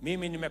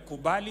 Mimi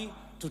nimekubali,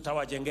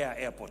 tutawajengea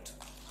airport.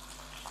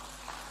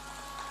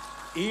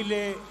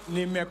 Ile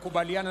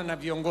nimekubaliana na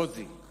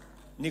viongozi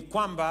ni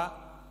kwamba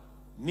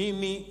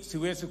mimi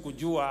siwezi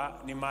kujua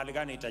ni mahali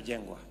gani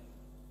itajengwa.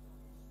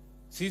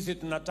 Sisi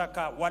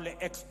tunataka wale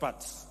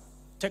experts,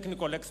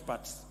 technical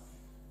experts.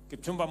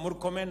 Kipchumba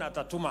Murkomen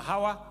atatuma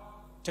hawa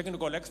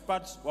technical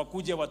experts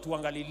wakuje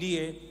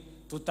watuangalilie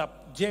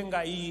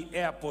tutajenga hii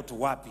airport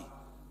wapi.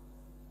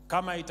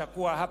 Kama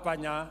itakuwa hapa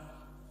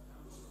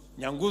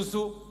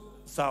Nyangusu,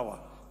 sawa.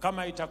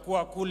 Kama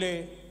itakuwa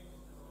kule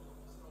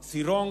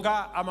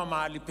Sironga ama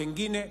mahali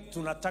pengine,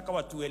 tunataka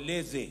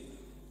watueleze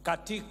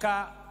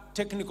katika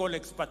technical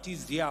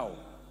expertise yao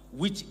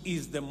which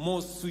is the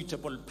most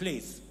suitable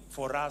place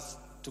for us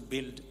to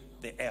build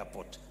the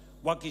airport.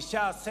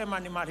 Wakisha sema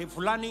ni mahali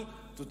fulani,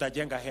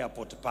 tutajenga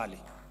airport pale.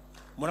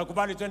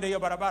 Mnakubali twende hiyo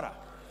barabara?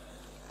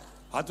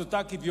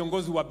 Hatutaki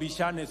viongozi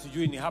wabishane,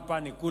 sijui ni hapa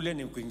ni kule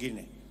ni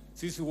kwingine.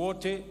 Sisi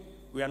wote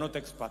we are not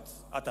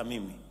experts, hata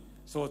mimi.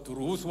 So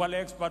turuhusu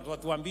wale experts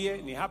watuambie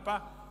ni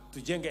hapa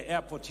tujenge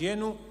airport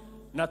yenu,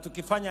 na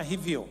tukifanya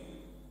hivyo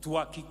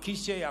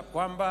tuhakikishe ya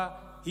kwamba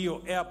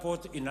hiyo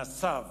airport ina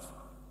serve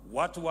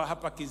watu wa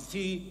hapa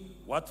Kisii,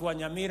 watu wa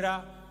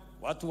Nyamira,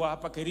 watu wa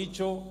hapa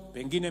Kericho,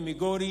 pengine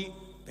Migori,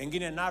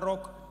 pengine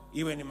Narok,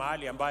 iwe ni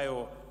mahali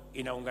ambayo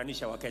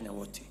inaunganisha Wakenya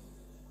wote.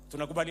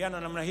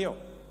 Tunakubaliana namna hiyo?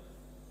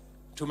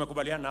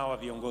 Tumekubaliana na hawa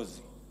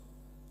viongozi.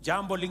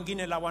 Jambo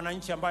lingine la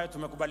wananchi ambayo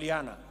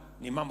tumekubaliana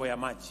ni mambo ya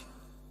maji.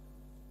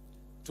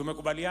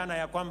 Tumekubaliana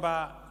ya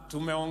kwamba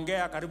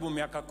tumeongea karibu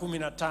miaka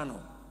 15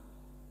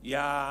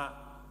 ya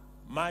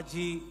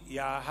maji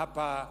ya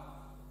hapa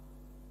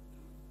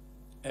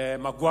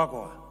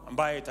Magwagwa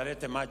ambayo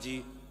italete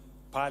maji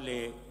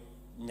pale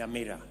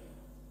Nyamira.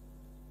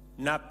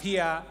 Na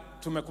pia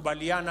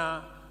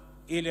tumekubaliana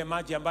ile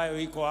maji ambayo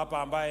iko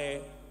hapa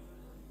ambaye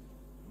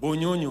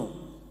Bunyunyu.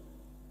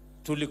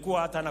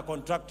 Tulikuwa hata na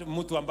contract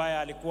mtu ambaye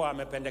alikuwa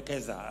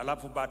amependekeza,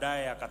 alafu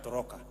baadaye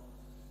akatoroka.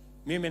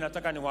 Mimi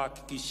nataka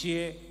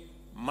niwahakikishie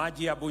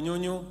maji ya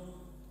Bunyunyu,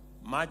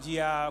 maji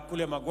ya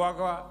kule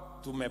Magwagwa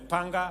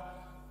tumepanga.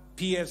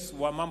 PS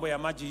wa mambo ya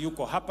maji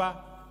yuko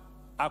hapa,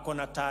 ako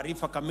na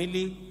taarifa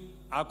kamili,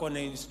 ako na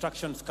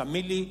instructions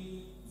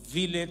kamili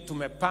vile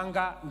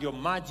tumepanga ndio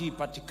maji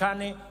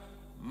ipatikane.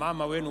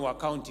 Mama wenu wa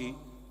county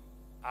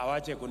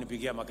awache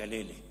kunipigia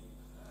makelele,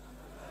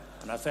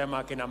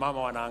 anasema kina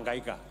mama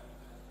wanahangaika,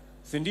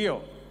 si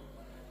ndio?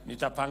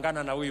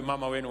 Nitapangana na huyu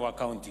mama wenu wa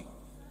county.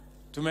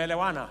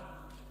 Tumeelewana?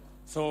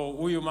 So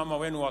huyu mama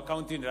wenu wa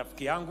county ni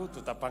rafiki yangu,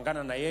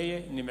 tutapangana na yeye.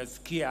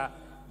 Nimesikia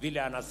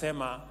vile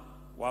anasema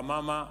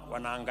wamama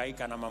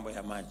wanahangaika na mambo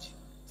ya maji.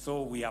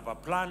 So we have a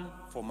plan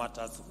for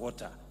matters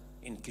water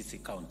in Kisii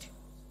County.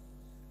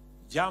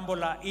 Jambo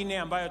la ine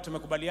ambayo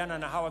tumekubaliana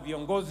na hawa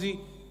viongozi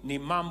ni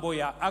mambo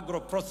ya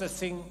agro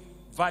processing,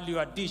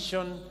 value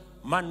addition,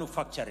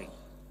 manufacturing.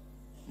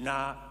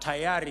 Na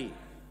tayari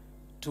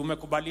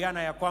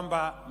tumekubaliana ya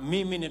kwamba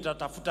mimi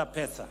nitatafuta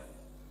pesa,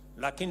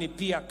 lakini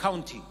pia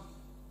county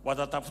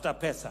watatafuta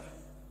pesa.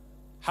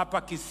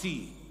 Hapa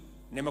Kisii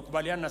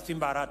nimekubaliana na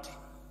Simbarati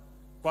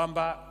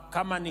kwamba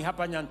kama ni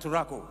hapa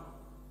Nyanturako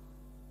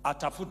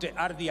atafute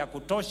ardhi ya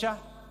kutosha.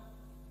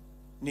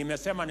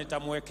 Nimesema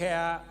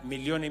nitamwekea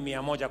milioni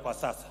 100 kwa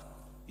sasa,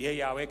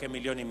 yeye aweke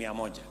milioni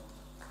 100.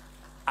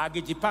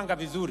 Akijipanga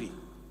vizuri,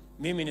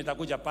 mimi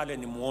nitakuja pale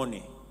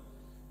nimuone.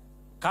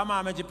 Kama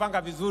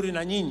amejipanga vizuri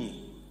na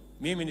nyinyi,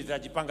 mimi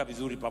nitajipanga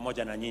vizuri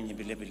pamoja na nyinyi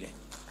vile vile.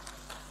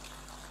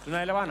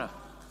 Tunaelewana?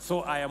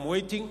 So I am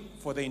waiting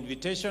for the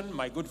invitation,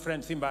 my good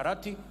friend Simba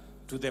Arati,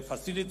 to the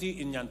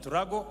facility in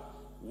Nyanturago.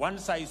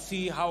 Once I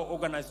see how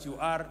organized you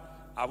are,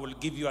 I will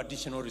give you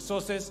additional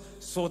resources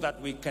so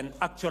that we can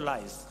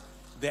actualize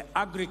the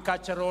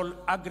agricultural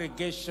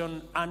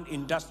aggregation and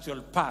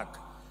industrial park,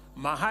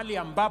 mahali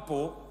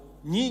ambapo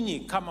nyinyi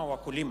kama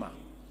wakulima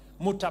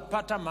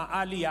mutapata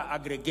mahali ya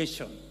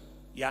aggregation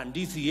ya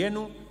ndizi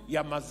yenu,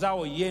 ya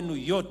mazao yenu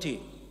yote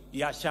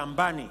ya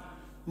shambani.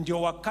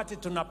 Ndio wakati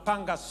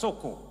tunapanga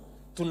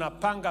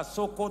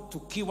soko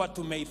tukiwa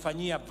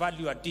tumeifanyia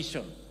value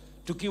addition,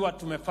 tukiwa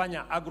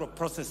tumefanya agro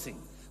processing,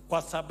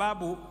 kwa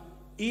sababu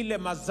ile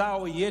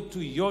mazao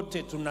yetu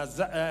yote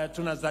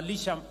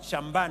tunazalisha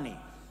shambani,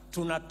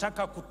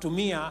 tunataka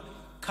kutumia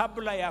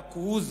kabla ya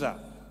kuuza,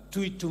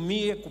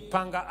 tuitumie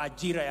kupanga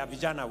ajira ya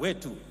vijana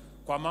wetu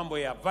kwa mambo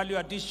ya value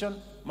addition,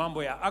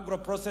 mambo ya agro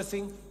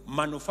processing,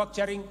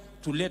 manufacturing,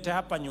 tulete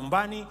hapa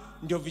nyumbani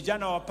ndio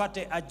vijana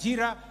wapate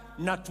ajira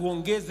na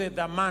tuongeze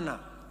dhamana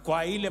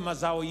kwa ile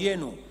mazao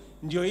yenu,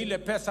 ndio ile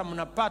pesa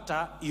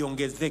mnapata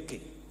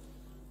iongezeke.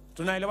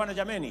 Tunaelewana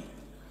jameni?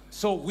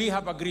 So we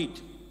have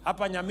agreed.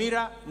 Hapa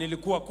Nyamira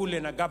nilikuwa kule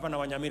na gavana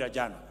wa Nyamira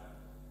jana,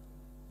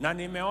 na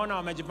nimeona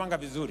wamejipanga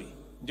vizuri.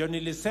 Ndio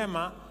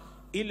nilisema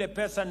ile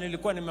pesa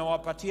nilikuwa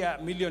nimewapatia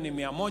milioni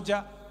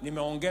 100,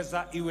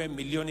 nimeongeza iwe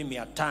milioni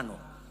 500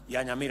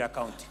 ya Nyamira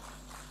County.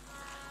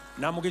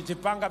 Na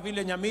mkijipanga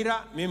vile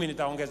Nyamira, mimi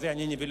nitaongezea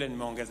nyinyi vile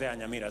nimeongezea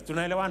Nyamira.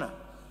 Tunaelewana?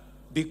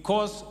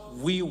 Because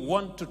we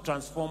want to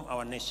transform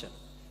our nation.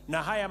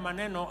 Na haya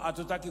maneno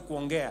hatutaki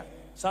kuongea.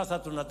 Sasa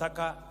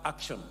tunataka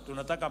action.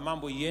 Tunataka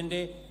mambo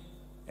iende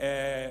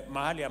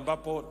mahali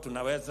ambapo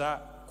tunaweza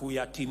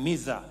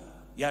kuyatimiza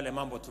yale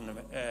mambo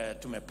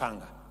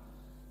tumepanga.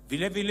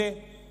 Vile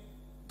vile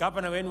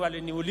gavana wenu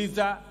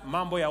aliniuliza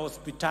mambo ya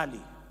hospitali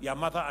ya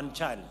mother and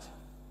child.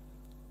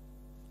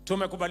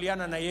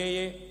 Tumekubaliana na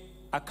yeye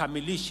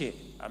akamilishe.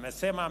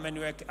 Amesema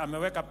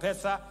ameweka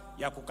pesa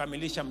ya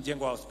kukamilisha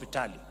mjengo wa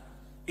hospitali.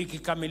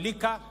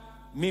 Ikikamilika,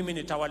 mimi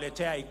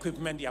nitawaletea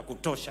equipment ya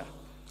kutosha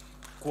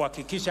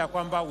kuhakikisha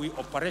kwamba we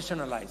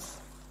operationalize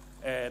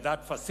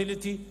that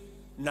facility.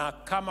 Na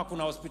kama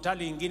kuna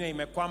hospitali ingine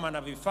imekwama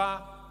na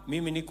vifaa,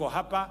 mimi niko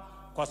hapa,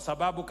 kwa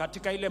sababu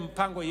katika ile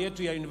mpango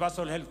yetu ya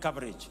universal health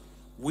coverage,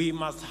 we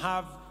must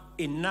have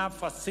enough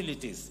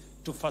facilities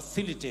to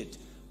facilitate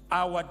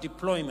our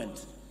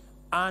deployment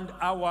and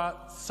our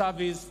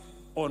service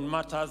on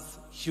matters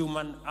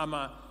human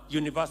ama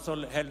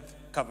universal health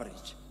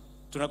coverage.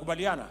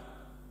 Tunakubaliana?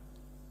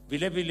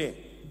 Vile vile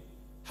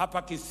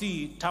hapa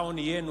Kisii town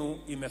yenu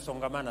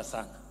imesongamana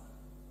sana.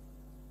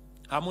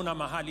 Hamuna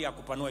mahali ya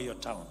kupanua hiyo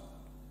town.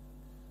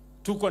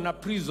 Tuko na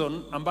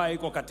prison ambayo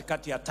iko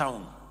katikati ya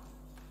town.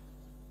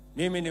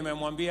 Mimi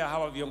nimemwambia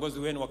hawa viongozi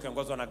wenu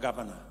wakiongozwa na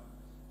governor,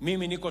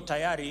 mimi niko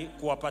tayari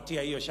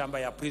kuwapatia hiyo shamba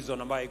ya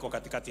prison ambayo iko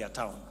katikati ya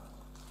town.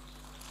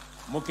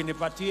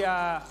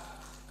 Mkinipatia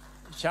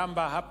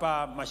shamba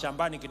hapa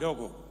mashambani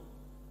kidogo,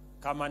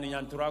 kama ni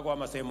Nyanturago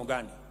ama sehemu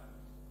gani,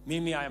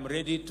 mimi I am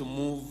ready to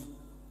move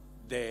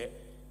the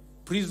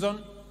prison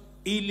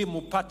ili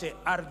mupate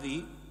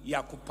ardhi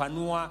ya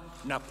kupanua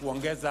na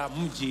kuongeza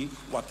mji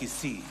wa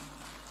Kisii.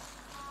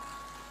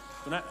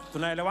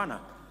 Tunaelewana?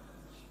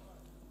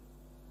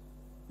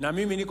 Na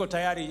mimi niko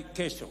tayari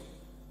kesho.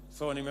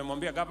 So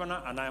nimemwambia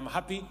governor and I am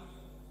happy.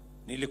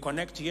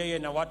 Niliconnect yeye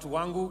na watu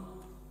wangu,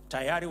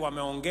 tayari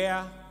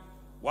wameongea,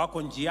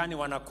 wako njiani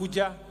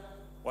wanakuja,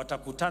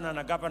 watakutana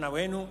na governor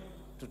wenu,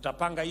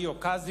 tutapanga hiyo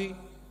kazi.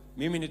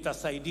 Mimi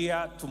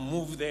nitasaidia to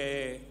move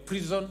the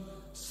prison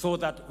so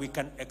that we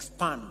can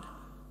expand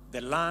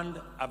the land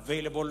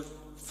available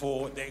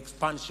for the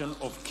expansion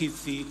of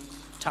Kisii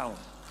town.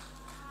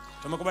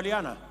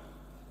 Tumekubaliana?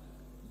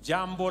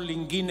 Jambo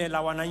lingine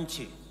la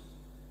wananchi,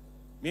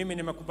 mimi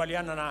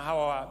nimekubaliana na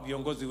hawa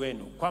viongozi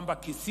wenu kwamba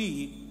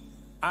Kisii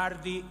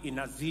ardhi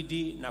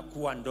inazidi na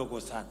kuwa ndogo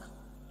sana.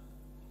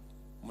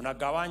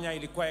 Mnagawanya,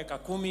 ilikuwa eka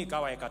 10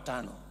 ikawa eka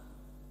 5.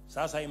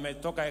 Sasa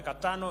imetoka eka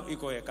 5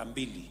 iko eka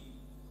 2.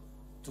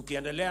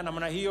 Tukiendelea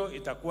namna hiyo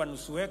itakuwa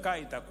nusu eka,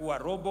 itakuwa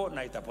robo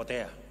na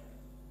itapotea.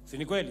 Si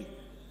ni kweli?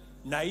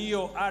 Na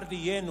hiyo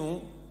ardhi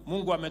yenu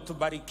Mungu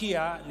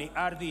ametubarikia ni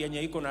ardhi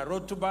yenye iko na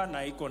rotuba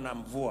na iko na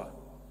mvua.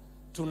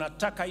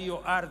 Tunataka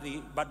hiyo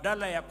ardhi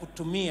badala ya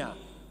kutumia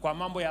kwa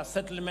mambo ya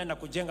settlement na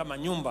kujenga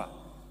manyumba,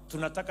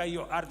 tunataka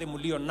hiyo ardhi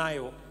mlio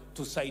nayo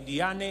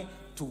tusaidiane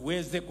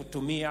tuweze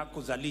kutumia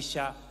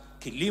kuzalisha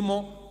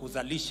kilimo,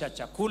 kuzalisha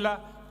chakula,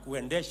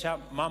 kuendesha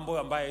mambo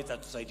ambayo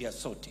itatusaidia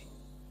sote.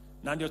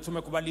 Na ndio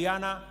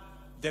tumekubaliana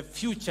the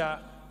future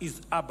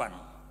is urban.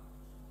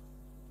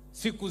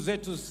 Siku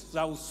zetu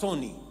za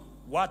usoni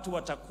watu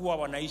watakuwa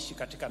wanaishi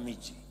katika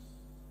miji.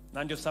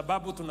 Na ndio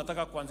sababu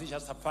tunataka kuanzisha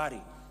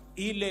safari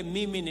ile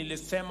mimi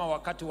nilisema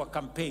wakati wa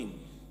campaign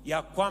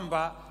ya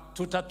kwamba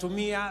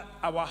tutatumia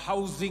our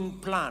housing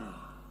plan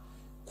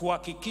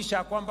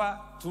kuhakikisha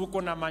kwamba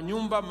tuko na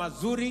manyumba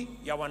mazuri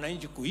ya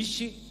wananchi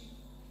kuishi,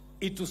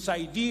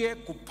 itusaidie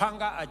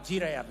kupanga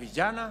ajira ya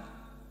vijana,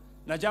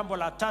 na jambo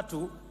la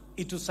tatu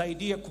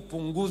itusaidie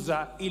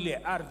kupunguza ile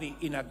ardhi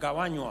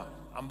inagawanywa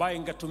ambayo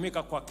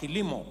ingetumika kwa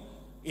kilimo,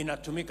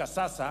 inatumika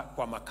sasa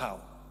kwa makao.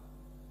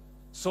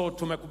 So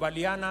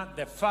tumekubaliana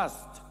the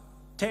first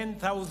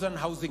 10,000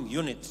 housing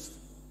units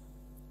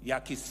ya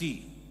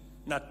Kisii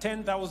na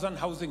 10,000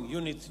 housing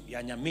units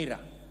ya Nyamira.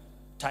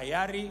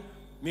 Tayari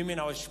mimi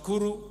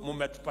nawashukuru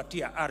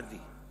mumetupatia ardhi.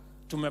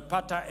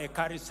 Tumepata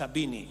ekari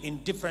 70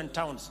 in different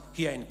towns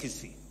here in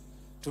Kisii.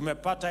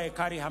 Tumepata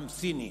ekari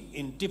 50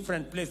 in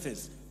different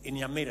places in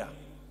Nyamira.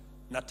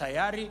 Na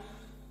tayari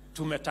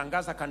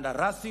tumetangaza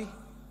kandarasi,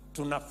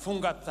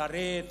 tunafunga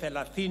tarehe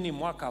 30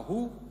 mwaka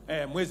huu,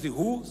 mwezi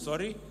huu,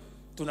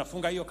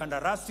 tunafunga hiyo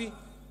kandarasi,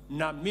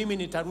 na mimi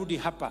nitarudi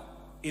hapa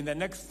in the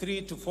next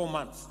 3 to 4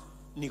 months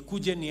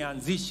nikuje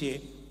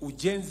nianzishe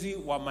ujenzi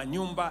wa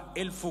manyumba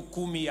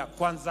 10,000 ya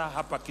kwanza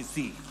hapa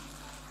Kisii.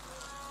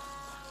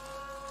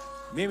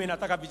 Mimi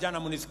nataka vijana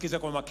munisikize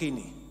kwa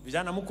makini.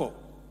 Vijana muko?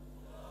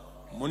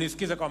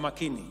 Munisikize kwa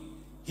makini.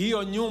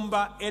 Hiyo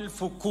nyumba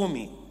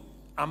 10,000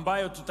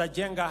 ambayo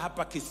tutajenga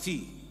hapa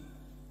Kisii,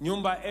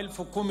 nyumba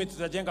 10,000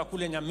 tutajenga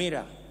kule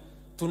Nyamira,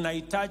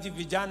 tunahitaji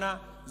vijana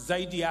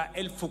zaidi ya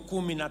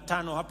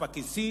 15,000 hapa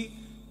Kisii,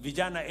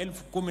 vijana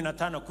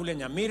 15,000 kule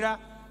Nyamira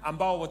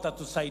ambao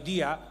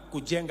watatusaidia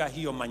kujenga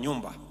hiyo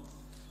manyumba.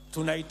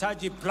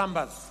 Tunahitaji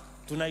plumbers,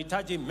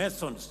 tunahitaji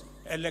masons,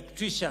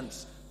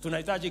 electricians,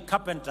 tunahitaji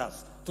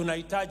carpenters,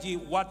 tunahitaji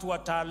watu wa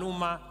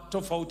taaluma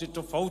tofauti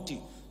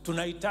tofauti,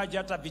 tunahitaji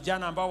hata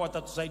vijana ambao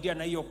watatusaidia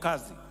na hiyo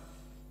kazi.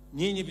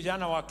 Nyinyi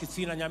vijana wa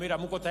Kisii na Nyamira,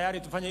 mko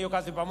tayari tufanye hiyo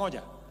kazi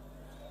pamoja?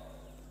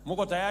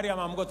 Mko tayari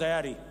ama mko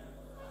tayari?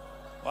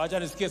 Wacha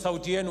nisikie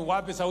sauti yenu.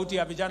 Wapi sauti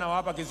ya vijana wa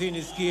hapa Kisii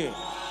nisikie?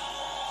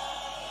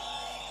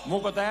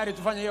 Mko tayari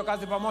tufanye hiyo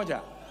kazi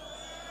pamoja?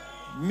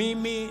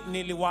 Mimi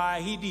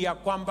niliwaahidi ya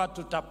kwamba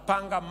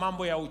tutapanga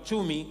mambo ya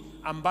uchumi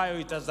ambayo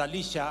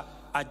itazalisha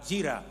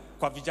ajira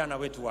kwa vijana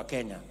wetu wa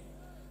Kenya.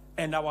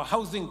 And our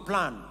housing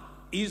plan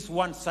is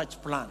one such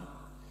plan.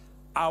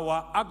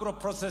 Our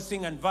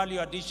agro-processing and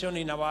value addition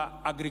in our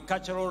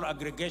agricultural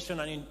aggregation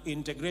and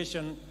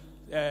integration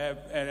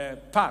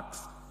parks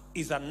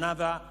is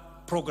another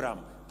program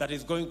that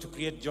is going to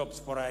create jobs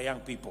for our young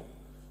people.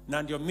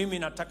 Na ndio mimi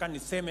nataka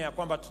niseme ya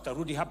kwamba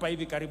tutarudi hapa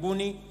hivi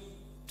karibuni,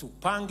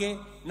 tupange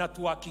na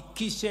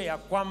tuhakikishe ya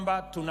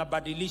kwamba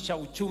tunabadilisha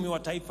uchumi wa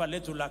taifa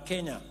letu la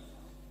Kenya.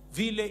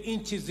 Vile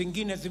nchi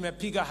zingine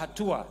zimepiga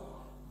hatua,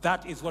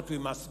 that is what we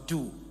must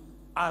do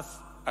as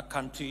a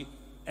country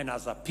and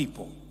as a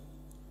people.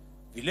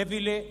 Vile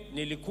vile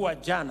nilikuwa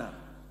jana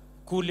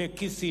kule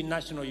Kisii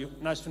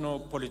National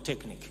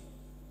Polytechnic.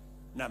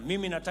 Na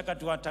mimi nataka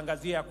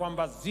tuwatangazie ya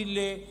kwamba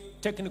zile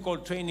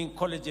technical training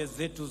colleges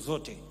zetu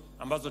zote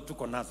ambazo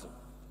tuko nazo,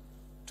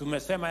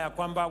 tumesema ya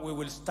kwamba we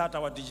will start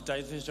our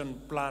digitization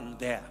plan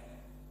there.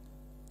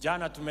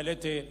 Jana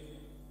tumelete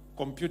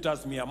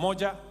computers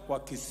 100 kwa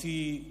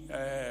Kisii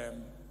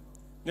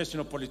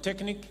National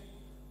Polytechnic.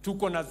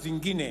 Tuko na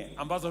zingine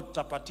ambazo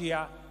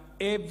tutapatia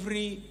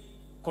every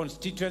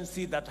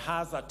constituency that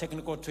has a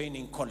technical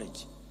training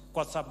college.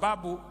 Kwa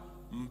sababu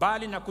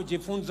mbali na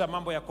kujifunza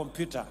mambo ya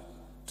kompyuta,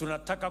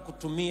 tunataka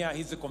kutumia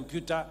hizi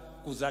kompyuta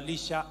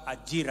kuzalisha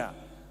ajira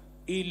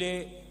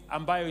ile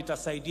ambayo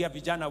itasaidia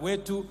vijana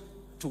wetu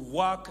to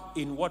work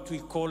in what we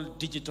call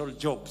digital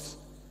jobs.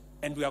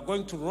 And we are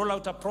going to roll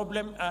out a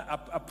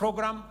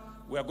program.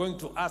 We are going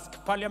to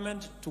ask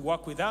Parliament to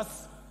work with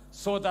us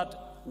so that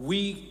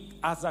we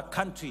as a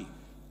country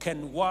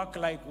can work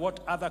like what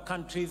other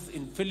countries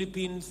in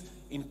Philippines,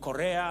 in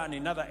Korea and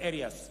in other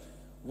areas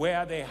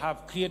where they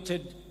have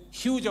created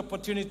huge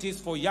opportunities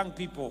for young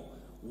people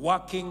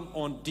working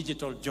on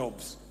digital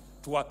jobs.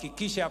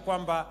 Tuhakikisha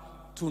kwamba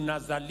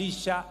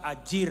tunazalisha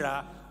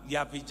ajira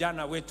ya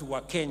vijana wetu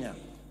wa Kenya,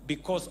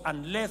 because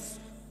unless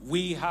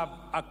we have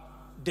a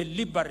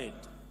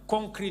deliberate,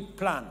 concrete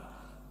plan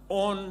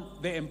on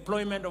the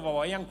employment of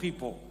our young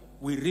people,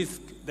 we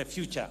risk the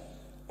future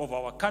of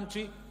our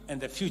country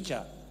and the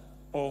future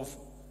of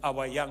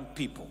our young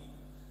people.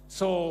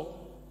 So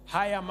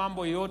haya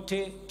mambo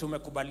yote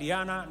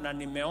tumekubaliana, na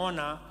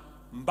nimeona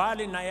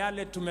mbali na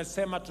yale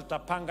tumesema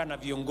tutapanga na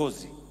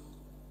viongozi,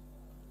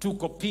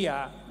 tuko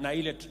pia na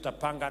ile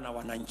tutapanga na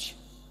wananchi,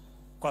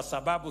 kwa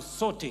sababu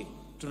sote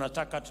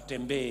tunataka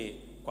tutembee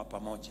kwa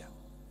pamoja.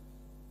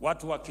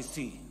 Watu wa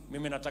Kisii,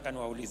 mimi nataka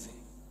niwaulize,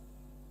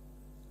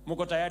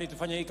 mko tayari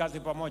tufanye hii kazi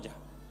pamoja?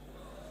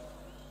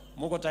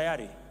 Mko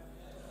tayari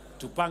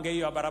tupange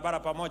hiyo barabara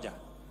pamoja?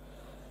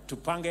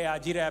 Tupange ya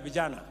ajira ya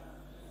vijana,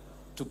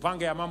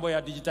 tupange ya mambo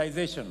ya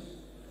digitization,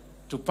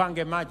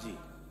 tupange maji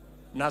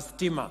na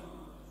stima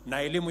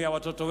na elimu ya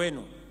watoto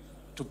wenu,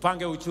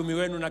 tupange uchumi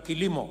wenu na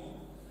kilimo.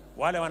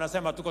 Wale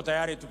wanasema tuko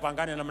tayari,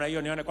 tupangane namna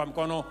hiyo, nione kwa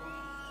mkono.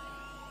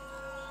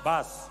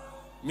 Bas,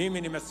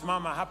 mimi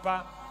nimesimama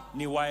hapa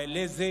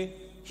niwaeleze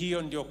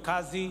hiyo ndio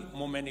kazi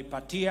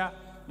mumenipatia,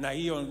 na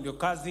hiyo ndio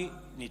kazi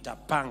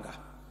nitapanga.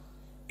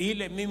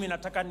 Ile mimi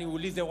nataka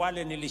niulize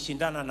wale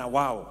nilishindana na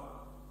wao.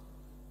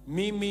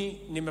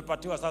 Mimi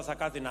nimepatiwa sasa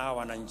kazi na hawa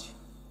wananchi.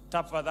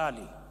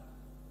 Tafadhali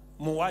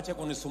muache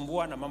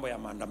kunisumbua na mambo ya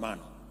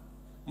maandamano.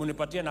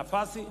 munipatie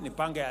nafasi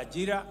nipange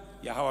ajira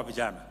ya hawa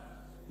vijana,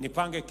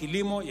 nipange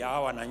kilimo ya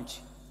hawa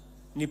wananchi,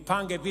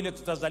 nipange vile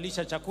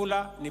tutazalisha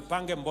chakula,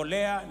 nipange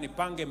mbolea,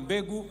 nipange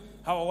mbegu,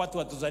 hawa watu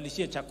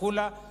watuzalishie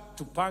chakula,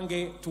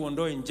 tupange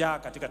tuondoe njaa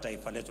katika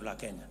taifa letu la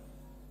Kenya.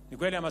 Ni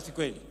kweli ama si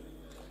kweli?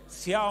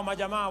 Si hao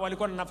majamaa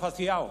walikuwa na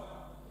nafasi yao?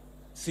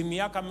 Si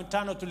miaka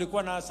mitano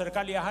tulikuwa na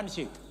serikali ya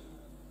handshake?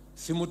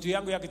 Si mtu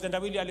yangu ya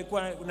kitendawili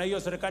alikuwa na hiyo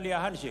serikali ya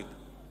handshake?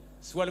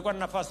 Si walikuwa na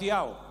nafasi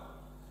yao?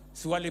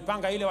 Si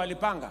walipanga ile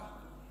walipanga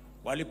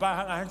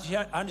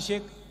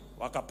handshake,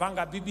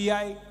 wakapanga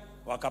BBI,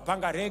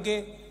 wakapanga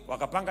rege,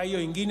 wakapanga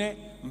hiyo ingine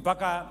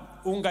mpaka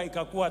unga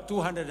ikakuwa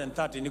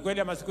 230. Ni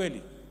kweli ama si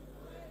kweli?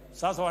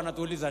 Sasa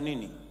wanatuuliza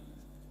nini?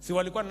 Si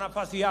walikuwa na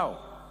nafasi yao?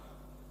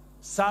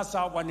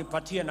 Sasa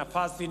wanipatie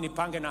nafasi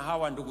nipange na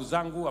hawa ndugu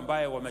zangu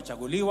ambaye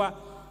wamechaguliwa,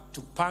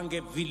 tupange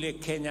vile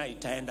Kenya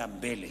itaenda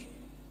mbele.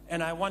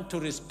 And I want to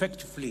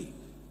respectfully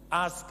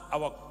ask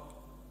our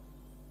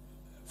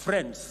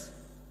friends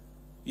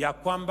ya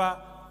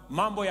kwamba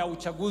mambo ya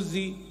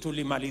uchaguzi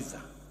tulimaliza.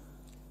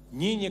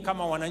 Nyinyi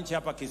kama wananchi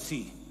hapa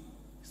Kisii,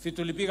 si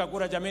tulipiga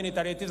kura jameni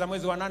tarehe 9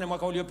 mwezi wa 8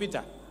 mwaka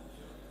uliopita?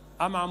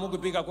 Ama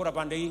hamukupiga kura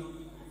pande hii?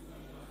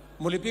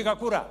 Mulipiga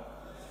kura,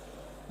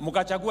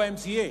 mukachagua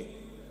MCA,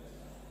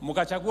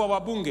 mukachagua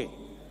wabunge,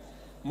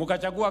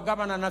 mukachagua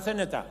gavana na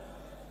senator,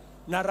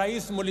 na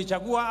rais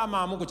mulichagua ama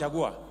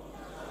hamukuchagua?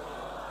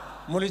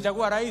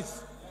 Mulichagua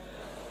rais?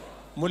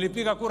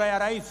 Mulipiga kura ya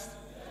rais?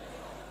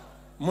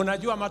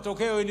 Munajua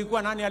matokeo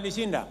ilikuwa nani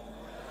alishinda?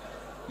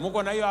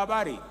 Muko na hiyo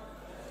habari?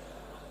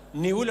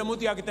 Ni ule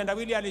mtu ya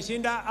kitendawili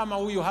alishinda ama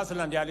huyu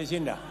Hasland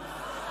alishinda?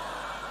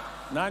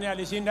 Nani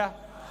alishinda?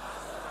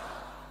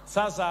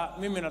 Sasa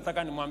mimi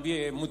nataka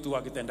nimwambie mtu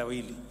wa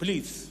kitendawili,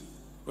 please,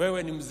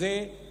 wewe ni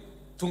mzee,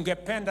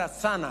 tungependa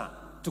sana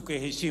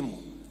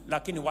tukeheshimu,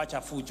 lakini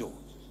wacha fujo,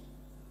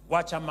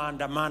 wacha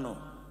maandamano,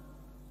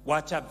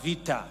 wacha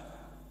vita,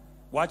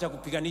 wacha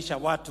kupiganisha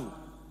watu.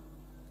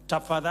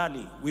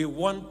 Tafadhali, we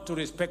want to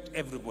respect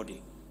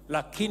everybody.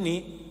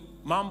 Lakini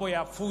mambo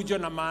ya fujo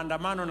na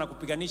maandamano na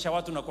kupiganisha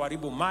watu na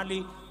kuharibu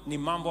mali ni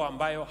mambo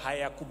ambayo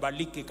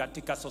hayakubaliki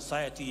katika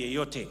society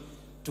yeyote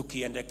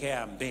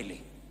tukiendekea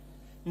mbele.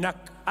 Na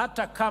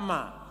hata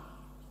kama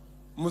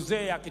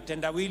mzee ya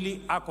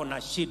kitendawili ako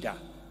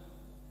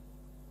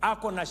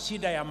na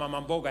shida ya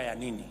mama mboga ya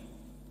nini?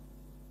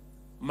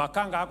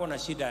 Makanga ako na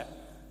shida,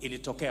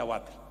 ilitokea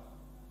wapi?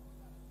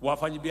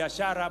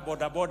 Wafanyabiashara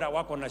bodaboda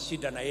wako na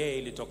shida, na yeye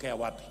ilitokea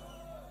wapi?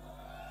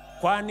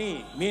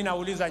 Kwani mimi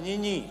nauliza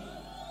nyinyi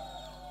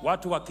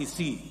watu wa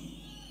Kisii,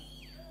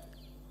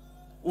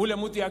 ule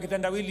mtu ya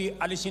kitendawili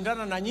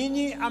alishindana na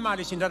nyinyi ama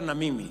alishindana na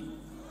mimi?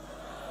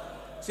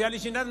 Si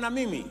alishindana na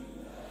mimi?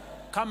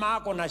 Kama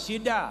ako na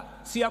shida,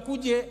 si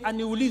akuje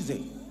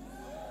aniulize.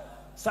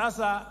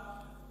 Sasa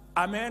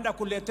ameenda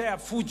kuletea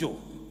fujo,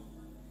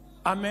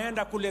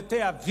 ameenda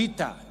kuletea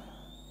vita.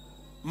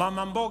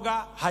 Mama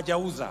mboga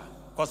hajauza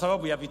kwa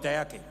sababu ya vita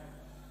yake.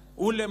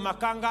 Ule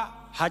makanga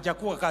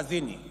hajakuwa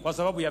kazini kwa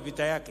sababu ya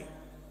vita yake.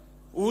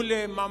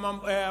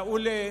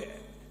 Ule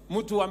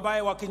mtu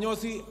ambaye wa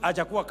kinyozi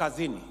hajakuwa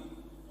kazini.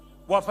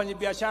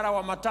 Wafanyabiashara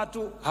wa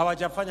matatu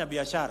hawajafanya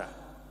biashara.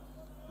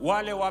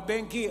 Wale wa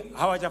benki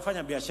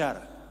hawajafanya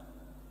biashara.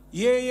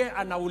 Yeye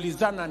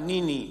anaulizana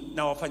nini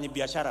na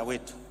wafanyabiashara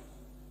wetu?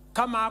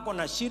 Kama ako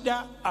na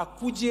shida,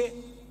 akuje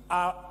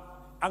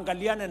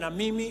angaliane na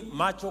mimi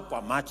macho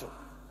kwa macho.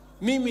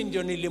 Mimi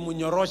ndio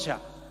nilimunyorosha,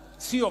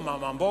 sio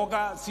mama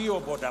mboga, sio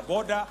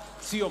bodaboda,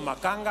 sio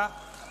makanga.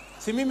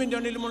 Si mimi ndio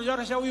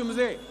nilimunyorosha huyu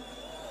mzee?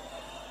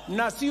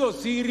 Na sio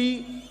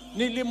siri,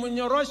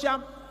 nilimunyorosha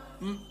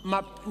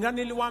na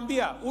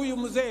niliwaambia huyu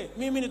mzee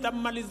mimi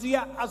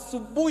nitamalizia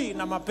asubuhi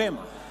na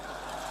mapema.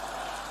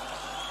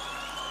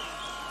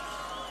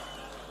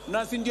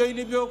 Na si ndio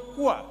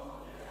ilivyokuwa?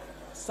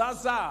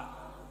 Sasa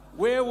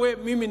wewe,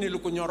 mimi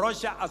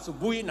nilikunyorosha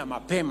asubuhi na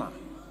mapema.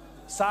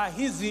 Saa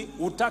hizi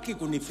hutaki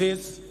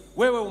kuniface.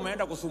 Wewe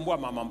umeenda kusumbua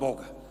mama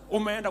mboga,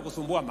 umeenda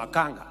kusumbua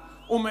makanga,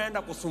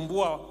 umeenda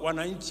kusumbua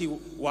wananchi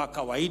wa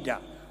kawaida.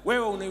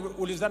 Wewe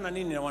unaulizana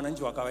nini na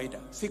wananchi wa kawaida?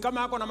 Si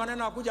kama hako na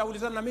maneno akuja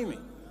ulizana na mimi?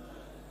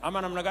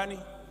 Ama namna gani?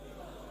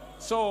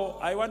 So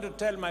I want to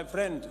tell my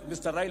friend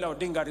Mr. Raila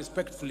Odinga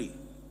respectfully,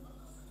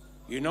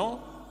 you know,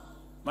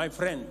 my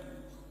friend,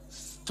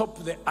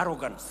 stop the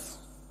arrogance.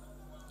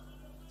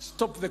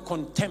 Stop the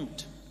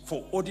contempt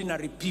for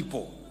ordinary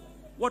people.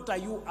 What are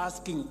you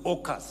asking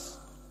Okas?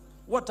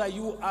 What are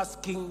you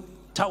asking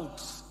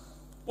touts?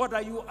 What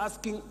are you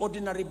asking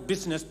ordinary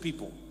business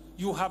people?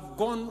 You have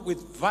gone with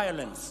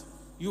violence.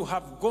 You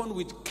have gone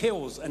with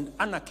chaos and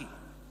anarchy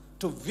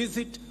to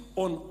visit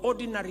on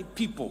ordinary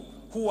people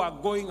who are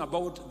going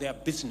about their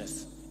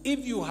business.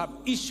 If you have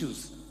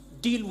issues,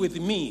 deal with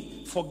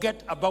me.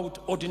 Forget about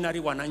ordinary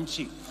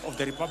wananchi of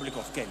the Republic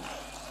of Kenya.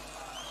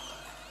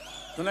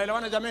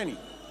 Tunaelewana jameni?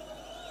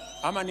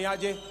 Ama ni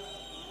aje?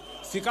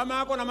 Si kama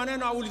hako na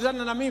maneno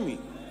aulizana na mimi?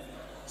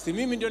 Si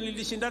mimi ndio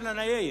nilishindana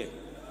na yeye?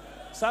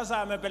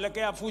 Sasa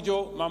amepelekea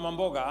fujo mama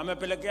mboga,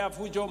 amepelekea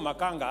fujo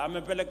makanga,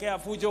 amepelekea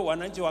fujo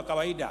wananchi wa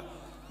kawaida.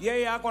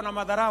 Yeye ako na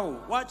madharau.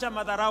 Wacha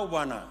madharau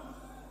bwana.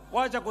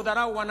 Wacha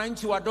kudharau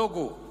wananchi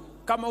wadogo.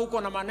 Kama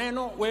uko na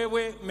maneno,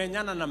 wewe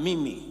menyana na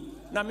mimi.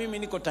 Na mimi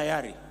niko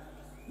tayari.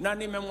 Na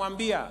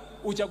nimemwambia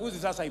uchaguzi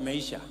sasa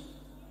imeisha.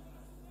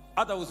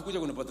 Hata usikuje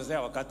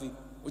kunipotezea wakati.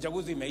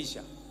 Uchaguzi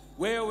imeisha.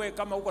 Wewe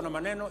kama uko na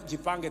maneno,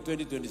 jipange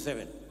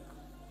 2027.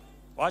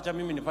 Wacha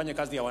mimi nifanye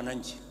kazi ya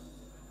wananchi.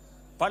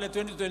 Pale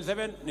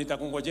 2027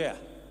 nitakungojea.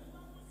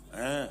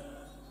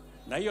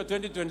 Na hiyo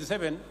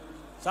 2027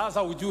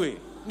 sasa ujue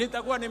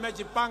nitakuwa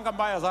nimejipanga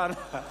mbaya sana.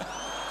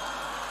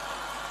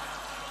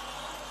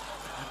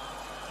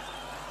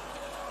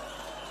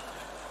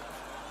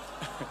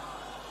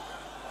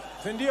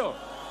 Ndio.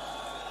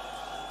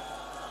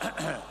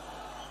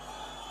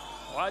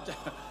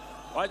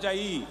 Wacha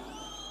hii.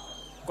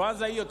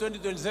 Kwanza hiyo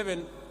 2027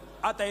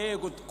 hata yeye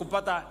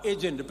kupata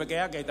agent peke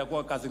yake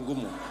itakuwa kazi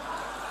ngumu.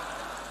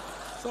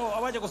 So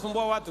awaje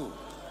kusumbua watu.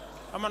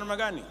 Ama namna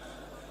gani?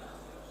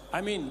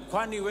 I mean,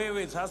 kwani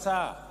wewe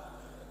sasa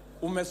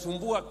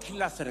umesumbua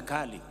kila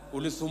serikali.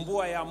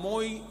 Ulisumbua ya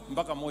Moi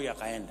mpaka Moi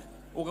akaenda.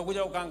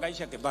 Ukakuja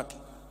ukahangaisha Kibaki.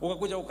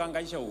 Ukakuja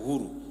ukahangaisha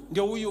Uhuru.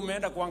 Ndio huyu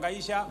umeenda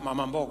kuhangaisha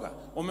mama mboga.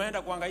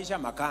 Umeenda kuhangaisha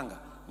makanga.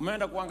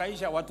 Umeenda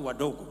kuhangaisha watu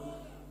wadogo.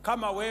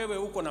 Kama wewe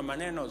uko na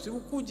maneno, si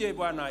ukuje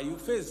bwana, you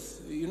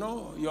face, you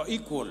know, you're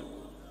equal.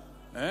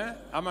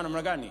 Ama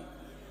namna gani?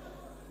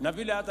 Na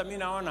vile hata mimi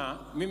naona,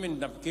 mimi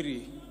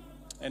ninafikiri,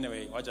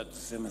 anyway, wacha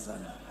tuseme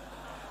sana.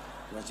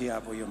 Wachia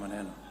hapo hiyo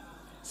maneno.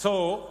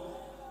 So,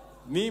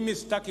 mimi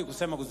sitaki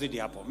kusema kuzidi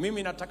hapo.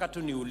 Mimi nataka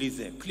tu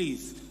niulize,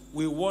 please,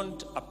 we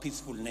want a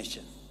peaceful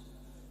nation.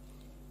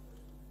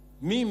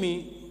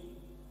 Mimi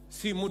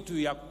si mtu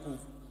ya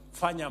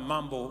kufanya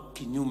mambo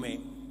kinyume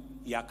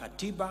ya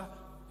katiba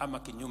ama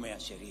kinyume ya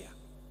sheria.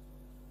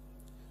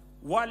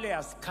 Wale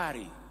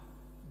askari,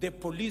 the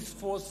police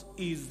force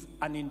is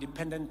an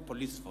independent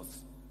police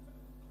force.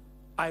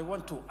 I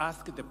want to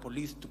ask the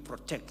police to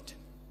protect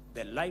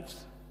the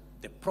lives,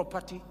 the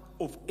property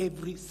of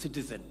every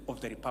citizen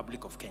of the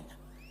Republic of Kenya.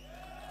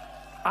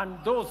 And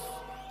those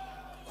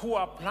who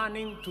are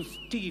planning to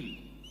steal,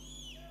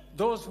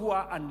 those who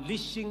are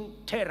unleashing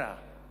terror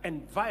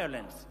and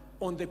violence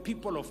on the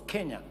people of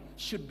Kenya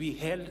should be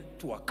held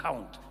to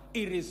account,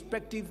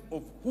 irrespective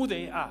of who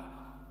they are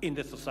in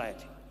the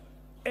society.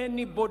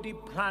 Anybody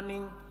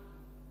planning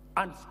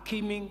and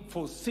scheming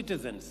for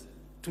citizens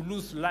to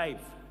lose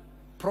life,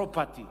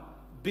 property,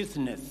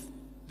 business,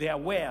 their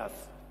wares,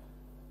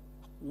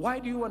 why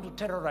do you want to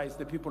terrorize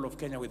the people of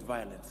Kenya with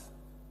violence?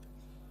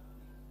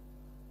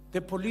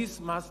 The police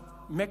must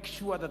make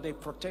sure that they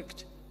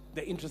protect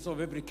the interests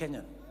of every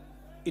Kenyan.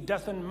 It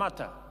doesn't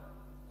matter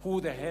who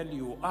the hell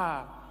you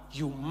are,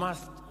 you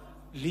must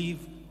live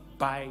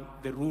by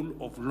the rule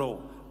of law.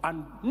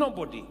 And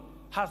nobody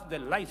has the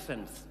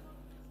license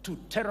to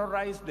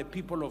terrorize the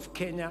people of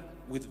Kenya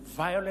with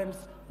violence,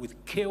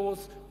 with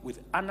chaos,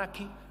 with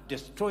anarchy,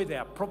 destroy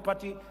their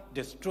property,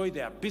 destroy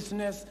their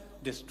business,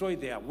 destroy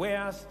their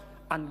wares,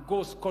 and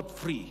go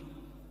scot-free.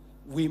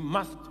 We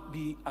must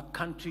be a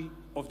country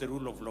of the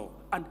rule of law,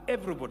 and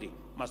everybody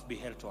must be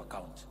held to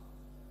account.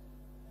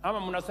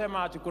 Ama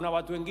mnasema ati kuna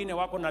watu wengine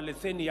wako na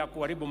leseni ya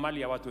kuharibu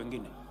mali ya watu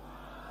wengine.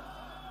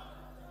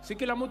 Si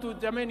kila mtu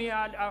jameni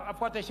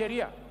afuate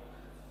sheria.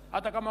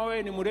 Hata kama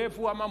wewe ni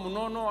mrefu ama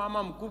mnono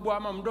ama mkubwa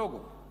ama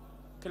mdogo.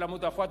 Kila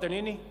mtu afuate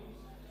nini?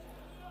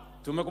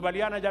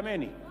 Tumekubaliana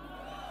jameni?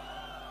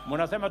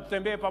 Mnasema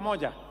tutembee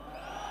pamoja?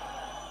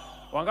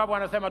 Wangapi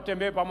wanasema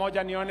tutembee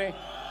pamoja nione?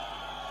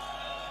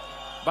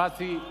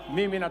 Basi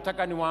mimi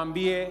nataka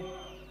niwaambie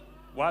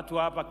watu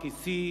hapa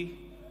Kisii,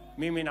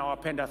 mimi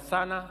nawapenda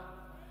sana,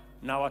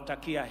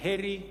 nawatakia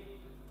heri,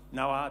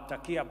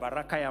 nawatakia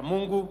baraka ya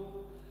Mungu,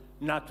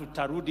 na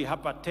tutarudi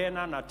hapa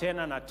tena na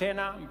tena na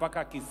tena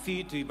mpaka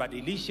Kisii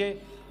tuibadilishe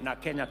na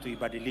Kenya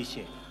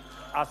tuibadilishe.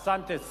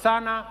 Asante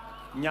sana.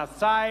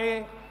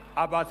 Nyasaye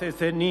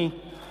abaseseni.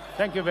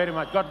 Thank you very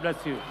much. God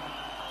bless you.